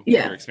 Yeah.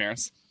 Your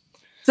experience.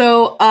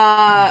 So,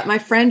 my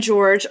friend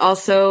George,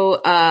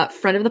 also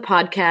friend of the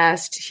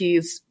podcast,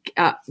 he's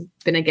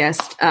been a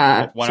guest One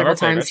of several our times.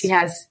 favorites. He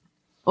has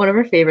one of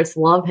our favorites.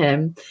 Love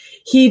him.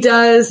 He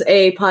does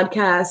a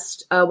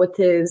podcast with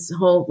his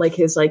home, like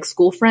his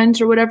school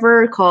friends or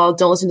whatever, called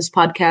 "Don't Listen to This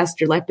Podcast.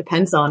 Your Life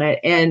Depends on It."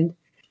 And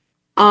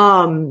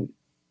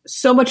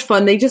so much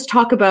fun. They just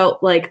talk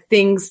about like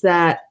things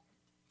that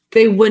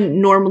they wouldn't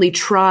normally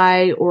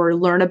try or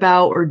learn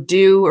about or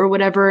do or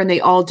whatever. And they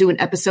all do an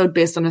episode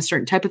based on a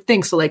certain type of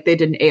thing. So like they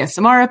did an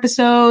ASMR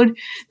episode,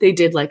 they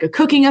did like a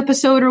cooking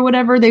episode or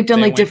whatever. They've done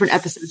They like went different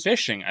episodes.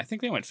 Fishing. I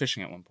think they went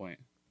fishing at one point.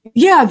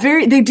 Yeah,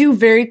 they do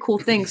very cool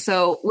things.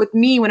 So with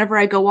me, whenever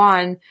I go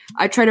on,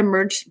 I try to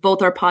merge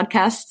both our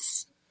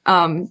podcasts.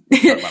 Talk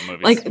about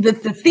movies. Like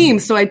the theme.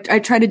 So I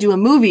try to do a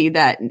movie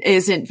that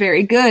isn't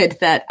very good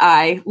that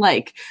I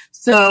like.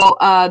 So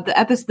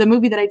the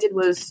movie that I did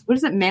was, what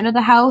is it, Man of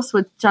the House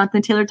with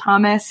Jonathan Taylor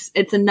Thomas.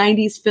 It's a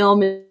 90s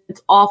film.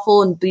 It's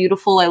awful and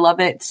beautiful. I love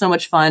it. It's so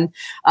much fun.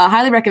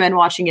 Highly recommend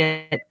watching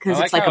it because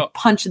I it's like like how- a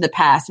punch in the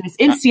past. And it's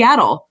in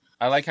Seattle.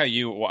 I like how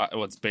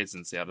it's based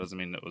in Seattle. Doesn't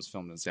mean it was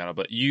filmed in Seattle,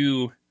 but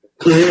I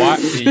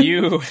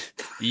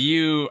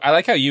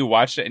like how you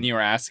watched it and you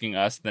were asking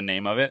us the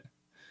name of it.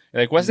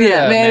 Like, wasn't it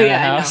Man in the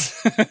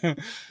House?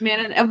 Man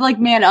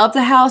of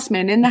the House,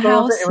 Man in the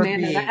House, It was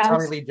Man the in the House.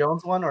 Tommy Lee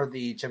Jones one or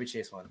the Chevy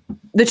Chase one?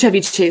 The Chevy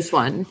Chase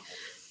one.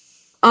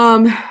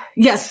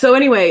 Yes. So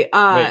anyway,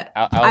 Wait,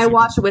 I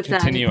watched it with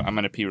continue. them. I'm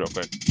gonna pee real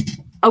quick.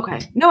 Okay.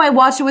 No, I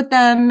watched it with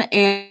them,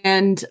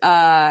 and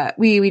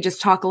we just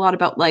talk a lot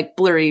about like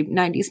blurry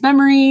 90s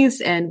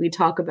memories, and we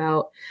talk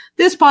about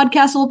this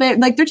podcast a little bit.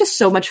 Like, they're just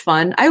so much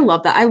fun. I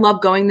love that. I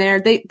love going there.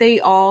 They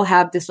all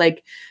have this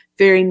like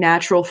very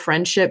natural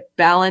friendship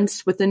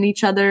balance within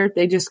each other.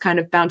 They just kind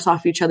of bounce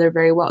off each other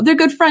very well. They're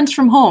good friends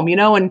from home, you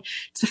know, and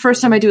it's the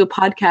first time I do a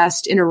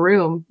podcast in a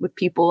room with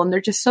people, and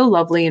they're just so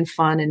lovely and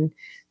fun and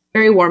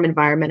very warm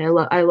environment.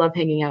 I love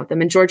hanging out with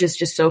them. And George is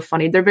just so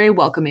funny. They're very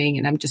welcoming,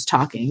 and I'm just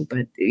talking,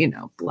 but you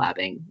know,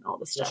 blabbing all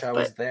the stuff. Wish I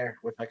was there.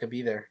 Wish I could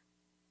be there.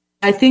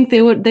 I think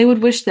they would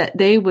wish that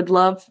they would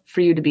love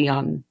for you to be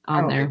on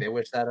I don't there. think they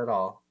wish that at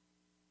all.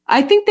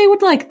 I think they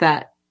would like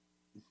that.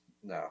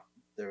 No.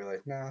 They were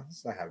like, no,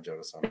 let's not have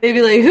Jonas on. They'd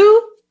be like,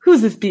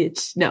 who's this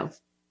bitch? No.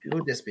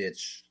 Who this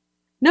bitch?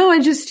 No, I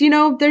just, you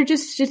know, they're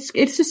just,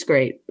 it's just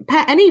great.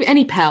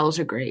 Any pals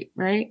are great,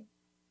 right?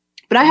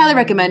 But I highly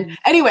recommend.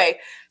 Anyway,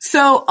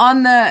 so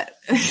on the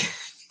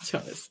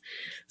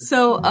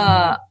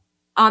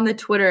on the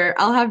Twitter,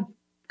 I'll have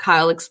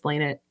Kyle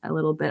explain it a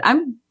little bit.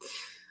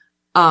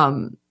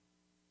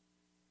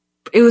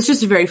 It was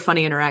just a very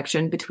funny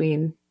interaction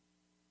between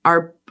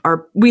our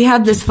we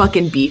have this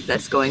fucking beef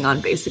that's going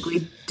on, basically.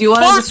 Do you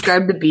want to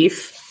describe the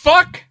beef?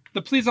 Fuck!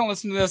 Please don't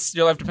listen to this.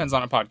 Your Life Depends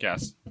on a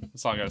podcast.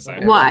 That's all I gotta say.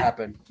 Okay, Why? what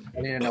happened?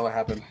 I need to know what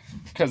happened.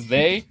 Because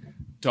they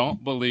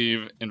don't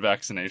believe in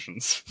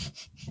vaccinations.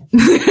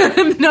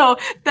 No.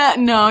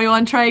 You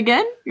want to try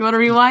again? You want to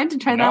rewind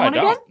and try that one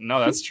again? No,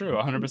 that's true.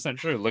 100%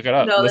 true. Look it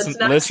up. No, that's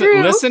not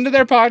true. Listen to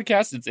their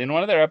podcast. It's in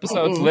one of their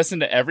episodes. Mm-mm.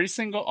 Listen to every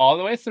single, all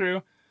the way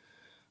through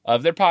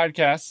of their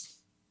podcasts.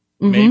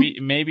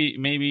 Mm-hmm.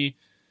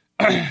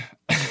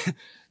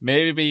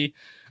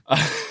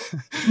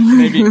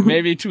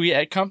 Maybe tweet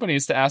at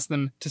companies to ask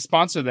them to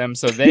sponsor them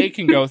so they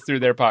can go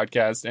through their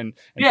podcast and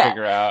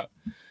figure out.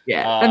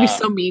 Yeah, that'd be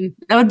so mean.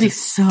 That would be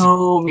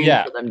so mean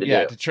for them to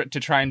do. To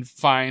try and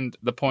find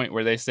the point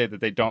where they say that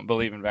they don't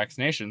believe in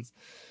vaccinations.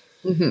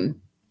 Mm-hmm.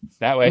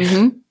 That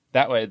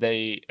way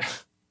they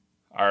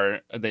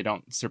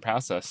don't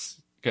surpass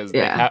us because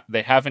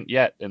they haven't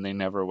yet and they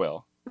never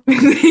will.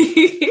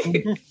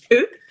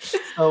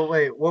 Oh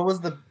wait, what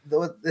was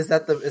is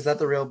that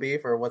the real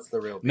beef or what's the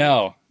real beef?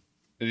 No.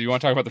 Do you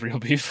want to talk about the real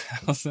beef,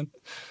 Allison?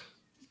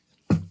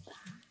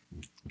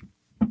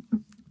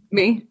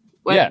 Me?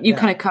 What? You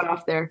kind of cut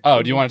off there.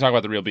 Oh, do you want to talk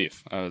about the real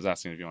beef? I was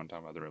asking if you want to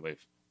talk about the real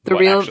beef.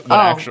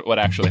 What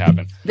actually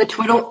happened? The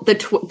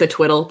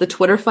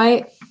Twitter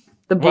fight,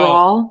 the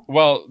brawl.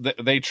 Well,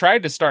 they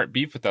tried to start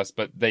beef with us,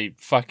 but they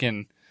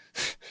fucking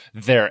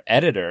their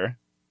editor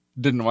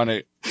didn't want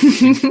to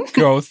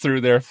go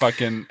through their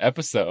fucking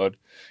episode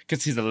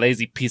because he's a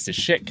lazy piece of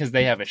shit. Because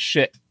they have a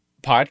shit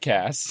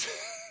podcast.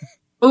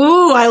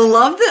 Ooh, I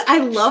love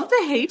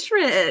the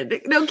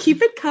hatred. No,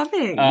 keep it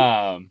coming.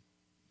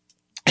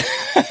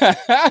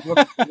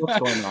 What's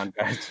going on,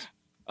 guys?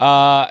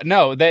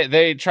 No,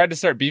 they tried to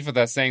start beef with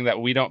us, saying that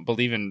we don't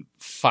believe in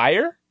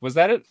fire. Was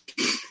that it?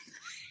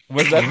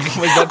 Was that the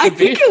beef? I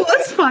think it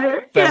was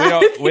fire.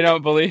 That we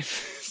don't believe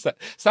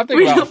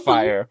something about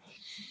fire.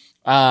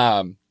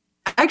 I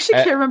actually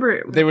can't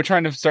remember. They were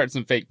trying to start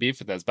some fake beef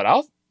with us,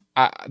 but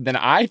then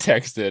I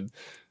texted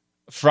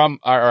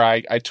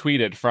I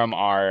tweeted from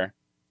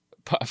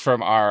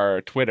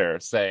our Twitter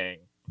saying,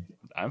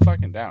 I'm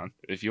fucking down.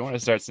 If you want to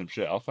start some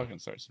shit, I'll fucking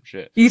start some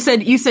shit. You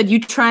said you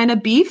trying to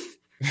beef?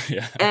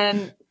 Yeah.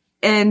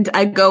 And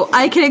I go,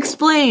 I can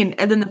explain.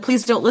 And then the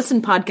Please Don't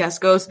Listen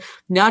podcast goes,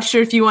 not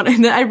sure if you want.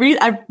 And then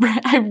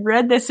I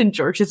read this in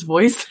George's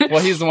voice. Well,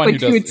 he's the one who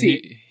does.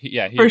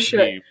 For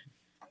sure.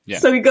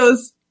 So he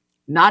goes,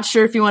 not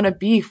sure if you want to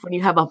beef when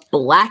you have a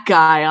black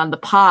guy on the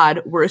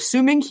pod. We're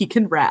assuming he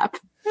can rap.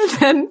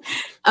 And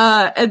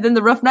then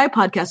the Rough Night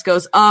podcast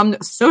goes,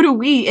 so do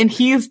we, and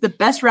he is the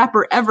best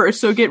rapper ever,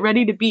 so get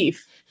ready to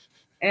beef.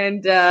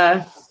 And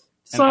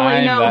so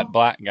I'm that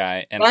black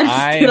guy, and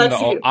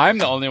I'm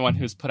the only one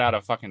who's put out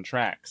a fucking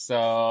track.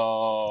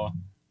 So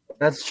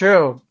that's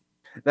true.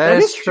 That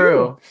is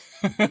true.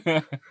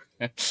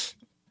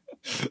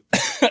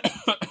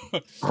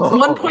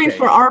 1 point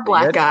for our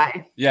black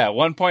guy. Yeah,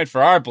 1 point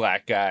for our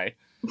black guy.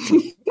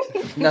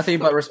 Nothing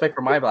but respect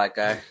for my black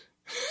guy.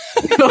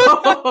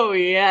 Oh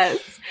yes,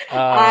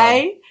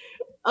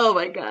 oh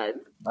my god.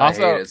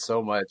 Also, I hate it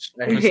so much.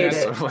 I hate it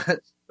so much.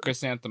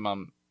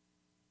 Chrysanthemum.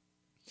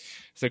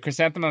 So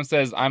Chrysanthemum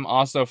says, "I'm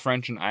also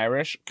French and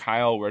Irish.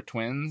 Kyle, we're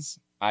twins.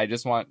 I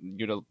just want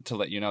you to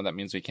let you know that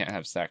means we can't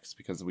have sex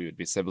because we would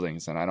be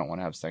siblings, and I don't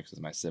want to have sex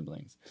with my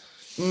siblings."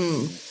 I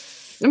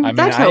mean,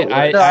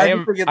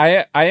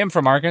 I am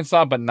from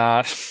Arkansas, but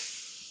not.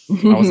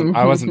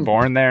 I wasn't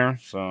born there,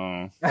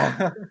 so.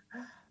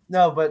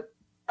 No, but.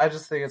 I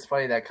just think it's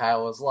funny that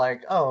Kyle was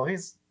like, "Oh, he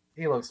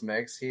looks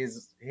mixed.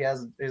 He's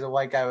a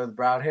white guy with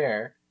brown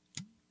hair."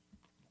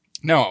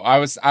 No, I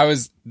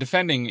was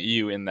defending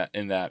you in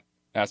that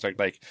aspect.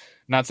 Like,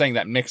 not saying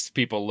that mixed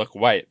people look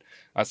white.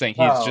 I was saying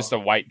he's just a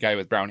white guy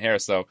with brown hair,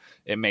 so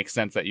it makes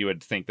sense that you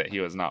would think that he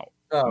was not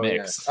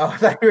mixed. Yeah. Oh, I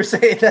thought you were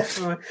saying that's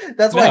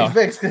why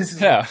he's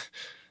mixed. Yeah.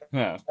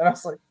 And I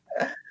was like,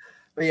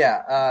 but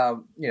yeah,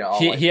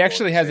 he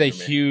actually has a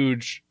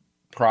huge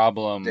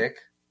problem. Dick.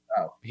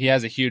 Oh, he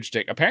has a huge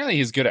dick. Apparently,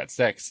 he's good at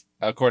sex,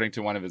 according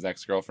to one of his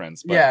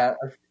ex-girlfriends. But... yeah,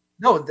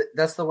 no,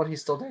 that's the one he's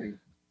still dating.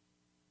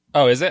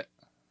 Oh, is it?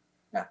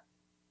 Yeah,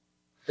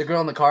 the girl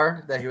in the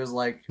car that he was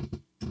like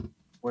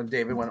when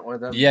David went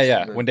with him.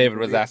 Yeah. When David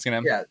was asking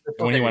him. Yeah,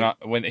 when he went on,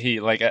 when he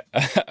like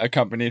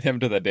accompanied him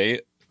to the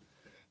date.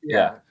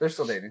 Yeah, they're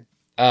still dating.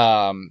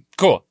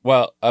 Cool.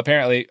 Well,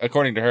 apparently,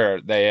 according to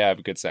her, they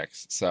have good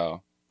sex.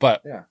 So,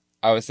 but yeah.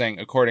 I was saying,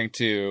 according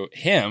to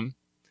him,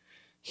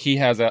 he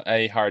has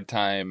a hard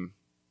time.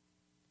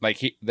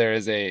 Like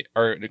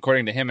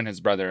according to him and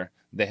his brother,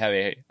 they have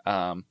a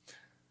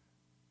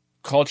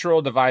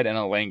cultural divide and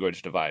a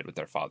language divide with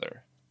their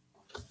father.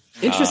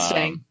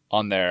 Interesting.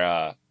 On their,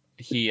 I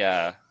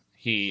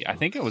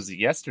think it was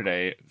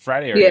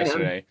Friday or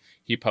yesterday,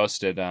 he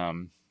posted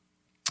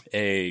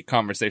a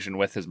conversation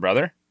with his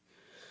brother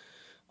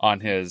on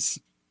his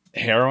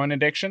heroin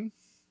addiction.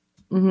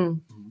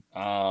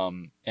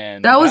 Mm-hmm.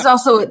 And that was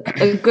also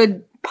a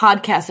good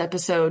podcast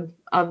episode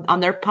on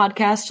their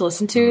podcast to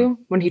listen to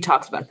when he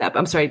talks about that. But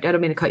I'm sorry, I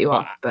don't mean to cut you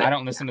off. But I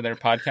don't listen to their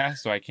podcast,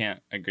 so I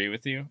can't agree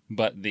with you.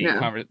 But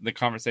the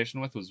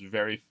conversation was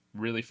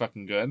really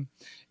fucking good.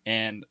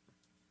 And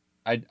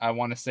I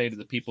want to say to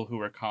the people who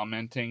were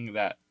commenting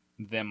that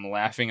them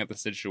laughing at the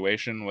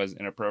situation was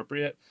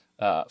inappropriate,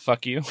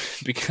 fuck you,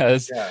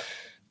 because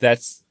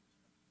that's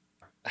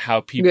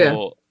how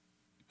people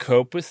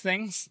cope with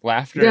things.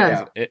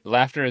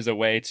 Laughter is a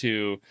way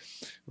to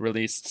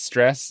release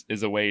stress,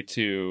 is a way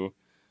to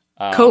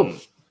cope.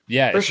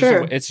 Yeah,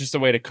 for it's just a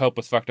way to cope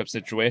with fucked up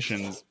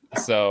situations.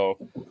 So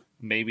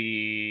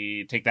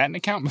maybe take that into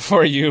account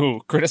before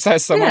you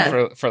criticize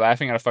someone for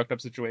laughing at a fucked up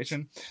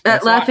situation.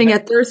 Laughing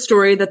at their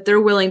story that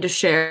they're willing to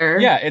share.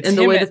 Yeah, it's in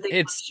the him, way that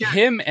it's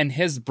him and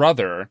his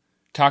brother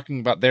talking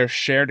about their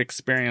shared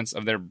experience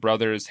of their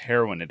brother's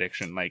heroin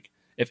addiction. Like,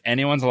 if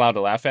anyone's allowed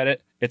to laugh at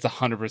it, it's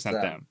 100%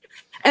 them.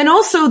 And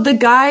also, the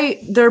guy,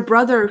 their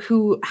brother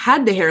who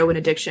had the heroin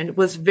addiction,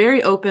 was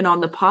very open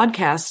on the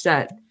podcast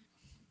that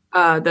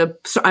the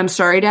I'm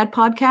Sorry Dad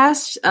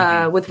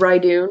podcast with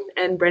Rydun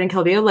and Brandon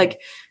Calvillo.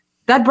 Like,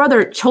 that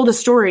brother told a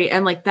story,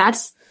 and like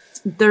that's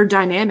their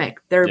dynamic.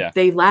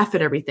 They laugh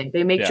at everything.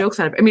 They make jokes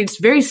out of it. I mean, it's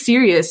very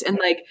serious, and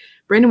like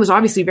Brandon was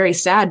obviously very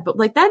sad, but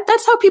like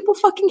that's how people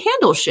fucking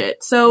handle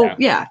shit. So I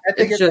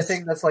think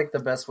that's like the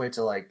best way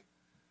to like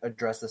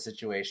address the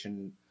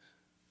situation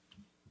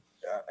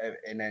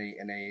in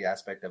any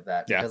aspect of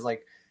that. Because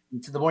like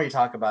the more you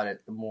talk about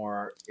it, the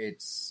more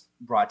it's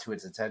brought to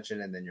its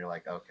attention, and then you're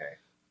like, okay,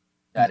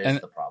 that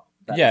is the problem.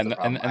 And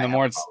the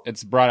more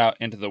it's brought out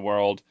into the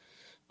world.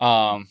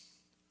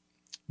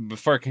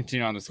 Before I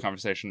continue on this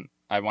conversation,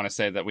 I want to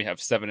say that we have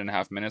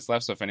 7.5 minutes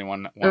left. So if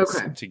anyone wants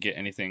to get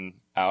anything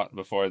out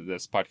before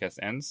this podcast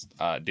ends,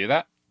 do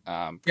that.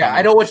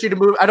 I don't want you to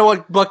move. I don't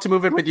want Buck to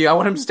move in with you. I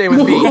want him to stay with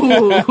me.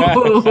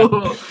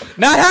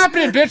 Not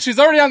happening, bitch. She's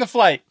already on the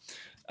flight.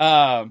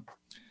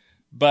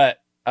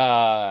 But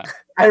I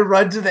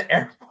run to the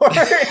airport.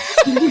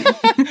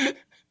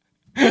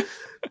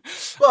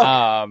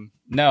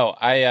 No,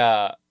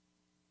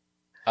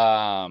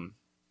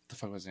 the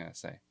fuck was I gonna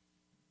say?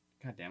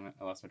 God damn it!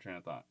 I lost my train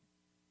of thought.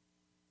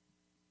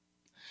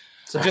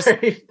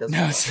 Sorry.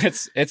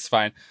 It's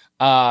fine.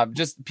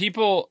 Just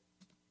people.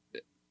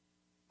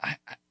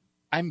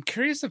 I'm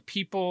curious of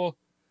people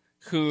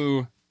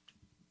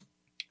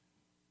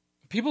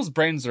people's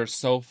brains are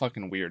so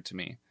fucking weird to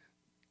me.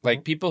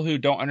 Like people who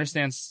don't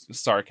understand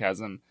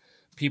sarcasm,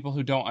 people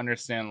who don't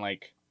understand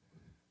like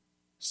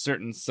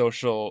certain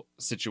social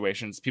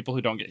situations, people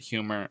who don't get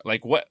humor.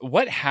 Like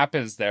what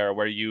happens there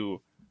where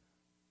you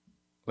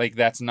like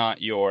that's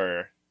not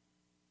your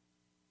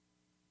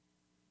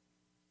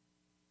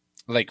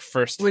like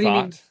first thought? Do you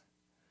mean?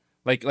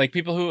 Like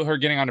people who are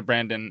getting onto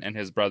Brandon and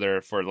his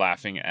brother for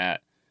laughing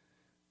at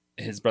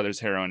his brother's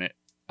heroin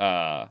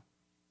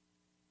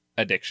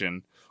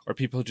addiction, or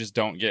people who just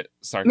don't get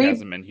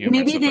sarcasm and humor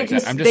and stuff like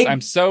that.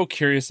 I'm so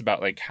curious about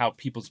like how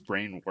people's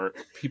brain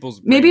work.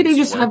 Maybe they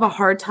just have a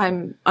hard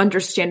time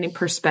understanding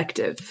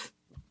perspective.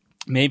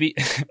 Maybe.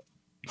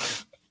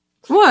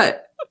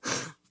 What?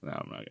 No,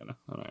 I'm not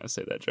gonna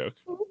say that joke.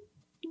 What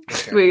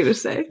are you gonna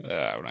say?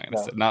 I'm not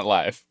gonna say. Not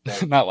live.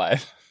 Not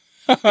live.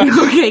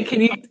 Okay,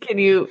 can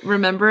you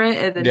remember it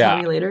and then tell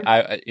me later?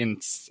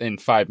 In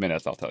 5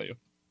 minutes, I'll tell you.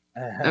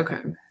 Okay.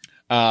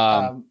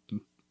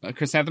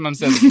 Chrysanthemum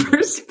says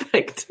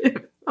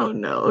perspective. Oh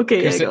no.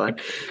 Okay, go on.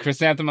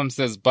 Chrysanthemum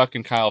says Buck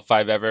and Kyle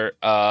 5 ever.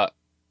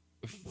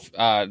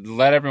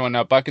 Let everyone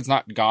know Buck is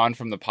not gone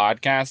from the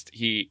podcast.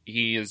 He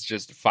is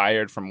just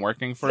fired from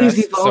working for us.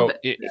 So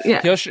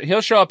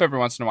he'll show up every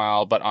once in a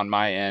while, but on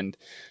my end,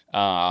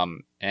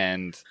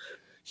 and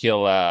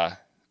he'll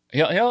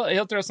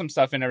He'll throw some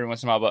stuff in every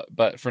once in a while,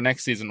 but for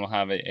next season we'll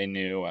have a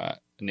new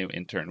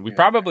intern. We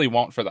probably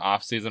won't for the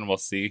off season. We'll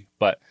see,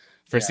 but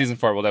for season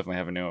 4 we'll definitely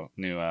have a new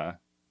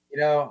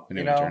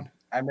intern.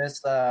 I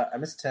miss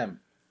Tim,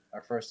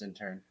 our first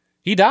intern.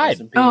 He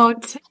died. Oh,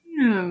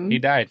 Tim. He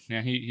died.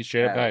 Yeah, he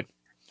straight up died.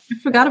 I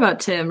forgot about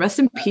Tim. Rest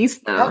in peace,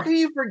 though. How can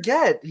you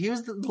forget? He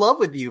was in love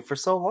with you for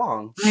so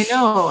long. I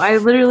know. I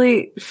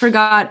literally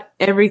forgot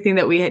everything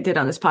that we did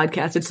on this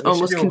podcast. It's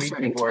almost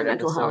concerning to my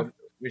mental health.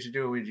 We should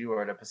do a Ouija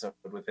board episode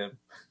with him.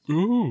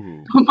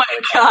 Ooh. Oh my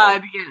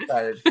god,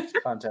 yes.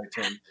 Contact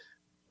him.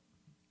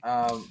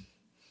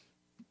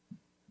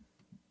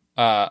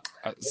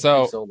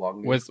 So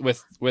long,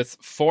 with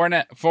 4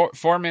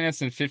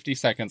 minutes and 50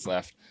 seconds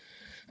left,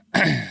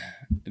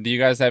 do you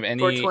guys have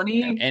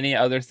any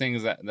other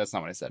things that's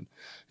not what I said?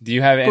 Do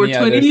you have any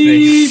other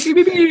things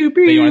that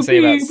you want to say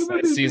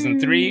about season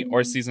 3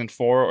 or season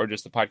 4 or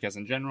just the podcast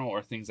in general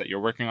or things that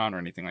you're working on or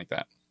anything like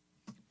that?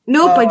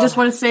 Nope, I just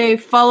want to say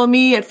follow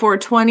me at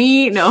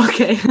 420. No,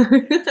 okay.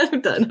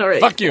 I'm done. All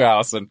right. Fuck you,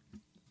 Allison.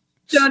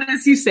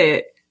 Jonas, you say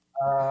it.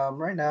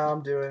 Right now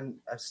I'm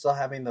still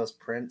having those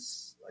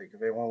prints. Like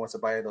if anyone wants to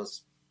buy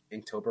those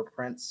Inktober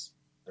prints,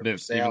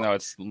 even though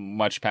it's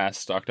much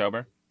past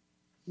October.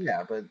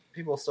 Yeah, but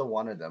people still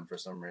wanted them for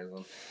some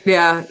reason.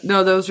 Yeah,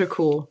 no, those are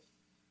cool.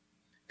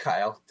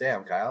 Kyle.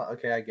 Damn, Kyle.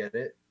 Okay, I get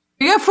it.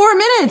 You got 4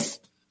 minutes.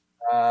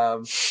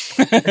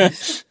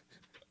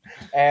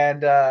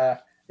 And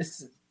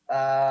it's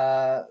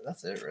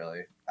that's it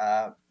really.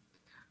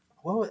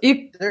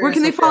 Where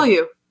can they follow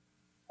you?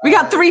 We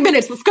got 3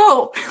 minutes. Let's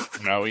go.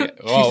 No, we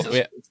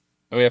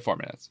have 4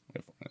 minutes.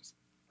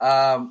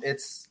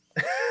 It's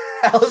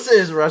Allison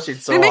is rushing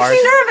so hard. It makes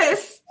me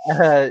nervous.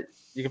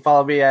 You can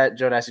follow me at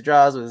Joe Nasty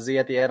Draws with a Z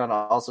at the end on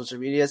all social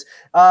medias.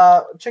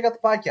 Check out the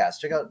podcast.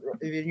 Check out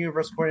the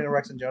Universe According to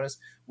Rex and Jonas.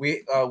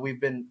 We've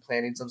been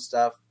planning some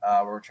stuff.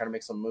 We're trying to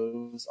make some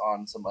moves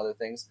on some other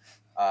things.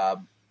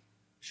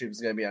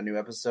 She's going to be on a new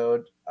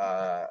episode.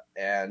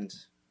 And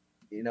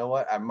you know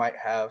what? I might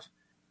have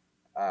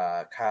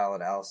Kyle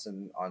and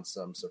Allison on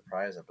some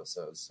surprise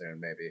episodes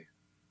soon, maybe.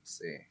 Let's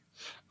see.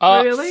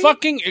 Really?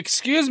 Fucking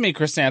excuse me,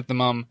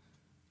 Chrysanthemum.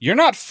 You're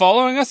not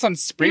following us on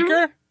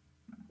Spreaker?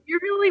 You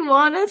really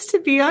want us to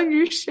be on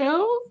your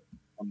show?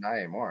 I'm not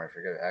anymore. I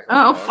forget to act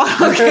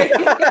fuck. Okay.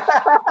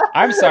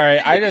 I'm sorry.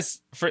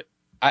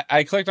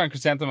 I clicked on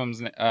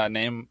Chrysanthemum's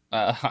name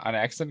on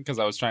accident because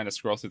I was trying to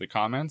scroll through the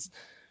comments.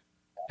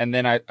 And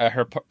then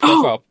her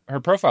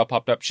profile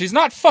popped up. She's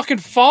not fucking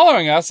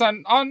following us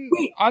on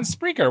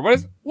Spreaker.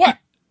 What?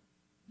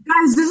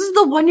 Guys, this is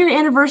the 1-year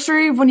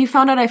anniversary of when you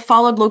found out I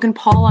followed Logan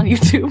Paul on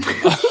YouTube.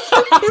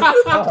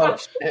 Oh,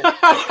 shit.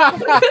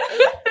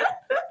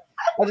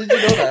 How did you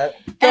know that?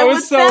 That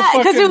was so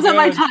fucking because it was good. on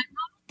my timeline.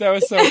 That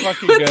was so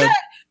fucking good.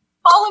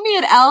 Follow me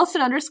at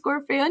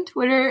Allison_Faye on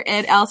Twitter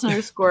and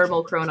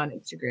Allison_Mulcrone on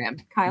Instagram.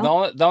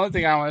 Kyle? The only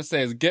thing I want to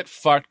say is get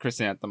fucked,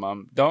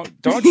 Chrysanthemum. Don't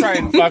try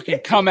and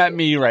fucking come at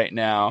me right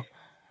now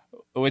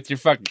with your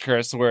fucking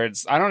curse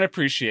words. I don't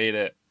appreciate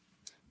it.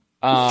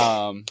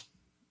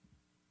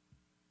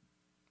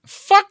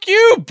 Fuck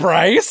you,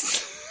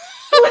 Bryce.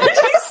 What did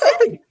you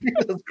say?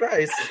 Jesus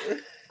Christ.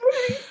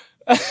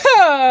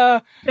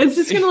 It's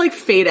just gonna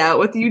fade out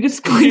with you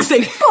just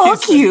saying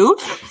 "fuck you."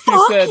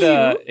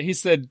 He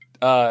said,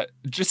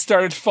 just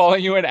started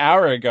following you an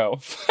hour ago.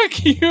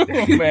 Fuck you,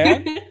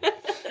 man.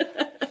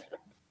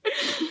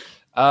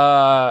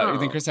 You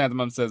think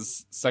Chrysanthemum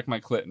says "suck my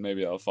clit" and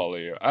maybe I'll follow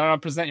you. I don't know.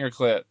 Present your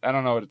clit. I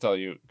don't know what to tell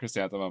you,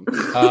 Chrysanthemum.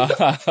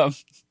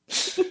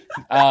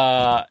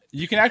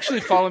 You can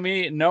actually follow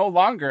me no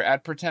longer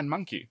at Pretend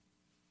Monkey.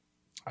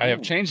 I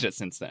have changed it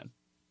since then,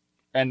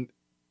 and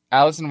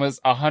Allison was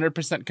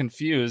 100%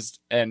 confused,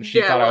 and she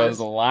thought I was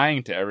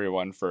lying to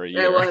everyone for a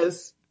year. I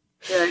was.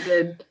 Yeah, I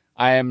did.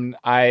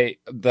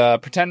 The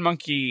Pretend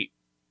Monkey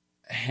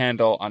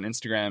handle on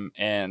Instagram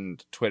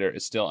and Twitter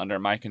is still under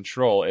my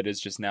control. It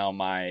is just now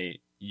my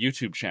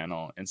YouTube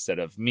channel instead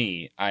of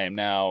me. I am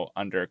now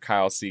under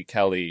Kyle C.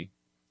 Kelly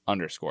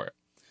 _.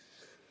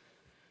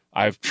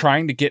 I'm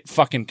trying to get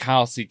fucking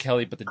Kyle C.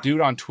 Kelly, but the dude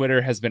on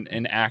Twitter has been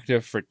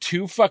inactive for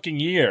 2 fucking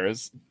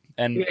years.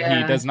 And he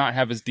does not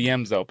have his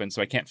DMs open,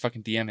 so I can't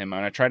fucking DM him.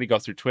 And I try to go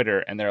through Twitter,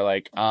 and they're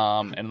like,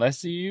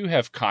 unless you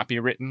have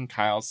copywritten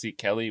Kyle C.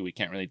 Kelly, we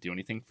can't really do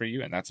anything for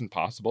you. And that's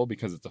impossible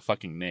because it's a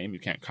fucking name. You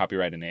can't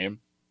copyright a name.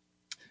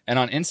 And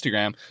on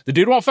Instagram, the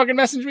dude won't fucking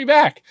message me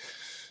back.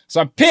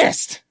 So I'm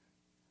pissed.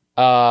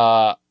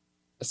 So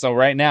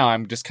right now,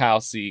 I'm just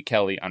Kyle C.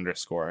 Kelly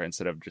 _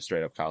 instead of just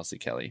straight up Kyle C.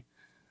 Kelly.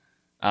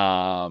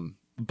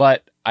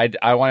 But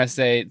I want to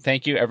say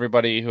thank you,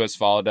 everybody who has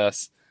followed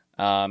us.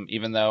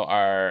 Even though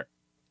our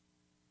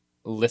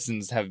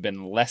listens have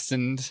been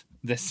lessened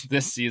this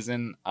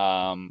season,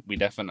 we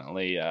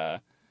definitely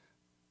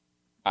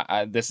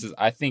I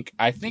think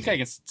I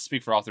can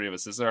speak for all 3 of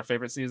us. This is our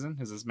favorite season.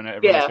 Has this been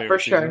everyone's favorite for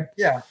season? sure.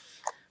 Yeah.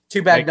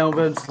 Too bad no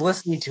one's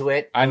listening to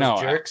it. I know,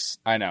 jerks.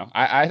 I know.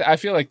 I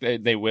feel like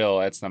they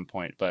will at some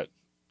point, but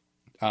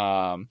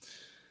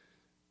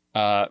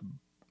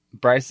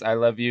Bryce, I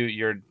love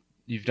you.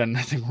 You've done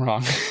nothing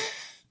wrong.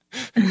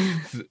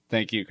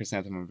 Thank you,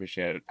 Chrysanthemum.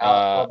 Appreciate it.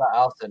 What about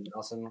Allison?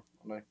 Allison?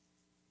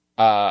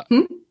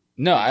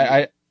 No,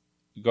 I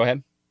go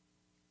ahead.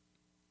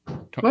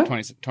 What?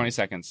 20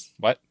 seconds.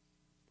 What?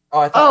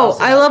 I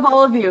thought I love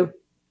all of you.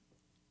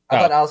 I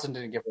thought Allison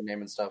didn't give her name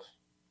and stuff.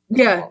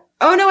 Yeah.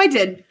 Oh, no, I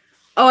did.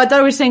 Oh, I thought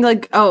we were saying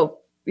like, oh,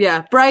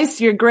 yeah.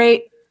 Bryce, you're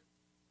great.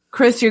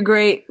 Chris, you're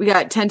great. We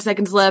got 10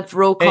 seconds left.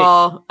 Roll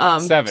call.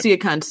 7. See you,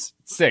 cunts.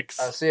 6.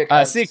 See you,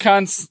 cunts. See you,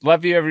 cunts.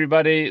 Love you,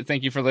 everybody.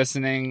 Thank you for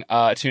listening.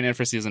 Tune in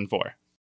for season 4.